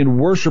 15 million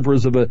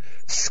worshipers of a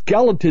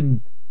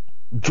skeleton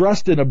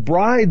dressed in a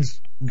bride's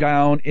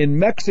gown in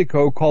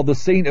Mexico called the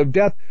Saint of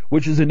Death,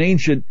 which is an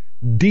ancient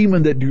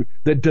demon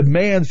that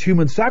demands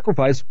human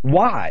sacrifice.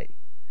 Why?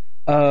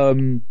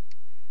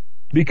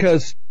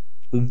 Because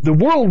the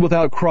world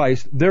without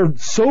Christ, they're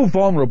so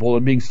vulnerable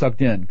in being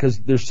sucked in because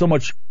there's so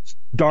much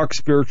dark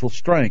spiritual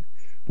strength.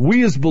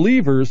 We as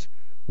believers,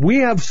 we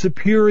have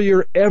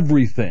superior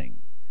everything.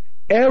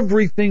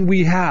 Everything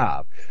we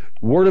have.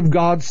 Word of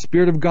God,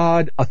 Spirit of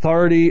God,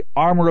 authority,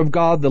 armor of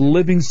God, the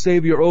living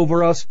Savior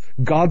over us,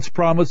 God's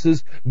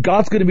promises.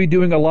 God's going to be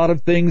doing a lot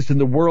of things in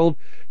the world.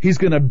 He's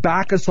going to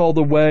back us all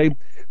the way.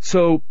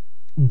 So,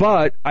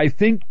 but I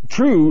think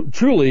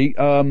truly,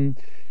 in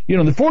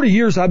the 40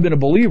 years I've been a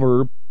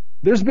believer,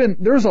 there's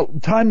a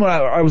time when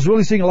I was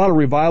really seeing a lot of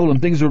revival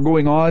and things were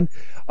going on,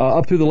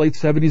 up through the late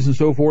 70s and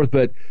so forth,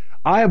 but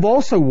I have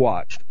also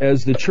watched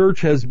as the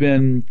church has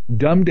been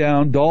dumbed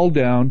down, dulled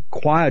down,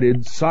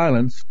 quieted,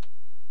 silenced.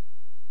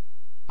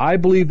 I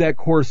believe that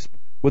course,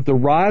 with the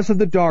rise of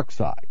the dark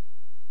side,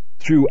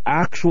 through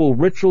actual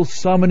ritual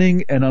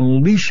summoning and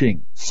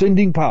unleashing,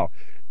 sending power,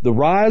 the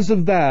rise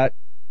of that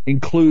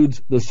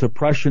includes the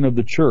suppression of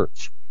the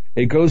church.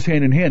 It goes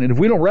hand in hand. And if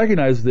we don't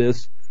recognize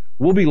this,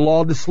 we'll be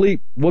lulled to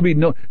sleep.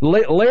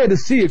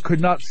 Laodicea could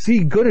not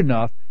see good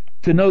enough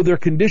to know their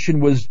condition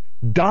was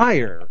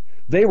dire.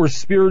 They were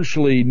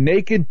spiritually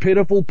naked,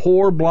 pitiful,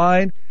 poor,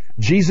 blind.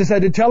 Jesus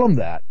had to tell them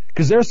that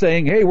because they're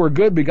saying, hey, we're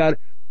good.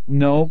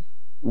 No.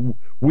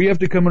 We have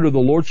to come under the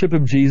lordship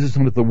of Jesus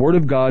and with the Word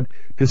of God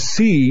to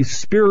see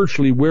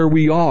spiritually where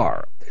we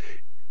are.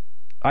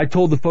 I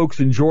told the folks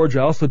in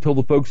Georgia, I also told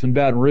the folks in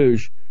Baton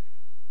Rouge,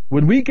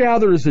 when we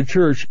gather as a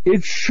church,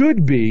 it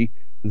should be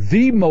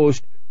the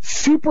most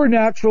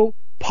supernatural,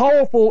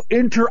 powerful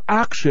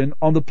interaction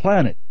on the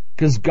planet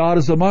because God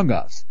is among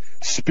us.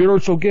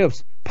 Spiritual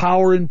gifts,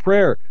 power in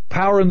prayer,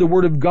 power in the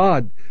Word of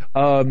God,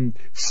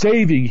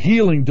 saving,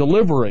 healing,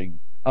 delivering,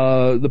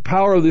 the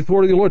power of the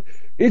authority of the Lord.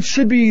 It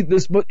should be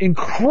this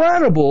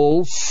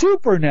incredible,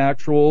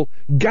 supernatural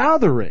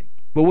gathering.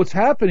 But what's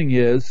happening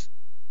is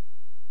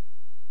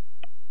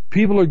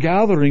people are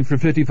gathering for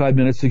 55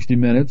 minutes, 60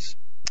 minutes.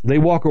 They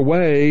walk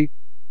away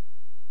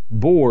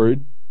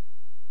bored.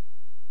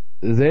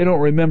 They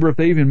don't remember if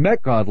they even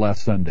met God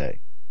last Sunday.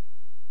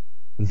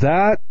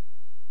 That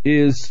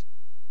is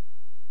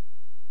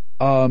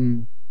a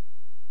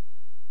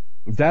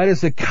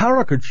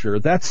caricature.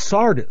 That's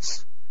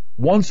Sardis.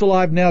 Once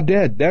alive, now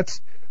dead.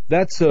 That's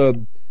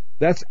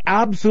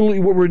absolutely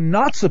what we're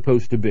not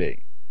supposed to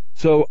be.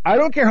 So I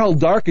don't care how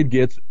dark it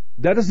gets.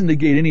 That doesn't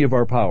negate any of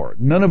our power,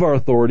 none of our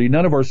authority,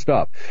 none of our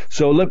stuff.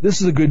 So this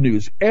is the good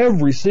news.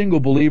 Every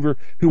single believer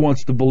who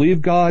wants to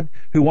believe God,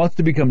 who wants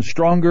to become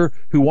stronger,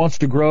 who wants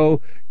to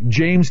grow,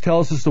 James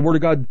tells us the Word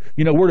of God,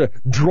 we're to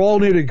draw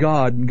near to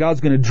God, and God's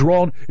going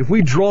to if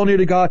we draw near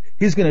to God,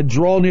 He's going to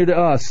draw near to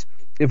us.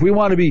 If we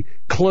want to be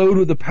clothed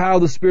with the power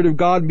of the Spirit of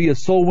God and be a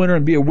soul winner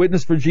and be a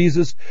witness for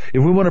Jesus,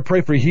 if we want to pray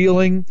for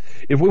healing,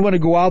 if we want to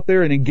go out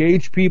there and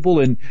engage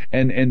people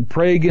and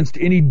pray against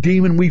any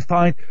demon we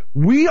find,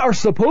 we are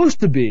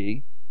supposed to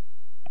be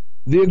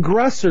the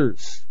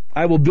aggressors.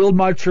 I will build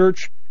my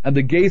church and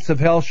the gates of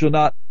hell shall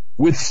not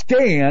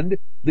withstand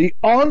the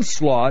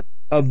onslaught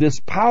of this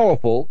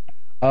powerful,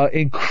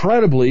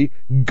 incredibly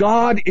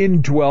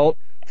God-indwelt,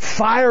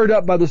 fired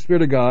up by the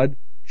Spirit of God,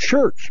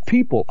 church,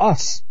 people,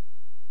 us.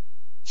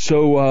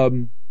 So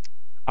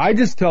I'm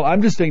just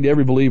saying to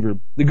every believer,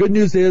 the good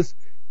news is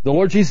the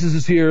Lord Jesus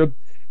is here.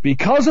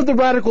 Because of the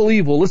radical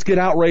evil, let's get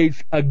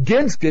outraged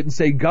against it and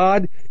say,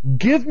 God,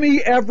 give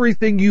me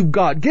everything you've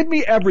got. Give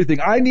me everything.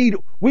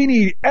 We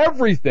need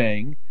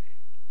everything.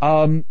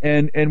 And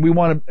we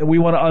want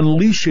to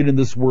unleash it in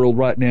this world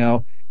right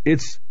now.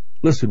 It's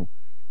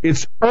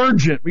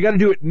urgent. We got to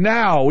do it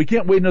now. We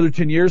can't wait another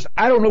 10 years.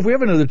 I don't know if we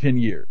have another 10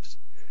 years.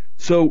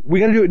 So we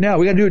got to do it now.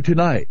 We got to do it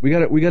tonight. We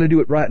got to do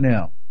it right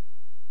now.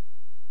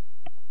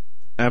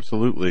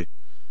 Absolutely.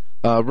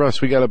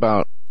 Russ, we got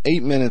about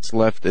 8 minutes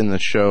left in the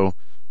show.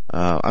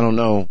 I don't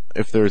know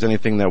if there's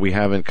anything that we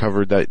haven't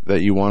covered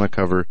that you want to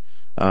cover.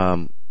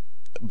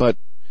 But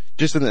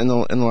just in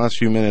the last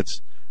few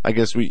minutes, I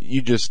guess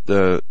you just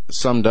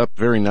summed up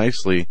very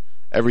nicely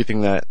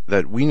everything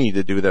that we need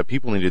to do, that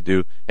people need to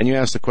do. And you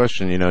asked the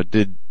question,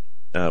 did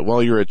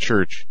while you're at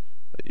church,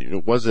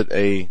 was it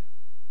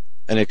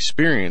an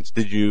experience?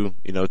 Did you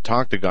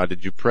talk to God?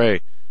 Did you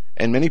pray?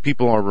 And many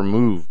people are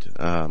removed.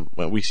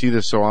 We see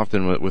this so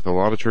often with a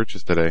lot of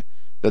churches today,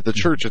 that the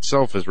church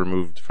itself is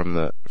removed from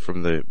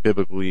the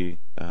biblically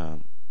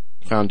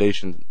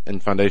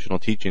foundational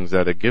teachings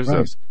that it gives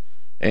us.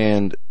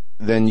 And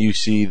then you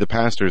see the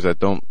pastors that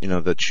don't,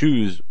 that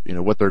choose,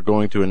 what they're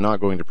going to and not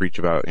going to preach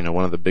about.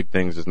 One of the big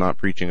things is not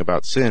preaching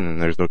about sin,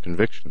 and there's no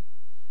conviction.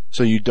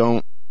 So you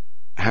don't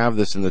have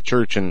this in the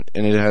church, and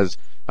it has,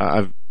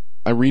 I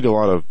read a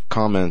lot of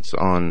comments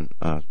on,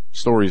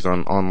 stories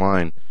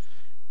online,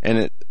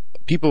 and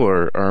people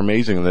are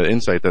amazing in the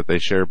insight that they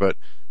share, but,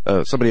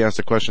 somebody asked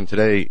a question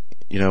today,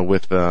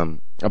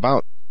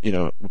 about,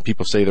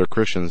 people say they're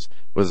Christians.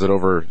 Was it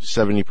over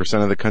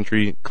 70% of the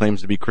country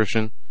claims to be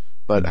Christian?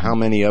 But how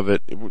many of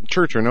it,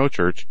 church or no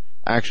church,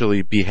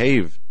 actually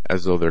behave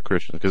as though they're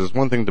Christians? Because it's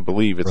one thing to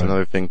believe, it's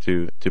another thing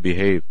to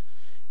behave.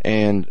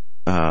 And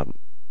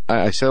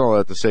I said all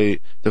that to say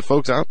to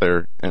folks out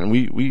there, and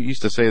we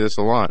used to say this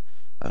a lot,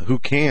 who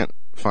can't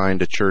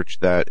find a church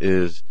that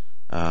is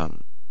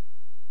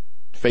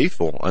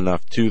faithful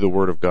enough to the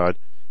Word of God.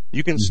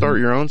 You can start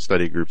your own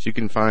study groups. You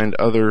can find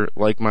other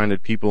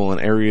like-minded people in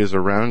areas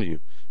around you.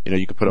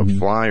 You can put up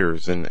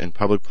flyers in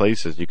public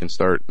places. You can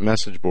start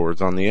message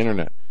boards on the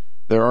internet.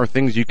 There are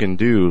things you can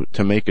do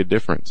to make a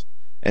difference.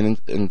 And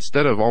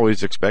instead of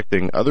always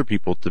expecting other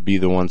people to be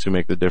the ones who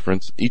make the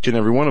difference, each and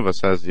every one of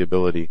us has the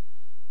ability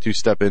to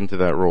step into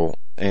that role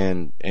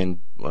and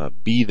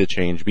be the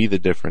change, be the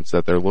difference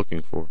that they're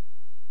looking for.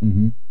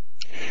 Mm-hmm.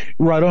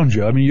 Right on,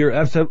 Joe. I mean,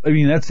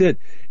 that's it.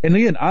 And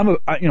again,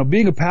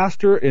 being a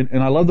pastor,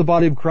 and I love the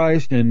body of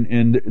Christ,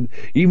 and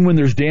even when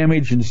there's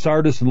damage in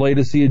Sardis and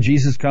Laodicea,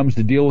 Jesus comes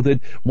to deal with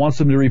it, wants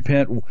them to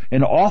repent,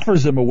 and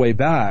offers them a way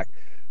back.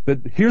 But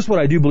here's what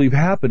I do believe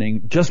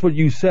happening, just what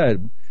you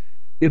said.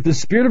 If the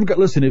Spirit of God,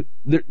 listen,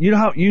 you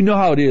know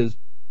how it is.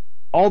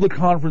 All the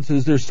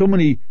conferences, there's so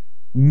many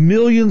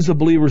millions of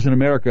believers in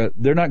America,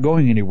 they're not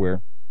going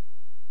anywhere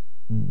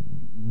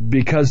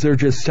because they're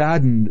just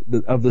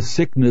saddened of the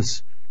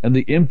sickness and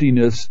the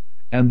emptiness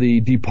and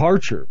the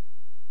departure.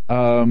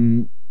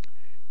 So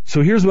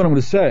here's what I'm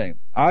going to say.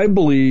 I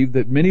believe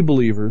that many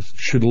believers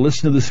should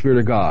listen to the Spirit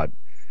of God.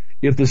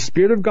 If the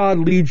Spirit of God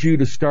leads you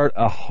to start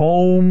a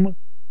home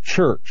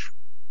church,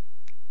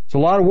 it's a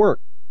lot of work.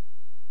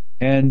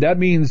 And that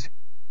means,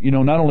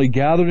 not only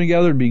gathering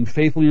together and being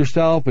faithful to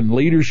yourself and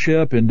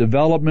leadership and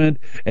development,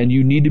 and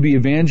you need to be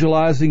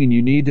evangelizing and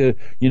you need to,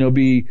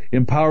 be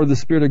empowered with the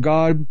Spirit of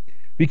God,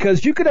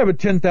 because you could have a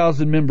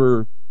 10,000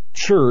 member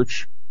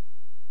church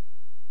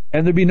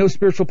and there'd be no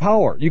spiritual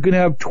power. You can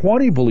have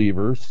 20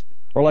 believers,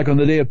 or like on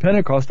the day of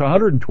Pentecost,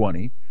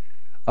 120,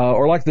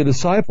 or like the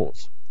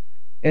disciples.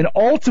 And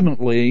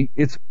ultimately,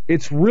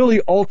 it's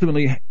really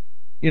ultimately,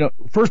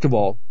 first of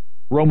all,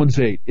 Romans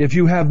 8, if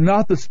you have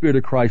not the Spirit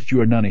of Christ,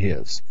 you are none of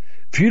His.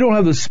 If you don't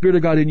have the Spirit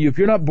of God in you, if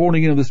you're not born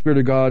again of the Spirit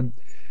of God,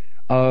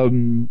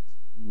 you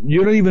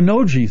don't even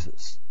know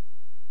Jesus.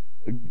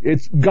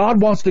 God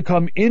wants to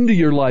come into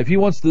your life. He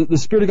wants the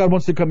Spirit of God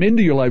wants to come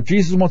into your life.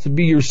 Jesus wants to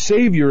be your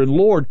Savior and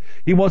Lord.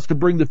 He wants to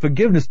bring the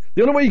forgiveness.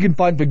 The only way you can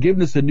find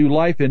forgiveness and new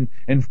life and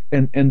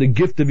the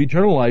gift of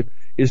eternal life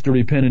is to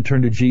repent and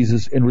turn to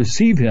Jesus and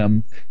receive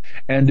Him,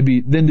 and to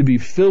be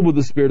filled with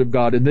the Spirit of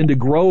God, and then to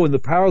grow in the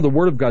power of the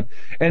Word of God.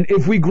 And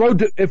if we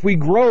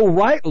grow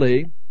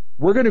rightly,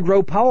 we're going to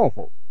grow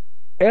powerful.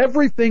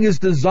 Everything is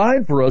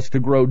designed for us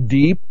to grow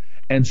deep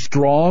and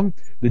strong.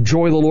 The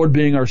joy of the Lord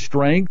being our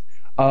strength.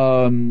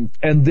 And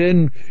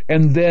then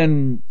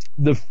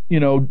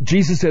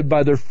Jesus said,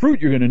 by their fruit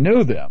you're going to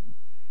know them.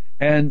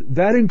 And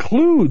that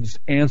includes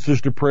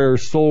answers to prayer,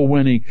 soul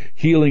winning,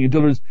 healing, and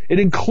deliverance. It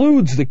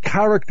includes the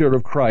character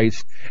of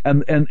Christ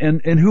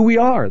and who we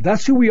are.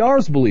 That's who we are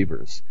as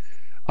believers.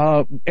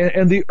 And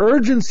the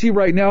urgency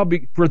right now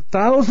for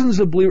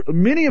thousands of believers,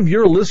 many of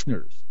your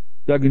listeners,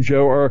 Doug and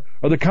Joe, are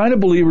the kind of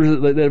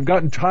believers that have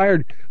gotten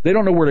tired. They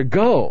don't know where to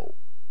go.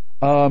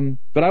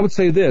 But I would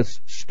say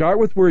this: start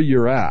with where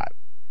you're at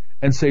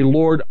and say,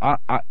 Lord, I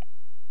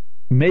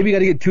maybe got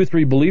to get 2 or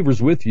 3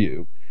 believers with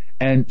you,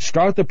 and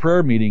start the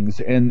prayer meetings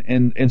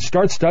and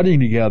start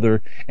studying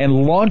together and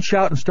launch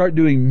out and start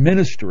doing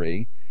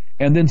ministry,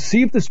 and then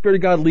see if the Spirit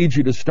of God leads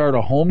you to start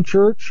a home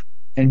church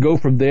and go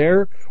from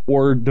there,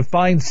 or to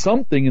find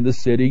something in the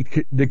city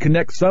to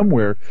connect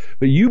somewhere.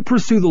 But you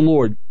pursue the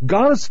Lord.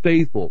 God is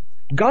faithful.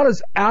 God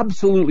is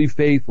absolutely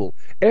faithful.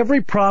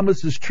 Every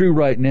promise is true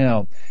right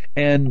now,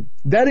 and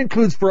that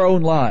includes for our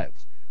own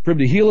lives, for Him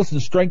to heal us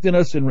and strengthen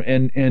us.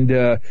 And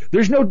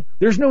there's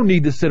no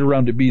need to sit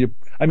around to be.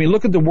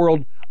 Look at the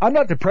world. I'm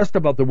not depressed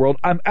about the world.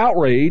 I'm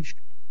outraged.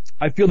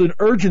 I feel an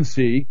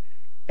urgency,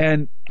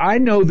 and I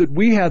know that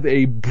we have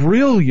a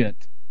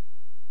brilliant,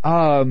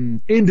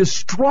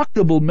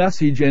 indestructible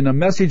message, and a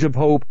message of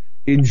hope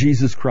in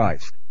Jesus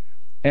Christ,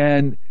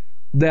 and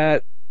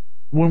that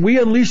when we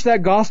unleash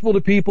that gospel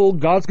to people,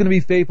 God's going to be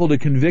faithful to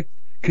convict.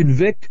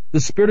 The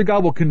Spirit of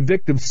God will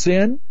convict of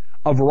sin,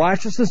 of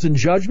righteousness, and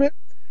judgment.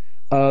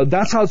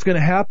 That's how it's going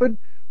to happen.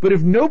 But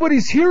if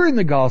nobody's hearing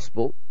the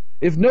gospel,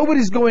 if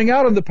nobody's going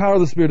out in the power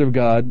of the Spirit of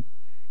God,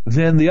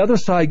 then the other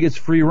side gets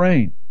free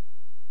reign.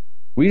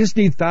 We just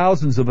need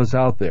thousands of us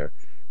out there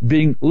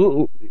being.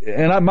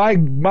 And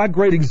my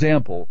great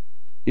example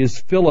is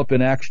Philip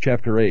in Acts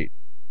chapter 8,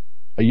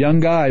 a young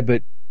guy,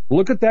 but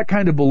look at that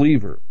kind of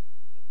believer.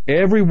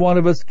 Every one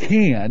of us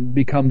can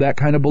become that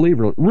kind of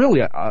believer.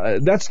 Really,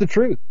 that's the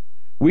truth.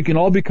 We can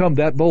all become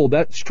that bold,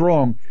 that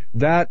strong,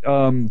 that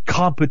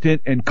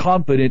competent and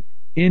confident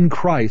in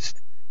Christ,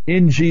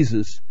 in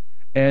Jesus,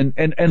 and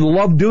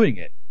love doing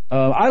it.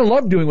 I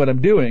love doing what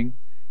I'm doing,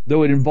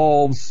 though it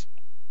involves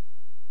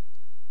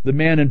the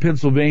man in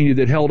Pennsylvania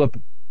that held up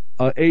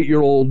an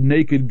 8-year-old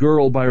naked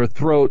girl by her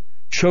throat,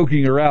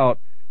 choking her out,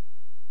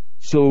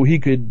 so he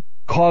could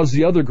cause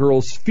the other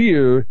girls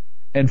fear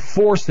and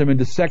force them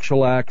into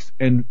sexual acts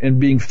and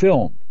being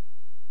filmed.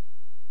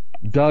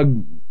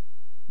 Doug,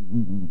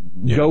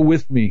 go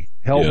with me.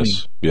 Help me.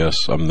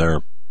 Yes, I'm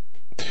there.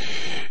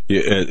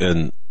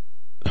 Yeah,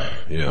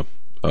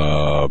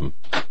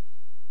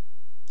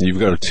 you've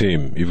got a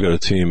team. You've got a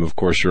team, of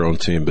course, your own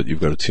team, but you've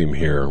got a team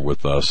here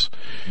with us.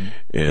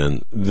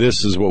 And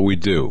this is what we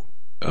do.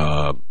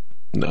 I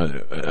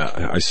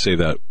say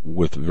that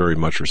with very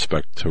much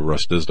respect to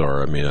Russ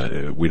Dizdar. I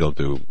mean, we don't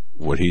do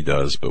what he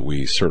does, but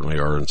we certainly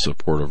are in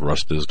support of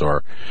Russ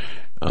Dizdar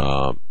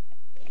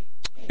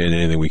in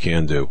anything we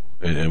can do.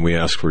 And we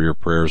ask for your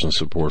prayers and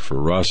support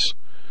for Russ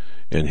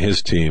and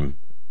his team,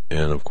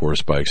 and of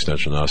course, by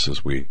extension, us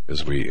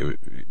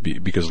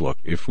because look,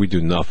 if we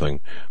do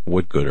nothing,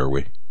 what good are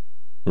we?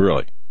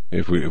 Really?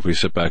 If we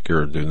sit back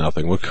here and do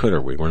nothing, what good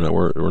are we?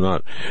 We're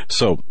not.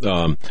 So,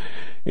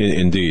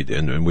 indeed,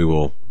 and we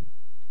will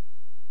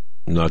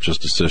not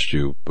just assist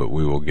you, but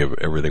we will give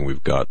everything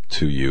we've got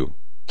to you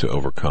to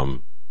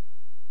overcome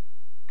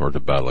or to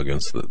battle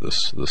against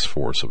this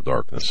force of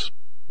darkness.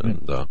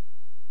 And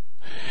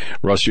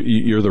Russ,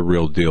 you're the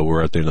real deal.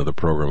 We're at the end of the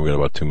program. We've got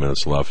about 2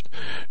 minutes left.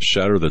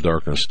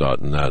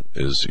 ShatterTheDarkness.net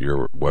is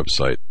your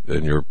website,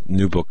 and your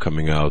new book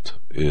coming out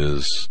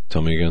is,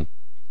 tell me again.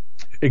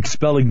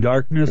 Expelling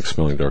Darkness.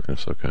 Expelling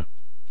Darkness. Okay,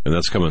 and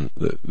that's coming.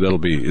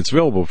 It's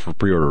available for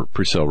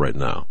pre-sale right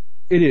now.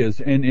 It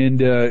is,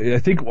 and I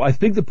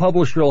think the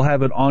publisher will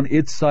have it on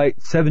its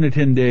site 7 to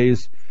 10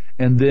 days,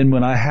 and then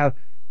when I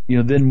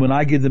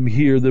get them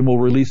here, then we'll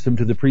release them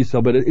to the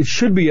pre-sale. But it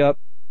should be up.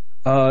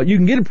 You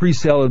can get a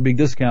pre-sale at a big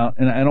discount,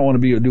 and I don't want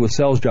to do a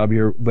sales job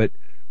here, but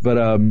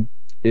it'll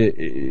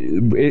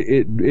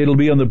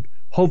be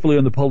hopefully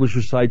on the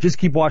publisher's site. Just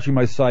keep watching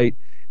my site.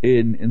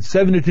 In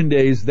 7 to 10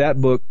 days, that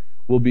book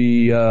will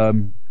be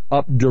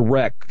up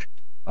direct,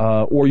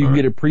 or you can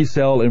get a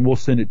pre-sale, and we'll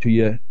send it to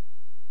you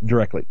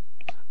directly.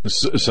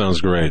 This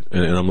sounds great,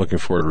 and I'm looking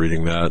forward to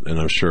reading that. And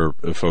I'm sure,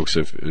 folks,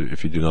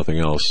 if you do nothing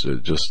else,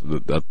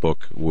 that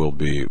book will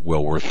be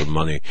well worth the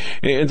money.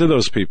 And to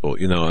those people,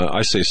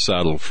 I say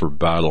saddle for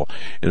battle,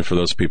 and for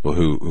those people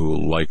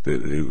who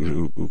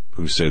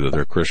say that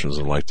they're Christians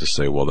and like to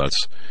say, well,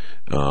 that's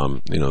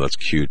that's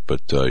cute,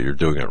 but you're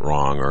doing it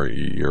wrong, or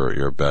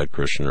you're a bad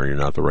Christian, or you're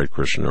not the right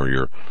Christian, or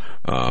you're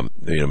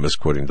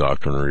misquoting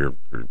doctrine, or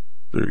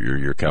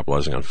you're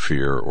capitalizing on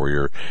fear, or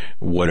you're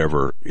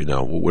whatever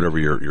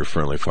your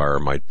friendly fire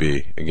might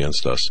be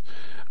against us.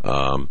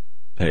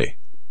 Hey,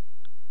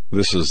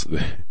 this is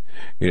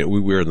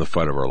we're in the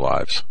fight of our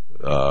lives,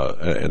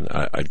 and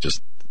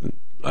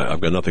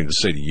I've got nothing to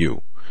say to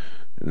you,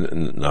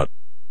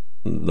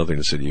 nothing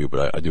to say to you,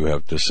 but I do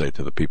have to say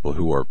to the people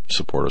who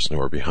support us and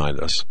who are behind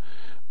us,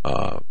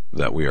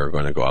 that we are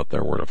going to go out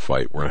there, we're going to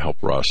fight, we're going to help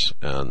Russ,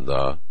 and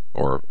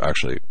or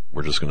actually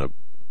we're just going to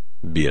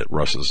be at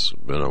Russ's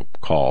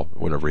call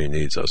whenever he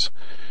needs us.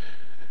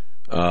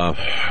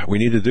 We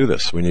need to do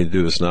this. We need to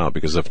do this now,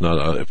 because if not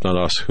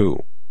us,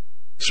 who?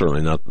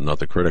 Certainly not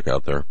the critic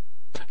out there.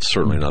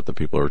 Certainly not the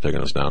people who are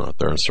taking us down out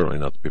there, and certainly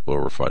not the people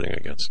who we're fighting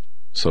against.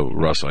 So,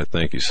 Russ, I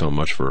thank you so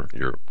much for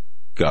your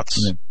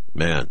guts,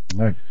 man.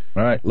 All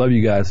right. Love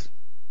you guys.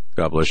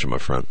 God bless you, my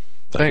friend.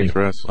 Thanks,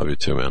 Russ. Love you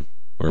too, man.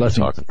 We're going to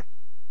be talking.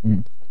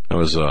 That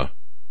was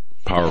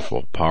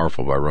powerful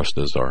by Russ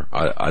Dizdar.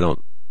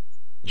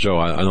 Joe,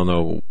 I don't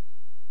know.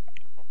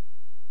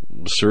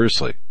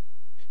 Seriously.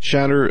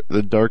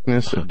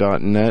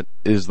 ShatterTheDarkness.net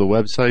is the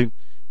website,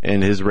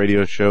 and his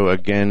radio show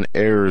again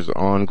airs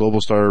on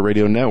Global Star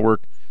Radio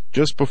Network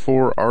just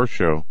before our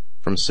show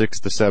from 6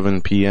 to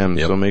 7 p.m.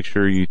 Yep. So make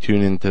sure you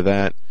tune into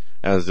that,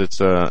 as it's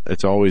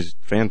always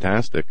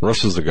fantastic.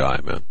 Russ is the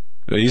guy, man.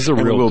 He's the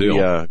real deal.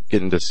 We'll be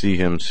getting to see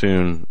him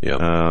soon. Yep.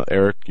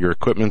 Eric, your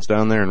equipment's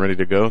down there and ready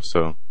to go,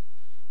 so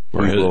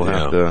we will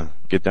have to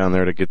get down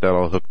there to get that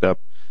all hooked up.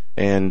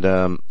 And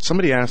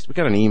somebody asked, we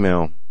got an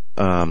email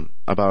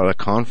about a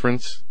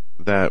conference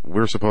that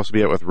we're supposed to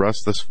be at with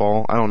Russ this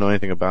fall. I don't know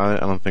anything about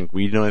it. I don't think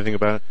we know anything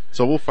about it.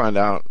 So we'll find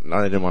out.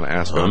 I didn't want to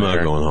ask. I'm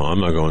not going home. I'm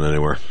not going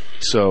anywhere.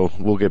 So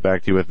we'll get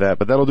back to you with that.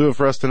 But that'll do it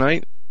for us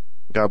tonight.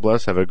 God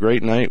bless. Have a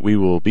great night. We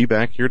will be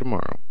back here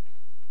tomorrow.